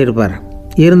வேறு எப்படி இருப்பார்?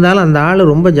 இருந்தாலும் அந்த ஆள்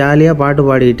ரொம்ப ஜாலியாக பாட்டு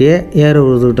பாடிக்கிட்டே ஏறு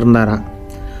உழுதுகிட்டு இருந்தாராம்.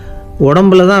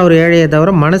 உடம்புல தான் அவர் ஏழையை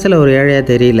தவிர மனசில் ஒரு ஏழையாக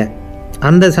தெரியல.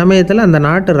 அந்த சமயத்தில் அந்த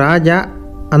நாட்டு ராஜா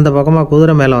அந்த பக்கமாக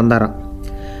குதிரை மேலே வந்தாராம்.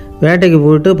 வேட்டைக்கு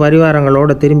போயிட்டு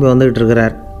பரிவாரங்களோடு திரும்பி வந்துக்கிட்டு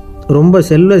இருக்கிறார். ரொம்ப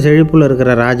செல்வ செழிப்பில்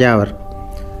இருக்கிற ராஜா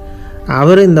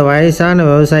அவர் இந்த வயசான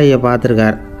விவசாயியை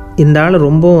பார்த்துருக்கார். இந்த ஆள்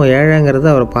ரொம்பவும் ஏழைங்கிறது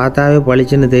அவர் பார்த்தாவே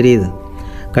பளிச்சுன்னு தெரியுது.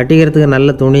 கட்டிக்கிறதுக்கு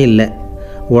நல்ல துணி இல்லை,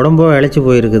 உடம்போ இழைச்சி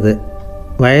போயிருக்குது,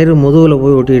 வயிறு முதுகில்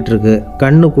போய் ஒட்டிக்கிட்டு இருக்கு,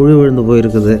 கண்ணு குழி விழுந்து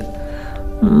போயிருக்குது.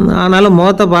 ஆனாலும்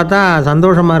முகத்தை பார்த்தா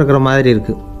சந்தோஷமாக இருக்கிற மாதிரி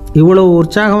இருக்குது. இவ்வளோ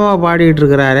உற்சாகமாக பாடிக்கிட்டு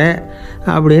இருக்கிறாரே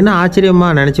அப்படின்னு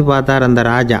ஆச்சரியமாக நினச்சி பார்த்தார் அந்த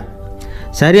ராஜா.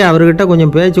 சரி, அவர்கிட்ட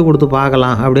கொஞ்சம் பேச்சு கொடுத்து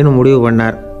பார்க்கலாம் அப்படின்னு முடிவு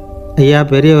பண்ணார். ஐயா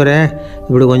பெரியவரே,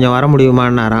 இப்படி கொஞ்சம் வர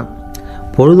முடியுமான்னாராம்.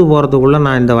 பொழுது போகிறதுக்குள்ளே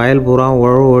நான் இந்த வயல் பூரா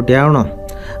உழவு ஓட்டி ஆகணும்,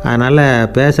 அதனால்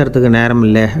பேசுகிறதுக்கு நேரம்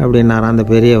இல்லை அப்படின்னாராம் அந்த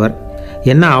பெரியவர்.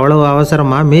 என்ன அவ்வளவு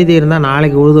அவசரமாக? மீதி இருந்தால்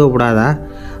நாளைக்கு உழுதக்கூடாதா?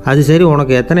 அது சரி,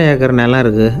 உனக்கு எத்தனை ஏக்கர் நிலம்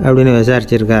இருக்குது அப்படின்னு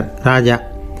விசாரிச்சிருக்கார் ராஜா.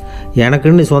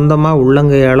 எனக்குன்னு சொந்தமாக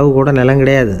உள்ளங்கை அளவு கூட நிலம்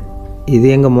கிடையாது. இது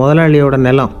எங்கள் முதலாளியோட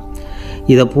நிலம்.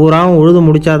 இதை பூராவும் உழுது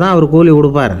முடித்தா தான் அவர் கூலி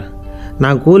கொடுப்பார்.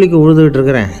 நான் கூலிக்கு உழுதுகிட்டு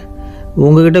இருக்கிறேன்,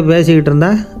 உங்ககிட்ட பேசிக்கிட்டு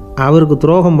இருந்தால் அவருக்கு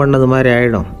துரோகம் பண்ணது மாதிரி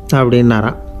ஆகிடும்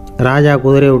அப்படின்னாராம். ராஜா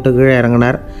குதிரையை விட்டு கீழே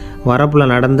இறங்கினார்.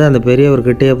 வரப்பில் நடந்து அந்த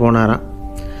பெரியவர்கிட்டே போனாராம்.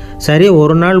 சரி,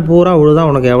 ஒரு நாள் பூரா உழுதா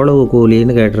உனக்கு எவ்வளவு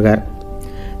கூலின்னு கேட்டிருக்கார்.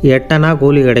 8 அணா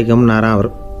கூலி கிடைக்கும்னாராம் அவர்.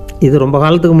 இது ரொம்ப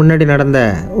காலத்துக்கு முன்னாடி நடந்த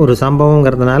ஒரு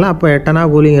சம்பவங்கிறதுனால அப்போ 8 அணா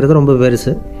கூலிங்கிறது ரொம்ப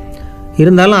பெருசு.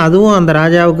 இருந்தாலும் அதுவும் அந்த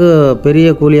ராஜாவுக்கு பெரிய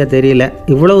கூலியாக தெரியல.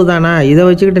 இவ்வளவு தானா, இதை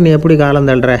வச்சுக்கிட்டு நீ எப்படி காலம்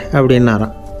தள்ளுற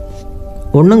அப்படின்னாராம்.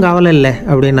 ஒன்றும் கவலை இல்லை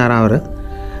அப்படின்னாராம் அவர்.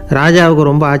 ராஜாவுக்கு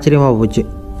ரொம்ப ஆச்சரியமாக போச்சு.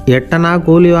 8 அணா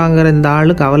கூலி வாங்குகிற இந்த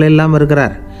ஆள் கவலை இல்லாமல்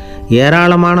இருக்கிறார்,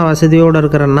 ஏராளமான வசதியோடு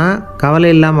இருக்கிறன்னா கவலை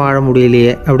இல்லாமல் வாழ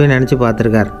முடியலையே அப்படின்னு நினச்சி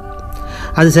பார்த்துருக்கார்.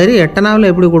 அது சரி, 8 அணாவில்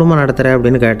எப்படி குடும்பம் நடத்துகிற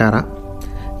அப்படின்னு கேட்டாராம்.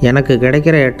 எனக்கு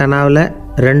கிடைக்கிற 8 அணாவில்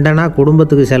 2 அணா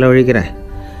குடும்பத்துக்கு செலவழிக்கிறேன்,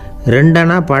 2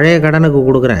 அணா பழைய கடனுக்கு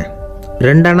கொடுக்குறேன்,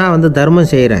 2 அணா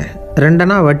தர்மம் செய்கிறேன், 2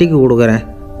 அணா வட்டிக்கு கொடுக்குறேன்,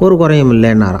 ஒரு குறையும்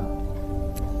இல்லைன்னாராம்.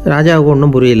 ராஜாவுக்கு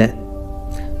ஒன்றும் புரியல.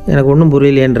 எனக்கு ஒன்றும்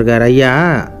புரியலேன்னு இருக்கார். ஐயா,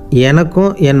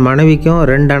 எனக்கும் என் மனைவிக்கும்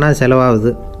 2 அணா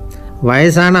செலவாகுது.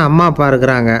 வயசான அம்மா அப்பா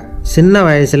இருக்கிறாங்க, சின்ன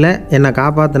வயசில் என்னை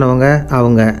காப்பாற்றினவங்க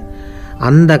அவங்க.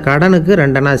 அந்த கடனுக்கு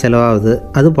 2 அணா செலவாகுது,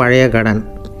 அது பழைய கடன்.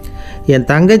 என்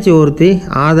தங்கச்சி ஒருத்தி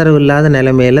ஆதரவு இல்லாத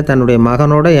நிலைமையில் தன்னுடைய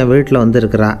மகனோட என் வீட்டில்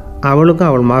இருக்கிறா, அவளுக்கும்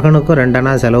அவள் மகனுக்கும் 2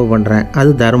 அணா செலவு பண்ணுறேன்,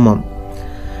 அது தர்மம்.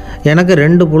 எனக்கு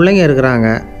 2 பிள்ளைங்க இருக்கிறாங்க,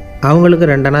 அவங்களுக்கு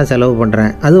 2 அணா செலவு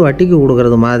பண்ணுறேன், அது வட்டிக்கு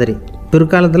கொடுக்கறது மாதிரி.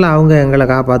 பிற்காலத்தில் அவங்க எங்களை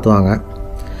காப்பாற்றுவாங்க.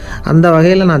 அந்த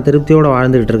வகையில் நான் திருப்தியோடு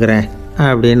வாழ்ந்துக்கிட்டு இருக்கிறேன்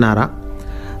அப்படின்னாராம்.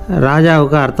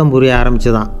 ராஜாவுக்கு அர்த்தம் புரிய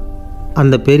ஆரம்பிச்சுதான்.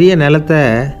 அந்த பெரிய நிலத்தை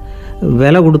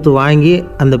விலை கொடுத்து வாங்கி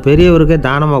அந்த பெரியவருக்கே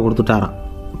தானமாக கொடுத்துட்டாராம்.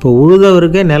 இப்போ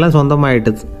உழுதவருக்கே நிலம்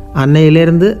சொந்தமாகிட்டுது.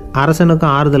 அன்னையிலேருந்து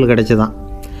அரசனுக்கும் ஆறுதல் கிடைச்சிதான்.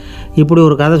 இப்படி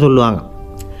ஒரு கதை சொல்லுவாங்க.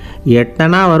 8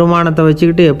 அணா வருமானத்தை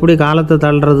வச்சுக்கிட்டு எப்படி காலத்தை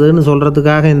தள்ளுறதுன்னு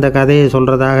சொல்கிறதுக்காக இந்த கதையை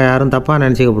சொல்கிறதாக யாரும் தப்பாக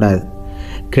நினச்சிக்கக்கூடாது.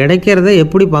 கிடைக்கிறத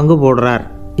எப்படி பங்கு போடுறார்,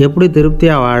 எப்படி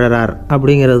திருப்தியாக வாழறார்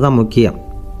அப்படிங்கிறது தான் முக்கியம்.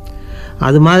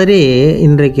 அது மாதிரி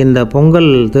இன்றைக்கு இந்த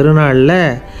பொங்கல் திருநாளில்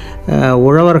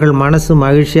உழவர்கள் மனசு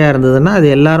மகிழ்ச்சியாக இருந்ததுன்னா அது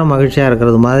எல்லாரும் மகிழ்ச்சியாக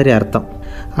இருக்கிறது மாதிரி அர்த்தம்.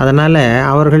 அதனால்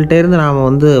அவர்கள்ட்டேருந்து நாம்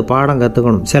பாடம்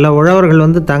கற்றுக்கணும். சில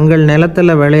உழவர்கள் தங்கள்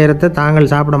நிலத்தில் விளையிறத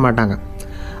தாங்கள் சாப்பிட மாட்டாங்க,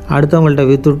 அடுத்தவங்கள்ட்ட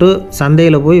விற்றுட்டு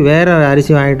சந்தையில் போய் வேறு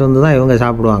அரிசி வாங்கிட்டு வந்து தான் இவங்க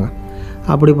சாப்பிடுவாங்க.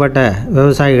 அப்படிப்பட்ட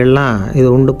விவசாயிகள்லாம் இது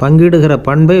உண்டு. பங்கிடுகிற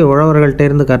பண்பை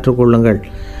உழவர்கள்ட்டேருந்து கற்றுக்கொள்ளுங்கள்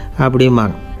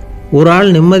அப்படிம்பாங்க. ஒரு ஆள்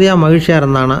நிம்மதியாக மகிழ்ச்சியாக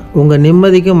இருந்தானா, உங்கள்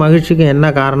நிம்மதிக்கும் மகிழ்ச்சிக்கும் என்ன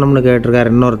காரணம்னு கேட்டிருக்கார்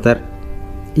இன்னொருத்தர்.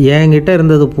 என்கிட்ட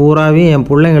இருந்தது பூராவையும் என்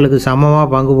பிள்ளைங்களுக்கு சமமாக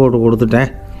பங்கு போட்டு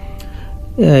கொடுத்துட்டேன்,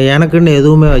 எனக்குன்னு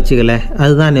எதுவுமே வச்சுக்கல,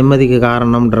 அதுதான் நிம்மதிக்கு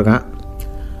காரணம்ன்றிருக்கான்.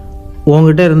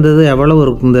 உங்ககிட்ட இருந்தது எவ்வளவு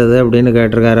இருந்தது அப்படின்னு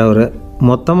கேட்டிருக்காரு அவர்.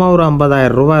 மொத்தமாக ஒரு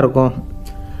 50,000 ரூபா இருக்கும்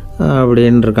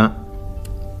அப்படின்னு இருக்கான்.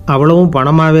 அவ்வளவும்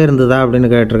பணமாகவே இருந்ததா அப்படின்னு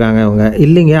கேட்டிருக்காங்க இவங்க.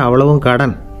 இல்லைங்க, அவ்வளவும்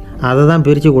கடன், அதை தான்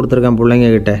பிரித்து கொடுத்துருக்கேன்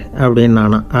பிள்ளைங்கக்கிட்ட அப்படின்னு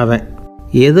நானும். அவன்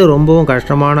எது ரொம்பவும்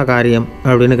கஷ்டமான காரியம்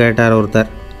அப்படின்னு கேட்டார் ஒருத்தர்.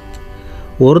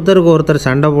 ஒருத்தருக்கு ஒருத்தர்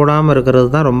சண்டை போடாமல் இருக்கிறது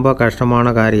தான் ரொம்ப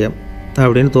கஷ்டமான காரியம்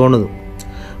அப்படின்னு தோணுது.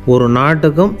 ஒரு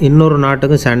நாட்டுக்கும் இன்னொரு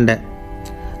நாட்டுக்கும் சண்டை,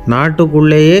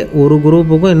 நாட்டுக்குள்ளேயே ஒரு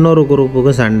குரூப்புக்கும் இன்னொரு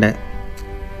குரூப்புக்கும் சண்டை.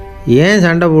 ஏன்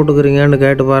சண்டை போட்டுக்கிறீங்கன்னு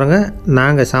கேட்டு பாருங்கள்.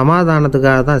 நாங்கள்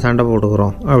சமாதானத்துக்காக தான் சண்டை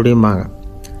போட்டுக்கிறோம் அப்படிம்பாங்க.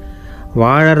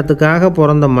 வாழறதுக்காக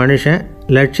பிறந்த மனுஷன்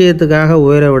லட்சியத்துக்காக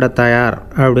உயிரை விட தயார்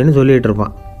அப்படின்னு சொல்லிகிட்டு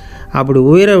இருப்பான். அப்படி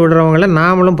உயிரை விடுறவங்கள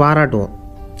நாமளும் பாராட்டுவோம்.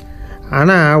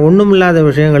 ஆனால் ஒன்றுமில்லாத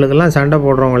விஷயங்களுக்கெல்லாம் சண்டை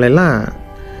போடுறவங்களெல்லாம்,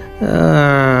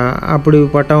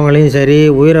 அப்படிப்பட்டவங்களையும் சரி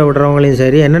உயிரை விடுறவங்களையும்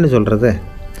சரி என்னென்னு சொல்கிறது,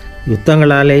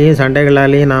 யுத்தங்களாலேயும்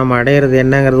சண்டைகளாலேயும் நாம் அடையிறது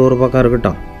என்னங்கிறது ஒரு பக்கம்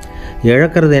இருக்கட்டும்,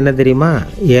 இழக்கிறது என்ன தெரியுமா,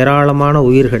 ஏராளமான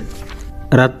உயிர்கள்.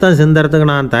 ரத்தம் சிந்துறதுக்கு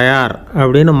நான் தயார்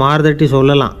அப்படின்னு மார்தட்டி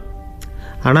சொல்லலாம்.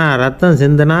 ஆனால் ரத்தம்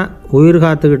சிந்தினா உயிர்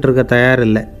காத்துக்கிட்டு இருக்க தயார்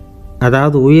இல்லை.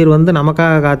 அதாவது உயிர்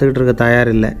நமக்காக காத்துக்கிட்டு இருக்க தயார்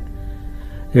இல்லை.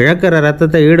 இழக்கிற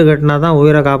ரத்தத்தை ஈடுகட்டினா தான்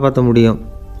உயிரை காப்பாற்ற முடியும்.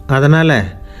 அதனால்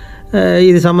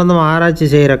இது சம்மந்தமாக ஆராய்ச்சி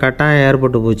செய்கிற கட்டாயம்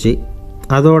ஏற்பட்டு போச்சு.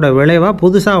 அதோட விளைவாக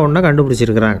புதுசாக ஒன்றை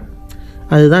கண்டுபிடிச்சிருக்கிறாங்க.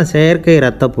 அதுதான் செயற்கை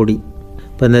ரத்த பொடி.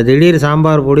 இப்போ இந்த திடீர்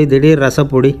சாம்பார் பொடி, திடீர்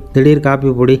ரசப்பொடி, திடீர்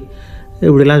காப்பி பொடி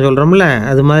இப்படிலாம் சொல்கிறோம்ல,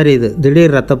 அது மாதிரி இது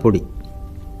திடீர் ரத்த பொடி.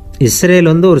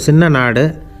 இஸ்ரேல் ஒரு சின்ன நாடு,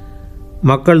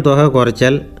 மக்கள் தொகை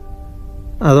குறைச்சல்,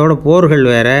 அதோட போர்கள்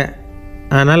வேறு.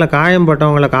 அதனால்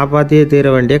காயம்பட்டவங்களை காப்பாற்றியே தீர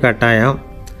வேண்டிய கட்டாயம்.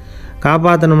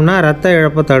 காப்பாற்றணும்னா ரத்த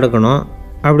இழப்பை தடுக்கணும்.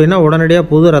 அப்படின்னா உடனடியாக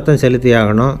புது ரத்தம் செலுத்தி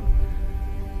ஆகணும்.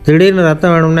 திடீர்னு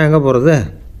ரத்தம் வேணும்னா எங்கே போகிறது?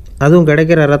 அதுவும்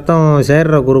கிடைக்கிற ரத்தம்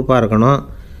சேர்கிற குரூப்பாக இருக்கணும்.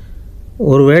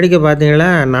 ஒரு வேடிக்கை பார்த்தீங்களா,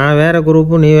 நான் வேறு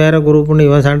குரூப்பு நீ வேறு குரூப்புன்னு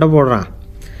இவன் சண்டை போடுறான்.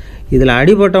 இதில்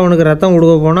அடிபட்டவனுக்கு ரத்தம்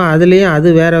கொடுக்க போனால் அதுலேயும் அது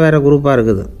வேறு வேறு குரூப்பாக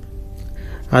இருக்குது.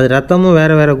 அது ரத்தமும்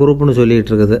வேறு வேறு குரூப்புன்னு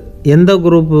சொல்லிகிட்டு இருக்குது. எந்த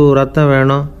குரூப்பு ரத்தம்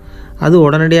வேணும், அது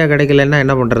உடனடியாக கிடைக்கலன்னா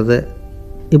என்ன பண்ணுறது?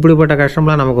 இப்படிப்பட்ட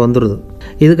கஷ்டம்லாம் நமக்கு வந்துடுது.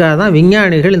 இதுக்காக தான்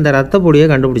விஞ்ஞானிகள் இந்த இரத்த பொடியை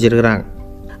கண்டுபிடிச்சிருக்கிறாங்க.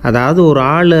 அதாவது ஒரு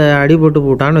ஆள் அடிபட்டு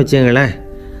போட்டான்னு வச்சுங்களேன்,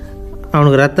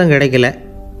 அவனுக்கு ரத்தம் கிடைக்கல,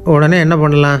 உடனே என்ன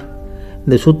பண்ணலாம்,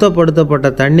 இந்த சுத்தப்படுத்தப்பட்ட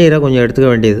தண்ணீரை கொஞ்சம் எடுத்துக்க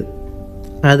வேண்டியது,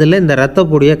 அதில் இந்த இரத்த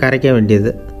பொடியை கரைக்க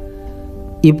வேண்டியது.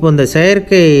 இப்போ இந்த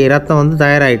செயற்கை ரத்தம் வந்து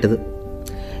தயாராகிட்டுது,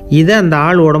 இதை அந்த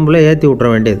ஆள் உடம்புல ஏற்றி விட்ற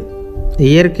வேண்டியது.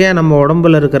 இயற்கையாக நம்ம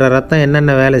உடம்பில் இருக்கிற ரத்தம்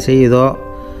என்னென்ன வேலை செய்யுதோ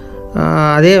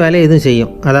அதே வேலையை இதுவும்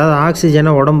செய்யும். அதாவது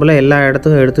ஆக்சிஜனை உடம்பில் எல்லா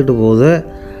இடத்துக்கும் எடுத்துகிட்டு போகுது.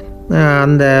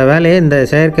 அந்த வேலையை இந்த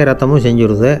செயற்கை ரத்தமும்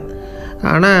செஞ்சுடுது.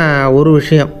 ஆனால் ஒரு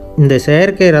விஷயம், இந்த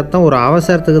செயற்கை ரத்தம் ஒரு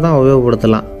அவசரத்துக்கு தான்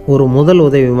உபயோகப்படுத்தலாம், ஒரு முதல்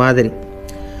உதவி மாதிரி.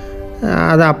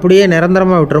 அதை அப்படியே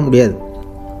நிரந்தரமாக விட்டுற முடியாது.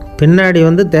 பின்னாடி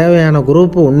வந்து தேவையான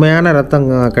குரூப்பு உண்மையான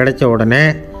ரத்தம் கிடைச்ச உடனே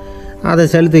அதை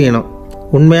செலுத்திக்கணும்.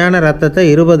 உண்மையான ரத்தத்தை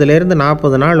 20லேருந்து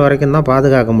 40 நாள் வரைக்கும் தான்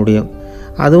பாதுகாக்க முடியும்.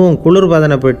 அதுவும்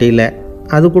குளிர்பதன பெட்டியில்.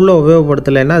 அதுக்குள்ளே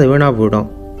உபயோகப்படுத்தலைன்னா அது வீணாக போயிடும்.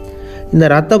 இந்த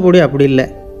ரத்த பொடி அப்படி இல்லை,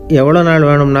 எவ்வளோ நாள்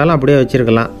வேணும்னாலும் அப்படியே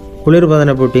வச்சுருக்கலாம்,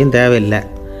 குளிர்பதன பெட்டியும் தேவையில்லை.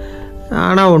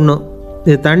 ஆனால் ஒன்று,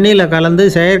 இது தண்ணியில் கலந்து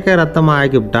செயற்கை ரத்தமாக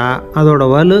ஆக்கிவிட்டா அதோட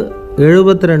வலு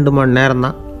 72 மணி நேரம்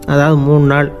தான், அதாவது 3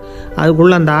 நாள்.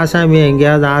 அதுக்குள்ளே அந்த ஆசாமியை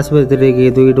எங்கேயாவது ஆஸ்பத்திரிக்கு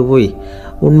தூக்கிட்டு போய்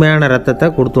உண்மையான ரத்தத்தை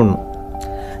கொடுத்துடணும்.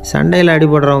 சண்டையில்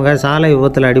அடிபடுறவங்க, சாலை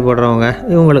விபத்தில் அடிபடுறவங்க,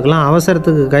 இவங்களுக்கெல்லாம்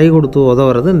அவசரத்துக்கு கை கொடுத்து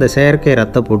உதவுறது இந்த செயற்கை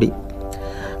ரத்த பொடி.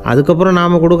 அதுக்கப்புறம்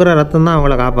நாம் கொடுக்குற ரத்தம் தான்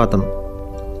அவங்கள காப்பாற்றணும்.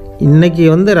 இன்றைக்கி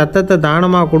வந்து ரத்தத்தை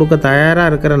தானமாக கொடுக்க தயாராக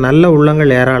இருக்கிற நல்ல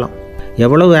உள்ளங்கள் ஏராளம்.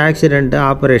 எவ்வளவு ஆக்சிடெண்ட்டு,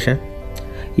 ஆப்ரேஷன்,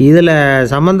 இதில்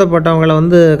சம்மந்தப்பட்டவங்களை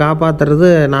வந்து காப்பாற்றுறது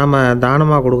நாம்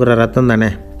தானமாக கொடுக்குற ரத்தம்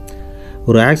தானே.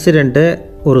 ஒரு ஆக்சிடெண்ட்டு,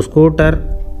 ஒரு ஸ்கூட்டர்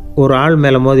ஒரு ஆள்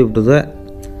மேலே மோதி விட்டுது,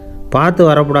 பார்த்து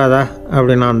வரக்கூடாதா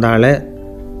அப்படின்னா அந்த ஆள்,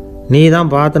 நீ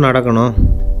தான் பார்த்து நடக்கணும்,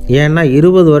 ஏன்னா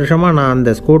 20 வருஷமாக நான்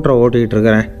அந்த ஸ்கூட்டரை ஓட்டிகிட்டு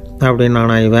இருக்கிறேன் அப்படின்னு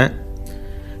நானா இவன்.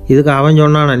 இதுக்கு அவன்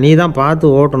சொன்னானா, நீ தான் பார்த்து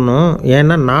ஓட்டணும்,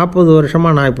 ஏன்னா 40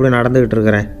 வருஷமாக நான் இப்படி நடந்துக்கிட்டு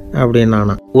இருக்கிறேன் அப்படின்னு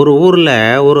நானா. ஒரு ஊரில்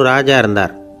ஒரு ராஜா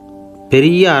இருந்தார்.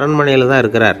 பெரிய அரண்மனையில் தான்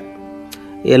இருக்கிறார்.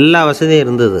 எல்லா வசதியும்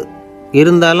இருந்தது.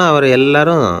 இருந்தாலும் அவர்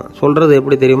எல்லாரும் சொல்கிறது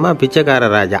எப்படி தெரியுமா, பிச்சைக்கார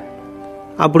ராஜா.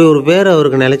 அப்படி ஒரு பேர்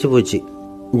அவருக்கு நிலச்சி போச்சு.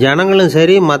 ஜனங்களும்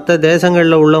சரி, மற்ற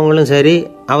தேசங்களில் உள்ளவங்களும் சரி,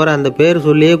 அவர் அந்த பேர்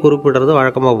சொல்லியே குறிப்பிடுறது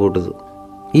வழக்கமாக போட்டுது.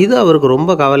 இது அவருக்கு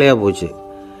ரொம்ப கவலையாக போச்சு.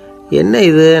 என்ன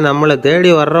இது, நம்மளை தேடி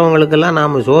வர்றவங்களுக்கெல்லாம்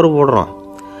நாம் சோறு போடுறோம்,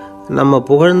 நம்ம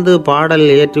புகழ்ந்து பாடல்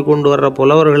ஏற்றி கொண்டு வர்ற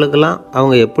புலவர்களுக்கெல்லாம்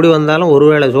அவங்க எப்படி வந்தாலும்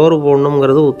ஒருவேளை சோறு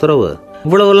போடணுங்கிறது உத்தரவு.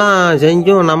 இவ்வளவுலாம்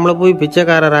செஞ்சும் நம்மளை போய்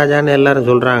பிச்சைக்கார ராஜான்னு எல்லாரும்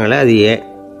சொல்கிறாங்களே, அது ஏன்,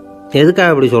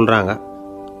 எதுக்காக இப்படி சொல்கிறாங்க?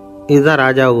 இதுதான்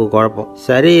ராஜாவுக்கு குழப்பம்.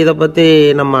 சரி, இதை பற்றி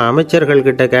நம்ம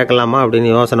அமைச்சர்கள்கிட்ட கேட்கலாமா அப்படின்னு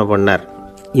யோசனை பண்ணார்.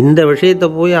 இந்த விஷயத்தை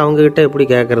போய் அவங்கக்கிட்ட எப்படி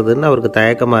கேட்குறதுன்னு அவருக்கு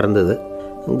தயக்கமாக இருந்தது.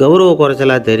 கௌரவ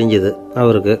குறைச்சலாக தெரிஞ்சுது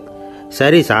அவருக்கு.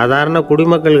 சரி, சாதாரண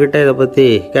குடிமக்கள்கிட்ட இதை பற்றி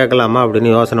கேட்கலாமா அப்படின்னு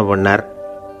யோசனை பண்ணார்.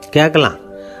 கேட்கலாம்,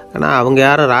 ஆனால் அவங்க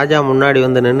யாரும் ராஜா முன்னாடி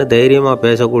வந்து நின்று தைரியமாக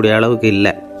பேசக்கூடிய அளவுக்கு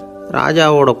இல்லை.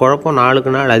 ராஜாவோட குழப்பம்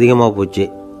நாளுக்கு நாள் அதிகமாக போச்சு.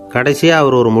 கடைசியாக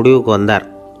அவர் ஒரு முடிவுக்கு வந்தார்.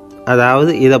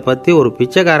 அதாவது இதை பற்றி ஒரு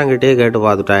பிச்சைக்காரங்கிட்டே கேட்டு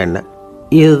பார்த்துட்டா என்ன.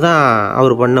 இதுதான்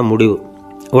அவர் பண்ண முடிவு.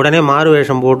 உடனே மாறு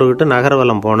வேஷம் போட்டுக்கிட்டு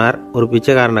நகர்வலம் போனார். ஒரு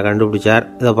பிச்சைக்காரனை கண்டுபிடிச்சார்.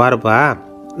 இதை பாருப்பா,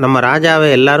 நம்ம ராஜாவை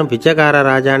எல்லாரும் பிச்சைக்கார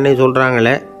ராஜான்னே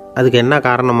சொல்கிறாங்களே, அதுக்கு என்ன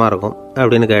காரணமாக இருக்கும்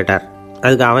அப்படின்னு கேட்டார்.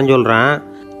 அதுக்கு அவன் சொல்கிறான்,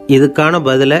 இதுக்கான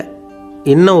பதிலை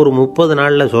இன்னும் ஒரு 30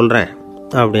 நாளில் சொல்கிறேன்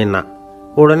அப்படின்னா.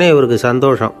 உடனே இவருக்கு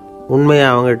சந்தோஷம். உண்மையை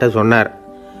அவங்ககிட்ட சொன்னார்.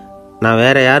 நான்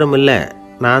வேறு யாரும் இல்லை,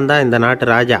 நான் தான் இந்த நாட்டு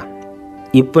ராஜா.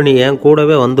 இப்போ நீ என்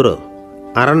கூடவே வந்துடு,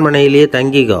 அரண்மனையிலேயே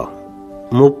தங்கிக்கோ,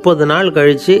 30 நாள்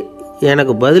கழித்து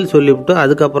எனக்கு பதில் சொல்லிவிட்டு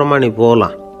அதுக்கப்புறமா நீ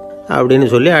போகலாம் அப்படின்னு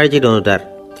சொல்லி அழைச்சிட்டு வந்துட்டார்.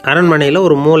 அரண்மனையில்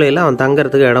ஒரு மூலையில் அவன்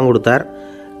தங்கறதுக்கு இடம் கொடுத்தார்.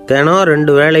 தினம்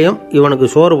 2 வேளையும் இவனுக்கு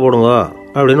சோறு போடுங்க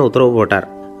அப்படின்னு உத்தரவு போட்டார்.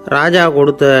 ராஜா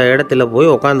கொடுத்த இடத்துல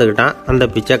போய் உக்காந்துக்கிட்டான் அந்த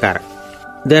பிச்சைக்காரன்.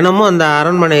 தினமும் அந்த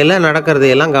அரண்மனையில்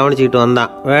நடக்கிறதையெல்லாம் கவனிச்சிக்கிட்டு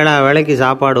வந்தான். வேளைக்கு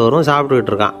சாப்பாடு வரும்,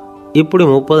 சாப்பிட்டுக்கிட்டு இருக்கான். இப்படி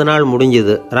 30 நாள்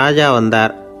முடிஞ்சுது. ராஜா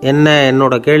வந்தார். என்ன,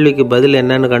 என்னோட கேள்விக்கு பதில்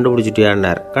என்னன்னு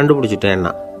கண்டுபிடிச்சிட்டியான்னார்.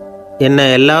 கண்டுபிடிச்சிட்டேன்னா. என்ன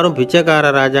எல்லாரும் பிச்சைக்கார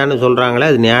ராஜான்னு சொல்கிறாங்களே,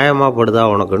 அது நியாயமாக படுதா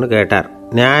உனக்குன்னு கேட்டார்.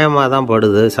 நியாயமாக தான்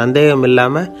படுது, சந்தேகம்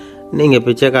இல்லாமல் நீங்கள்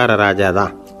பிச்சைக்கார ராஜா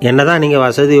தான். என்ன தான் நீங்கள்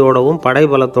வசதியோடவும்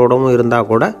படைபலத்தோடவும் இருந்தால்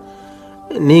கூட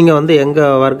நீங்கள்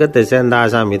எங்கள் வர்க்கத்தை சேர்ந்த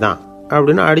ஆசாமி தான்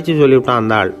அப்படின்னு அடித்து சொல்லிவிட்டான்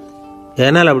அந்த ஆள்.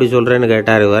 ஏனால் அப்படி சொல்கிறேன்னு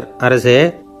கேட்டார் இவர். அரசே,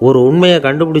 ஒரு உண்மையை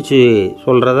கண்டுபிடிச்சி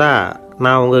சொல்கிறதா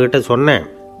நான் உங்ககிட்ட சொன்னேன்.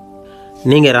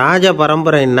 நீங்கள் ராஜ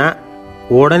பரம்பரைன்னா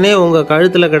உடனே உங்கள்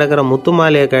கழுத்தில் கிடக்கிற முத்து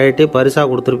மாலையை கழட்டி பரிசாக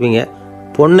கொடுத்துருப்பீங்க,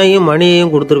 பொன்னையும்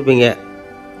மணியையும் கொடுத்துருப்பீங்க.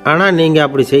 ஆனால் நீங்கள்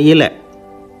அப்படி செய்யலை.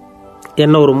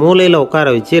 என்னை ஒரு மூலையில் உட்கார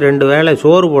வச்சு 2 வேளை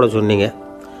சோறு போட சொன்னீங்க.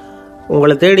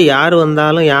 உங்களை தேடி யார்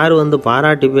வந்தாலும், யார் வந்து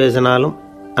பாராட்டி பேசினாலும்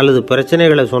அல்லது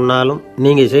பிரச்சனைகளை சொன்னாலும்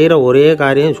நீங்கள் செய்கிற ஒரே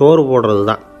காரியம் சோறு போடுறது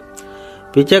தான்.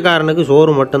 பிச்சைக்காரனுக்கு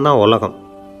சோறு மட்டும்தான் உலகம்.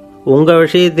 உங்கள்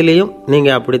விஷயத்திலையும்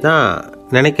நீங்கள் அப்படி தான்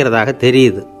நினைக்கிறதாக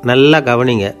தெரியுது. நல்லா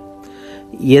கவனிங்க.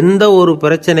 எந்த ஒரு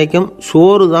பிரச்சனைக்கும்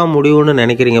சோறு தான் முடிவுன்னு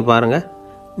நினைக்கிறீங்க பாருங்கள்.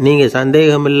 நீங்கள்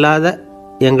சந்தேகமில்லாத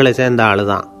எங்களை சேர்ந்த ஆள்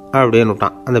தான் அப்படின்னு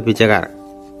விட்டான் அந்த பிச்சைக்காரன்.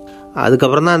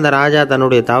 அதுக்கப்புறம் தான் அந்த ராஜா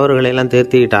தன்னுடைய தவறுகளையெல்லாம்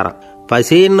திருத்திக்கிட்டாராம்.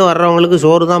 பசின்னு வர்றவங்களுக்கு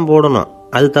சோறு தான் போடணும்,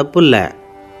 அது தப்பு இல்லை.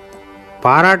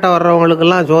 பாராட்ட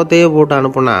வர்றவங்களுக்கெல்லாம் சோத்தையே போட்டு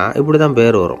அனுப்புனா இப்படி தான்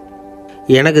பேர் வரும்.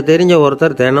 எனக்கு தெரிஞ்ச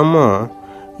ஒருத்தர் தினமும்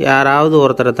யாராவது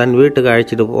ஒருத்தரை தன் வீட்டுக்கு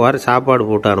அழைச்சிட்டு போவார், சாப்பாடு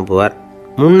போட்டு அனுப்புவார்.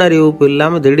 முன்னறிவிப்பு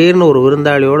இல்லாமல் திடீர்னு ஒரு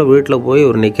விருந்தாளியோட வீட்டில் போய்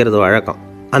இவர் நிற்கிறது வழக்கம்.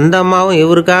 அந்த அம்மாவும்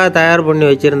இவருக்காக தயார் பண்ணி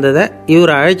வச்சுருந்ததை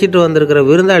இவர் அழைச்சிட்டு வந்திருக்கிற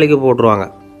விருந்தாளிக்கு போட்டுருவாங்க.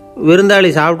 விருந்தாளி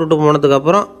சாப்பிட்டுட்டு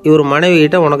போனதுக்கப்புறம் இவர்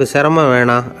மனைவிகிட்ட உனக்கு சிரமம்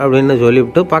வேணாம் அப்படின்னு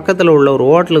சொல்லிவிட்டு பக்கத்தில் உள்ள ஒரு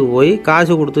ஹோட்டலுக்கு போய்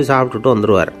காசு கொடுத்து சாப்பிட்டுட்டு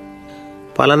வந்துடுவார்.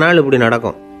 பல நாள் இப்படி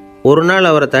நடக்கும். ஒரு நாள்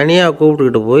அவரை தனியாக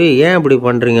கூப்பிட்டுக்கிட்டு போய் ஏன் இப்படி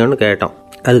பண்ணுறீங்கன்னு கேட்டோம்.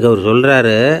 அதுக்கு அவர்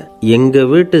சொல்கிறாரு, எங்கள்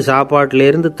வீட்டு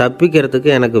சாப்பாட்டிலேருந்து தப்பிக்கிறதுக்கு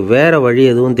எனக்கு வேறு வழி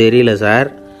எதுவும் தெரியல சார்,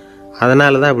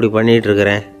 அதனால தான் இப்படி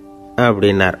பண்ணிகிட்ருக்கிறேன்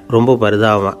அப்படின்னார் ரொம்ப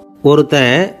பரிதாபமாக.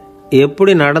 ஒருத்தன்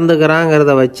எப்படி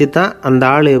நடந்துக்கிறாங்கிறத வச்சு தான் அந்த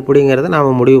ஆள் எப்படிங்கிறத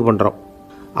நாம் முடிவு பண்ணுறோம்.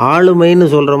 ஆளுமைன்னு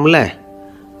சொல்கிறோம்ல,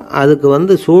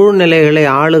 அதுக்கு சூழ்நிலைகளை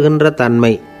ஆளுகின்ற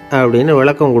தன்மை அப்படின்னு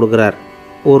விளக்கம் கொடுக்குறார்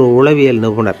ஒரு உளவியல்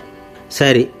நிபுணர்.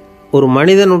 சரி, ஒரு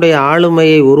மனிதனுடைய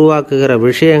ஆளுமையை உருவாக்குகிற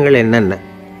விஷயங்கள் என்னென்ன?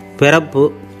 பிறப்பு,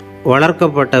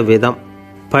 வளர்க்கப்பட்ட விதம்,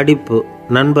 படிப்பு,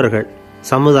 நண்பர்கள்,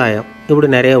 சமுதாயம், இப்படி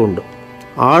நிறைய உண்டு.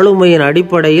 ஆளுமையின்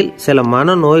அடிப்படையில் சில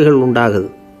மனநோய்கள் உண்டாகுது.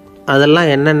 அதெல்லாம்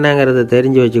என்னென்னங்கிறத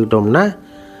தெரிஞ்சு வச்சுக்கிட்டோம்னா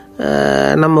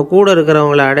நம்ம கூட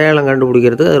இருக்கிறவங்கள அடையாளம்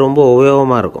கண்டுபிடிக்கிறதுக்கு அது ரொம்ப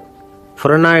உபயோகமாக இருக்கும்.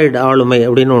 ஃப்ரெனாய்டு ஆளுமை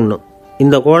அப்படின்னு ஒன்று.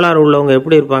 இந்த கோளாறு உள்ளவங்க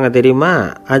எப்படி இருப்பாங்க தெரியுமா?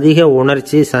 அதிக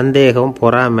உணர்ச்சி, சந்தேகம்,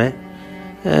 பொறாமை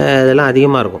இதெல்லாம்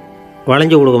அதிகமாக இருக்கும்.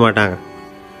 வளைஞ்சு கொடுக்க மாட்டாங்க.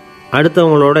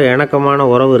 அடுத்தவங்களோட இணக்கமான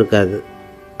உறவு இருக்காது.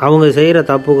 அவங்க செய்கிற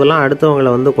தப்புக்கெல்லாம்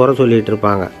அடுத்தவங்களை குறை சொல்லிகிட்டு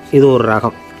இருப்பாங்க. இது ஒரு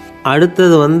ரகம்.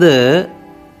 அடுத்தது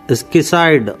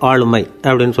ஸ்கிசாய்டு ஆளுமை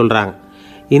அப்படின்னு சொல்கிறாங்க.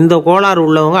 இந்த கோளாறு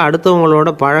உள்ளவங்க அடுத்தவங்களோட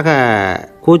பழக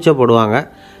கூச்சப்படுவாங்க.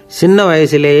 சின்ன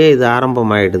வயசுலேயே இது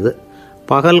ஆரம்பமாயிடுது.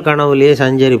 பகல் கனவுலேயே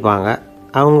சஞ்சரிப்பாங்க.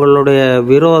 அவங்களுடைய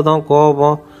விரோதம்,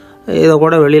 கோபம் இதை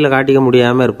கூட வெளியில் காட்டிக்க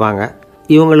முடியாமல் இருப்பாங்க.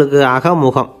 இவங்களுக்கு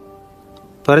அகமுகம்,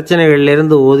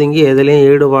 பிரச்சனைகள்லேருந்து ஒதுங்கி எதுலேயும்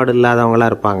ஈடுபாடு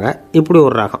இல்லாதவங்களாக இருப்பாங்க. இப்படி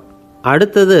ஒரு ரகம்.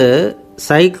 அடுத்தது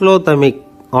சைக்ளோதமிக்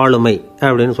ஆளுமை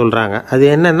அப்படின்னு சொல்கிறாங்க. அது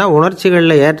என்னென்னா,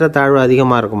 உணர்ச்சிகளில் ஏற்றத்தாழ்வு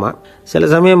அதிகமாக இருக்குமா. சில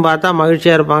சமயம் பார்த்தா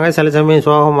மகிழ்ச்சியாக இருப்பாங்க, சில சமயம்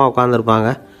சோகமாக உட்காந்துருப்பாங்க.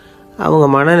 அவங்க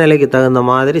மனநிலைக்கு தகுந்த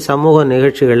மாதிரி சமூக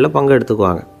நிகழ்ச்சிகளில்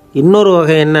பங்கெடுத்துக்குவாங்க. இன்னொரு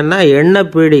வகை என்னென்னா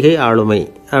எண்ணப்பீடிகை ஆளுமை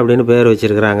அப்படின்னு பேர்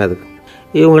வச்சுருக்கிறாங்க. அதுக்கு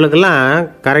இவங்களுக்கெல்லாம்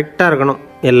கரெக்டாக இருக்கணும்,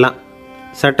 எல்லாம்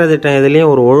சட்டத்திட்டம்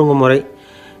எதுலேயும் ஒரு ஒழுங்குமுறை,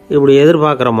 இப்படி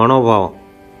எதிர்பார்க்குற மனோபாவம்.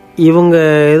 இவங்க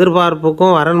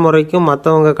எதிர்பார்ப்புக்கும் வரன்முறைக்கும்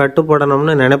மற்றவங்க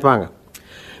கட்டுப்படணும்னு நினைப்பாங்க.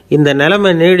 இந்த நிலைமை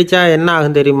நீடித்தா என்ன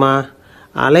ஆகும் தெரியுமா?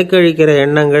 அலைக்கழிக்கிற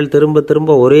எண்ணங்கள் திரும்ப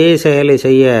திரும்ப ஒரே செயலை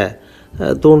செய்ய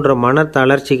தூண்டுற மன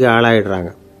தளர்ச்சிக்கு ஆளாயிடுறாங்க.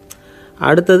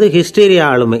 அடுத்தது ஹிஸ்டீரியா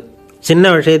ஆளுமை. சின்ன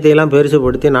விஷயத்தையெல்லாம்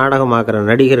பெருசுப்படுத்தி நாடகமாக்குற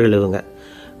நடிகர்கள் இவங்க.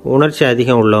 உணர்ச்சி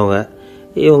அதிகம் உள்ளவங்க.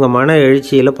 இவங்க மன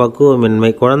எழுச்சியில்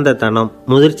பக்குவமின்மை, குழந்தைத்தனம்,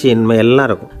 முதிர்ச்சியின்மை எல்லாம்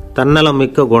இருக்கும். தன்னலம்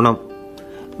மிக்க குணம்.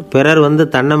 பிறர்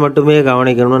தன்னை மட்டுமே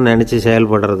கவனிக்கணும்னு நினச்சி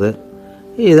செயல்படுறது,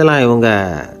 இதெல்லாம் இவங்க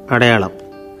அடையாளம்.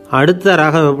 அடுத்த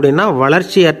ரகம் எப்படின்னா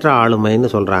வளர்ச்சியற்ற ஆளுமைன்னு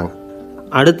சொல்கிறாங்க.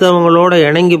 அடுத்தவங்களோட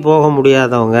இணங்கி போக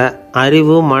முடியாதவங்க.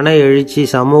 அறிவு, மன எழுச்சி,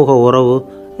 சமூக உறவு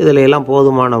இதில் எல்லாம்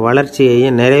போதுமான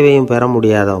வளர்ச்சியையும் நிறைவையும் பெற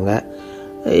முடியாதவங்க.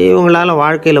 இவங்களால்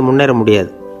வாழ்க்கையில் முன்னேற முடியாது.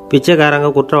 பிச்சைக்காரங்க,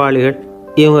 குற்றவாளிகள்,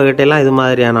 இவங்ககிட்டெல்லாம் இது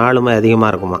மாதிரியான ஆளுமை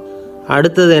அதிகமாக இருக்குமா.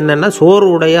 அடுத்தது என்னென்னா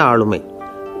சோர்வுடைய ஆளுமை.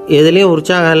 எதுலேயும்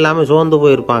உற்சாகம் இல்லாமல் சோர்ந்து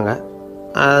போயிருப்பாங்க.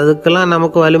 அதுக்கெல்லாம்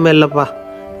நமக்கு வலிமை இல்லைப்பா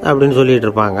அப்படின்னு சொல்லிகிட்டு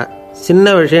இருப்பாங்க.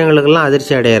 சின்ன விஷயங்களுக்கெல்லாம்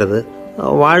அதிர்ச்சி அடையிறது.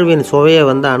 வாழ்வின் சுவையை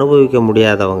அனுபவிக்க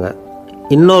முடியாதவங்க.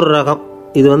 இன்னொரு ரகம்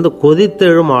இது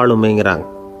கொதித்தெழும் ஆளுமைங்கிறாங்க.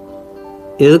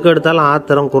 எதுக்கு எடுத்தாலும்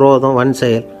ஆத்திரம், குரோதம், வன்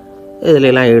செயல்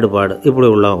இதிலெல்லாம் ஈடுபாடு, இப்படி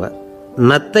உள்ளவங்க.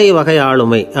 நத்தை வகை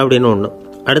ஆளுமை அப்படின்னு ஒன்று.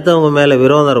 அடுத்தவங்க மேலே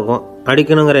விரோதம் இருக்கும்,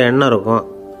 அடிக்கணுங்கிற எண்ணம் இருக்கும்.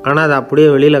 ஆனால் அதை அப்படியே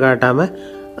வெளியில் காட்டாமல்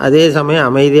அதே சமயம்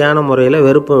அமைதியான முறையில்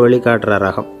வெறுப்பை வெளிக்காட்டுற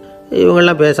ரகம்.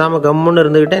 இவங்கெல்லாம் பேசாமல் கம்முன்னு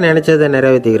இருந்துக்கிட்டே நினச்சதை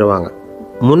நிறைவேற்றிக்கிறவாங்க.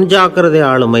 முன்ஜாக்கிரதை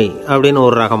ஆளுமை அப்படின்னு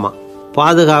ஒரு ரகமாக.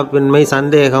 பாதுகாப்பின்மை,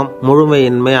 சந்தேகம்,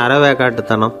 முழுமையின்மை,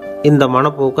 அறவேக்காட்டுத்தனம் இந்த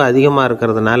மனப்போக்கு அதிகமாக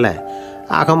இருக்கிறதுனால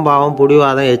அகம்பாவம்,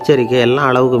 புடிவாதம், எச்சரிக்கை எல்லாம்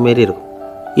அளவுக்கு மீறி இருக்கும்.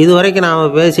 இதுவரைக்கும்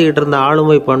நாம் பேசிக்கிட்டு இருந்த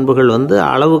ஆளுமை பண்புகள்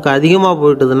அளவுக்கு அதிகமாக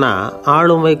போயிட்டுதுன்னா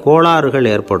ஆளுமை கோளாறுகள்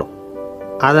ஏற்படும்.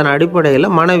 அதன்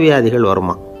அடிப்படையில் மனவியாதிகள்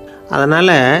வருமா.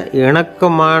 அதனால்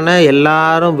இணக்கமான,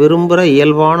 எல்லாரும் விரும்புகிற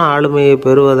இயல்பான ஆளுமையை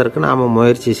பெறுவதற்கு நாம்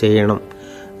முயற்சி செய்யணும்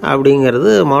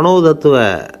அப்படிங்கிறது மனோதத்துவ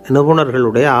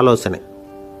நிபுணர்களுடைய ஆலோசனை.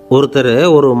 ஒருத்தர்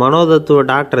ஒரு மனோதத்துவ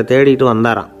டாக்டரை தேடிட்டு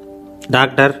வந்தாராம்.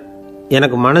 டாக்டர்,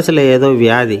 எனக்கு மனசில் ஏதோ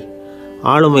வியாதி,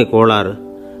 ஆளுமை கோளாறு,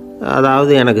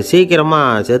 அதாவது எனக்கு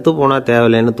சீக்கிரமாக செத்து போனால்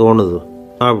தேவையில்லைன்னு தோணுது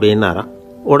அப்படின்னாராம்.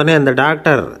 உடனே அந்த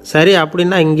டாக்டர், சரி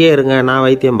அப்படின்னா இங்கேயே இருங்க, நான்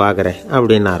வைத்தியம் பார்க்குறேன்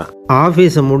அப்படின்னாராம்.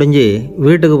 ஆஃபீஸை முடிஞ்சு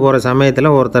வீட்டுக்கு போகிற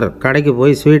சமயத்தில் ஒருத்தர் கடைக்கு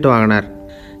போய் ஸ்வீட் வாங்கினார்.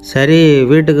 சரி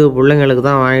வீட்டுக்கு பிள்ளைங்களுக்கு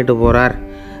தான் வாங்கிட்டு போகிறார்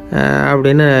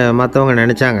அப்படின்னு மற்றவங்க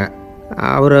நினச்சாங்க.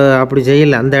 அவர் அப்படி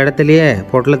செய்யலை. அந்த இடத்துலையே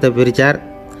பொட்டலத்தை பிரித்தார்.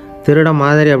 திருட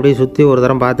மாதிரி அப்படியே சுற்றி ஒரு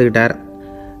தரம் பார்த்துக்கிட்டார்.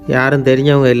 யாரும்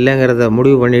தெரிஞ்சவங்க இல்லைங்கிறத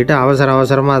முடிவு பண்ணிவிட்டு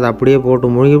அவசரமாக அதை அப்படியே போட்டு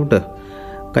முழுகிவிட்டு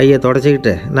கையை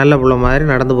தொடச்சிக்கிட்டு நல்ல பிள்ளை மாதிரி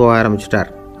நடந்து போக ஆரம்பிச்சிட்டார்.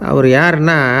 அவர்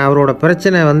யாருன்னா, அவரோட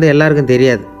பிரச்சனை எல்லாருக்கும்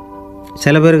தெரியாது,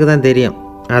 சில பேருக்கு தான் தெரியும்.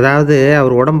 அதாவது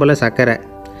அவர் உடம்பில்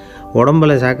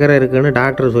சர்க்கரை இருக்குதுன்னு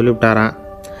டாக்டர் சொல்லிவிட்டாராம்.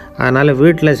 அதனால்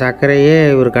வீட்டில் சர்க்கரையே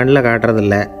இவர் கண்ணில்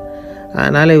காட்டுறதில்ல.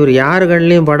 அதனால் இவர் யார்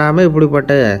கண்ணிலையும் படாமல்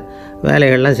இப்படிப்பட்ட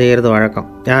வேலைகள்லாம் செய்கிறது வழக்கம்.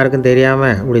 யாருக்கும்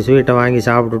தெரியாமல் இப்படி ஸ்வீட்டை வாங்கி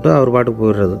சாப்பிட்டுட்டு அவர் பாட்டுக்கு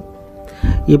போயிடுறது.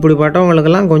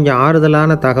 இப்படிப்பட்டவங்களுக்கெல்லாம் கொஞ்சம்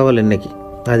ஆறுதலான தகவல் இன்றைக்கி.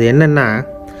 அது என்னென்னா,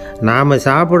 நாம்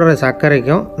சாப்பிட்ற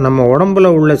சர்க்கரைக்கும் நம்ம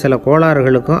உடம்பில் உள்ள சில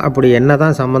கோளாறுகளுக்கும் அப்படி என்ன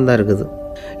தான் சம்மந்தம் இருக்குது.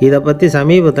 இதை பற்றி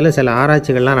சமீபத்தில் சில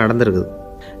ஆராய்ச்சிகள்லாம் நடந்திருக்குது.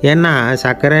 ஏன்னா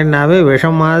சர்க்கரைன்னாவே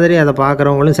விஷம் மாதிரி அதை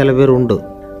பார்க்குறவங்களும் சில பேர் உண்டு.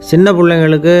 சின்ன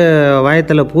பிள்ளைங்களுக்கு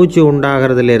வயத்தில் பூச்சி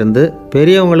உண்டாகிறதுலேருந்து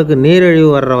பெரியவங்களுக்கு நீரிழிவு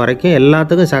வர்ற வரைக்கும்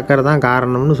எல்லாத்துக்கும் சர்க்கரை தான்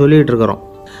காரணம்னு சொல்லிகிட்டு இருக்கிறோம்.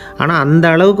 ஆனால் அந்த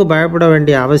அளவுக்கு பயப்பட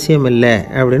வேண்டிய அவசியம் இல்லை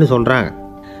அப்படின்னு சொல்கிறாங்க.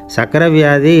 சர்க்கரை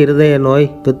வியாதி, இருதய நோய்,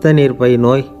 பித்த நீர்ப்பை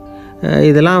நோய்,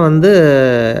 இதெல்லாம்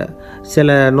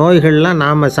சில நோய்கள்லாம்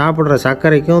நாம் சாப்பிட்ற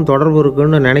சர்க்கரைக்கும் தொடர்பு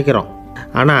இருக்குன்னு நினைக்கிறோம்.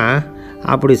 ஆனால்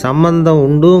அப்படி சம்பந்தம்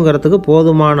உண்டுங்கிறதுக்கு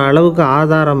போதுமான அளவுக்கு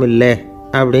ஆதாரம் இல்லை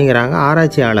அப்படிங்கிறாங்க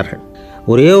ஆராய்ச்சியாளர்கள்.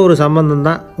 ஒரே ஒரு சம்பந்தம்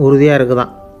தான் உறுதியாக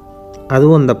இருக்குதான்.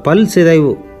 அதுவும் இந்த பல்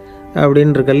சிதைவு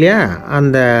அப்படின்னு இருக்கு இல்லையா,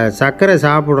 அந்த சர்க்கரை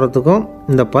சாப்பிட்றதுக்கும்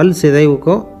இந்த பல்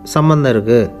சிதைவுக்கும் சம்பந்தம்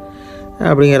இருக்குது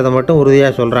அப்படிங்கிறத மட்டும்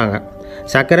உறுதியாக சொல்கிறாங்க.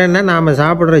 சர்க்கரைன்னா நாம்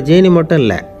சாப்பிட்ற ஜீனி மட்டும்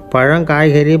இல்லை, பழம்,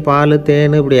 காய்கறி, பால்,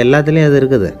 தேன், இப்படி எல்லாத்துலேயும் அது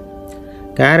இருக்குது.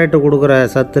 கேரட்டு கொடுக்குற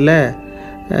சத்தில்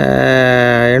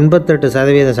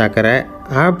 88% சர்க்கரை,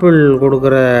 ஆப்பிள்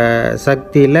கொடுக்குற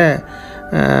சக்தியில்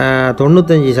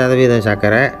 95%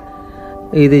 சர்க்கரை.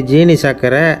 இது ஜீனி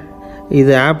சர்க்கரை,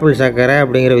 இது ஆப்பிள் சர்க்கரை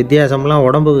அப்படிங்கிற வித்தியாசம்லாம்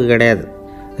உடம்புக்கு கிடையாது.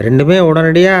 ரெண்டுமே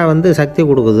உடனடியாக சக்தி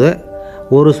கொடுக்குது.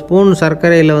 ஒரு ஸ்பூன்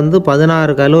சர்க்கரையில்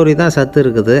 16 கலோரி தான் சத்து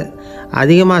இருக்குது.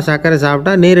 அதிகமாக சர்க்கரை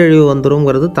சாப்பிட்டா நீரிழிவு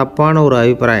வந்துருங்கிறது தப்பான ஒரு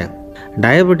அபிப்பிராயம்.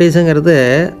 டயபெட்டிஸுங்கிறது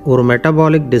ஒரு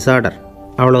மெட்டபாலிக் டிஸார்டர்,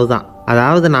 அவ்வளவுதான்.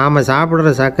 அதாவது நாம்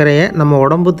சாப்பிட்ற சர்க்கரையை நம்ம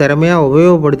உடம்பு திறமையாக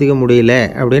உபயோகப்படுத்திக்க முடியல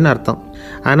அப்படின்னு அர்த்தம்.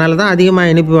 அதனால தான்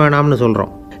அதிகமாக இனிப்பு வேணாம்னு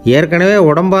சொல்கிறோம். ஏற்கனவே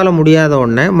உடம்பால் முடியாத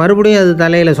ஒன்றை மறுபடியும் அது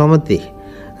தலையில் சுமத்தி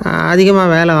அதிகமாக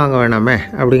வேலை வாங்க வேணாமே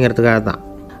அப்படிங்கிறதுக்காக தான்.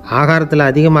 ஆகாரத்தில்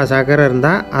அதிகமாக சர்க்கரை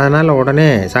இருந்தால் அதனால் உடனே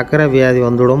சர்க்கரை வியாதி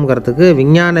வந்துடும்ங்கிறதுக்கு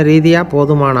விஞ்ஞான ரீதியாக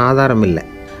போதுமான ஆதாரம் இல்லை.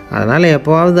 அதனால்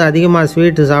எப்போவாவது அதிகமாக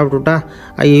ஸ்வீட்டு சாப்பிட்டுட்டா,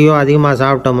 ஐயோ அதிகமாக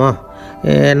சாப்பிட்டோமோ,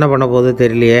 என்ன பண்ண போகுது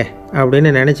தெரியலையே அப்படின்னு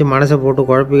நினச்சி மனசை போட்டு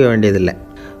குழப்பிக்க வேண்டியதில்லை.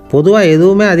 பொதுவாக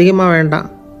எதுவுமே அதிகமாக வேண்டாம்,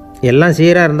 எல்லாம்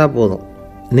சீராக இருந்தால் போதும்.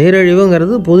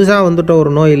 நீரிழிவுங்கிறது புதுசாக வந்துட்ட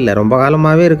ஒரு நோய் இல்லை, ரொம்ப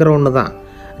காலமாகவே இருக்கிற ஒன்று தான்.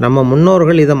 நம்ம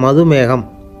முன்னோர்கள் இதை மதுமேகம்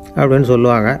அப்படின்னு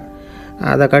சொல்லுவாங்க.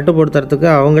 அதை கட்டுப்படுத்துறதுக்கு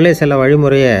அவங்களே சில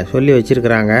வழிமுறையை சொல்லி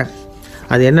வச்சுருக்கிறாங்க.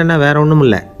 அது என்னென்னா வேறு ஒன்றும்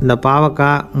இல்லை, இந்த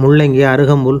பாவக்காய், முள்ளங்கி,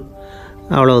 அருகம்புல்,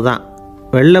 அவ்வளவுதான்.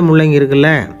 வெள்ளை முள்ளங்கி இருக்குல்ல,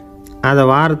 அதை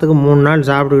வாரத்துக்கு 3 நாள்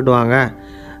சாப்பிட்டுக்கிட்டு வாங்க.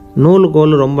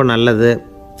 நூலுக்கோல் ரொம்ப நல்லது.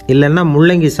 இல்லைன்னா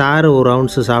முள்ளங்கி சாறு 1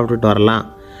 ounce சாப்பிட்டுட்டு வரலாம்.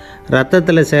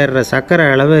 ரத்தத்தில் சேர்கிற சர்க்கரை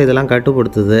அளவை இதெல்லாம்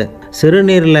கட்டுப்படுத்துது.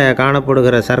 சிறுநீரில்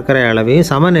காணப்படுகிற சர்க்கரை அளவையும்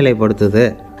சமநிலைப்படுத்துது.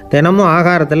 தினமும்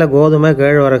ஆகாரத்தில் கோதுமை,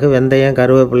 கேழ்வரகு, வெந்தயம்,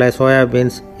 கருவேப்பிலை,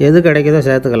 சோயாபீன்ஸ் எது கிடைக்குதோ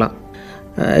சேர்த்துக்கலாம்.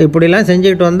 இப்படிலாம்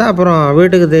செஞ்சுக்கிட்டு வந்தால் அப்புறம்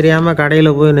வீட்டுக்கு தெரியாமல் கடையில்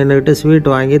போய் நின்றுக்கிட்டு ஸ்வீட்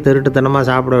வாங்கி திருட்டுத்தனமாக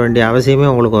சாப்பிட வேண்டிய அவசியமே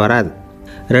உங்களுக்கு வராது.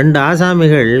 2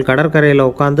 ஆசாமிகள் கடற்கரையில்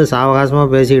உட்காந்து சாவகாசமாக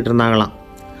பேசிக்கிட்டு இருந்தாங்களாம்.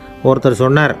 ஒருத்தர்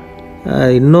சொன்னார்,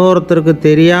 இன்னொருத்தருக்கு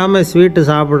தெரியாமல் ஸ்வீட்டு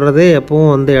சாப்பிட்றதே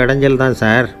எப்பவும் இடைஞ்சல் தான்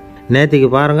சார். நேற்றுக்கு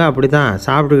பாருங்கள், அப்படி தான்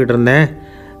சாப்பிட்டுக்கிட்டு இருந்தேன்,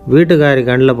 வீட்டுக்காரி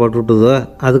கண்ணில் போட்டுவிட்டுது,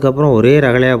 அதுக்கப்புறம் ஒரே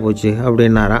ரகலையாக போச்சு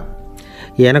அப்படின்னாராம்.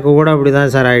 எனக்கு கூட அப்படி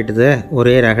தான் சார் ஆகிட்டுது,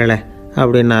 ஒரே ரகலை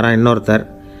அப்படின்னாராம் இன்னொருத்தர்.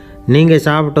 நீங்கள்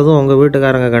சாப்பிட்டதும் உங்கள்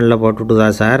வீட்டுக்காரங்க கண்ணில் போட்டுவிட்டுதா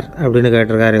சார் அப்படின்னு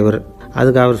கேட்டிருக்கார் இவர்.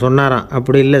 அதுக்கு அவர் சொன்னாராம்,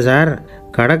 அப்படி இல்லை சார்,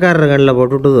 கடைக்காரர் கண்ணில்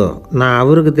போட்டுவிட்டுதோ, நான்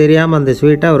அவருக்கு தெரியாமல் அந்த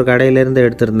ஸ்வீட்டை அவர் கடையிலேருந்து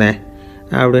எடுத்திருந்தேன்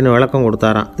அப்படின்னு விளக்கம்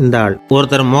கொடுத்தாராம் இந்த ஆள்.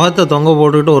 ஒருத்தர் முகத்தை தொங்க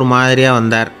போட்டுக்கிட்டு ஒரு மாதிரியாக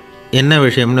வந்தார். என்ன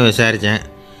விஷயம்னு விசாரித்தேன்.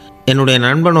 என்னுடைய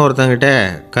நண்பன் ஒருத்தங்கிட்ட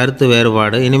கருத்து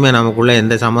வேறுபாடு, இனிமேல் நமக்குள்ளே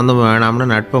எந்த சம்மந்தமும் வேணாம்னு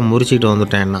நட்பை முறிச்சிட்டு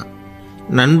வந்துட்டேன்னா.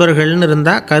 நண்பர்கள்னு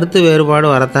இருந்தால் கருத்து வேறுபாடு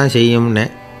வரத்தான் செய்யும்னு.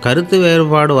 கருத்து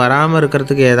வேறுபாடு வராமல்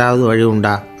இருக்கிறதுக்கு ஏதாவது வழி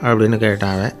உண்டா அப்படின்னு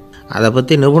கேட்டாங்க. அதை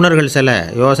பற்றி நிபுணர்கள் சில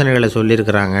யோசனைகளை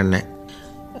சொல்லியிருக்கிறாங்கன்னு.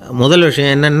 முதல்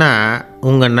விஷயம் என்னென்னா,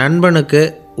 உங்கள் நண்பனுக்கு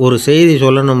ஒரு செய்தி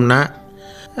சொல்லணும்னா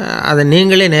அதை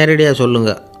நீங்களே நேரடியாக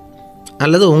சொல்லுங்கள்,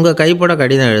 அல்லது உங்கள் கைப்பட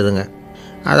கடிதம் எழுதுங்க.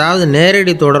 அதாவது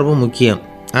நேரடி தொடர்பு முக்கியம்.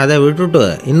 அதை விட்டுட்டு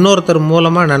இன்னொருத்தர்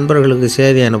மூலமாக நண்பர்களுக்கு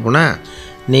செய்தி அனுப்புனா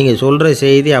நீங்கள் சொல்கிற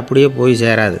செய்தி அப்படியே போய்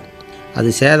சேராது, அது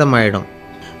சேதமாயிடும்.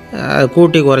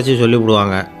 கூட்டி குறைச்சி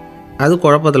சொல்லிவிடுவாங்க, அது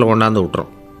குழப்பத்தில் கொண்டாந்து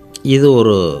விட்டுரும். இது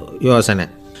ஒரு யோசனை.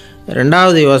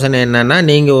 ரெண்டாவது யோசனை என்னென்னா,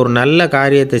 நீங்கள் ஒரு நல்ல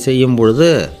காரியத்தை செய்யும் பொழுது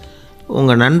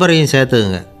உங்கள் நண்பரையும்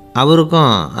சேர்த்துக்குங்க,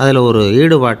 அவருக்கும் அதில் ஒரு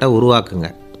ஈடுபாட்டை உருவாக்குங்க.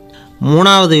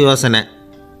 மூணாவது யோசனை,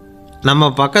 நம்ம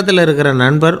பக்கத்தில் இருக்கிற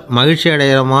நண்பர் மகிழ்ச்சி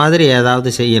அடைகிற மாதிரி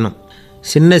ஏதாவது செய்யணும்.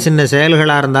 சின்ன சின்ன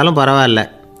செயல்களாக இருந்தாலும் பரவாயில்ல,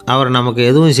 அவர் நமக்கு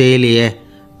எதுவும் செய்யலையே,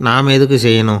 நாம் எதுக்கு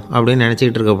செய்யணும் அப்படின்னு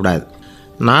நினச்சிக்கிட்டு இருக்கக்கூடாது.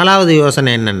 நாலாவது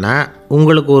யோசனை என்னென்னா,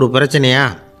 உங்களுக்கு ஒரு பிரச்சனையா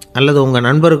அல்லது உங்கள்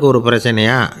நண்பருக்கு ஒரு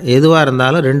பிரச்சனையா, எதுவாக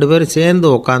இருந்தாலும் 2 பேரும் சேர்ந்து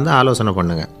உட்காந்து ஆலோசனை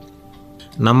பண்ணுங்கள்.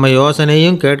 நம்ம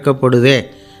யோசனையும் கேட்கப்படுதே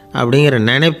அப்படிங்கிற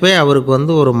நினைப்பே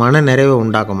அவருக்கு ஒரு மன நிறைவை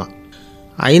உண்டாக்குமா.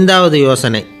 ஐந்தாவது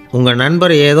யோசனை, உங்கள்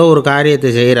நண்பர் ஏதோ ஒரு காரியத்தை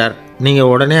செய்கிறார்,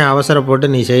 நீங்கள் உடனே அவசரப்பட்டு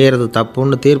நீ செய்கிறது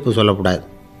தப்புன்னு தீர்ப்பு சொல்லக்கூடாது.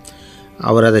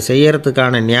 அவர் அதை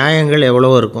செய்கிறதுக்கான நியாயங்கள்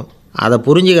எவ்வளவோ இருக்கும், அதை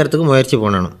புரிஞ்சுக்கிறதுக்கு முயற்சி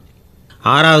பண்ணணும்.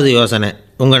 ஆறாவது யோசனை,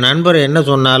 உங்கள் நண்பர் என்ன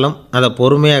சொன்னாலும் அதை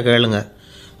பொறுமையாக கேளுங்க.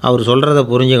 அவர் சொல்கிறத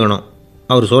புரிஞ்சுக்கணும்,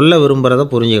 அவர் சொல்ல விரும்புகிறத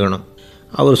புரிஞ்சுக்கணும்,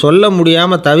 அவர் சொல்ல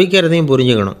முடியாமல் தவிக்கிறதையும்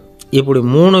புரிஞ்சுக்கணும். இப்படி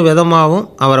 3 விதமாகவும்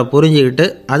அவரை புரிஞ்சுக்கிட்டு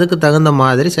அதுக்கு தகுந்த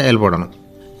மாதிரி செயல்படணும்.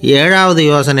 ஏழாவது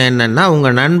யோசனை என்னென்னா,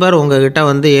 உங்கள் நண்பர்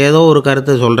உங்ககிட்ட ஏதோ ஒரு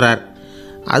கருத்தை சொல்கிறார்,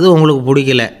 அது உங்களுக்கு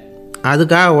பிடிக்கல,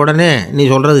 அதுக்காக உடனே நீ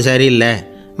சொல்கிறது சரியில்லை,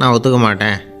 நான் ஒத்துக்க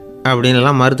மாட்டேன்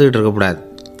அப்படின்லாம் மறுத்துக்கிட்டு இருக்கக்கூடாது.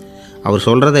 அவர்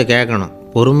சொல்கிறத கேட்கணும்,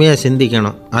 பொறுமையாக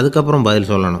சிந்திக்கணும், அதுக்கப்புறம் பதில்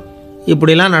சொல்லணும்.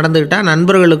 இப்படிலாம் நடந்துக்கிட்டால்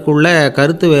நண்பர்களுக்குள்ள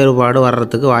கருத்து வேறுபாடு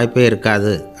வர்றதுக்கு வாய்ப்பே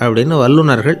இருக்காது அப்படின்னு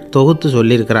வல்லுநர்கள் தொகுத்து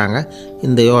சொல்லியிருக்கிறாங்க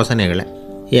இந்த யோசனைகளை.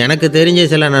 எனக்கு தெரிஞ்ச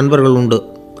சில நண்பர்கள் உண்டு,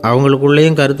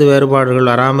 அவங்களுக்குள்ளேயும் கருத்து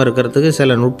வேறுபாடுகள் வராமல் இருக்கிறதுக்கு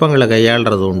சில நுட்பங்களை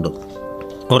கையாளுறது உண்டு.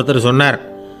 ஒருத்தர் சொன்னார்,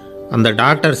 அந்த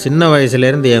டாக்டர் சின்ன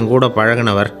வயசுலேருந்து என் கூட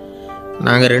பழகினவர்,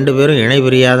 நாங்கள் 2 பேரும் இணை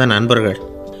பிரியாத நண்பர்கள்,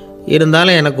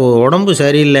 இருந்தாலும் எனக்கு உடம்பு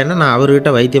சரியில்லைன்னா நான்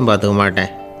அவர்கிட்ட வைத்தியம் பார்த்துக்க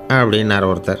மாட்டேன் அப்படின்னார்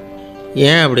ஒருத்தர்.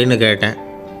 ஏன் அப்படின்னு கேட்டேன்.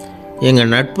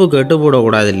 எங்கள் நட்பு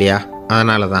கெட்டுப்போடக்கூடாது இல்லையா,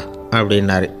 அதனால தான்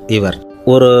அப்படின்னார் இவர்.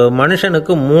 ஒரு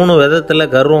மனுஷனுக்கு 3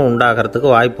 விதத்தில் கர்வம் உண்டாகிறதுக்கு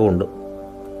வாய்ப்பு உண்டு.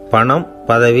 பணம்,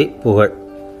 பதவி, புகழ்.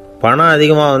 பணம்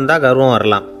அதிகமாக வந்தால் கர்வம்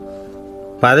வரலாம்,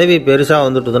 பதவி பெருசாக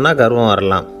வந்துட்டுதுன்னா கர்வம்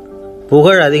வரலாம்,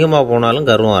 புகழ் அதிகமாக போனாலும்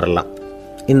கர்வம் வரலாம்.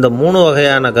 இந்த 3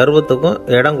 வகையான கர்வத்துக்கும்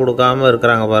இடம் கொடுக்காமல்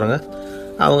இருக்கிறாங்க பாருங்கள்,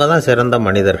 அவங்க தான் சிறந்த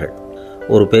மனிதர்கள்.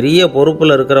 ஒரு பெரிய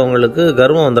பொறுப்பில் இருக்கிறவங்களுக்கு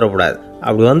கர்வம் வந்துடக்கூடாது.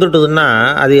 அப்படி வந்துட்டுதுன்னா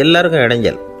அது எல்லாருக்கும்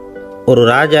இடைஞ்சல். ஒரு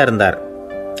ராஜா இருந்தார்.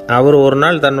 அவர் ஒரு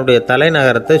நாள் தன்னுடைய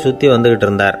தலைநகரத்தை சுற்றி வந்துக்கிட்டு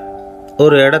இருந்தார்.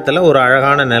 ஒரு இடத்துல ஒரு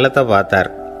அழகான நிலத்தை பார்த்தார்.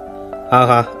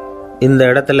 ஆஹா, இந்த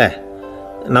இடத்துல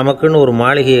நமக்குன்னு ஒரு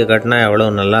மாளிகையை கட்டினா எவ்வளோ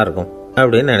நல்லாயிருக்கும்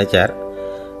அப்படின்னு நினச்சார்.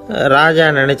 ராஜா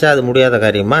நினச்சா அது முடியாத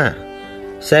காரியமா?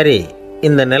 சரி,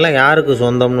 இந்த நிலம் யாருக்கு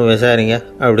சொந்தம்னு விசாரிங்க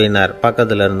அப்படின்னார்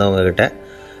பக்கத்தில் இருந்தவங்கக்கிட்ட.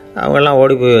 அவங்கெல்லாம்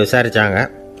ஓடி போய் விசாரித்தாங்க.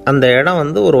 அந்த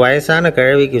இடம் ஒரு வயசான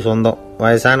கிழவிக்கு சொந்தம்,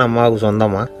 வயசான அம்மாவுக்கு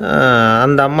சொந்தமாக.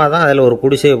 அந்த அம்மா தான் அதில் ஒரு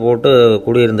குடிசையை போட்டு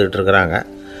குடியிருந்துகிட்டு இருக்கிறாங்க.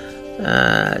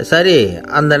 சரி,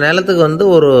 அந்த நிலத்துக்கு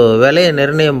ஒரு விலையை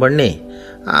நிர்ணயம் பண்ணி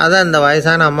அதை அந்த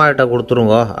வயசான அம்மாக்கிட்ட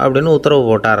கொடுத்துருங்கோ அப்படின்னு உத்தரவு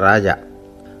போட்டார் ராஜா.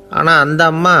 ஆனால் அந்த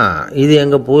அம்மா, இது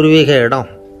எங்கள் பூர்வீக இடம்,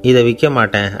 இதை விற்க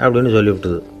மாட்டேன் அப்படின்னு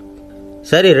சொல்லிவிட்டுது.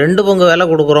 சரி, 2 பங்கு விலை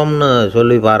கொடுக்குறோம்னு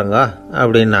சொல்லி பாருங்க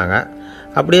அப்படின்னாங்க.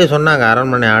 அப்படியே சொன்னாங்க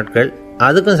அரண்மனை ஆட்கள்.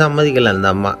 அதுக்கும் சம்மதிக்கலை அந்த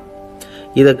அம்மா.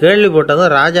 இதை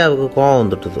கேள்விப்பட்டதும் ராஜாவுக்கு கோபம்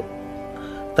வந்துட்டுது.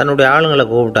 தன்னுடைய ஆளுங்களை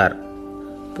கூப்பிட்டார்.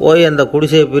 போய் அந்த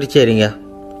குடிசையை பிரித்து எறிங்க,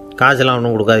 காசெல்லாம்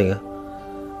ஒன்றும் கொடுக்காதீங்க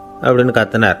அப்படின்னு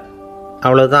கத்தினார்.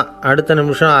 அவ்வளோதான். அடுத்த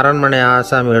நிமிஷம் அரண்மனை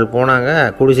ஆசாமிகள் போனாங்க,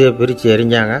 குடிசையை பிரித்து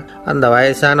எரிஞ்சாங்க. அந்த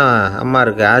வயசான அம்மா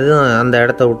இருக்குது, அதுவும் அந்த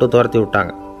இடத்த விட்டு துரத்தி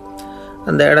விட்டாங்க.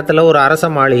 அந்த இடத்துல ஒரு அரச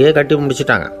மாளிகையை கட்டி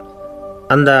முடிச்சிட்டாங்க.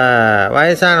 அந்த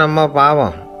வயசான அம்மா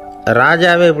பாவம்,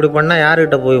 ராஜாவே இப்படி பண்ணால்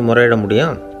யார்கிட்ட போய் முறையிட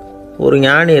முடியும்? ஒரு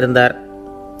ஞானி இருந்தார்,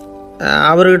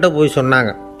 அவர்கிட்ட போய்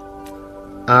சொன்னாங்க.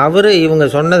 அவர் இவங்க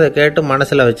சொன்னதை கேட்டு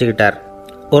மனசில் வச்சுக்கிட்டார்.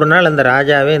 ஒரு நாள் அந்த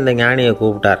ராஜாவே இந்த ஞானியை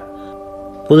கூப்பிட்டார்.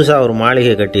 புதுசாக ஒரு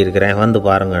மாளிகை கட்டியிருக்கிறேன், வந்து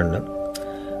பாருங்கன்னு.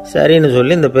 சரின்னு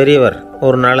சொல்லி இந்த பெரியவர்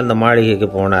ஒரு நாள் அந்த மாளிகைக்கு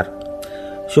போனார்.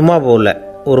 சும்மா போகல,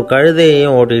 ஒரு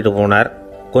கழுதையையும் ஓட்டிகிட்டு போனார்.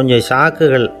 கொஞ்சம்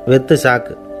சாக்குகள், வெத்து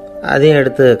சாக்கு, அதையும்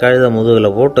எடுத்து கழுதை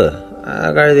முதுகில் போட்டு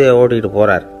கழுதையை ஓட்டிகிட்டு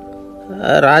போகிறார்.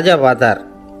 ராஜா பார்த்தார்.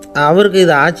 அவருக்கு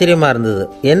இது ஆச்சரியமாக இருந்தது.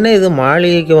 என்ன இது,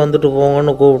 மாளிகைக்கு வந்துட்டு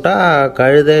போங்கன்னு கூப்பிட்டா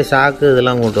கழுதை, சாக்கு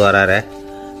இதெல்லாம் கூப்பிட்டு வராரு,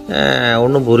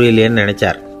 ஒன்றும் புரியலையேன்னு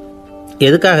நினச்சார்.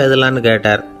 எதுக்காக இதெல்லாம்னு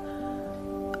கேட்டார்.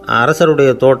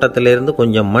 அரசருடைய தோட்டத்திலேருந்து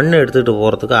கொஞ்சம் மண் எடுத்துகிட்டு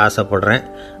போகிறதுக்கு ஆசைப்படுறேன்,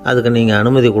 அதுக்கு நீங்கள்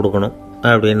அனுமதி கொடுக்கணும்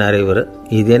அப்படின்னாரு இவர்.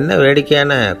 இது என்ன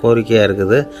வேடிக்கையான கோரிக்கையாக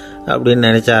இருக்குது அப்படின்னு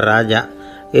நினச்சார் ராஜா.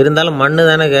 இருந்தாலும் மண்ணு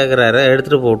தானே கேட்குறாரு,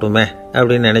 எடுத்துகிட்டு போகட்டுமே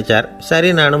அப்படின்னு நினச்சார்.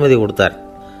 சரின்னு அனுமதி கொடுத்தார்.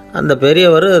 அந்த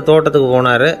பெரியவர் தோட்டத்துக்கு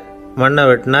போனார், மண்ணை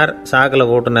வெட்டினார், சாக்கில்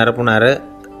போட்டு நிரப்புனார்.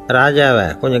 ராஜாவை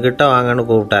கொஞ்சம் கிட்ட வாங்கன்னு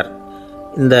கூப்பிட்டார்.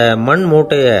 இந்த மண்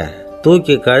மூட்டையை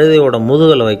தூக்கி கழுதையோட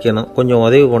முதுகில் வைக்கணும், கொஞ்சம்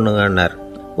உதவி பண்ணுங்கன்னார்.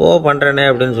 ஓ பண்ணுறேனே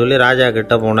அப்படின்னு சொல்லி ராஜா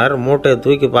கிட்ட போனார். மூட்டையை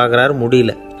தூக்கி பார்க்குறாரு,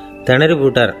 முடியல, திணறி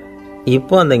போயிட்டார்.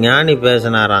 இப்போ அந்த ஞானி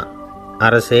பேசினாராம்,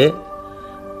 அரசே,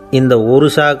 இந்த ஒரு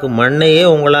சாக்கு மண்ணையே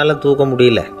உங்களால் தூக்க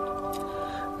முடியல,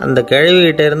 அந்த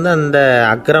கிழவிகிட்ட இருந்து அந்த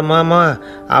அக்கிரமமாக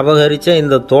அபகரித்த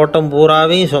இந்த தோட்டம்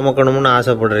பூராவையும் சுமக்கணும்னு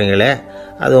ஆசைப்படுறீங்களே,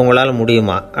 அது உங்களால்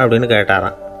முடியுமா அப்படின்னு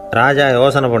கேட்டாராம். ராஜா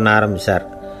யோசனை பண்ண ஆரம்பித்தார்.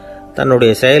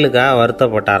 தன்னுடைய செயலுக்காக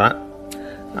வருத்தப்பட்டாராம்.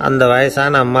 அந்த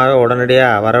வயசான அம்மாவை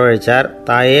உடனடியாக வரவழைச்சார்.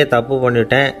 தாயே, தப்பு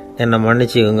பண்ணிட்டேன், என்னை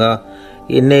மன்னிச்சுக்குங்க,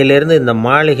 இன்னையிலேருந்து இந்த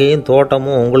மாளிகையும்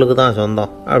தோட்டமும் உங்களுக்கு தான்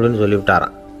சொந்தம் அப்படின்னு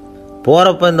சொல்லிவிட்டாராம்.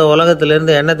 போகிறப்ப இந்த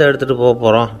உலகத்திலேருந்து எண்ணத்தை எடுத்துகிட்டு போக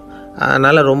போகிறோம்,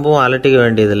 அதனால் ரொம்பவும் அலட்டிக்க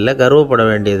வேண்டியதில்லை, கர்வப்பட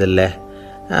வேண்டியதில்லை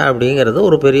அப்படிங்கிறது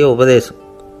ஒரு பெரிய உபதேசம்.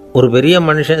 ஒரு பெரிய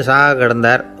மனுஷன் சாக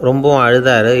கிடந்தார், ரொம்பவும்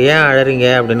அழுதார். ஏன் அழறீங்க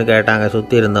அப்படின்னு கேட்டாங்க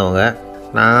சுற்றி இருந்தவங்க.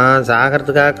 நான்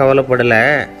சாகிறதுக்காக கவலைப்படலை,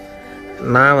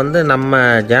 நான் நம்ம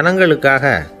ஜனங்களுக்காக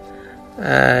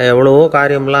எவ்வளவோ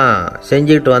காரியம்லாம்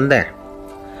செஞ்சுக்கிட்டு வந்தேன்.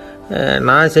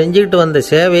 நான் செஞ்சுக்கிட்டு வந்த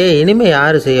சேவையை இனிமேல்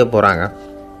யார் செய்ய போகிறாங்க,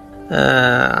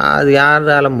 அது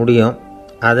யாரால் முடியும்,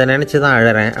 அதை நினச்சி தான்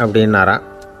அழறேன் அப்படின்னாராம்.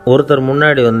 ஒருத்தர்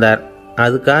முன்னாடி வந்தார்.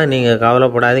 அதுக்காக நீங்கள்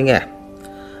கவலைப்படாதீங்க,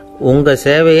 உங்கள்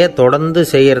சேவையை தொடர்ந்து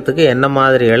செய்கிறதுக்கு என்ன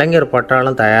மாதிரி இளைஞர்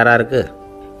பட்டாலும் தயாராக இருக்குது,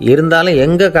 இருந்தாலும்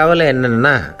எங்கள் கவலை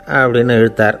என்னென்னா அப்படின்னு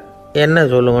இழுத்தார். என்ன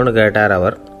சொல்லுங்கன்னு கேட்டார்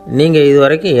அவர். நீங்கள் இது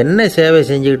வரைக்கும் என்ன சேவை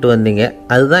செஞ்சுக்கிட்டு வந்தீங்க,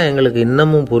 அதுதான் எங்களுக்கு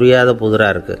இன்னமும் புரியாத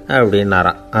புதிராக இருக்குது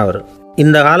அப்படின்னாராம் அவர்.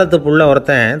 இந்த காலத்து புள்ள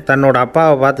ஒருத்தன் தன்னோட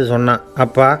அப்பாவை பார்த்து சொன்னான்,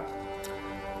 அப்பா,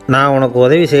 நான் உனக்கு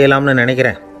உதவி செய்யலாம்னு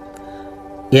நினைக்கிறேன்,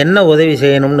 என்ன உதவி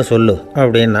செய்யணும்னு சொல்லு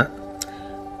அப்படின்னா.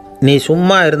 நீ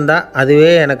சும்மா இருந்தால்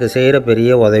அதுவே எனக்கு செய்கிற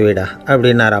பெரிய உதவிடா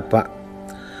அப்படின்னார் அப்பா.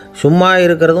 சும்மா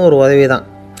இருக்கிறதும் ஒரு உதவி தான்,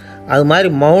 அது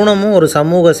மாதிரி மௌனமும் ஒரு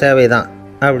சமூக சேவை தான்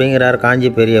அப்படிங்கிறார்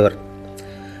காஞ்சி பெரியவர்.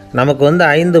 நமக்கு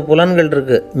 5 புலன்கள்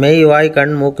இருக்குது, மெய், வாய்,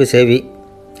 கண், மூக்கு, செவி.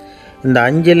 இந்த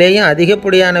 5லேயும்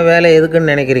அதிகப்படியான வேலை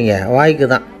எதுக்குன்னு நினைக்கிறீங்க? வாய்க்கு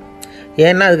தான்.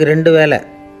 ஏன்னா அதுக்கு 2 வேலை.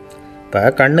 இப்போ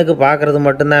கண்ணுக்கு பார்க்குறது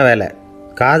மட்டும்தான் வேலை,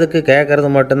 காதுக்கு கேட்குறது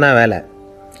மட்டும்தான் வேலை,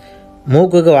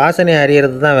 மூக்குக்கு வாசனை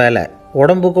அறியறது தான் வேலை,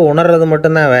 உடம்புக்கு உணர்றது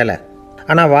மட்டும்தான் வேலை.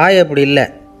 ஆனால் வாய் அப்படி இல்லை,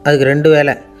 அதுக்கு 2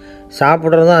 வேலை,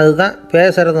 சாப்பிட்றதும் அதுதான்,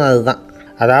 பேசுகிறதும் அதுதான்.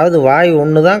 அதாவது வாய்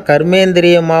ஒன்று தான்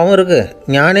கர்மேந்திரியமாகவும் இருக்குது,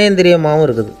 ஞானேந்திரியமாகவும்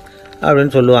இருக்குது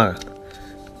அப்படின்னு சொல்லுவாங்க.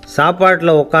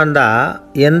 சாப்பாட்டில் உட்காந்தா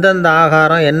எந்தெந்த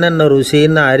ஆகாரம் என்னென்ன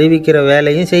ருசின்னு அறிவிக்கிற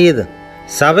வேலையும் செய்யுது.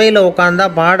 சபையில் உட்காந்தா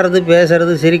பாடுறது,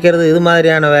 பேசுறது, சிரிக்கிறது, இது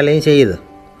மாதிரியான வேலையும் செய்யுது.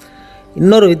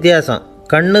 இன்னொரு வித்தியாசம்,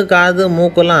 கண்ணு, காது,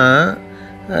 மூக்கெல்லாம்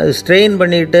ஸ்ட்ரெயின்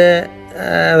பண்ணிக்கிட்டு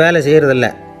வேலை செய்கிறதில்ல.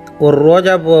 ஒரு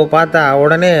ரோஜா பூ பார்த்தா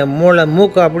உடனே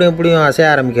மூக்கு அப்படியும் இப்படியும் அசைய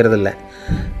ஆரம்பிக்கிறதில்ல.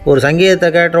 ஒரு சங்கீதத்தை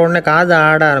கேட்ட உடனே காது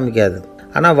ஆட ஆரம்பிக்காது.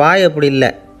 ஆனால் வாய் அப்படி இல்லை,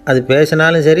 அது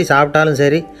பேசினாலும் சரி சாப்பிட்டாலும்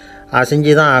சரி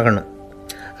அசைஞ்சு தான் ஆகணும்.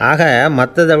 ஆக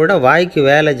மற்றதை விட வாய்க்கு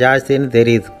வேலை ஜாஸ்தின்னு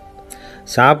தெரியுது.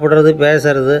 சாப்பிட்றது,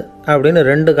 பேசுறது அப்படின்னு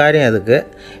 2 காரியம் அதுக்கு.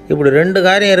 இப்படி 2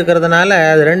 காரியம் இருக்கிறதுனால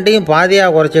அது 2ஐயும்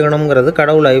பாதியாக குறைச்சிக்கணுங்கிறது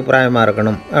கடவுள் அபிப்பிராயமாக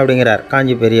இருக்கணும் அப்படிங்கிறார்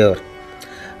காஞ்சி பெரியவர்.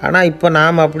 ஆனால் இப்போ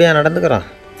நாம் அப்படியே நடந்துக்கிறோம்,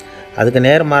 அதுக்கு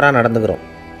நேர்மாறாக நடந்துக்கிறோம்.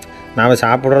 நாம்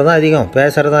சாப்பிட்றதும் அதிகம்,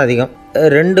 பேசுகிறதும் அதிகம்,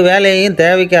 2 வேலையையும்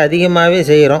தேவைக்கு அதிகமாகவே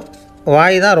செய்கிறோம்.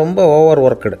 வாய் தான் ரொம்ப ஓவர்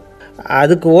ஒர்க்குடு.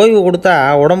 அதுக்கு ஓய்வு கொடுத்தா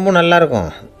உடம்பும் நல்லாயிருக்கும்,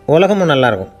 உலகமும்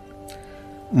நல்லாயிருக்கும்.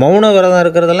 மௌன விரதம்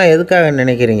இருக்கிறதெல்லாம் எதுக்காக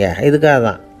நினைக்கிறீங்க? இதுக்காக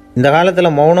தான். இந்த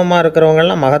காலத்தில் மௌனமாக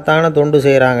இருக்கிறவங்கெல்லாம் மகத்தான தொண்டு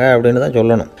செய்கிறாங்க அப்படின்னு தான்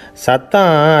சொல்லணும்.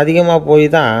 சத்தம் அதிகமாக போய்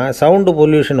தான் சவுண்டு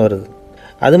பொல்யூஷன் வருது.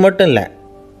 அது மட்டும் இல்லை,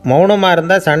 மௌனமாக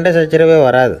இருந்தால் சண்டை சச்சரவே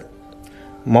வராது.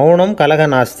 மௌனம் கலக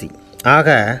நாஸ்தி.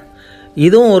 ஆக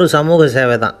இதுவும் ஒரு சமூக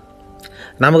சேவை தான்.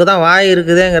 நமக்கு தான் வாய்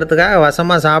இருக்குதேங்கிறதுக்காக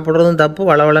வசமாக சாப்பிட்றதும் தப்பு,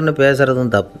 வளவளன்னு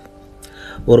பேசுகிறதும் தப்பு.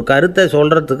 ஒரு கருத்தை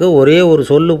சொல்கிறதுக்கு ஒரே ஒரு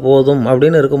சொல்லு போதும்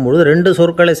அப்படின்னு இருக்கும்பொழுது 2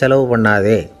 சொற்களை செலவு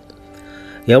பண்ணாதே.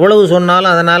 எவ்வளவு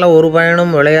சொன்னாலும் அதனால் ஒரு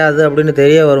பயனும் விளையாது அப்படின்னு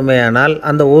தெரிய வருமேயானால்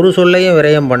அந்த ஒரு சொல்லையும்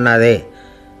விரயம் பண்ணாதே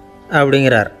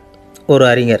அப்படிங்கிறார் ஒரு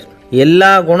அறிஞர்.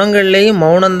 எல்லா குணங்கள்லேயும்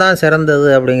மௌனம்தான் சிறந்தது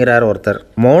அப்படிங்கிறார் ஒருத்தர்.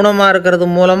 மௌனமாக இருக்கிறது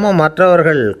மூலமாக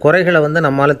மற்றவர்கள் குறைகளை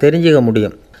நம்மால் தெரிஞ்சிக்க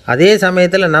முடியும். அதே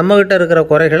சமயத்தில் நம்மக்கிட்ட இருக்கிற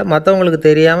குறைகளை மற்றவங்களுக்கு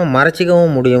தெரியாமல்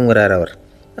மறைச்சிக்கவும் முடியுங்கிறார் அவர்.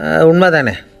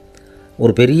 உண்மைதானே?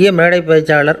 ஒரு பெரிய மேடை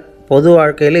பேச்சாளர், பொது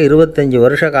வாழ்க்கையில் 25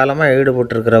 வருஷ காலமாக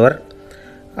ஈடுபட்டிருக்கிறவர்.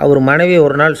 அவர் மனைவி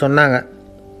ஒரு நாள் சொன்னாங்க,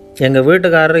 எங்கள்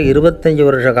வீட்டுக்காரர் 25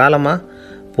 வருஷ காலமாக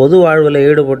பொது வாழ்வில்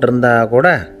ஈடுபட்டிருந்தா கூட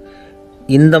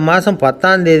இந்த மாதம்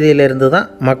 10ஆம் தேதியிலேருந்து தான்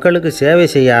மக்களுக்கு சேவை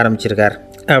செய்ய ஆரம்பிச்சிருக்கார்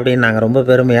அப்படின்னு நாங்கள் ரொம்ப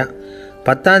பெருமையாக.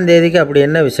 10ஆம் தேதிக்கு அப்படி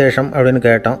என்ன விசேஷம் அப்படின்னு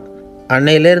கேட்டோம்.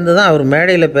 அன்னையிலேருந்து தான் அவர்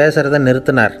மேடையில் பேசுகிறத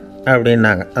நிறுத்தினார்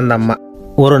அப்படின்னாங்க அந்த அம்மா.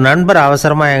 ஒரு நண்பர்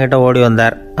அவசரமாக என்கிட்ட ஓடி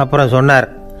வந்தார். அப்புறம் சொன்னார்,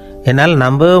 என்னால்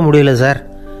நம்பவே முடியல சார்,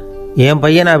 என்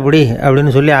பையனை அப்படி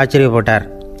அப்படின்னு சொல்லி ஆச்சரியப்பட்டார்.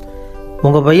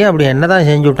 உங்கள் பையன் அப்படி என்ன தான்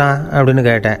செஞ்சுட்டான் அப்படின்னு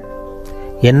கேட்டேன்.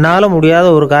 என்னால் முடியாத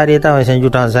ஒரு காரியத்தை அவன்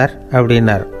செஞ்சுட்டான் சார்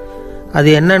அப்படின்னார். அது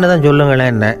என்னன்னு தான்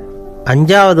சொல்லுங்களேன். என்ன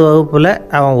 5வது வகுப்பில்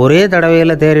அவன் ஒரே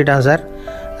தடவையில் தேறிட்டான் சார்,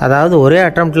 அதாவது ஒரே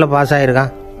அட்டம்ப்டில் பாஸ்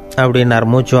ஆகிருக்கான் அப்படின்னார்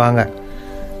மூச்சு வாங்க.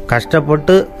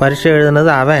 கஷ்டப்பட்டு பரீட்சை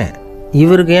எழுதுனது அவன்,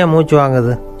 இவருக்கு ஏன் மூச்சு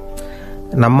வாங்குது?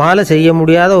 நம்மால் செய்ய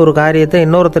முடியாத ஒரு காரியத்தை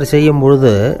இன்னொருத்தர் செய்யும்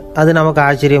பொழுது அது நமக்கு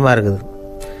ஆச்சரியமாக இருக்குது.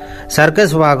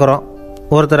 சர்க்கஸ் பார்க்குறோம்,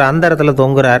 ஒருத்தர் அந்த இடத்துல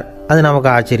தொங்குறார், அது நமக்கு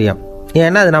ஆச்சரியம்.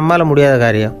 ஏன்னா அது நம்மால் முடியாத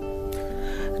காரியம்.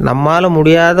 நம்மால்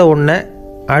முடியாத ஒன்றை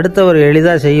அடுத்தவர்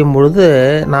எளிதாக செய்யும் பொழுது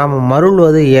நாம்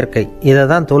மருள்வது இயற்கை. இதை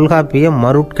தான் தொல்காப்பியம்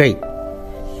மருட்கை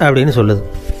அப்படின்னு சொல்லுது.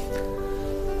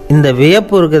 இந்த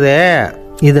வியப்பு இருக்குதே,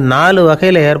 இது 4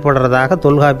 வகையில் ஏற்படுறதாக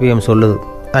தொல்காப்பியம் சொல்லுது.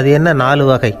 அது என்ன 4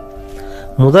 வகை?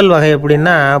 முதல் வகை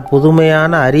எப்படின்னா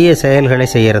புதுமையான அரிய செயல்களை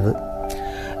செய்கிறது.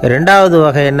 2வது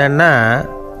வகை என்னென்னா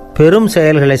பெரும்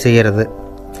செயல்களை செய்கிறது.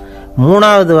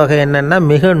 3வது வகை என்னென்னா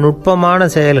மிக நுட்பமான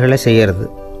செயல்களை செய்கிறது.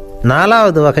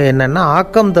 4வது வகை என்னென்னா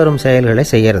ஆக்கம் தரும் செயல்களை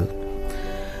செய்கிறது.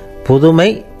 புதுமை,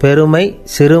 பெருமை,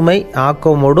 சிறுமை,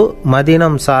 ஆக்கமோடு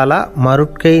மதினம் சாலா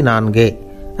மருட்கை 4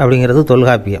 அப்படிங்கிறது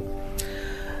தொல்காப்பியம்.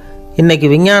 இன்றைக்கி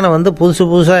விஞ்ஞானம் புதுசு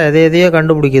புதுசாக எதையோ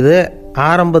கண்டுபிடிக்குது.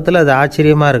 ஆரம்பத்தில் அது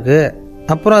ஆச்சரியமாக இருக்குது,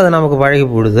 அப்புறம் அது நமக்கு பழகி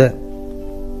போடுது.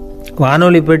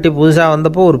 வானொலி பெட்டி புதுசாக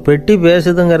வந்தப்போ ஒரு பெட்டி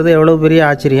பேசுதுங்கிறது எவ்வளோ பெரிய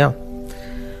ஆச்சரியம்.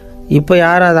 இப்போ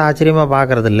யாரும் அதை ஆச்சரியமாக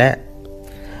பார்க்குறதில்ல.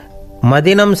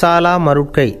 மதினம் சாலா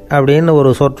மருட்கை அப்படின்னு ஒரு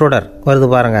சொற்றொடர் வருது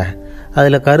பாருங்கள்,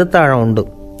 அதில் கருத்தாழம் உண்டு.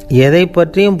 எதை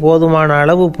பற்றியும் போதுமான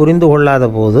அளவு புரிந்து கொள்ளாத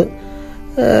போது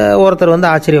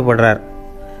ஒருத்தர் ஆச்சரியப்படுறார்.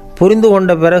 புரிந்து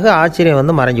கொண்ட பிறகு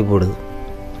ஆச்சரியம் மறைஞ்சு போடுது.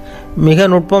 மிக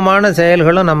நுட்பமான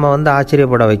செயல்களும் நம்ம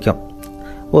ஆச்சரியப்பட வைக்கும்.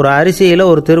 ஒரு அரிசியில்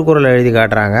ஒரு திருக்குறள் எழுதி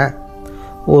காட்டுறாங்க,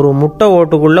 ஒரு முட்டை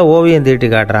ஓட்டுக்குள்ளே ஓவியம் தீட்டி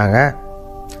காட்டுறாங்க.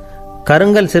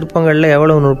 கருங்கல் சிற்பங்களில்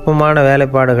எவ்வளவு நுட்பமான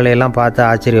வேலைப்பாடுகளை எல்லாம் பார்த்து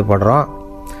ஆச்சரியப்படுறோம்.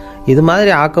 இது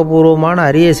மாதிரி ஆக்கப்பூர்வமான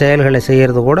அரிய செயல்களை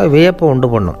செய்கிறது கூட வியப்பை உண்டு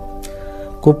பண்ணும்.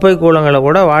 குப்பை கூலங்களை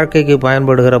கூட வாழ்க்கைக்கு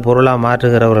பயன்படுகிற பொருளாக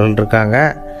மாற்றுகிறவர்கள் இருக்காங்க,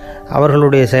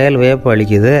 அவர்களுடைய செயல் வியப்பு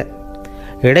அளிக்குது.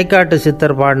 இடைக்காட்டு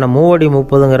சித்தர் பாடின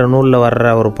 30 நூலில்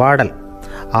வர்ற ஒரு பாடல்,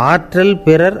 ஆற்றல்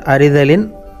பிறர் அறிதலின்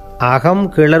அகம்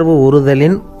கிளர்வு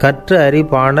உறுதலின் கற்று அறி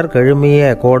பாணர்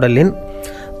கெழுமிய கோடலின்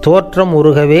தோற்றம்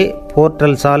உருகவே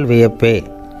போற்றல் சால் வியப்பே.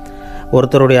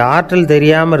 ஒருத்தருடைய ஆற்றல்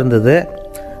தெரியாமல் இருந்தது,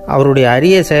 அவருடைய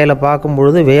அரிய செயலை பார்க்கும்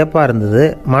பொழுது வியப்பாக இருந்தது,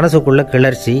 மனசுக்குள்ள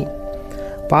கிளர்ச்சி.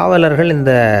 பாவலர்கள்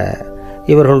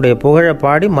இவர்களுடைய புகழை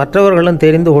பாடி மற்றவர்களும்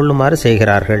தெரிந்து கொள்ளுமாறு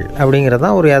செய்கிறார்கள் அப்படிங்கிறது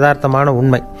தான் ஒரு யதார்த்தமான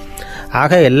உண்மை.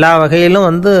 ஆக எல்லா வகையிலும்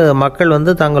மக்கள்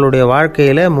தங்களுடைய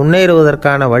வாழ்க்கையில்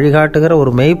முன்னேறுவதற்கான வழிகாட்டுகிற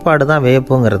ஒரு மெய்ப்பாடு தான்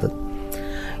வியப்புங்கிறது.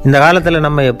 இந்த காலத்தில்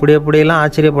நம்ம எப்படியெல்லாம்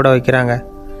ஆச்சரியப்பட வைக்கிறாங்க.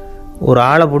 ஒரு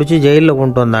ஆளை பிடிச்சி ஜெயிலில்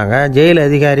கொண்டு வந்தாங்க. ஜெயில்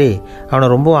அதிகாரி அவனை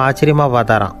ரொம்ப ஆச்சரியமாக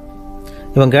பார்த்தாரான்.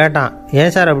 இவன் கேட்டான்,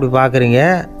 ஏன் சார் அப்படி பார்க்குறீங்க,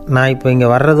 நான் இப்போ இங்கே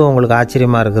வர்றது உங்களுக்கு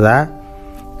ஆச்சரியமாக இருக்குதா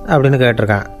அப்படின்னு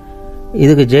கேட்டிருக்கான்.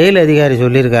 இதுக்கு ஜெயில் அதிகாரி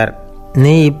சொல்லியிருக்கார்,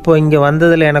 நீ இப்போ இங்கே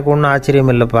வந்ததில் எனக்கு ஒன்றும்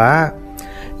ஆச்சரியம் இல்லைப்பா,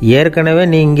 ஏற்கனவே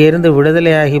நீ இங்கேருந்து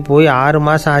விடுதலையாகி போய் 6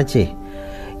 மாதம் ஆச்சு,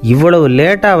 இவ்வளவு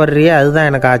லேட்டாக வர்றியே அதுதான்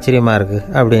எனக்கு ஆச்சரியமாக இருக்குது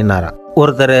அப்படின்னாராம்.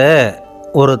 ஒருத்தர்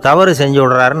ஒரு தவறு செஞ்சு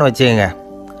விடுறாருன்னு வச்சுக்கோங்க,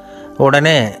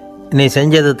 உடனே நீ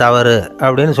செஞ்சது தவறு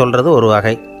அப்படின்னு சொல்கிறது ஒரு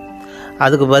வகை.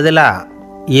 அதுக்கு பதிலாக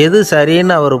எது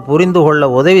சரின்னு அவர் புரிந்து கொள்ள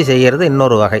உதவி செய்கிறது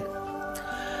இன்னொரு வகை.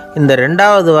 இந்த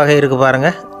 2வது வகை இருக்குது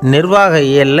பாருங்கள், நிர்வாக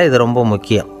இயலில் இது ரொம்ப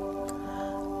முக்கியம்.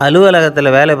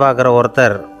 அலுவலகத்தில் வேலை பார்க்குற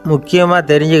ஒருத்தர் முக்கியமாக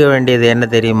தெரிஞ்சுக்க வேண்டியது என்ன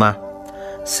தெரியுமா?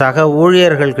 சக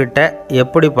ஊழியர்கள்கிட்ட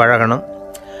எப்படி பழகணும்,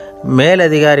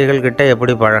 மேலதிகாரிகள்கிட்ட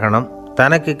எப்படி பழகணும்,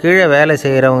 தனக்கு கீழே வேலை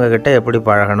செய்கிறவங்கக்கிட்ட எப்படி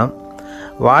பழகணும்,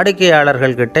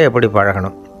 வாடிக்கையாளர்கள்கிட்ட எப்படி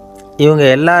பழகணும், இவங்க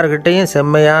எல்லார்கிட்டையும்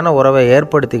செம்மையான உறவை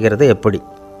ஏற்படுத்திக்கிறது எப்படி,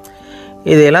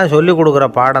 இதையெல்லாம் சொல்லிக் கொடுக்குற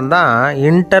பாடம் தான்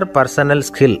இன்டர் பர்சனல்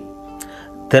ஸ்கில்,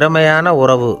 திறமையான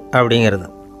உறவு அப்படிங்கிறது.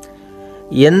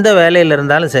 எந்த வேலையில்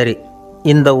இருந்தாலும் சரி,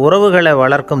 இந்த உறவுகளை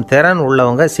வளர்க்கும் திறன்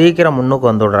உள்ளவங்க சீக்கிரம் முன்னுக்கு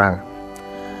வந்துடுறாங்க.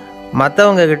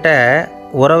 மற்றவங்க கிட்ட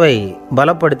உறவை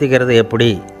பலப்படுத்திக்கிறது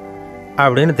எப்படி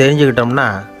அப்படின்னு தெரிஞ்சுக்கிட்டோம்னா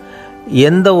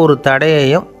எந்த ஒரு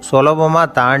தடையையும்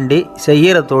சுலபமாக தாண்டி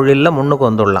செய்கிற தொழிலில் முன்னுக்கு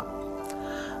வந்துடலாம்.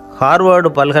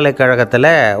 ஹார்வர்டு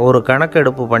பல்கலைக்கழகத்தில் ஒரு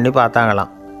கணக்கெடுப்பு பண்ணி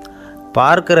பார்த்தாங்களாம்.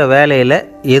 பார்க்குற வேலையில்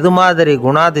எது மாதிரி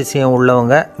குணாதிசயம்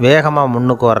உள்ளவங்க வேகமாக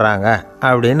முன்னுக்கு வர்றாங்க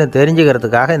அப்படின்னு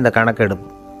தெரிஞ்சுக்கிறதுக்காக இந்த கணக்கெடுப்பு.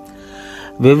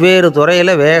 வெவ்வேறு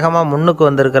துறையில் வேகமாக முன்னுக்கு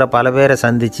வந்திருக்கிற பல பேரை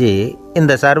சந்தித்து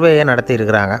இந்த சர்வேயை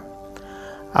நடத்தியிருக்கிறாங்க.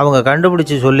 அவங்க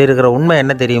கண்டுபிடிச்சி சொல்லியிருக்கிற உண்மை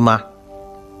என்ன தெரியுமா?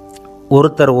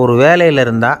 ஒருத்தர் ஒரு வேலையில்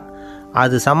இருந்தால்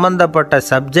அது சம்பந்தப்பட்ட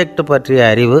சப்ஜெக்ட் பற்றிய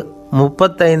அறிவு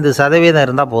 35%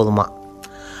 இருந்தால் போதுமா.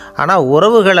 ஆனால்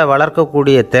உறவுகளை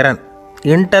வளர்க்கக்கூடிய திறன்,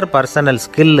 இன்டர் பர்சனல்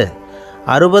ஸ்கில்லு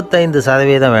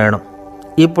 65% வேணும்.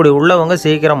 இப்படி உள்ளவங்க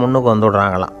சீக்கிரம் முன்னுக்கு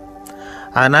வந்துடுறாங்களாம்.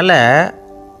 அதனால்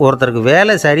ஒருத்தருக்கு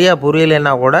வேலை சரியாக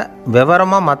புரியலைன்னா கூட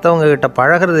விவரமாக மற்றவங்கக்கிட்ட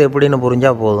பழகிறது எப்படின்னு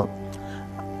புரிஞ்சால் போதும்,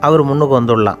 அவர் முன்னுக்கு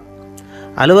வந்துடலாம்.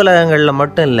 அலுவலகங்களில்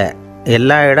மட்டும் இல்லை,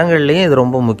 எல்லா இடங்கள்லேயும் இது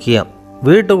ரொம்ப முக்கியம்.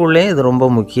 வீட்டுக்குள்ளேயும் இது ரொம்ப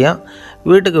முக்கியம்,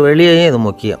 வீட்டுக்கு வெளியேயும் இது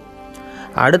முக்கியம்.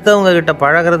 அடுத்தவங்கக்கிட்ட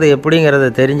பழகிறது எப்படிங்கிறத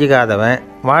தெரிஞ்சிக்காதவன்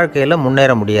வாழ்க்கையில்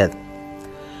முன்னேற முடியாது.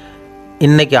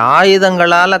 இன்றைக்கி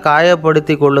ஆயுதங்களால்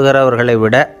காயப்படுத்தி கொள்ளுகிறவர்களை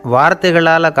விட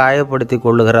வார்த்தைகளால் காயப்படுத்தி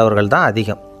கொள்ளுகிறவர்கள் தான்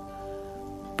அதிகம்.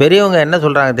 பெரியவங்க என்ன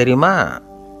சொல்கிறாங்க தெரியுமா?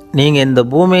 நீங்கள் இந்த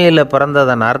பூமியில்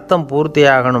பிறந்ததன் அர்த்தம் பூர்த்தி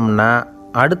ஆகணும்னா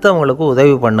அடுத்தவங்களுக்கு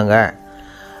உதவி பண்ணுங்க.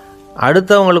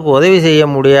 அடுத்தவங்களுக்கு உதவி செய்ய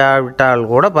முடியாவிட்டால்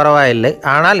கூட பரவாயில்லை,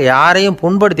 ஆனால் யாரையும்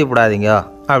புண்படுத்தி விடாதீங்க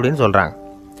அப்படின்னு சொல்கிறாங்க.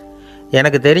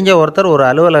 எனக்கு தெரிஞ்ச ஒருத்தர் ஒரு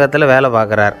அலுவலகத்தில் வேலை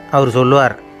பார்க்குறார். அவர்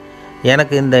சொல்லுவார்,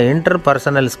 எனக்கு இந்த இன்டர்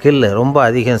பர்சனல் ஸ்கில் ரொம்ப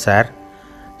அதிகம் சார்.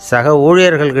 சக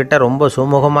ஊழியர்கள்கிட்ட ரொம்ப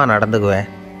சுமூகமாக நடந்துக்குவேன்.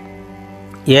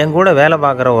 என் கூட வேலை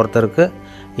பார்க்குற ஒருத்தருக்கு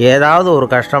ஏதாவது ஒரு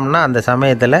கஷ்டம்னா அந்த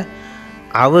சமயத்தில்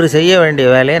அவர் செய்ய வேண்டிய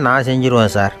வேலையை நான்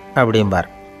செஞ்சுருவேன் சார் அப்படிம்பார்.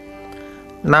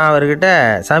 நான் அவர்கிட்ட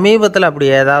சமீபத்தில் அப்படி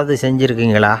ஏதாவது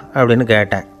செஞ்சுருக்கீங்களா அப்படின்னு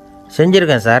கேட்டேன்.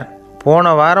 செஞ்சுருக்கேன் சார்.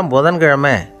 போன வாரம்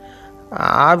புதன்கிழமை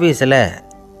ஆஃபீஸில்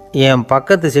என்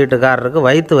பக்கத்து சீட்டுக்காரருக்கு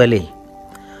வயிற்று வலி.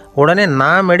 உடனே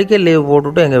நான் மெடிக்கல் லீவ்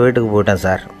போட்டுவிட்டு எங்கள் வீட்டுக்கு போயிட்டேன்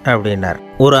சார் அப்படின்னார்.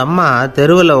 ஒரு அம்மா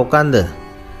தெருவில் உட்காந்து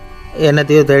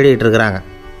என்னத்தையோ தேடிட்டு இருக்கிறாங்க.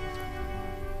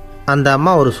 அந்த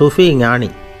அம்மா ஒரு சுஃபி ஞானி.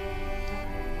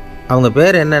 அவங்க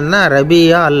பேர் என்னென்னா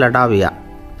ரபியா அல் அடாவியா.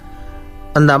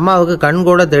 அந்த அம்மாவுக்கு கண்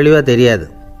கூட தெளிவாக தெரியாது.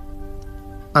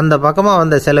 அந்த பக்கமாக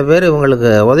வந்த சில பேர்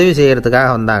இவங்களுக்கு உதவி செய்கிறதுக்காக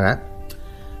வந்தாங்க.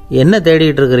 என்ன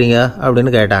தேடிகிட்டு இருக்கிறீங்க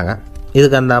அப்படின்னு கேட்டாங்க.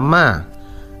 இதுக்கு அந்த அம்மா,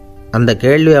 அந்த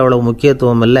கேள்வி அவ்வளோ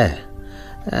முக்கியத்துவம் இல்லை,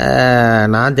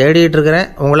 நான் தேடிகிட்டு இருக்கிறேன்,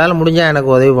 உங்களால் முடிஞ்சால்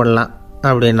எனக்கு உதவி பண்ணலாம்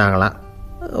அப்படின்னாங்களாம்.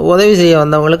 உதவி செய்ய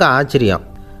வந்தவங்களுக்கு ஆச்சரியம்.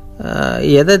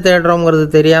 எதை தேடுறோங்கிறது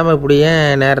தெரியாமல் இப்படி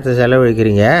ஏன் நேரத்தை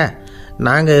செலவழிக்கிறீங்க,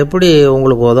 நாங்கள் எப்படி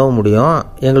உங்களுக்கு உதவ முடியும்,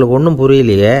 எங்களுக்கு ஒன்றும்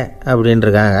புரியலையே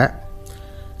அப்படின்ட்டுருக்காங்க.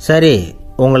 சரி,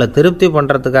 உங்களை திருப்தி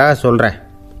பண்ணுறதுக்காக சொல்கிறேன்,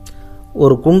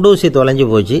 ஒரு குண்டூசி தொலைஞ்சி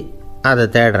போச்சு, அதை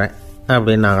தேடுறேன்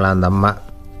அப்படின்னாங்களாம் அந்த அம்மா.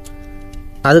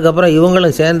 அதுக்கப்புறம்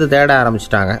இவங்களும் சேர்ந்து தேட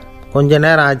ஆரம்பிச்சிட்டாங்க. கொஞ்ச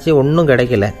நேரம் ஆச்சு, ஒன்றும்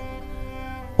கிடைக்கல.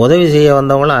 உதவி செய்ய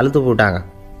வந்தவங்களும் அழுத்து போட்டாங்க.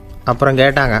 அப்புறம்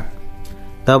கேட்டாங்க,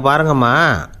 பாருங்கம்மா,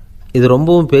 இது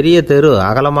ரொம்பவும் பெரிய தெரு,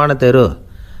 அகலமான தெரு,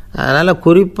 அதனால்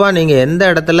குறிப்பாக நீங்கள் எந்த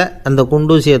இடத்துல அந்த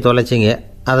குண்டூசியை தொலைச்சிங்க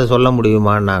அதை சொல்ல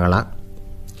முடியுமான்னாங்களாம்.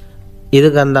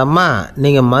 இதுக்கு அந்த அம்மா,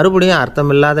 நீங்கள் மறுபடியும்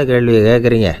அர்த்தமில்லாத கேள்வியை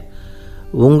கேட்குறீங்க,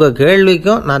 உங்கள்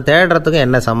கேள்விக்கும் நான் தேடுறதுக்கும்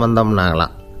என்ன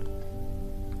சம்மந்தம்னாங்களாம்.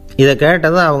 இதை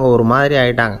கேட்டதும் அவங்க ஒரு மாதிரி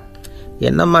ஆகிட்டாங்க.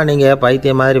 என்னம்மா நீங்கள்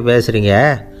பைத்தியம் மாதிரி பேசுகிறீங்க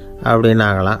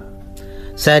அப்படின்னாங்களாம்.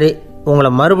 சரி, உங்களை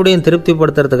மறுபடியும்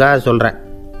திருப்திப்படுத்துறதுக்காக சொல்கிறேன்,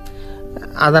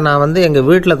 அதை நான் எங்கள்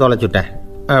வீட்டில் தொலைச்சுட்டேன்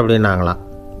அப்படின்னாங்களாம்.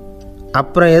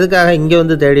 அப்புறம் எதுக்காக இங்கே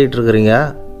தேடிட்டு இருக்கிறீங்க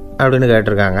அப்படின்னு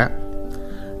கேட்டிருக்காங்க.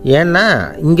 ஏன்னா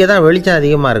இங்கே தான் வெளிச்சம்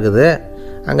அதிகமாக இருக்குது,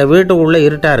 அங்கே வீட்டுக்குள்ளே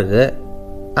இருட்டாக இருக்குது,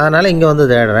 அதனால் இங்கே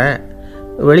தேடுறேன்,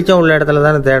 வெளிச்சம் உள்ள இடத்துல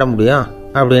தானே தேட முடியும்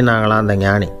அப்படின்னாங்களாம் அந்த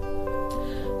ஞானி.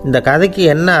 இந்த கதைக்கு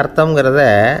என்ன அர்த்தங்கிறத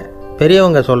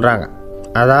பெரியவங்க சொல்கிறாங்க.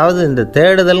 அதாவது இந்த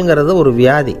தேடுதல்ங்கிறது ஒரு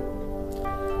வியாதி.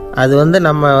 அது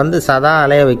நம்ம சதா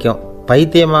அலைய வைக்கும்,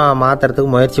 பைத்தியமாக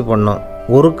மாற்றுறதுக்கு முயற்சி பண்ணோம்.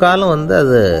 ஒரு காலம்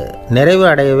அது நிறைவு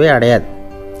அடையவே அடையாது.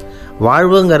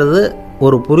 வாழ்வுங்கிறது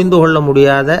ஒரு புரிந்து கொள்ள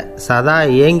முடியாத சதா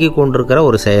இயங்கி கொண்டிருக்கிற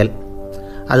ஒரு செயல்.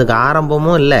 அதுக்கு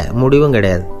ஆரம்பமும் இல்லை, முடிவும்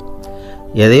கிடையாது.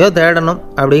 எதையோ தேடணும்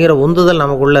அப்படிங்கிற உந்துதல்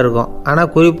நமக்குள்ளே இருக்கும்,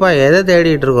 ஆனால் குறிப்பாக எதை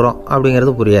தேடிட்டு இருக்கிறோம்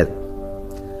அப்படிங்கிறது புரியாது.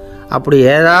 அப்படி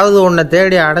ஏதாவது ஒன்றை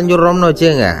தேடி அடைஞ்சிட்றோம்னு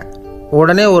வச்சுக்கோங்க,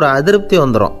 உடனே ஒரு அதிருப்தி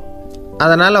வந்துடும்.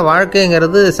 அதனால்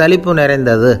வாழ்க்கைங்கிறது சலிப்பு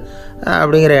நிறைந்தது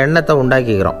அப்படிங்கிற எண்ணத்தை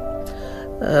உண்டாக்கிக்கிறோம்.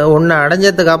 ஒன்று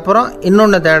அடைஞ்சதுக்கு அப்புறம்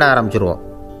இன்னொன்று தேட ஆரம்பிச்சிருவோம்.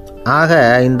 ஆக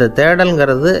இந்த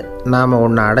தேடல்ங்கிறது நாம்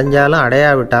ஒன்று அடைஞ்சாலும்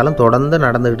அடையாவிட்டாலும் தொடர்ந்து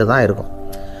நடந்துக்கிட்டு தான் இருக்கும்.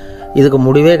 இதுக்கு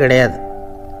முடிவே கிடையாது.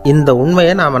 இந்த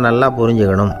உண்மையை நாம் நல்லா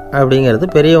புரிஞ்சுக்கணும் அப்படிங்கிறது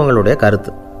பெரியவங்களுடைய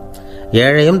கருத்து.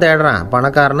 ஏழையும் தேடுறான்,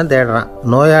 பணக்காரனும் தேடுறான்,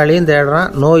 நோயாளியும் தேடுறான்,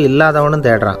 நோய் இல்லாதவனும்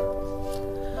தேடுறான்,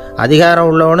 அதிகாரம்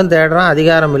உள்ளவனும் தேடுறான்,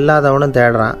 அதிகாரம் இல்லாதவனும்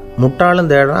தேடுறான்,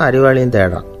 முட்டாளும் தேடுறான், அறிவாளியும்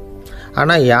தேடுறான்.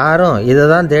 ஆனால் யாரும் இதை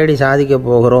தான் தேடி சாதிக்க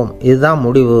போகிறோம், இதுதான்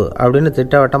முடிவு அப்படின்னு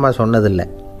திட்டவட்டமாக சொன்னதில்லை.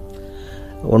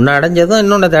 ஒன்று அடைஞ்சதும்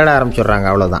இன்னொன்று தேட ஆரம்பிச்சிடுறாங்க,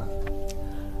 அவ்வளோதான்.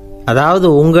 அதாவது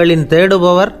உங்களின்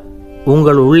தேடுபவர்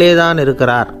உங்கள் உள்ளே தான்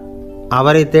இருக்கிறார்,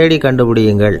 அவரை தேடி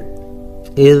கண்டுபிடியுங்கள்.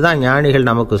 இதுதான்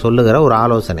ஞானிகள் நமக்கு சொல்லுகிற ஒரு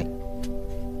ஆலோசனை.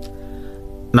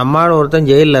 நம்மால் ஒருத்தன்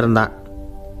ஜெயிலில் இருந்தான்.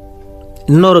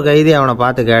 இன்னொரு கைதி அவனை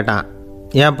பார்த்து கேட்டான்,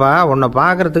 ஏன்ப்பா உன்னை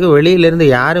பார்க்குறதுக்கு வெளியிலேருந்து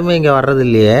யாருமே இங்கே வர்றது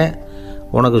இல்லையே,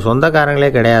 உனக்கு சொந்தக்காரங்களே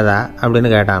கிடையாதா அப்படின்னு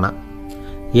கேட்டானா.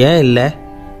 ஏன் இல்லை,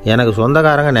 எனக்கு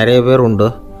சொந்தக்காரங்க நிறைய பேர் உண்டு,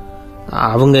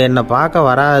 அவங்க என்னை பார்க்க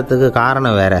வராததுக்கு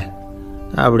காரணம் வேற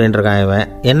அப்படின்ட்டுருக்கான்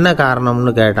இவன். என்ன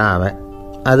காரணம்னு கேட்டான் அவன்.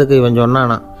 அதுக்கு இவன்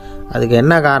சொன்னானா, அதுக்கு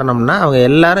என்ன காரணம்னா அவங்க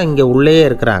எல்லாரும் இங்கே உள்ளேயே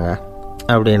இருக்கிறாங்க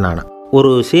அப்படின்னானா.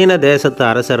 ஒரு சீன தேசத்து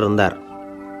அரசர் இருந்தார்.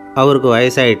 அவருக்கு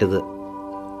வயசாயிட்டுது.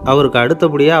 அவருக்கு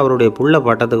அடுத்தபடியாக அவருடைய புள்ள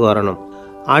பட்டத்துக்கு வரணும்,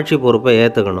 ஆட்சி பொறுப்பை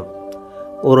ஏற்றுக்கணும்.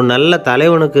 ஒரு நல்ல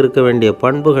தலைவனுக்கு இருக்க வேண்டிய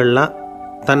பண்புகள்லாம்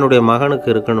தன்னுடைய மகனுக்கு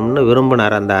இருக்கணும்னு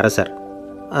விரும்பினார் அந்த அரசர்.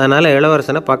 அதனால்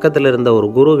இளவரசனை பக்கத்தில் இருந்த ஒரு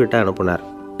குரு கிட்ட அனுப்புனார்.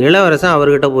 இளவரசன்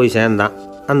அவர்கிட்ட போய் சேர்ந்தான்.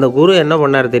 அந்த குரு என்ன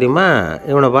பண்ணார் தெரியுமா,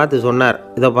 இவனை பார்த்து சொன்னார்,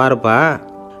 இதை பாருப்பா,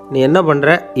 நீ என்ன பண்ணுற,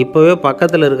 இப்போவே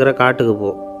பக்கத்தில் இருக்கிற காட்டுக்கு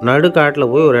போ, நடு காட்டில்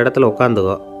போய் ஒரு இடத்துல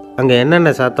உட்காந்துக்கோ, அங்கே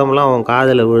என்னென்ன சத்தம்லாம் உன்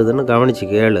காதில் விழுதுன்னு கவனித்து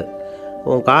கேளு,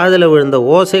 உன் காதில் விழுந்த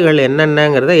ஓசைகள்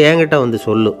என்னென்னங்கிறத என்கிட்ட வந்து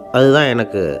சொல்லு, அதுதான்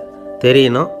எனக்கு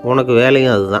தெரியணும், உனக்கு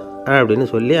வேலையும் அதுதான் அப்படின்னு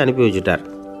சொல்லி அனுப்பி வச்சுட்டார்.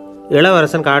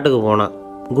 இளவரசன் காட்டுக்கு போனான்.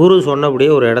 குரு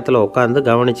சொன்னபடியே ஒரு இடத்துல உட்காந்து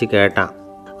கவனித்து கேட்டான்.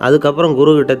 அதுக்கப்புறம்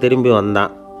குருக்கிட்ட திரும்பி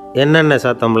வந்தான். என்னென்ன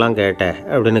சத்தம்லாம் கேட்ட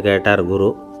அப்படின்னு கேட்டார் குரு.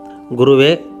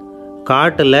 குருவே,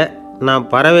 காட்டில் நான்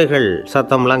பறவைகள்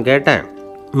சத்தம்லாம் கேட்டேன்,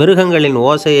 மிருகங்களின்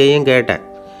ஓசையையும் கேட்டேன்,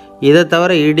 இதை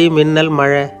தவிர இடி மின்னல்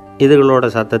மழை இதுகளோட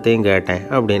சத்தத்தையும் கேட்டேன்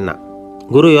அப்படின்னா.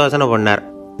 குரு யோசனை பண்ணார்,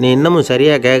 நீ இன்னமும்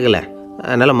சரியாக கேட்கல,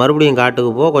 அதனால் மறுபடியும்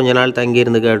காட்டுக்கு போ, கொஞ்ச நாள்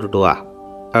தங்கியிருந்து கேட்டுட்டு வா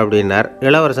அப்படின்னார்.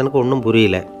 இளவரசனுக்கு ஒன்றும்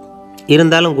புரியல.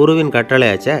 இருந்தாலும் குருவின்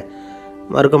கட்டளையாச்சே,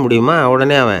 மறுக்க முடியுமா?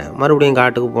 உடனே அவன் மறுபடியும்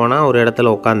காட்டுக்கு போனான். ஒரு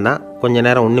இடத்துல உட்காந்தான். கொஞ்ச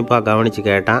நேரம் உன்னிப்பாக கவனித்து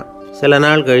கேட்டான். சில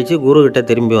நாள் கழித்து குருக்கிட்ட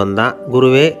திரும்பி வந்தான்.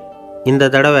 குருவே, இந்த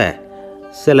தடவை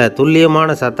சில துல்லியமான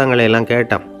சத்தங்களை எல்லாம்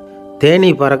கேட்டான். தேனீ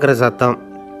பறக்கிற சத்தம்,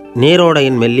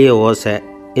 நீரோடையின் மெல்லிய ஓசை,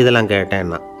 இதெல்லாம்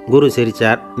கேட்டேன்னா. குரு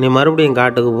சிரித்தார். நீ மறுபடியும்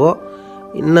காட்டுக்கு போ,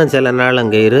 இன்னும் சில நாள்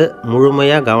அங்கே இரு,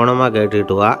 முழுமையாக கவனமாக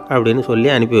கேட்டுக்கிட்டு வா அப்படின்னு சொல்லி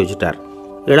அனுப்பி வச்சுட்டார்.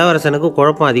 இளவரசனுக்கு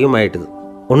குழப்பம் அதிகமாயிட்டுது.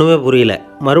 ஒன்றுமே புரியல.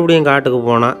 மறுபடியும் காட்டுக்கு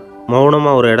போனான்.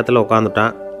 மௌனமாக ஒரு இடத்துல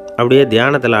உட்காந்துட்டான். அப்படியே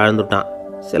தியானத்தில் ஆழ்ந்துட்டான்.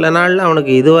 சில நாளில்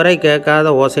அவனுக்கு இதுவரை கேட்காத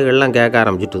ஓசைகள்லாம் கேட்க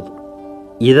ஆரம்பிச்சிட்டுது.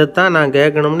 இதைத்தான் நான்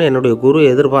கேட்கணும்னு என்னுடைய குரு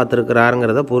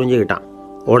எதிர்பார்த்துருக்கிறாருங்கிறத புரிஞ்சுக்கிட்டான்.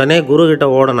 உடனே குருக்கிட்ட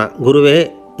ஓடனான். குருவே,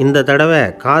 இந்த தடவை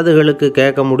காதுகளுக்கு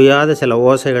கேட்க முடியாத சில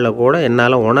ஓசைகளை கூட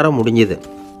என்னால் உணர முடிஞ்சுது.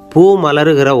 பூ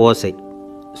மலருகிற ஓசை,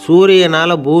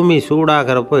 சூரியனால் பூமி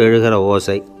சூடாகிறப்போ எழுகிற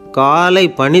ஓசை, காலை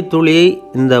பனித்துளியை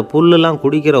இந்த புல்லுலாம்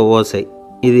குடிக்கிற ஓசை,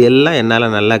 இது எல்லாம்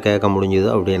என்னால் நல்லா கேட்க முடிஞ்சுது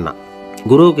அப்படின்னா.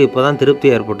 குருவுக்கு இப்போ தான் திருப்தி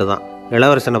ஏற்பட்டு தான்.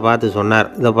 இளவரசனை பார்த்து சொன்னார்,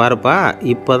 இதை பாருப்பா,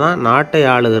 இப்போ தான் நாட்டை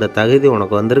ஆளுகிற தகுதி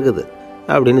உனக்கு வந்திருக்குது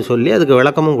அப்படின்னு சொல்லி அதுக்கு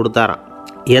விளக்கமும் கொடுத்தாராம்.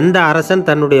 எந்த அரசன்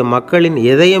தன்னுடைய மக்களின்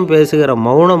இதயம் பேசுகிற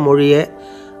மௌன மொழியை,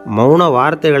 மௌன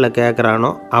வார்த்தைகளை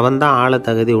கேட்குறானோ அவன்தான் ஆள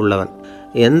தகுதி உள்ளவன்.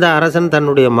 எந்த அரசன்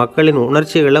தன்னுடைய மக்களின்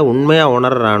உணர்ச்சிகளை உண்மையாக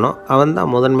உணர்றானோ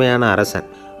அவன்தான் முதன்மையான அரசன்.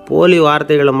 போலி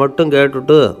வார்த்தைகளை மட்டும்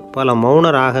கேட்டுட்டு பல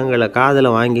மௌன ராகங்களை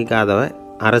காதில் வாங்கிக்காதவன்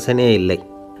அரசனே இல்லை.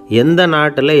 எந்த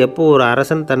நாட்டில் எப்போ ஒரு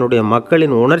அரசன் தன்னுடைய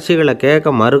மக்களின் உணர்ச்சிகளை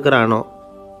கேட்க மறுக்கிறானோ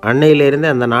அன்னையிலேருந்தே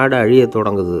அந்த நாடு அழிய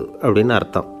தொடங்குது அப்படின்னு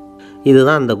அர்த்தம்.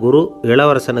 இதுதான் அந்த குரு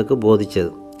இளவரசனுக்கு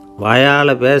போதித்தது.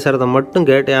 வாயால் பேசுகிறத மட்டும்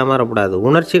கேட்டு ஏமாறக்கூடாது,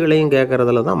 உணர்ச்சிகளையும்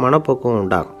கேட்குறதுல தான் மனப்பக்குவம்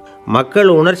உண்டாகும். மக்கள்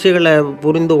உணர்ச்சிகளை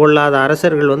புரிந்து கொள்ளாத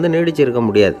அரசர்கள் நீடிச்சிருக்க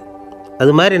முடியாது.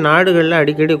 அது மாதிரி நாடுகளில்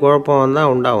அடிக்கடி குழப்பம்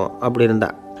தான் உண்டாகும். அப்படி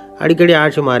இருந்தால் அடிக்கடி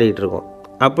ஆட்சி மாறிக்கிட்டு இருக்கும்.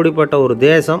 அப்படிப்பட்ட ஒரு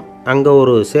தேசம், அங்கே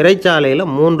ஒரு சிறைச்சாலையில்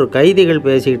 3 கைதிகள்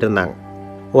பேசிக்கிட்டு இருந்தாங்க.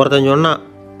 ஒருத்தன் சொன்னான்,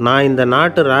 நான் இந்த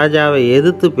நாட்டு ராஜாவை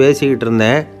எதிர்த்து பேசிக்கிட்டு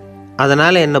இருந்தேன்,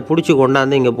 அதனால் என்னை பிடிச்சி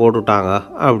கொண்டாந்து இங்கே போட்டுட்டாங்க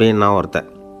அப்படின்னா ஒருத்தன்.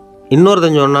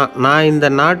 இன்னொருத்தன் சொன்னான், நான் இந்த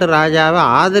நாட்டு ராஜாவை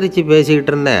ஆதரித்து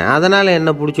பேசிக்கிட்டு இருந்தேன், அதனால்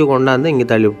என்னை பிடிச்சி கொண்டாந்து இங்கே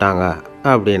தள்ளிவிட்டாங்க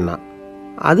அப்படின்னா.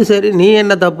 அது சரி, நீ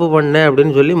என்ன தப்பு பண்ண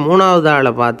அப்படின்னு சொல்லி 3வது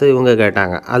ஆளை பார்த்து இவங்க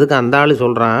கேட்டாங்க. அதுக்கு அந்த ஆள்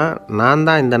சொல்கிறான், நான்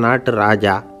தான் இந்த நாட்டு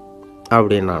ராஜா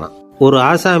அப்படின்னானா. ஒரு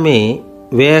ஆசாமி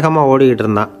வேகமாக ஓடிக்கிட்டு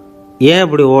இருந்தான். ஏன்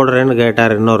இப்படி ஓடுறேன்னு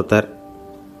கேட்டார் இன்னொருத்தர்.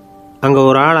 அங்கே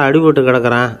ஒரு ஆள் அடிபட்டு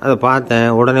கிடக்கிறான், அதை பார்த்தேன்,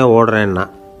 உடனே ஓடுறேன்னா.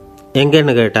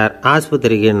 எங்கேன்னு கேட்டார்.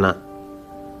 ஆஸ்பத்திரிக்குன்னா.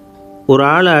 ஒரு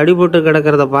ஆள் அடிபட்டு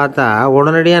கிடக்கிறத பார்த்தா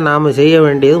உடனடியாக நாம் செய்ய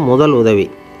வேண்டியது முதல் உதவி,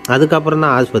 அதுக்கப்புறம்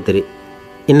தான் ஆஸ்பத்திரி.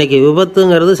 இன்றைக்கி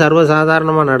விபத்துங்கிறது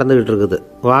சர்வசாதாரணமாக நடந்துக்கிட்டு இருக்குது.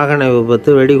 வாகன விபத்து,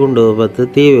 வெடிகுண்டு விபத்து,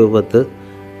 தீ விபத்து,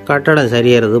 கட்டடம்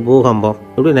சரியறது, பூகம்பம்,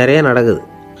 இப்படி நிறைய நடக்குது.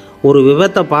 ஒரு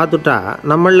விபத்தை பார்த்துட்டா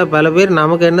நம்மளில் பல பேர்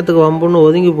நமக்கு என்னத்துக்கு வம்புன்னு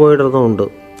ஒதுங்கி போயிடுறதும் உண்டு.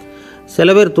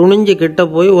 சில பேர் துணிஞ்சு கிட்ட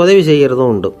போய் உதவி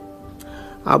செய்கிறதும் உண்டு.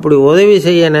 அப்படி உதவி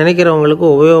செய்ய நினைக்கிறவங்களுக்கு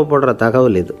உபயோகப்படுற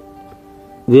தகவல் இது.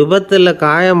 விபத்தில்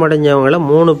காயமடைஞ்சவங்களை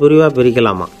 3 பிரிவாக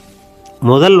பிரிக்கலாமா.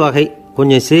 முதல் வகை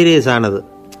கொஞ்சம் சீரியஸானது,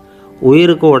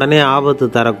 உயிருக்கு உடனே ஆபத்து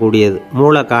தரக்கூடியது.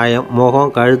 மூளை காயம்,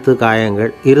 முகம், கழுத்து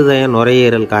காயங்கள், இருதயம்,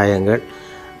 நுரையீரல் காயங்கள்,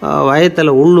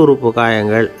 வயத்தில் உள்ளுறுப்பு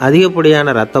காயங்கள்,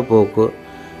 அதிகப்படியான இரத்தப்போக்கு,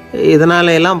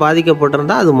 இதனால எல்லாம்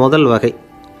பாதிக்கப்பட்டிருந்தால் அது முதல் வகை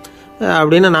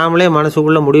அப்படின்னு நாமளே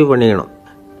மனசுக்குள்ளே முடிவு பண்ணிக்கணும்.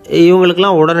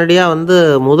 இவங்களுக்கெல்லாம்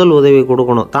உடனடியாக முதல் உதவி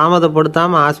கொடுக்கணும்.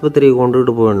 தாமதப்படுத்தாமல் ஆஸ்பத்திரிக்கு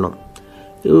கொண்டுகிட்டு போயிடணும்.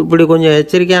 இப்படி கொஞ்சம்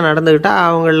எச்சரிக்கையாக நடந்துக்கிட்டால்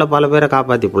அவங்களில் பல பேரை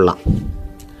காப்பாற்றி போடலாம்.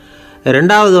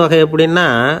 ரெண்டாவது வகை எப்படின்னா,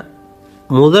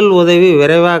 முதல் உதவி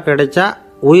விரைவாக கிடைச்சா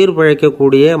உயிர்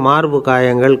பிழைக்கக்கூடிய மார்பு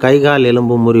காயங்கள், கைகால்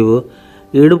எலும்பு முறிவு,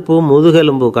 இடுப்பு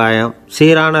முதுகெலும்பு காயம்,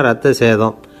 சீரான இரத்த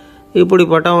சேதம்,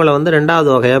 இப்படிப்பட்டவங்களை ரெண்டாவது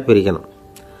வகையாக பிரிக்கணும்.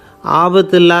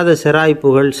 ஆபத்து இல்லாத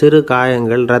சிராய்ப்புகள், சிறு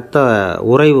காயங்கள், இரத்த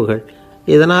உறைவுகள்,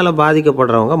 இதனால்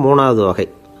பாதிக்கப்படுறவங்க மூணாவது வகை.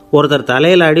 ஒருத்தர்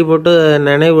தலையில் அடிபட்டு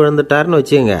நினைவு விழுந்துட்டார்னு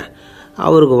வச்சுங்க,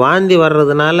 அவருக்கு வாந்தி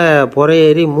வர்றதுனால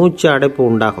புறையேறி மூச்சு அடைப்பு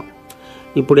உண்டாகும்.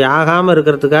 இப்படி ஆகாமல்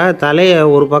இருக்கிறதுக்காக தலையை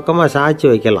ஒரு பக்கமாக சாய்ச்சி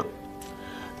வைக்கலாம்.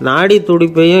 நாடி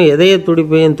துடிப்பையும் இதய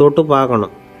துடிப்பையும் தொட்டு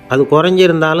பார்க்கணும். அது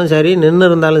குறைஞ்சிருந்தாலும் சரி, நின்று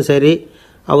இருந்தாலும் சரி,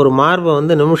 அவர்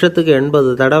மார்பை நிமிஷத்துக்கு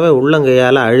 80 தடவை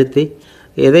உள்ளங்கையால் அழுத்தி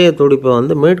இதய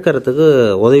துடிப்பை மீட்கிறதுக்கு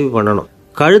உதவி பண்ணணும்.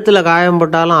 கழுத்தில்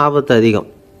காயம்பட்டாலும் ஆபத்து அதிகம்.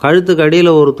 கழுத்துக்கு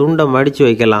அடியில் ஒரு துண்டை மடித்து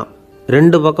வைக்கலாம்.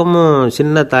 2 பக்கமும்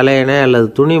சின்ன தலையணை அல்லது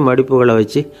துணி மடிப்புகளை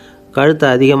வச்சு கழுத்தை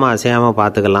அதிகமாக அசையாமல்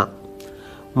பார்த்துக்கலாம்.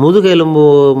 முதுகெலும்பு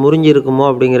முறிஞ்சிருக்குமோ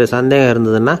அப்படிங்கிற சந்தேகம்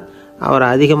இருந்ததுன்னா அவரை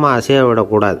அதிகமாக அசைய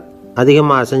விடக்கூடாது.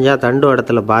 அதிகமாக அசைஞ்சால் தண்டு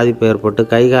இடத்துல பாதிப்பு ஏற்பட்டு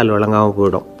கைகால் விளங்காமல்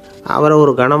போயிடும். அவரை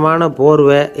ஒரு கனமான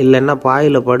போர்வை இல்லைன்னா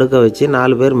பாயில் படுக்க வச்சு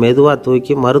 4 பேர் மெதுவாக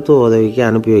தூக்கி மருத்துவ உதவிக்கு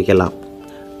அனுப்பி வைக்கலாம்.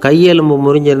 கையெலும்பு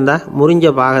முறிஞ்சிருந்தால்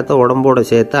முறிஞ்ச பாகத்தை உடம்போடு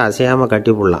சேர்த்து அசையாமல்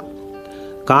கட்டி போடலாம்.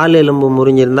 கால் எலும்பு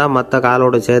முறிஞ்சிருந்தால் மற்ற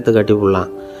காலோடு சேர்த்து கட்டி போடலாம்.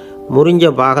 முறிஞ்ச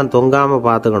பாகம் தொங்காமல்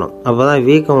பார்த்துக்கணும். அப்போ தான்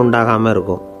வீக்கம் உண்டாகாமல்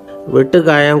இருக்கும். வெட்டு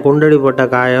காயம், குண்டடிப்பட்ட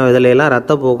காயம், இதிலெல்லாம்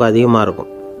ரத்தப்போக்கு அதிகமாக இருக்கும்.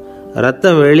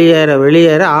 ரத்தம்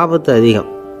வெளியேற ஆபத்து அதிகம்.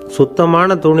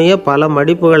 சுத்தமான துணியை பல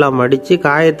மடிப்புகளை மடித்து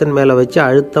காயத்தின் மேலே வச்சு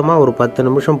அழுத்தமாக ஒரு 10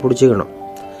 நிமிஷம் பிடிச்சிக்கணும்.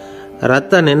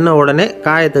 ரத்தம் நின்ன உடனே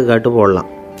காயத்துக்கு கட்டு போடலாம்.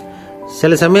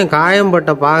 சில சமயம்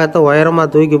காயம்பட்ட பாகத்தை உயரமாக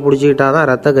தூக்கி பிடிச்சிக்கிட்டா தான்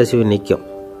ரத்த கசிவு நிற்கும்.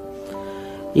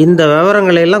 இந்த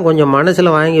விவரங்களையெல்லாம் கொஞ்சம்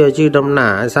மனசில் வாங்கி வச்சுக்கிட்டோம்னா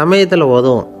சமயத்தில்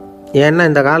உதவும். ஏன்னா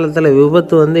இந்த காலத்தில்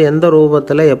விபத்து எந்த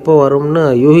ரூபத்தில் எப்போ வரும்னு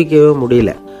யூகிக்கவே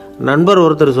முடியல. நண்பர்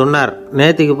ஒருத்தர் சொன்னார்,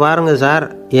 நேற்றுக்கு பாருங்கள் சார்,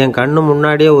 என் கண்ணு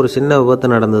முன்னாடியே ஒரு சின்ன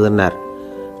விபத்து நடந்ததுன்னார்.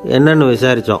 என்னன்னு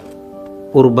விசாரித்தோம்.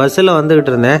 ஒரு பஸ்ஸில்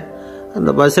வந்துக்கிட்டு இருந்தேன்.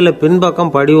 அந்த பஸ்ஸில்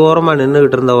பின்பக்கம் படி ஓரமாக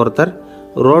நின்றுக்கிட்டு இருந்த ஒருத்தர்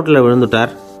ரோட்டில்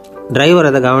விழுந்துட்டார். டிரைவர்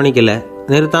அதை கவனிக்கலை,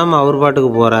 நிறுத்தாமல் அவர் பாட்டுக்கு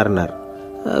போகிறாருன்னார்.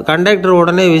 கண்டக்டர்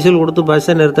உடனே விசில் கொடுத்து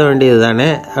பஸ்ஸை நிறுத்த வேண்டியது தானே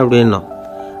அப்படின்னோம்.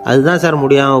 அதுதான் சார்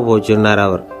முடியாமல் போச்சுன்னார்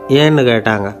அவர். ஏன்னு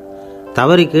கேட்டாங்க.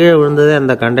 தவறி கீழே விழுந்ததே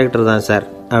அந்த கண்டக்டர் தான் சார்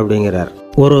அப்படிங்கிறார்.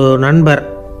 ஒரு நண்பர்,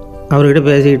 அவர்கிட்ட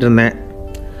பேசிக்கிட்டு இருந்தேன்.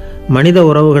 மனித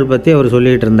உறவுகள் பற்றி அவர்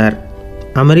சொல்லிகிட்டு இருந்தார்.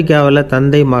 அமெரிக்காவில்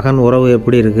தந்தை மகன் உறவு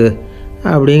எப்படி இருக்குது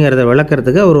அப்படிங்கிறத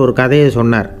விளக்கிறதுக்கு அவர் ஒரு கதையை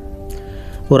சொன்னார்.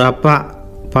 ஒரு அப்பா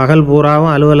பகல்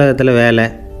பூராவும் அலுவலகத்தில் வேலை,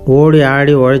 ஓடி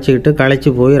ஆடி உழைச்சிக்கிட்டு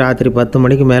களைச்சி போய் ராத்திரி 10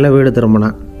 மணிக்கு மேலே வீடு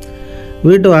திரும்பினான்.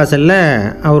 வீட்டு வாசலில்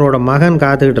அவரோட மகன்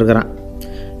காத்துக்கிட்டு இருக்கிறான்.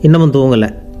 இன்னமும் தூங்கலை.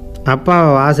 அப்பா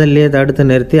வாசல்லையே தடுத்து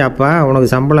நிறுத்தி, அப்பா உனக்கு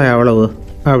சம்பளம் எவ்வளவு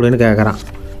அப்படின்னு கேட்குறான்.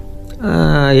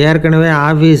 ஏற்கனவே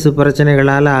ஆஃபீஸு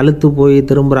பிரச்சனைகளால் அலுத்து போய்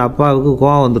திரும்புகிற அப்பாவுக்கு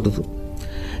கோவம் வந்துடுது.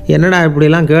 என்னடா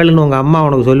இப்படிலாம் கேளுன்னு உங்கள் அம்மா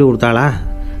உனக்கு சொல்லி கொடுத்தாளா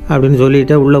அப்படின்னு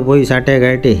சொல்லிவிட்டு உள்ளே போய் சட்டையை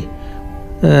கட்டி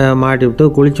மாட்டி விட்டு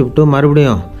குளிச்சு விட்டு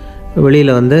மறுபடியும்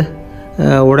வெளியில்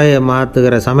உடையை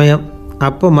மாற்றுகிற சமயம்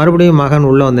அப்போ மறுபடியும் மகன்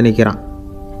உள்ளே நிற்கிறான்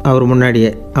அவர்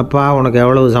முன்னாடியே. அப்பா உனக்கு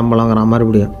எவ்வளவு சம்பளங்கிறான்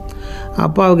மறுபடியும்.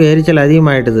 அப்பாவுக்கு எரிச்சல்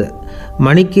அதிகமாகிட்டுது.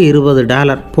 மணிக்கு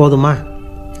 $20 போதுமா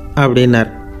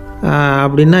அப்படின்னார்.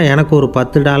 அப்படின்னா எனக்கு ஒரு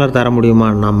 $10 தர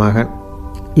முடியுமான்னா மகன்.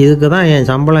 இதுக்கு தான் என்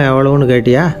சம்பளம் எவ்வளவுன்னு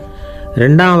கேட்டியா?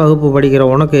 2ஆம் வகுப்பு படிக்கிற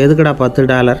உனக்கு எதுக்குடா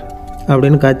 $10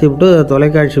 அப்படின்னு கத்திவிட்டு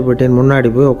தொலைக்காட்சி பெட்டியின் முன்னாடி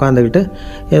போய் உட்காந்துக்கிட்டு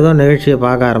ஏதோ நிகழ்ச்சியை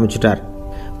பார்க்க ஆரம்பிச்சிட்டார்.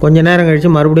 கொஞ்ச நேரம் கழித்து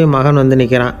மறுபடியும் மகன்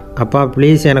நிற்கிறான். அப்பா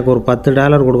ப்ளீஸ் எனக்கு ஒரு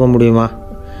 $10 கொடுக்க முடியுமா?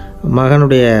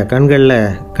 மகனுடைய கண்களில்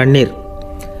கண்ணீர்.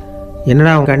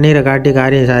 என்னடா அவன் கண்ணீரை காட்டி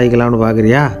காரியம் சாதிக்கலாம்னு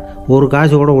பார்க்குறியா? ஒரு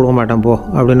காசு கூட கொடுக்க மாட்டான் போ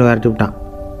அப்படின்னு விரட்டி விட்டான்.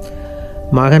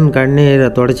 மகன் கண்ணீரை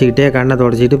தொடச்சிக்கிட்டே கண்ணை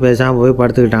தொடச்சிக்கிட்டு பேசாமல் போய்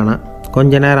படுத்துக்கிட்டானா.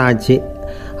 கொஞ்ச நேரம் ஆச்சு.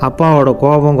 அப்பாவோட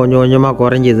கோபம் கொஞ்சம் கொஞ்சமாக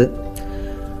குறைஞ்சிது.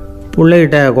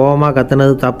 பிள்ளைகிட்ட கோபமாக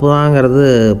கத்துனது தப்பு தாங்கிறது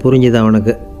புரிஞ்சுது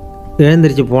அவனுக்கு.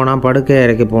 எழுந்திரிச்சு போனான், படுக்கை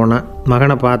இறக்கி போனான்.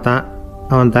 மகனை பார்த்தான்.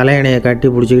 அவன் தலையணையை கட்டி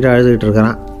பிடிச்சிக்கிட்டு அழுதுகிட்டு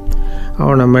இருக்கிறான்.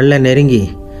 அவனை மெல்ல நெருங்கி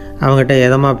அவங்ககிட்ட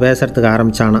எதமாக பேசுகிறதுக்கு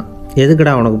ஆரம்பித்தானான்.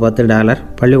 எதுக்குடா உனக்கு $10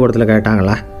 பள்ளிக்கூடத்தில்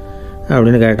கேட்டாங்களா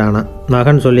அப்படின்னு கேட்டானான்.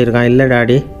 மகன் சொல்லியிருக்கான், இல்லை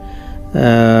டாடி,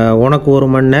 உனக்கு 1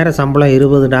 மணி நேரம் சம்பளம்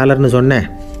 $20ன்னு சொன்னேன்.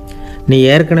 நீ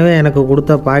ஏற்கனவே எனக்கு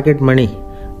கொடுத்த பாக்கெட் மணி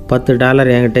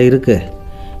 $10 என்கிட்ட இருக்குது.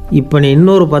 இப்போ நீ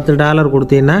இன்னொரு $10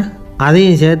 கொடுத்தீங்கன்னா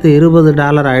அதையும் சேர்த்து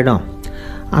 $20 ஆகிடும்.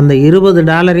 அந்த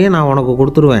 $20 நான் உனக்கு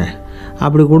கொடுத்துருவேன்.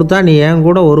 அப்படி கொடுத்தா நீ என்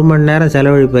கூட 1 மணி நேரம்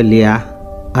செலவழிப்ப இல்லையா?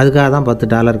 அதுக்காக தான்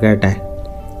 $10 கேட்டேன்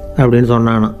அப்படின்னு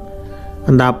சொன்னானான்.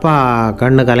 அந்த அப்பா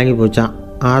கண்ணு கலங்கி போச்சான்.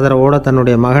 ஆதரவோடு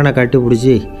தன்னுடைய மகனை கட்டி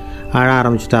பிடிச்சி அழ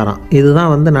ஆரம்பிச்சிட்டாராம்.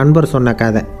 இதுதான் நண்பர் சொன்ன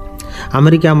கதை.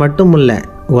 அமெரிக்கா மட்டும் இல்லை,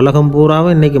 உலகம்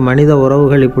பூராவும் இன்றைக்கி மனித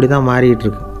உறவுகள் இப்படி தான்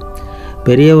மாறிட்டுருக்கு.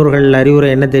 பெரியவர்கள் அறிவுரை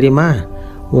என்ன தெரியுமா?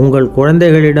 உங்கள்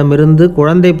குழந்தைகளிடமிருந்து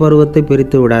குழந்தை பருவத்தை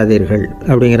பிரித்து விடாதீர்கள்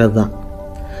அப்படிங்கிறது தான்.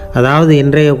 அதாவது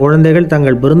இன்றைய குழந்தைகள்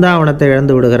தங்கள் பிருந்தாவனத்தை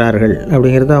இழந்து விடுகிறார்கள்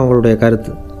அப்படிங்கிறது அவங்களுடைய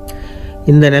கருத்து.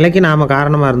 இந்த நிலைக்கு நாம்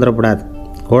காரணமாக இருந்துடக்கூடாது.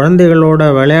 குழந்தைகளோட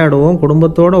விளையாடுவோம்,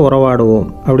 குடும்பத்தோடு உறவாடுவோம்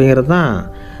அப்படிங்கிறது தான்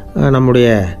நம்முடைய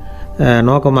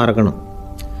நோக்கமாக இருக்கணும்.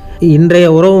 இன்றைய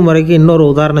உறவு முறைக்கு இன்னொரு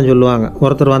உதாரணம் சொல்லுவாங்க.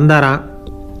 ஒருத்தர் வந்தாராம்,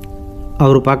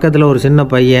 அவர் பக்கத்தில் ஒரு சின்ன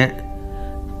பையன்.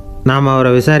 நாம்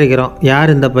அவரை விசாரிக்கிறோம்,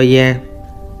 யார் இந்த பையன்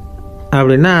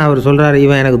அப்படின்னா அவர் சொல்கிறார்,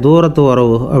 இவன் எனக்கு தூரத்து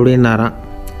உறவு அப்படின்னாராம்.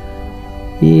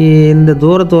 இந்த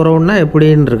தூரத்து உறவுன்னா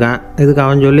எப்படின்னு இருக்கான். இதுக்கு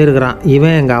அவன் சொல்லியிருக்கிறான்,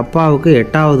 இவன் எங்கள் அப்பாவுக்கு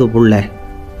 8வது புள்ள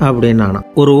அப்படின்னானான்.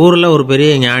 ஒரு ஊரில் ஒரு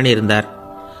பெரிய ஞானி இருந்தார்.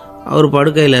 அவர்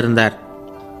படுக்கையில் இருந்தார்.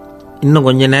 இன்னும்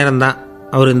கொஞ்சம் நேரம்தான்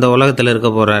அவர் இந்த உலகத்தில் இருக்க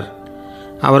போகிறார்.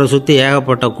 அவரை சுற்றி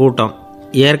ஏகப்பட்ட கூட்டம்.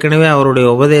 ஏற்கனவே அவருடைய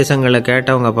உபதேசங்களை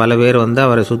கேட்டவங்க பல பேர்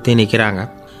அவரை சுற்றி நிற்கிறாங்க.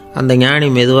 அந்த ஞானி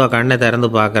மெதுவாக கண்ணை திறந்து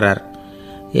பார்க்குறார்.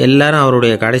 எல்லாரும்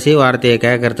அவருடைய கடைசி வார்த்தையை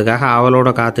கேட்கறதுக்காக அவளோட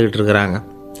காத்துக்கிட்டு இருக்கிறாங்க.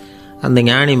 அந்த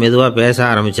ஞானி மெதுவாக பேச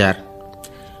ஆரம்பித்தார்.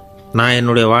 நான்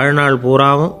என்னுடைய வாழ்நாள்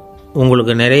பூராவும்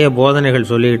உங்களுக்கு நிறைய போதனைகள்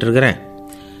சொல்லிக்கிட்டு இருக்கிறேன்.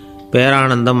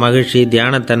 பேரானந்தம், மகிழ்ச்சி,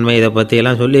 தியானத்தன்மை இதை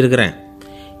பற்றியெல்லாம் சொல்லியிருக்கிறேன்.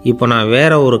 இப்போ நான்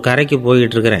வேறு ஒரு கரைக்கு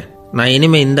போய்கிட்டுருக்கிறேன். நான்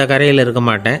இனிமேல் இந்த கரையில் இருக்க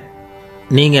மாட்டேன்.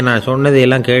 நீங்கள் நான்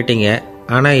சொன்னதையெல்லாம் கேட்டீங்க,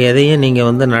 ஆனால் எதையும்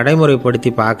நீங்கள்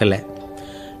நடைமுறைப்படுத்தி பார்க்கல.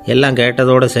 எல்லாம்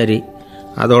கேட்டதோடு சரி,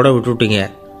 அதோடு விட்டுவிட்டீங்க.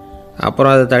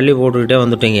 அப்புறம் அதை தள்ளி போட்டுக்கிட்டே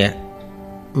வந்துட்டீங்க.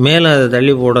 மேலும் அதை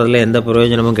தள்ளி போடுறதுல எந்த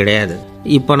பிரயோஜனமும் கிடையாது.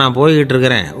 இப்போ நான் போய்கிட்டு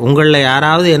இருக்கிறேன், உங்களில்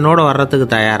யாராவது என்னோட வர்றதுக்கு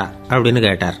தயாரா அப்படின்னு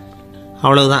கேட்டார்.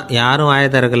 அவ்வளவுதான். யாரும் வாயை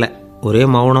திறக்கலை. ஒரே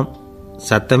மௌனம்,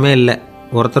 சத்தமே இல்லை.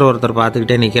 ஒருத்தர்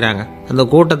பார்த்துக்கிட்டே நிற்கிறாங்க. அந்த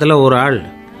கூட்டத்தில் ஒரு ஆள்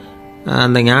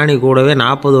அந்த ஞானி கூடவே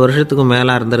 40 வருஷத்துக்கு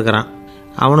மேலே இருந்திருக்கிறான்.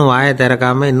 அவனும் வாயை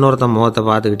திறக்காமல் இன்னொருத்தன் முகத்தை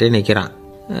பார்த்துக்கிட்டே நிற்கிறான்.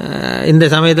 இந்த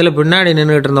சமயத்தில் பின்னாடி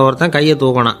நின்றுக்கிட்டு இருந்த ஒருத்தன் கையை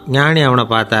தூக்கினான். ஞானி அவனை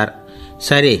பார்த்தார்.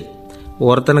 சரி,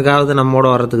 ஒருத்தனுக்காவது நம்மோட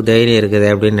வர்றதுக்கு தைரியம் இருக்குது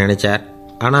அப்படின்னு நினச்சார்.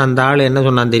 ஆனால் அந்த ஆள் என்ன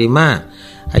சொன்னான் தெரியுமா?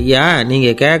 ஐயா,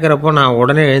 நீங்கள் கேட்குறப்போ நான்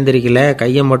உடனே எழுந்திருக்கல,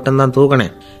 கையை மட்டும்தான்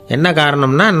தூக்கினேன். என்ன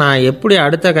காரணம்னா, நான் எப்படி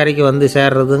அடுத்த கரைக்கு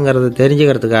சேர்றதுங்கிறது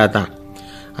தெரிஞ்சுக்கிறதுக்காகத்தான்.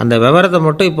 அந்த விவரத்தை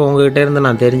மட்டும் இப்போ உங்ககிட்ட இருந்து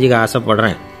நான் தெரிஞ்சுக்க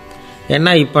ஆசைப்பட்றேன்.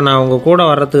 ஏன்னா இப்போ நான் உங்கள் கூட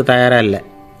வர்றதுக்கு தயாராக இல்லை.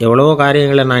 எவ்வளவோ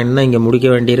காரியங்களை நான் இன்னும் இங்கே முடிக்க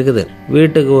வேண்டி இருக்குது.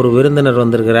 வீட்டுக்கு ஒரு விருந்தினர்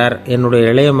வந்திருக்கிறார். என்னுடைய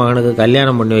இளைய மகனுக்கு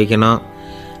கல்யாணம் பண்ணி வைக்கணும்.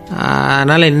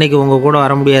 அதனால் இன்றைக்கி உங்கள் கூட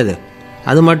வர முடியாது.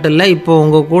 அது மட்டும் இல்லை, இப்போ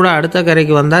உங்கள் கூட அடுத்த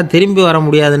கரைக்கு வந்தால் திரும்பி வர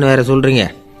முடியாதுன்னு வேறு சொல்கிறீங்க.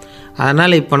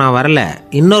 அதனால் இப்போ நான் வரலை.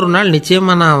 இன்னொரு நாள்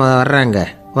நிச்சயமாக நான் வர்றேங்க,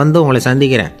 உங்களை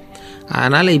சந்திக்கிறேன்.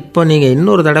 அதனால் இப்போ நீங்கள்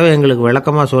இன்னொரு தடவை எங்களுக்கு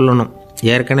விளக்கமாக சொல்லணும்.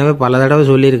 ஏற்கனவே பல தடவை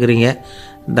சொல்லியிருக்கிறீங்க.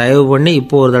 தயவு பண்ணி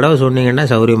இப்போ ஒரு தடவை சொன்னீங்கன்னா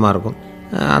சௌகரியமாக இருக்கும்.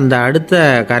 அந்த அடுத்த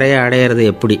கரையை அடையிறது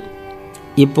எப்படி?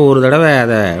 இப்போ ஒரு தடவை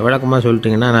அதை விளக்கமாக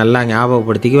சொல்லிட்டிங்கன்னா நல்லா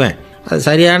ஞாபகப்படுத்திக்குவேன். அது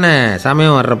சரியான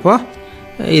சமயம் வர்றப்போ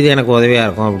இது எனக்கு உதவியாக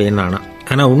இருக்கும் அப்படின்னு நானும்.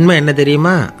 ஆனால் உண்மை என்ன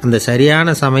தெரியுமா? அந்த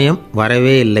சரியான சமயம்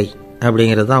வரவே இல்லை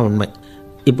அப்படிங்கிறது தான் உண்மை.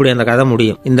 இப்படி அந்த கதை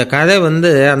முடியும். இந்த கதை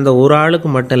அந்த ஒரு ஆளுக்கு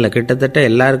மட்டும் இல்லை, கிட்டத்தட்ட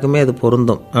எல்லாருக்குமே அது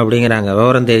பொருந்தும் அப்படிங்கிறாங்க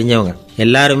விவரம் தெரிஞ்சவங்க.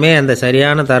 எல்லாருமே அந்த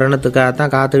சரியான தருணத்துக்காக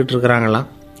தான் காத்துக்கிட்டு இருக்கிறாங்களாம்.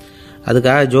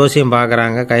 அதுக்காக ஜோசியம்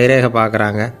பார்க்குறாங்க, கைரேகை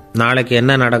பார்க்குறாங்க. நாளைக்கு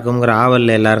என்ன நடக்குங்கிற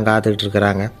ஆவலில் எல்லோரும் காத்துக்கிட்டு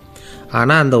இருக்கிறாங்க.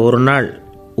 ஆனால் அந்த ஒரு நாள்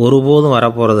ஒருபோதும்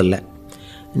வரப்போகிறதில்ல.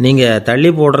 நீங்கள் தள்ளி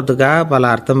போடுறதுக்காக பல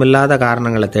அர்த்தமில்லாத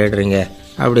காரணங்களை தேடுறீங்க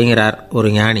அப்படிங்கிறார் ஒரு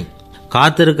ஞானி.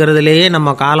 காத்திருக்கிறதுலேயே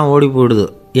நம்ம காலம் ஓடி போயிடுது.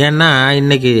 ஏன்னா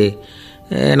இன்றைக்கி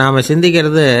நாம்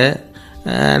சிந்திக்கிறது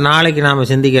நாளைக்கு நாம்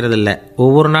சிந்திக்கிறது இல்லை.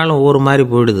 ஒவ்வொரு நாளும் ஒவ்வொரு மாதிரி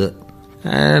போயிடுது.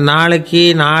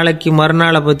 நாளைக்கு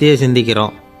மறுநாளை பற்றியே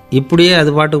சிந்திக்கிறோம். இப்படியே அது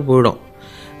பாட்டுக்கு போயிடும்.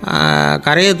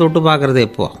 கரையை தொட்டு பார்க்குறது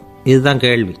எப்போ? இதுதான்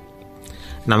கேள்வி.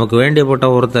 நமக்கு வேண்டியப்பட்ட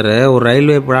ஒருத்தர் ஒரு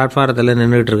ரயில்வே பிளாட்ஃபாரத்தில்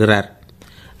நின்றுட்டு இருக்கிறார்.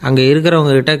 அங்கே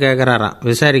இருக்கிறவங்ககிட்ட கேட்குறாராம்,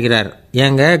 விசாரிக்கிறார்.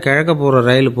 ஏங்க கிழக்க போகிற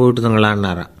ரயில்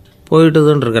போயிட்டுதுங்களான்னாராம்.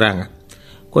 போயிட்டுதுன்னு இருக்கிறாங்க.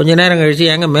 கொஞ்ச நேரம் கழித்து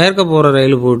ஏங்க மேற்க போகிற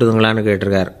ரயில் போயிட்டுதுங்களான்னு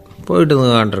கேட்டிருக்காரு.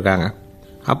 போயிட்டுதுங்களான் இருக்காங்க.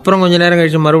 அப்புறம் கொஞ்சம் நேரம்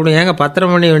கழித்து மறுபடியும் ஏங்க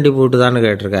 10:30 மணி வண்டி போயிட்டுதான்னு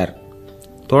கேட்டிருக்கார்.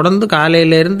 தொடர்ந்து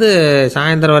காலையிலேருந்து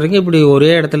சாயந்தரம் வரைக்கும் இப்படி ஒரே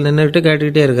இடத்துல நின்றுட்டு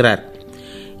கேட்டுக்கிட்டே இருக்கிறார்.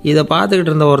 இதை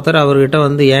பார்த்துக்கிட்டு இருந்த ஒருத்தர்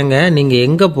அவர்கிட்ட ஏங்க நீங்கள்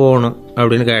எங்கே போகணும்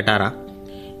அப்படின்னு கேட்டாராம்.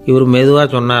 இவர் மெதுவாக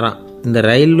சொன்னாராம், இந்த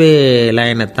ரயில்வே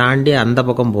லைனை தாண்டி அந்த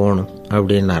பக்கம் போகணும்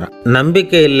அப்படின்னாராம்.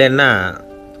 நம்பிக்கை இல்லைன்னா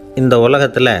இந்த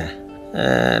உலகத்தில்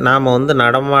நாம்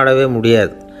நடமாடவே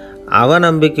முடியாது.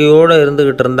 அவநம்பிக்கையோடு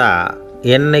இருந்துக்கிட்டு இருந்தால்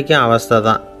என்றைக்கும் அவஸ்தை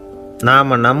தான்.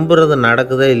 நாம் நம்புறது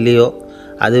நடக்குதோ இல்லையோ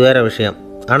அது வேறு விஷயம்.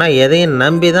 ஆனால் எதையும்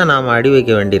நம்பி தான் நாம் அடி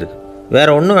வைக்க வேண்டியிருக்கு.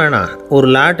 வேறு ஒன்றும் வேணாம். ஒரு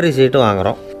லாட்ரி சீட்டு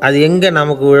வாங்குகிறோம். அது எங்கே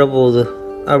நமக்கு விழப்போகுது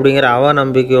அப்படிங்கிற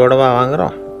அவநம்பிக்கையோடவா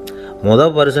வாங்குகிறோம்.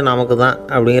 பரிசு நமக்கு தான்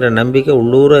அப்படிங்கிற நம்பிக்கை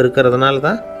உள்ளூர இருக்கிறதுனால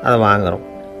தான் அதை வாங்குகிறோம்.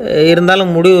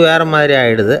 இருந்தாலும் முடிவு வேறு மாதிரி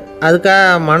ஆகிடுது.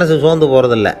 அதுக்காக மனசு சோர்ந்து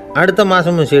போகிறதில்ல. அடுத்த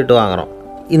மாதமும் சீட்டு வாங்குகிறோம்.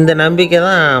 இந்த நம்பிக்கை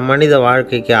தான் மனித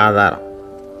வாழ்க்கைக்கு ஆதாரம்.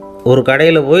 ஒரு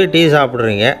கடையில் போய் டீ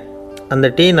சாப்பிட்றீங்க. அந்த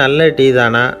டீ நல்ல டீ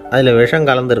தானா, அதில் விஷம்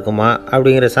கலந்துருக்குமா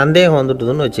அப்படிங்கிற சந்தேகம்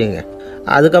வந்துட்டுதுன்னு வச்சுங்க.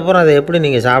 அதுக்கப்புறம் அதை எப்படி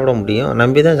நீங்கள் சாப்பிட முடியும்?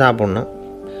 நம்பி தான் சாப்பிட்ணும்.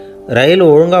 ரயில்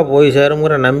ஒழுங்காக போய்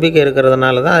சேருங்கிற நம்பிக்கை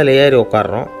இருக்கிறதுனால தான் அதில் ஏறி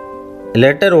உட்காடுறோம்.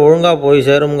 லெட்டர் ஒழுங்காக போய்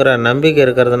சேருங்கிற நம்பிக்கை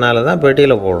இருக்கிறதுனால தான்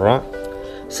பெட்டியில் போடுறோம்.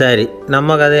 சரி,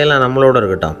 நம்ம கதையெல்லாம் நம்மளோட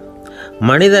இருக்கட்டும்.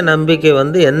 மனித நம்பிக்கை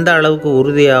எந்த அளவுக்கு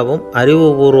உறுதியாகவும்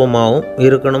அறிவுபூர்வமாகவும்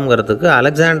இருக்கணுங்கிறதுக்கு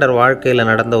அலெக்சாண்டர் வாழ்க்கையில்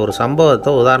நடந்த ஒரு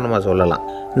சம்பவத்தை உதாரணமாக சொல்லலாம்.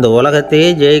 இந்த உலகத்தையே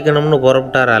ஜெயிக்கணும்னு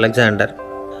புறப்பட்டார் அலெக்சாண்டர்.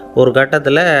 ஒரு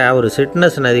கட்டத்தில் அவர்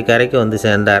சிட்னஸ் நதி கரைக்கு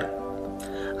சேர்ந்தார்.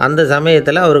 அந்த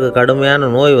சமயத்தில் அவருக்கு கடுமையான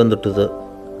நோய் வந்துட்டுது.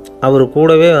 அவர்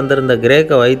கூடவே வந்திருந்த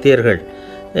கிரேக்க வைத்தியர்கள்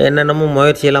என்னென்னமோ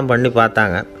முயற்சியெல்லாம் பண்ணி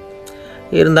பார்த்தாங்க.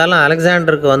 இருந்தாலும்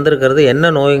அலெக்சாண்டருக்கு வந்திருக்கிறது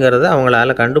என்ன நோய்ங்கிறத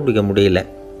அவங்களால கண்டுபிடிக்க முடியல.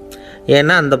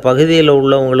 ஏன்னா அந்த பகுதியில்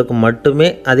உள்ளவங்களுக்கு மட்டுமே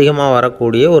அதிகமாக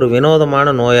வரக்கூடிய ஒரு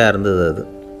வினோதமான நோயாக இருந்தது அது.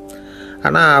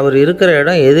 ஆனால் அவர் இருக்கிற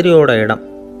இடம் எதிரியோட இடம்,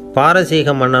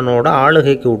 பாரசீக மன்னனோட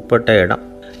ஆளுகைக்கு உட்பட்ட இடம்.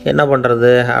 என்ன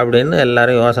பண்ணுறது அப்படின்னு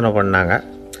எல்லாரும் யோசனை பண்ணாங்க.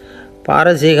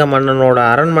 பாரசீக மன்னனோட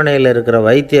அரண்மனையில் இருக்கிற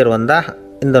வைத்தியர் வந்தால்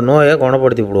இந்த நோயை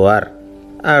குணப்படுத்தி விடுவார்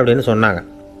அப்படின்னு சொன்னாங்க.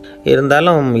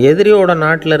 இருந்தாலும் எதிரியோட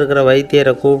நாட்டில் இருக்கிற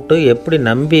வைத்தியரை கூப்பிட்டு எப்படி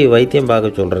நம்பி வைத்தியம்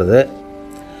பார்க்க சொல்கிறது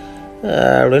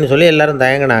அப்படின்னு சொல்லி எல்லோரும்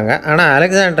தயங்கினாங்க. ஆனால்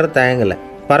அலெக்சாண்டர் தயங்கலை.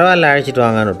 பரவாயில்ல, அழைச்சிட்டு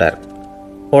வாங்கன்னு விட்டார்.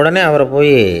 உடனே அவரை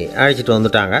போய் அழைச்சிட்டு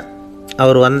வந்துட்டாங்க.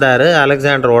 அவர் வந்தார்.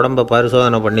 அலெக்சாண்டர் உடம்பை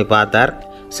பரிசோதனை பண்ணி பார்த்தார்.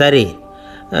 சரி,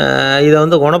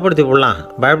 இதை குணப்படுத்தி விடலாம்,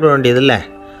 பயப்பட வேண்டியதில்லை.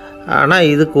 ஆனால்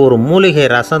இதுக்கு ஒரு மூலிகை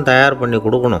ரசம் தயார் பண்ணி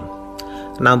கொடுக்கணும்.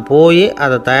 நான் போய்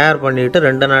அதை தயார் பண்ணிவிட்டு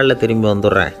 2 நாளில் திரும்பி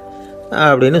வந்துடுறேன்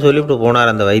அப்படின்னு சொல்லிவிட்டு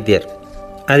போனார் அந்த வைத்தியர்.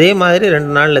 அதே மாதிரி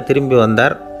 2 நாளில் திரும்பி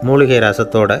வந்தார் மூலிகை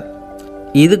ரசத்தோடு.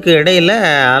 இதுக்கு இடையில்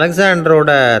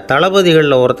அலெக்சாண்டரோட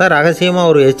தளபதிகளில் ஒருத்தர் ரகசியமாக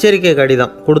ஒரு எச்சரிக்கை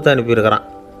கடிதம் கொடுத்து அனுப்பியிருக்கிறான்.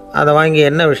 அதை வாங்கி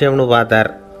என்ன விஷயம்னு பார்த்தார்.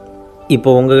 இப்போ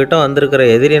உங்ககிட்ட வந்திருக்கிற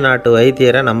எதிரி நாட்டு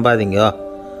வைத்தியரை நம்பாதீங்க.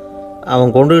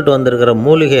 அவன் கொண்டுகிட்டு வந்திருக்கிற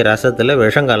மூலிகை ரசத்தில்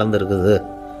விஷம் கலந்துருக்குது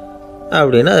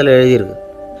அப்படின்னு அதில் எழுதியிருக்கு.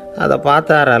 அதை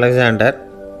பார்த்தார் அலெக்சாண்டர்.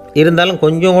 இருந்தாலும்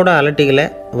கொஞ்சம் கூட அலட்டிக்கலை.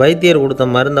 வைத்தியர் கொடுத்த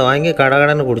மருந்தை வாங்கி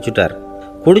கடகடன்னு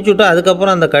குடிச்சுட்டு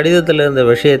அதுக்கப்புறம் அந்த கடிதத்தில் இருந்த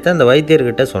விஷயத்தை அந்த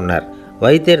வைத்தியர்கிட்ட சொன்னார்.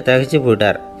 வைத்தியர் திகைச்சு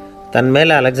போயிட்டார். தன்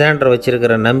மேலே அலெக்சாண்டர்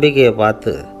வச்சுருக்கிற நம்பிக்கையை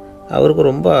பார்த்து அவருக்கு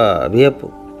ரொம்ப வியப்பு.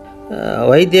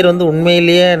 வைத்தியர்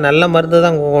உண்மையிலேயே நல்ல மருந்து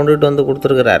தான் கொண்டுகிட்டு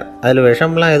கொடுத்துருக்கிறார். அதில்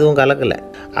விஷம்லாம் எதுவும் கலக்கலை.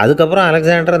 அதுக்கப்புறம்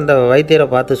அலெக்சாண்டர் அந்த வைத்தியரை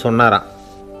பார்த்து சொன்னாராம்,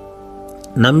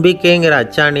 நம்பிக்கைங்கிற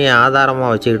அச்சாணியை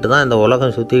ஆதாரமாக வச்சுக்கிட்டு தான் இந்த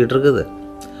உலகம் சுற்றிக்கிட்டு இருக்குது.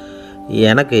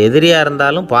 எனக்கு எதிரியாக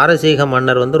இருந்தாலும் பாரசீக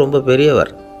மன்னர் ரொம்ப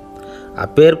பெரியவர்.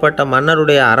 அப்பேற்பட்ட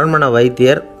மன்னருடைய அரண்மனை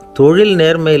வைத்தியர் தொழில்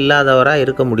நேர்மை இல்லாதவராக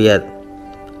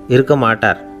இருக்க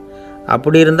மாட்டார்.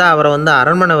 அப்படி இருந்தால் அவரை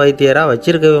அரண்மனை வைத்தியராக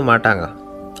வச்சிருக்கவே மாட்டாங்க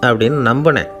அப்படின்னு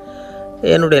நம்பினேன்.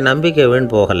 என்னுடைய நம்பிக்கை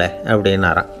வீண் போகலை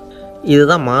அப்படின்னாராம்.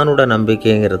 இதுதான் மானுட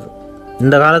நம்பிக்கைங்கிறது.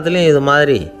 இந்த காலத்துலேயும் இது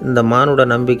மாதிரி இந்த மானுட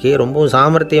நம்பிக்கையை ரொம்பவும்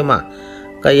சாமர்த்தியமாக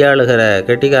கையாளுகிற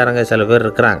கெட்டிக்காரங்க சில பேர்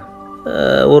இருக்கிறாங்க.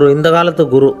 இந்த காலத்து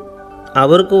குரு,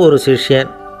 அவருக்கு ஒரு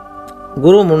சிஷ்யன்.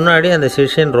 குரு முன்னாடி அந்த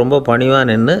சிஷ்யன் ரொம்ப பணிவாக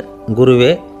நின்று,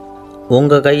 குருவே,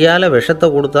 உங்கள் கையால் விஷத்தை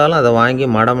கொடுத்தாலும் அதை வாங்கி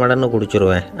மடமடன்னு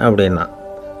குடிச்சிருவேன் அப்படின்னா.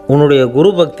 உன்னுடைய குரு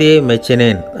பக்தியை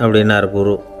மெச்சினேன் அப்படின்னார்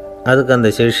குரு. அதுக்கு அந்த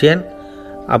சிஷ்யன்,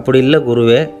 அப்படி இல்லை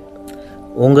குருவே,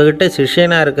 உங்ககிட்ட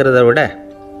சிஷ்யனாக இருக்கிறத விட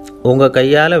உங்கள்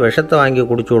கையால் விஷத்தை வாங்கி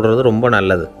குடிச்சு விட்றது ரொம்ப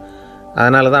நல்லது,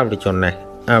 அதனால தான் அப்படி சொன்னேன்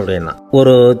அப்படின்னா.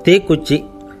 ஒரு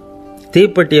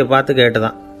தீப்பெட்டியை பார்த்து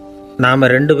கேட்டுதான், நாம்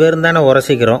 2 பேரும் தானே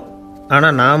உரசிக்கிறோம்,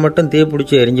 ஆனால் நான் மட்டும்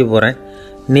தீப்பிடிச்சி எரிஞ்சு போகிறேன்,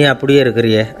 நீ அப்படியே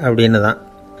இருக்கிறியே அப்படின்னு தான்.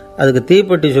 அதுக்கு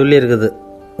தீப்பெட்டி சொல்லியிருக்குது,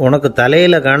 உனக்கு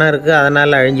தலையில் கணம் இருக்குது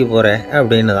அதனால் அழிஞ்சு போகிற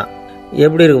அப்படின்னு தான்.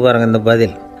 எப்படி இருக்குது பாருங்கள் இந்த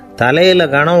பதில்.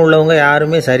 தலையில் கணம் உள்ளவங்க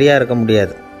யாருமே சரியாக இருக்க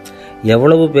முடியாது.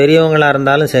 எவ்வளவு பெரியவங்களாக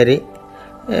இருந்தாலும் சரி,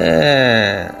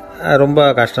 ரொம்ப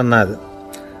கஷ்டம்தான் அது.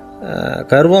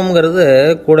 கர்வம்ங்கிறது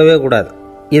கூடவே கூடாது.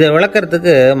 இதை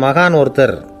விளக்கிறதுக்கு மகான்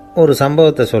ஒருத்தர் ஒரு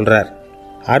சம்பவத்தை சொல்கிறார்.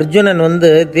 அர்ஜுனன்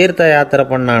தீர்த்த யாத்திரை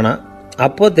பண்ணானா.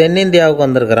 அப்போது தென்னிந்தியாவுக்கு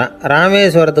வந்திருக்கிறான்.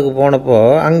 ராமேஸ்வரத்துக்கு போனப்போ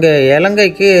அங்கே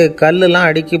இலங்கைக்கு கல்லுலாம்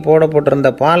அடுக்கி போடப்பட்டிருந்த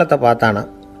பாலத்தை பார்த்தானா.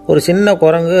 ஒரு சின்ன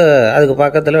குரங்கு அதுக்கு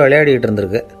பக்கத்தில் விளையாடிக்கிட்டு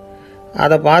இருந்திருக்கு.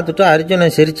 அதை பார்த்துட்டு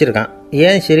அர்ஜுனன் சிரிச்சிருக்கான்.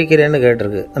 ஏன் சிரிக்கிறேன்னு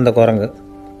கேட்டிருக்கு அந்த குரங்கு.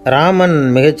 ராமன்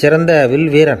மிகச்சிறந்த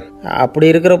வில் வீரன். அப்படி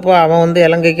இருக்கிறப்போ அவன்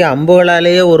இலங்கைக்கு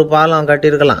அம்புகளாலேயே ஒரு பாலம்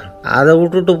கட்டியிருக்கலாம். அதை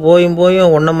விட்டுட்டு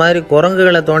போயும் உன்ன மாதிரி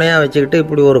குரங்குகளை துணையாக வச்சுக்கிட்டு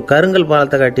இப்படி ஒரு கருங்கல்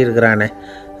பாலத்தை கட்டியிருக்கிறானே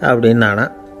அப்படின்னு நானா.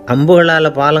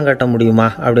 அம்புகளால் பாலம் கட்ட முடியுமா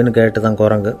அப்படின்னு கேட்டு தான்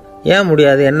குரங்கு. ஏன்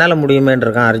முடியாது, என்னால் முடியுமேன்னு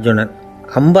இருக்கான் அர்ஜுனன்.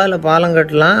 அம்பால் பாலம்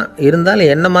கட்டலாம்,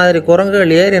 இருந்தாலும் என்ன மாதிரி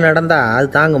குரங்குகள் ஏறி நடந்தால் அது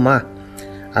தாங்குமா?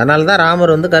 அதனால தான்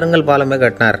ராமர் வந்து கருங்கல் பாலமே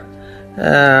கட்டினார்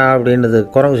அப்படின்றது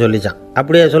குரங்கு சொல்லிச்சான்.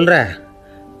 அப்படியே சொல்கிற,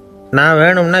 நான்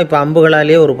வேணும்னா இப்போ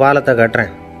அம்புகளாலேயே ஒரு பாலத்தை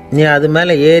கட்டுறேன், நீ அது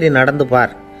மேலே ஏறி நடந்து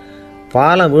பார்.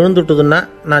 பாலம் விழுந்துட்டுதுன்னா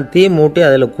நான் தீ மூட்டி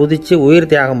அதில் குதித்து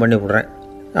உயிர் தியாகம் பண்ணி விட்றேன்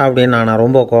அப்படின்னு நான்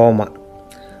ரொம்ப கோபமாக.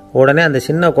 உடனே அந்த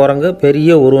சின்ன குரங்கு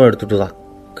பெரிய உருவம் எடுத்துட்டு தான்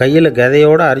கையில்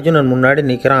கதையோடு அர்ஜுனன் முன்னாடி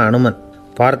நிற்கிறான் அனுமன்.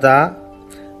 பார்த்தா,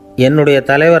 என்னுடைய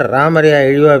தலைவர் ராமரையா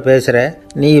இழிவாக பேசுகிற,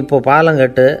 நீ இப்போ பாலம்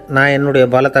கட்டு, நான் என்னுடைய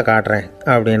பலத்தை காட்டுறேன்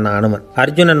அப்படின்னா அனுமன்.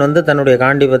 அர்ஜுனன் வந்து தன்னுடைய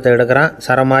காண்டிபத்தை எடுக்கிறான்,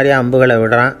 சரமாரியாக அம்புகளை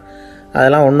விடுறான்.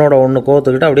 அதெல்லாம் ஒன்றோட ஒன்று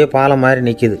கோத்துக்கிட்டு அப்படியே பாலம் மாதிரி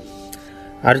நிற்கிது.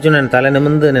 அர்ஜுனன் தலை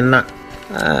நிமிர்ந்து நின்னான்.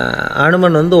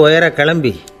 அனுமன் வந்து உயர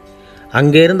கிளம்பி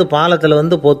அங்கேருந்து பாலத்தில்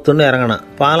வந்து பொத்துன்னு இறங்கினான்.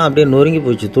 பாலம் அப்படியே நொறுங்கி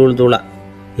போச்சு தூள் தூளாக.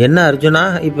 என்ன அர்ஜுனா,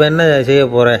 இப்போ என்ன செய்ய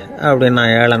போகிற அப்படின்னா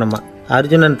ஏளனமா.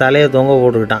 அர்ஜுனன் தலையை தொங்க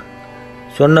போட்டுக்கிட்டான்.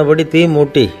 சொன்னபடி தீ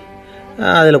மூட்டி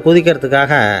அதில்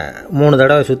குதிக்கிறதுக்காக 3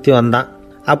 தடவை சுற்றி வந்தான்.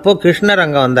 அப்போது கிருஷ்ணர்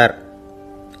அங்கே வந்தார்.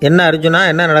 என்ன அர்ஜுனா,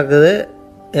 என்ன நடக்குது,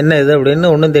 என்ன இது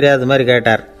அப்படின்னு ஒன்றும் தெரியாத மாதிரி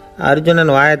கேட்டார்.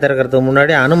 அர்ஜுனன் வாயை திறக்கிறதுக்கு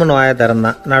முன்னாடி அனுமன் வாயை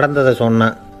திறந்தான், நடந்ததை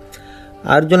சொன்னான்.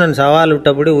 அர்ஜுனன் சவால்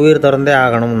விட்டபடி உயிர் திறந்தே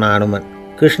ஆகணும்னா அனுமன்.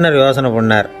 கிருஷ்ணர் யோசனை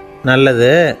பண்ணார். நல்லது,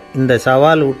 இந்த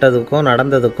சவால் விட்டதுக்கும்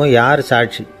நடந்ததுக்கும் யார்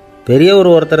சாட்சி? பெரிய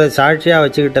ஒருத்தரை சாட்சியாக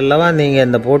வச்சுக்கிட்டல்லவா நீங்கள்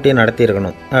இந்த போட்டியை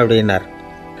நடத்தியிருக்கணும் அப்படின்னார்.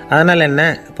 அதனால் என்ன,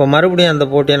 இப்போ மறுபடியும் அந்த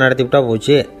போட்டியை நடத்திவிட்டா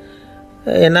போச்சு,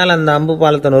 என்னால் அந்த அம்பு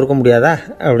பாலத்தை நொறுக்க முடியாதா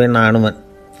அப்படின்னா அனுமன்.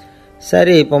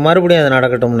 சரி, இப்போ மறுபடியும் அது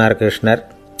நடக்கட்டும்னார் கிருஷ்ணர்.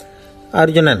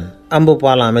 அர்ஜுனன் அம்பு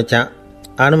பாலம் அமைச்சான்.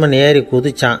 அனுமன் ஏறி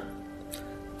குதிச்சான்.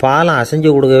 பாலம் அசைஞ்சு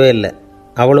கொடுக்கவே இல்லை,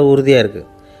 அவ்வளோ உறுதியாக இருக்குது.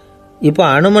 இப்போ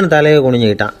அனுமன் தலையை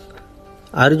குனிஞ்சிக்கிட்டான்.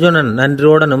 அர்ஜுனன்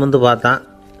நன்றியோடு நிமிர்ந்து பார்த்தான்.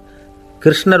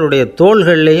 கிருஷ்ணருடைய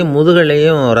தோள்கள்லேயும்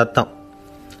முதுகள்லேயும் ரத்தம்.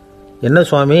 என்ன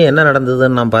சுவாமி, என்ன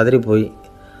நடந்ததுன்னு நான் பதறி போய்,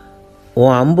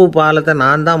 உன் அம்பு பாலத்தை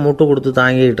நான் தான் முட்டு கொடுத்து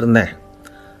தாங்கிக்கிட்டு இருந்தேன்.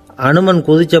 அனுமன்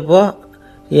குதித்தப்போ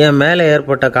என் மேலே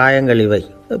ஏற்பட்ட காயங்கள் இவை.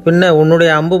 பின்ன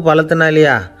உன்னுடைய அம்பு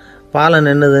பலத்தினாலேயா பாலம்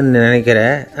நின்றுதுன்னு நினைக்கிற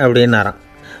அப்படின்னாரான்.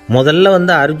 முதல்ல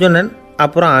வந்து அர்ஜுனன்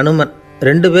அப்புறம் அனுமன்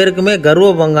 2 பேருக்குமே கர்வ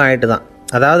பங்கம் ஆகிட்டு தான்.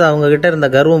 அதாவது அவங்கக்கிட்ட இருந்த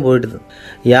கர்வம் போயிட்டுது.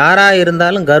 யாராக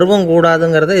இருந்தாலும் கர்வம்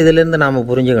கூடாதுங்கிறத இதிலேருந்து நாம்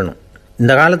புரிஞ்சுக்கணும்.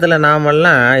 இந்த காலத்தில்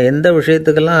நாமெல்லாம் எந்த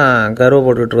விஷயத்துக்கெல்லாம்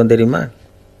கர்வப்பட்டுருக்கோம் தெரியுமா?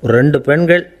 2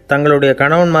 பெண்கள் தங்களுடைய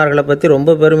கணவன்மார்களை பற்றி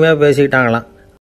ரொம்ப பெருமையாக பேசிக்கிட்டாங்களாம்.